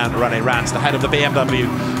Winkelhock and René Rast, ahead of the BMW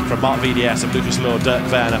from Mark VDS of Lucas Lohr, Dirk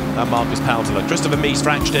Werner and Marcus Palteler. Christopher Mies,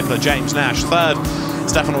 Frank Stifler, James Nash third,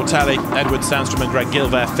 Stefan Ortelli, Edward Sandstrom and Greg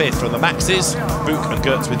Gilbert fifth. From the Maxes, Bouk and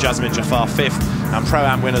Goetz with Jasmine Jafar fifth, and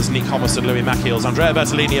Pro-Am winners Nick Homerson, Louis Machiels, Andrea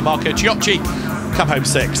Bertolini and Marco Ciocci come home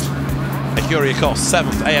sixth. Ecuria Kos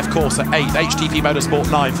 7th, AF Corsa 8th, HTP Motorsport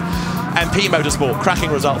 9th, MP Motorsport cracking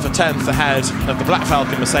result for 10th, ahead of the Black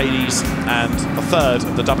Falcon Mercedes and the third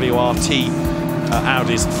of the WRT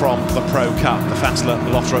Audis from the Pro Cup, the Fassler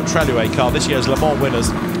Lotterer Trelue car. This year's Le Mans winners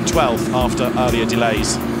 12th after earlier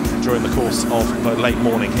delays during the course of the late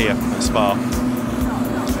morning here at Spa.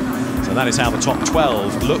 So that is how the top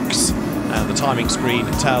 12 looks, and the timing screen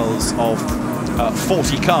tells of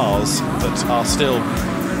 40 cars that are still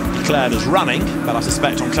declared as running, but I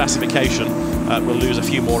suspect on classification we'll lose a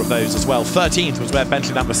few more of those as well. 13th was where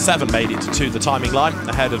Bentley number 7 made it to the timing line,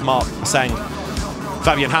 ahead of Mark Seng,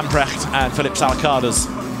 Fabian Hamprecht and Philippe Salacada's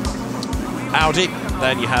Audi.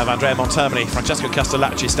 Then you have Andrea Montermini, Francesco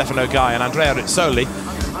Castellacci, Stefano Gai and Andrea Rizzoli,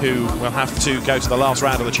 who will have to go to the last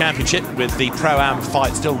round of the championship, with the Pro-Am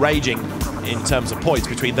fight still raging in terms of points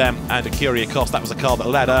between them and Ecuria Kos. That was a car that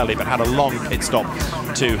led early but had a long pit stop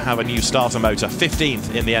to have a new starter motor.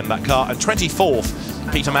 15th in the end, that car, and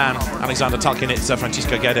 24th Peter Mann, Alexander Talkinitsa,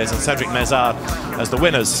 Francisco Guedes and Cedric Mezard as the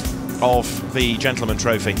winners of the Gentleman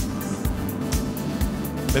Trophy.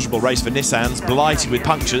 Miserable race for Nissans, blighted with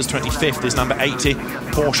punctures. 25th is number 80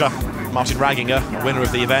 Porsche Martin Raginger, winner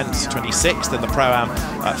of the event. 26th in the Pro-Am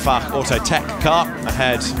Fach Auto Tech car,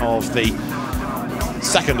 ahead of the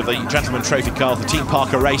second of the Gentleman Trophy cars, the Team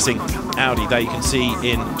Parker Racing Audi, there you can see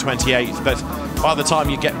in 28th. But by the time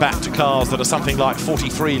you get back to cars that are something like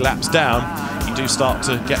 43 laps down, you do start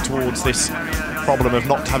to get towards this problem of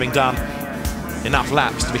not having done enough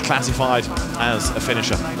laps to be classified as a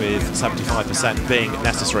finisher, with 75% being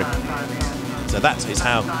necessary. So that is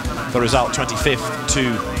how the result 25th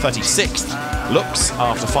to 36th looks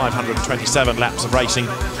after 527 laps of racing.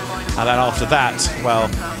 And then after that, well,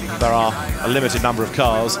 there are a limited number of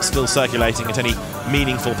cars still circulating at any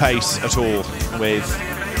meaningful pace at all, with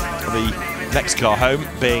the next car home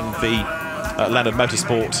being the Leonard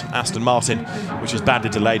Motorsport Aston Martin, which is badly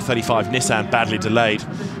delayed, 35 Nissan badly delayed,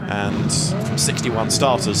 and from 61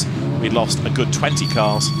 starters we lost a good 20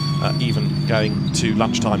 cars even going to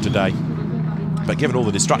lunchtime today. But given all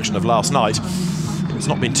the destruction of last night, it's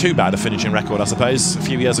not been too bad a finishing record, I suppose. A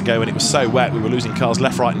few years ago when it was so wet we were losing cars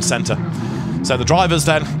left, right and centre. So the drivers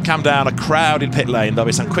then come down a crowded pit lane. There'll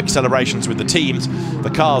be some quick celebrations with the teams.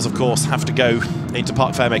 The cars, of course, have to go into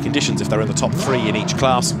parc fermé conditions if they're in the top 3 in each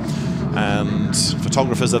class. And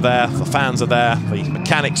photographers are there, the fans are there, the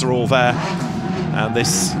mechanics are all there. And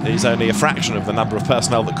this is only a fraction of the number of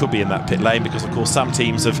personnel that could be in that pit lane, because, of course, some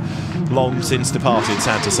teams have long since departed,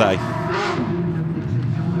 sad to say.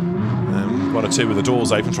 One or two with the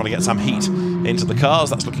doors open, trying to get some heat into the cars.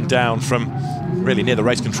 That's looking down from really near the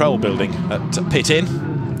race control building at pit in.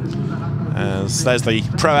 As there's the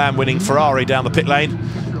Pro-Am winning Ferrari down the pit lane,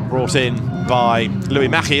 brought in by Louis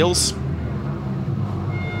Machiels.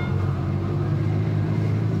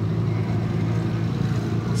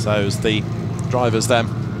 So as the drivers then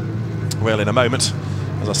will in a moment,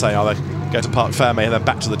 as I say, either go to Parc Fermé and then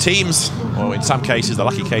back to the teams, or in some cases, the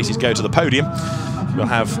lucky cases, go to the podium. We'll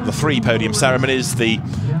have the 3 podium ceremonies. The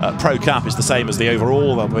Pro Cup is the same as the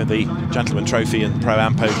overall, with the Gentleman Trophy and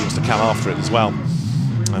Pro-Am podiums to come after it as well.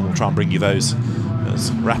 And we'll try and bring you those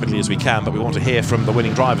as rapidly as we can, but we want to hear from the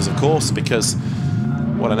winning drivers, of course, because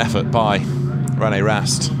what an effort by René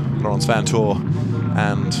Rast, Laurens Vanthoor,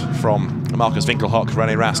 and from Marcus Winkelhock.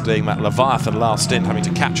 René Rast doing that Leviathan last stint, having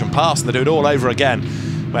to catch and pass, and they do it all over again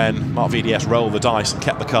when Marc VDS rolled the dice and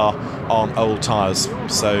kept the car on old tyres.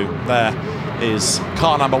 So there is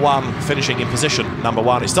car number 1 finishing in position number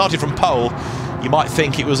 1. It started from pole. You might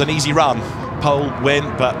think it was an easy run, pole win,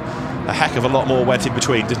 but a heck of a lot more went in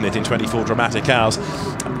between, didn't it, in 24 dramatic hours.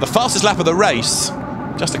 The fastest lap of the race,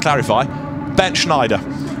 just to clarify, Ben Schneider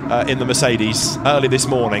in the Mercedes early this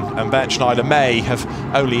morning, and Ben Schneider may have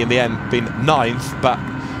only in the end been 9th, but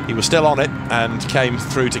he was still on it and came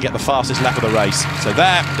through to get the fastest lap of the race. So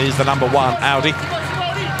there is the number 1 Audi.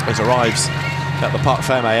 It arrives at the Parc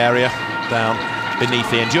Fermé area down beneath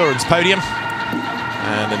the endurance podium,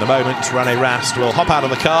 and in a moment René Rast will hop out of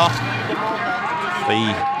the car.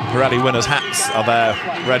 The Pirelli winners' hats are there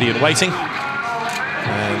ready and waiting,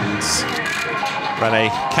 and René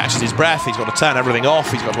catches his breath. He's got to turn everything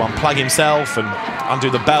off. He's got to unplug himself and undo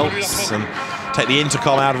the belts and take the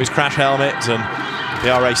intercom out of his crash helmet, and the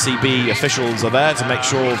RACB officials are there to make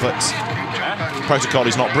sure that protocol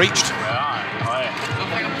is not breached.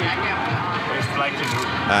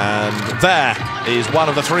 And there is one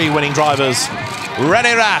of the 3 winning drivers.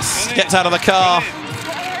 René Rast gets out of the car.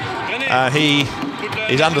 He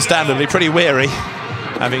is understandably pretty weary,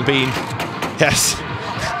 having been, yes,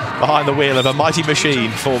 behind the wheel of a mighty machine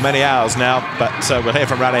for many hours now. But we'll hear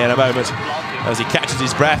from René in a moment as he catches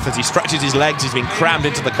his breath, as he stretches his legs. He's been crammed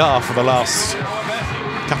into the car for the last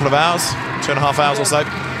couple of hours, 2.5 hours or so,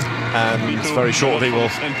 and very shortly we'll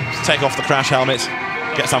take off the crash helmet,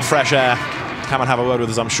 get some fresh air, come and have a word with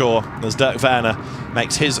us, I'm sure, as Dirk Werner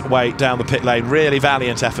makes his way down the pit lane. Really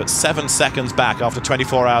valiant effort, 7 seconds back after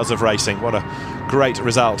 24 hours of racing. What a great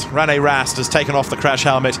result. René Rast has taken off the crash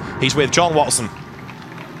helmet. He's with John Watson.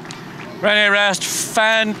 René Rast,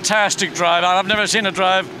 fantastic drive. I've never seen a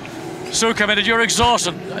drive so committed. You're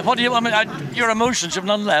exhausted. What do you, I mean, your emotions, you've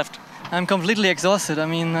none left. I'm completely exhausted. I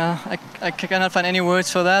mean, I cannot find any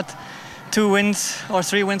words for that. 2 wins or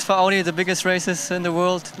 3 wins for Audi, the biggest races in the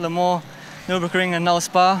world, Le Mans, Nürburgring and now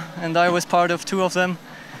Spa, and I was part of 2 of them.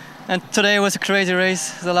 And today was a crazy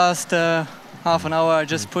race. The last half an hour I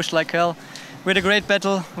just pushed like hell. We had a great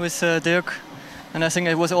battle with Dirk, and I think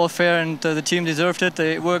it was all fair, and the team deserved it.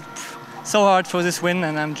 They worked so hard for this win,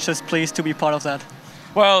 and I'm just pleased to be part of that.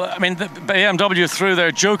 Well, I mean, the BMW threw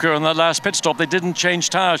their joker on that last pit stop. They didn't change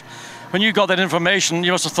tyres. When you got that information,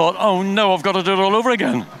 you must have thought, oh no, I've got to do it all over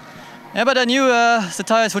again. Yeah, but I knew the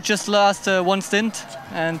tyres would just last 1 stint,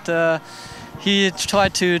 and he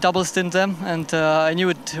tried to double stint them, and I knew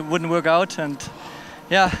it wouldn't work out, and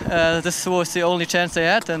yeah, this was the only chance they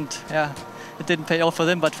had, and yeah, it didn't pay off for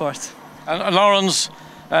them, but for us. And Laurens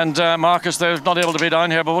and Marcus, they're not able to be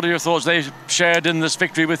down here, but what are your thoughts? They shared in this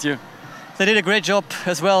victory with you. They did a great job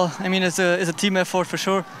as well. I mean, it's a team effort for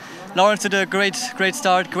sure. Laurens did a great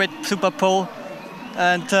start, great super pole,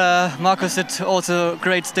 and Marcus did also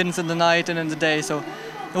great stints in the night and in the day, so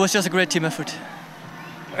it was just a great team effort.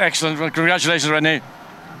 Excellent. Well, congratulations, René.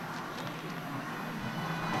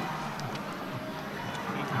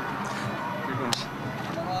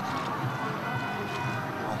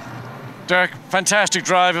 Dirk, fantastic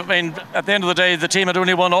drive. I mean, at the end of the day, the team had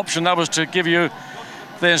only one option. That was to give you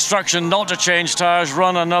the instruction not to change tyres,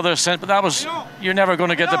 run another cent. But that was, you're never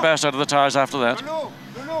going to get the best out of the tyres after that.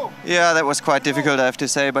 Yeah, that was quite difficult, I have to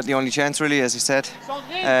say, but the only chance really, as you said.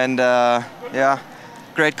 And yeah,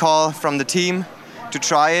 great call from the team to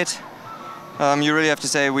try it. You really have to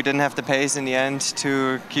say we didn't have the pace in the end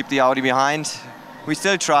to keep the Audi behind. We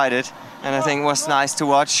still tried it, and I think it was nice to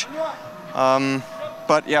watch.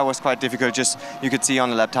 But yeah, it was quite difficult. Just you could see on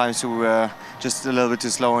the lap times we were just a little bit too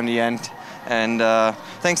slow in the end. And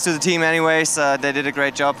thanks to the team anyways, they did a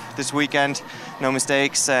great job this weekend. No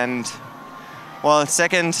mistakes, and well,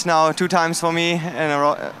 second now 2 times for me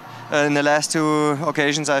in the last 2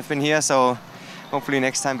 occasions I've been here, so hopefully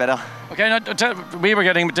next time better. Okay, now, we were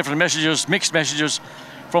getting different messages, mixed messages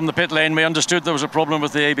from the pit lane. We understood there was a problem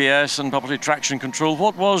with the ABS and probably traction control.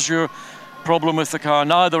 What was your problem with the car?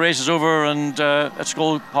 Now the race is over and it's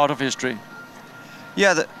all part of history.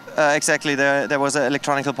 Yeah, exactly. There was an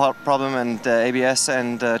electronic problem, and ABS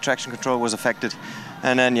and traction control was affected.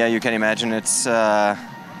 And then, yeah, you can imagine it's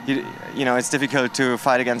you know, it's difficult to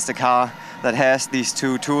fight against the car that has these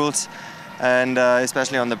two tools, and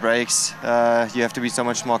especially on the brakes, you have to be so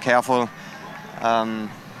much more careful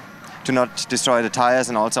to not destroy the tires,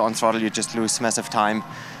 and also on throttle you just lose massive time.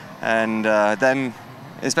 And then,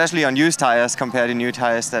 especially on used tires compared to new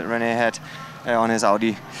tires that René had on his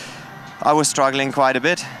Audi, I was struggling quite a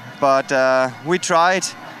bit, but we tried,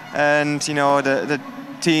 and you know, the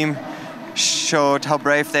team showed how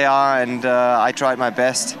brave they are, and I tried my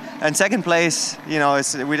best. And second place, you know,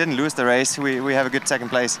 we didn't lose the race. We have a good second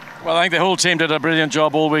place. Well, I think the whole team did a brilliant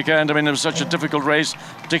job all weekend. I mean, it was such a difficult race,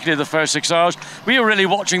 particularly the first 6 hours. We were really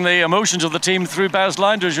watching the emotions of the team through Bas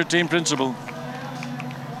Leinders, your team principal.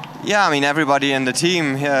 Yeah, I mean, everybody in the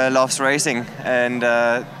team loves racing, and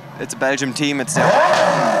it's a Belgium team. It's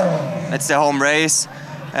their home race,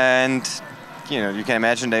 and you know, you can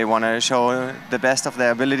imagine they want to show the best of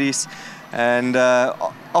their abilities. And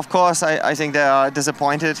of course, I think they are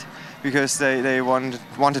disappointed because they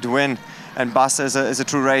wanted to win. And Bas is a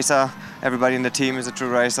true racer. Everybody in the team is a true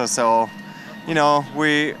racer. So, you know,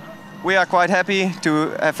 we are quite happy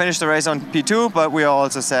to have finished the race on P2, but we are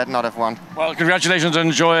also sad not have won. Well, congratulations and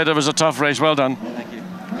enjoy it. It was a tough race. Well done. Thank you.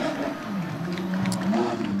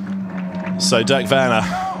 So Dirk Werner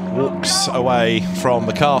walks away from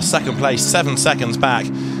the car, second place, 7 seconds back.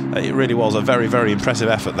 It really was a very, very impressive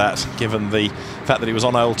effort, that, given the fact that he was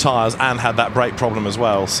on old tyres and had that brake problem as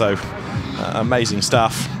well. So amazing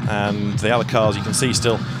stuff. And the other cars you can see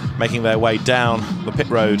still making their way down the pit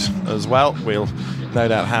road as well. We'll no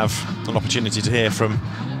doubt have an opportunity to hear from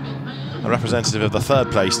a representative of the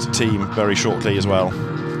third placed team very shortly as well.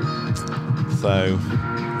 So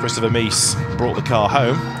Christopher Mies brought the car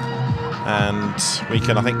home, and we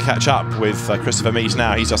can, I think, catch up with Christopher Mies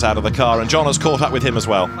now. He's just out of the car, and John has caught up with him as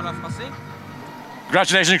well.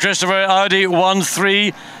 Congratulations, Christopher. Audi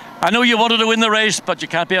 1-3. I know you wanted to win the race, but you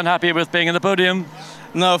can't be unhappy with being in the podium.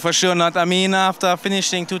 No, for sure not. I mean, after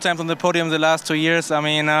finishing 2 times on the podium the last 2 years, I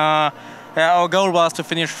mean, our goal was to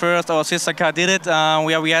finish first. Our sister car did it.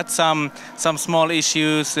 We had some small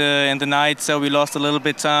issues in the night, so we lost a little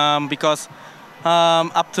bit because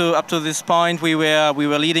up to this point we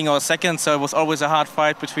were leading our second, so it was always a hard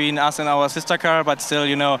fight between us and our sister car. But still,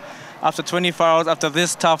 you know, after 24 hours, after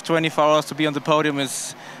this tough 24 hours, to be on the podium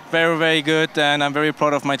is very, very good, and I'm very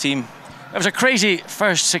proud of my team. It was a crazy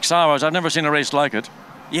first 6 hours. I've never seen a race like it.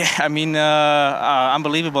 Yeah, I mean,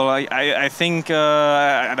 unbelievable. I think,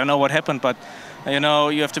 I don't know what happened, but you know,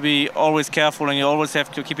 you have to be always careful, and you always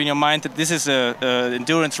have to keep in your mind that this is an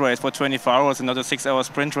endurance race for 24 hours and not a 6-hour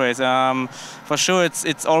sprint race. For sure,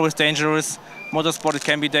 it's always dangerous. Motorsport, it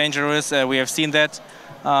can be dangerous. We have seen that.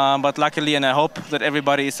 But luckily, and I hope that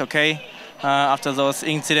everybody is okay after those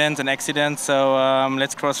incidents and accidents. So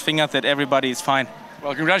let's cross fingers that everybody is fine.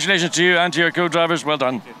 Well, congratulations to you and to your co-drivers. Well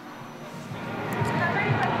done.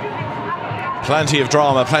 Plenty of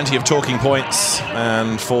drama, plenty of talking points,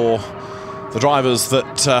 and for the drivers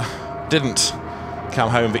that didn't come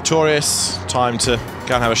home victorious, time to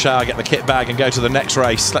go and have a shower, get the kit bag and go to the next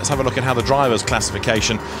race. Let's have a look at how the drivers'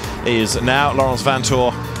 classification is now. Laurens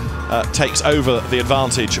Vanthoor takes over the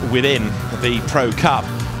advantage within the Pro Cup,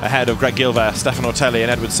 ahead of Greg Gilbert, Stefan Ortelli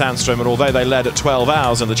and Edward Sandstrom. And although they led at 12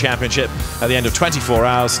 hours in the championship, at the end of 24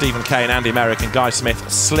 hours, Stephen Kane, Andy Merrick and Guy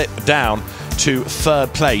Smith slipped down to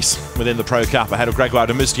third place within the Pro Cup, ahead of Gregoire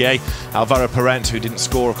de Moustier, Alvaro Parent, who didn't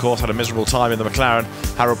score, of course, had a miserable time in the McLaren,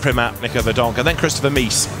 Harold Primat, Nico Verdonk, and then Christopher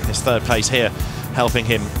Mies, his third place here, helping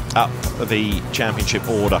him up the championship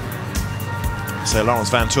order. So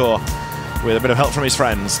Laurens Vanthoor, with a bit of help from his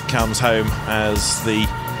friends, comes home as the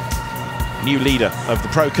new leader of the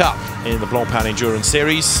Pro Cup in the Blancpain Endurance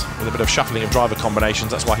Series, with a bit of shuffling of driver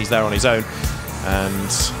combinations. That's why he's there on his own. And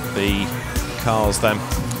the cars then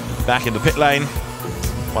back in the pit lane.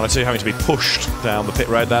 1 or 2 having to be pushed down the pit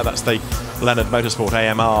road there. That's the Leonard Motorsport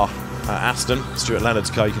AMR Aston, Stuart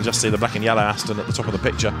Leonard's car. You can just see the black and yellow Aston at the top of the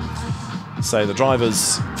picture. So the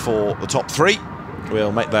drivers for the top 3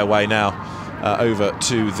 will make their way now over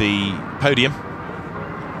to the podium.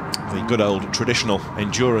 The good old traditional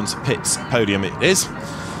endurance pits podium it is.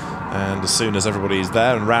 And as soon as everybody is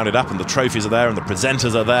there and rounded up and the trophies are there and the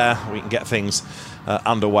presenters are there, we can get things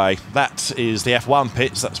underway. That is the F1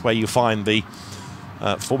 pits. That's where you find the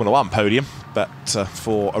Formula 1 podium. But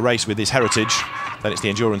for a race with this heritage, then it's the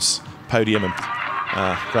endurance podium and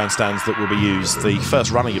grandstands that will be used. The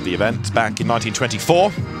first running of the event back in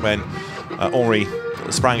 1924, when Henri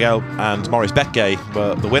Sprangel and Maurice Betgay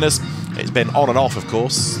were the winners. It's been on and off, of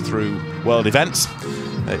course, through world events.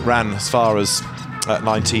 It ran as far as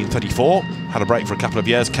 1934, had a break for a couple of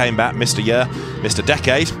years, came back, missed a year, missed a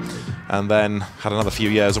decade, and then had another few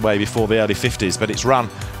years away before the early 50s. But it's run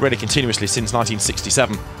really continuously since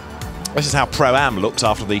 1967. This is how Pro-Am looked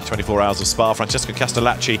after the 24 hours of Spa. Francesco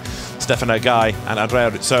Castellacci, Stefano Gai and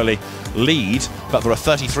Andrea Rizzoli lead, but there are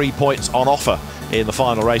 33 points on offer in the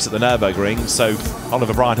final race at the Nürburgring. So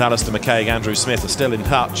Oliver Bryant, Alistair McKaig, Andrew Smith are still in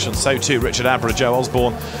touch, and so too Richard Abra, Joe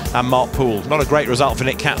Osborne and Mark Poole. Not a great result for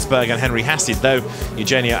Nick Katzberg and Henry Hassid, though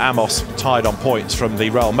Eugenio Amos tied on points from the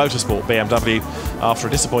Royal Motorsport BMW after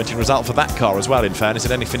a disappointing result for that car as well. In fairness,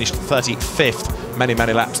 it only finished 35th, many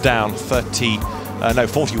laps down,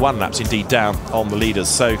 41 laps indeed down on the leaders.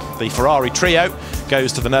 So the Ferrari trio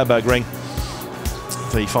goes to the Nürburgring,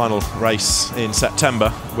 the final race in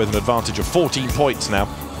September, with an advantage of 14 points now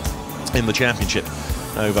in the championship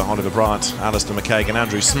over Oliver Bryant, Alistair McKaig and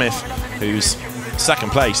Andrew Smith, who's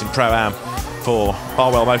second place in Pro-Am for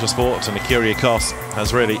Barwell Motorsport, and Akira Kos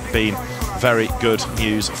has really been very good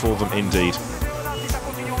news for them indeed.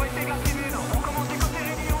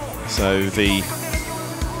 So the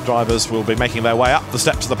drivers will be making their way up the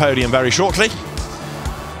steps of the podium very shortly,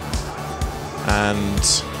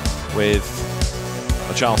 and with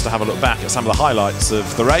a chance to have a look back at some of the highlights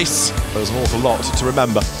of the race. There's an awful lot to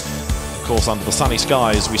remember. Of course, under the sunny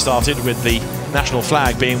skies, we started with the national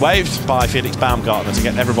flag being waved by Felix Baumgartner to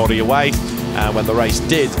get everybody away. And when the race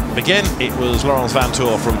did begin, it was Laurence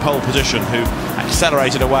Vantour from pole position who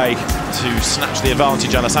accelerated away to snatch the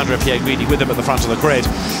advantage. Alessandro Pierguidi with him at the front of the grid.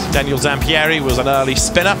 Daniel Zampieri was an early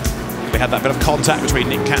spinner. We had that bit of contact between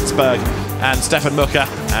Nick Katzberg and Stefan Mucker,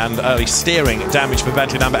 and early steering damage for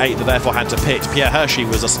Bentley number 8 that therefore had to pit. Pierre Hershey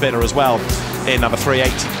was a spinner as well in number 38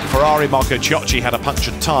 Ferrari. Marco Ciocci had a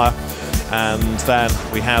punctured tyre, and then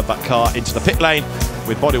we had that car into the pit lane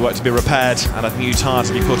with bodywork to be repaired and a new tyre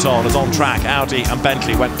to be put on. As on track, Audi and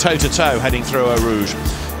Bentley went toe-to-toe heading through Eau Rouge.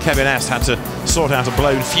 Kevin S had to sort out a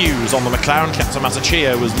blown fuse on the McLaren. Captain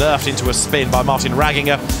Masaccio was nerfed into a spin by Martin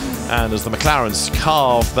Ragginger. And as the McLarens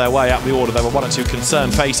carved their way up the order, there were one or two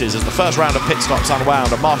concerned faces as the first round of pit stops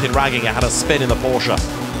unwound and Martin Ragginger had a spin in the Porsche,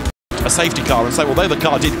 a safety car. And so although the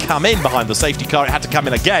car did come in behind the safety car, it had to come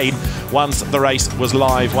in again once the race was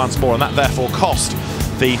live once more, and that therefore cost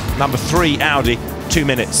the number 3 Audi 2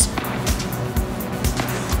 minutes.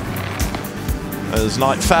 As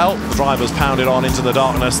night fell, the drivers pounded on into the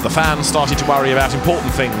darkness. The fans started to worry about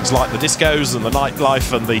important things like the discos and the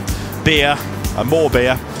nightlife and the beer and more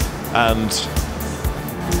beer, and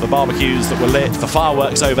the barbecues that were lit, the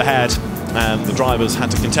fireworks overhead, and the drivers had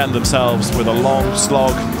to contend themselves with a long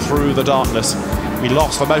slog through the darkness. We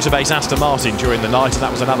lost the Motorbase Aston Martin during the night, and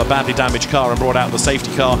that was another badly damaged car and brought out the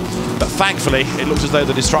safety car. But thankfully, it looked as though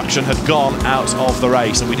the destruction had gone out of the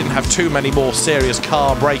race, and we didn't have too many more serious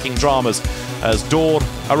car-breaking dramas as dawn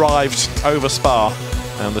arrived over Spa,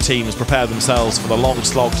 and the teams prepared themselves for the long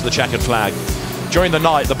slog to the checkered flag. During the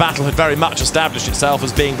night, the battle had very much established itself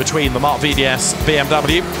as being between the Mark VDS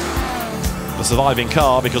BMW, the surviving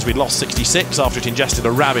car because we'd lost 66 after it ingested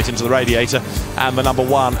a rabbit into the radiator, and the number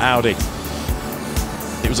 1 Audi.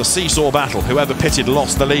 It was a seesaw battle. Whoever pitted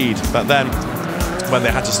lost the lead, but then when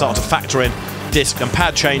they had to start to factor in disc and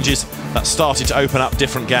pad changes, that started to open up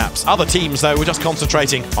different gaps. Other teams, though, were just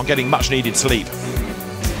concentrating on getting much needed sleep.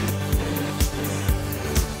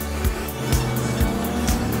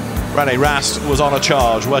 René Rast was on a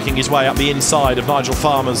charge, working his way up the inside of Nigel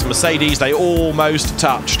Farmer's Mercedes. They almost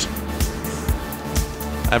touched.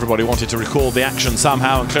 Everybody wanted to record the action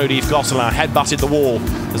somehow, and Claude-Yves Gosselin headbutted the wall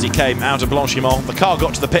as he came out of Blanchimont. The car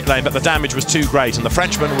got to the pit lane, but the damage was too great, and the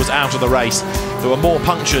Frenchman was out of the race. There were more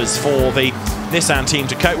punctures for the Nissan team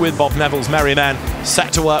to cope with. Bob Neville's merry men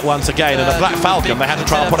set to work once again, and the Black Falcon, they had to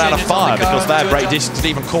try and put out a fire because their brake discs had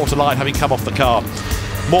even caught alight, having come off the car.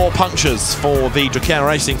 More punctures for the Duquesne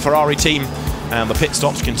Racing Ferrari team, and the pit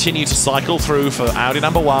stops continue to cycle through for Audi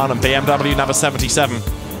number 1 and BMW number 77.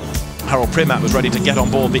 Harold Primat was ready to get on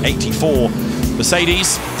board the 84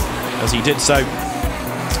 Mercedes. As he did so,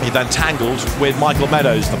 he then tangled with Michael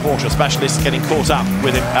Meadows, the Porsche specialist, getting caught up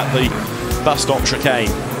with him at the bus stop chicane.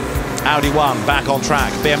 Audi 1 back on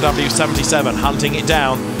track, BMW 77 hunting it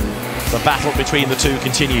down. The battle between the two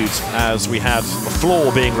continued as we had the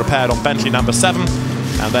floor being repaired on Bentley number 7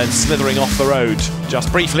 and then slithering off the road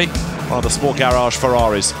just briefly, one of the Sport Garage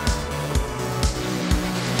Ferraris.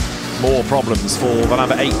 More problems for the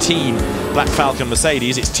number 18 Black Falcon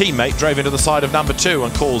Mercedes. Its teammate drove into the side of number 2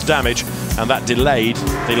 and caused damage, and that delayed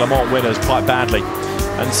the Le Mans winners quite badly.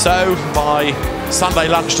 And so by Sunday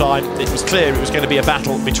lunchtime, it was clear it was going to be a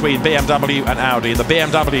battle between BMW and Audi. The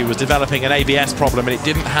BMW was developing an ABS problem, and it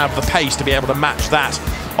didn't have the pace to be able to match that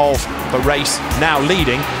of the race now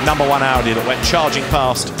leading number 1 Audi that went charging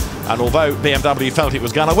past. And although BMW felt it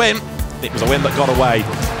was going to win, it was a win that got away.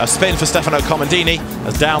 A spin for Stefano Comandini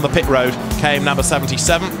as down the pit road came number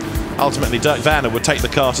 77. Ultimately, Dirk Werner would take the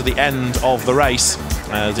car to the end of the race,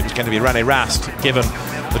 as it was going to be René Rast, given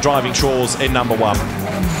the driving chores in number 1.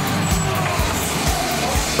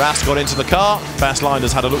 Rast got into the car. Bas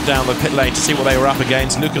Linders had a look down the pit lane to see what they were up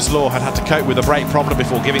against. Lucas Law had to cope with a brake problem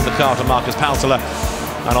before giving the car to Marcus Paltela.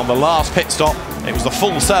 And on the last pit stop, it was the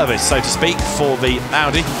full service, so to speak, for the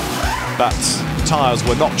Audi. But tyres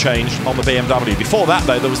were not changed on the BMW. Before that,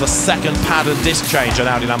 though, there was the second pad and disc change on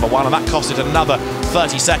Audi number 1, and that cost it another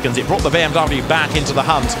 30 seconds. It brought the BMW back into the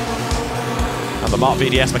hunt. And the Mark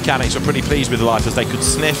VDS mechanics were pretty pleased with life as they could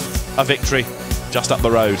sniff a victory just up the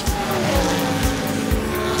road.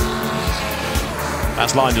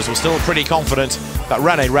 Bas Linders was still pretty confident that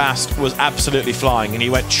René Rast was absolutely flying, and he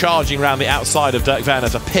went charging around the outside of Dirk Werner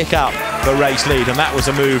to pick up the race lead, and that was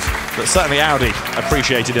a move that certainly Audi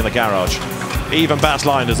appreciated in the garage. Even Bas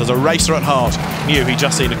Linders, as a racer at heart, knew he'd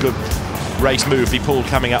just seen a good race move be pulled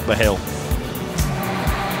coming up the hill.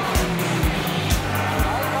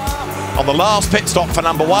 On the last pit stop for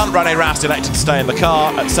number 1, René Rast elected to stay in the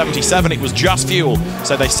car. At 77, it was just fuel,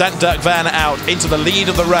 so they sent Dirk Werner out into the lead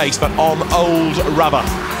of the race, but on old rubber.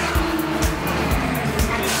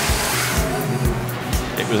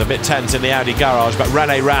 It was a bit tense in the Audi garage, but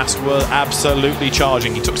René Rast was absolutely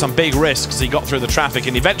charging. He took some big risks as he got through the traffic,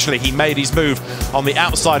 and eventually he made his move on the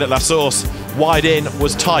outside at La Source. Wide in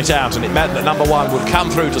was tight out, and it meant that number 1 would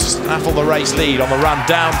come through to snaffle the race lead on the run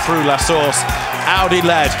down through La Source. Audi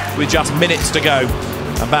led with just minutes to go,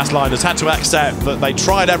 and Bas Linders had to accept that they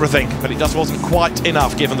tried everything, but it just wasn't quite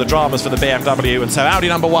enough given the dramas for the BMW, and so Audi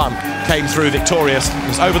number 1 came through victorious. It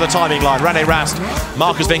was over the timing line. René Rast,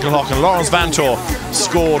 Marcus Winkelhock and Laurens Vanthoor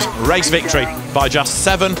scored race victory by just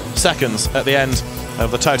 7 seconds at the end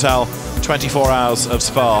of the Total 24 hours of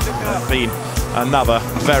Spa. It's been another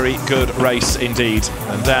very good race indeed,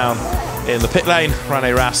 and down in the pit lane,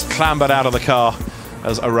 René Rast clambered out of the car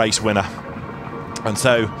as a race winner. And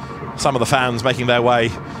so some of the fans making their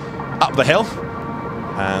way up the hill,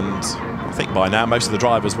 and I think by now most of the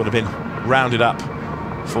drivers would have been rounded up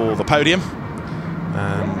for the podium,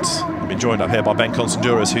 and we've been joined up here by Ben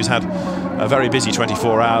Constanduras, who's had a very busy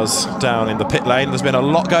 24 hours down in the pit lane. There's been a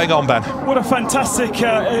lot going on, Ben. What a fantastic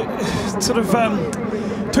sort of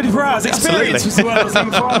 24 hours experience was the word I was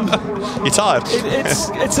looking for. You're tired?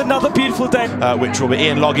 It's another beautiful day. Which will be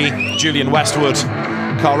Ian Loggie, Julian Westwood,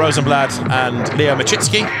 Carl Rosenblad and Leo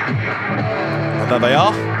Machitsky. And there they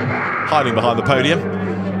are, hiding behind the podium.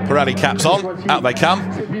 Pirelli caps on, out they come,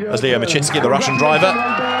 as Leo Machitsky, the Russian driver,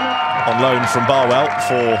 on loan from Barwell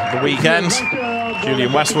for the weekend.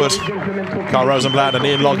 Julian Westwood, Carl Rosenblad and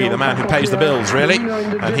Ian Loggie, the man who pays the bills, really.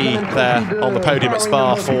 And he there on the podium at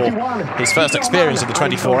Spa for his first experience of the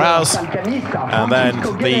 24 hours. And then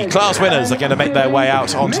the class winners are going to make their way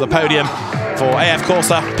out onto the podium for AF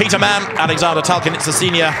Corsa. Peter Mann, Alexander Talkanitsa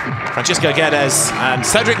Sr., Francisco Guedes and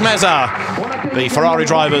Cedric Meza, the Ferrari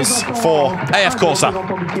drivers for AF Corsa.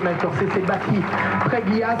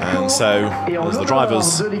 And so, as the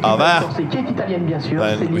drivers are there,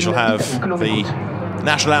 then we shall have the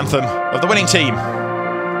national anthem of the winning team.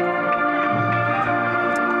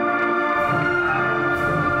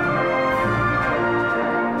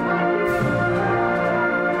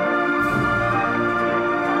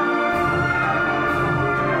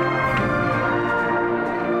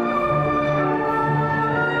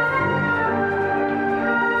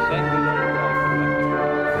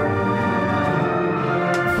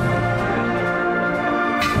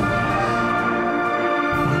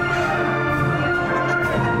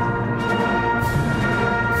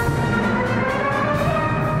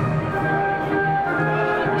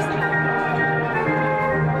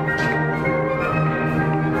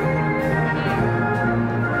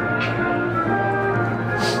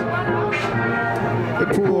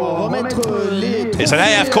 It's an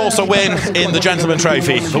AF Corsa win in the Gentleman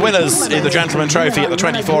Trophy. The winners in the Gentleman Trophy at the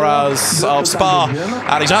 24 hours of Spa: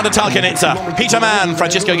 Alexander Talkanitsa, Peter Mann,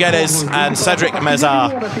 Francisco Guedes and Cedric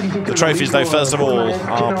Meza. The trophies, though, first of all,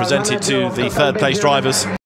 are presented to the third place drivers.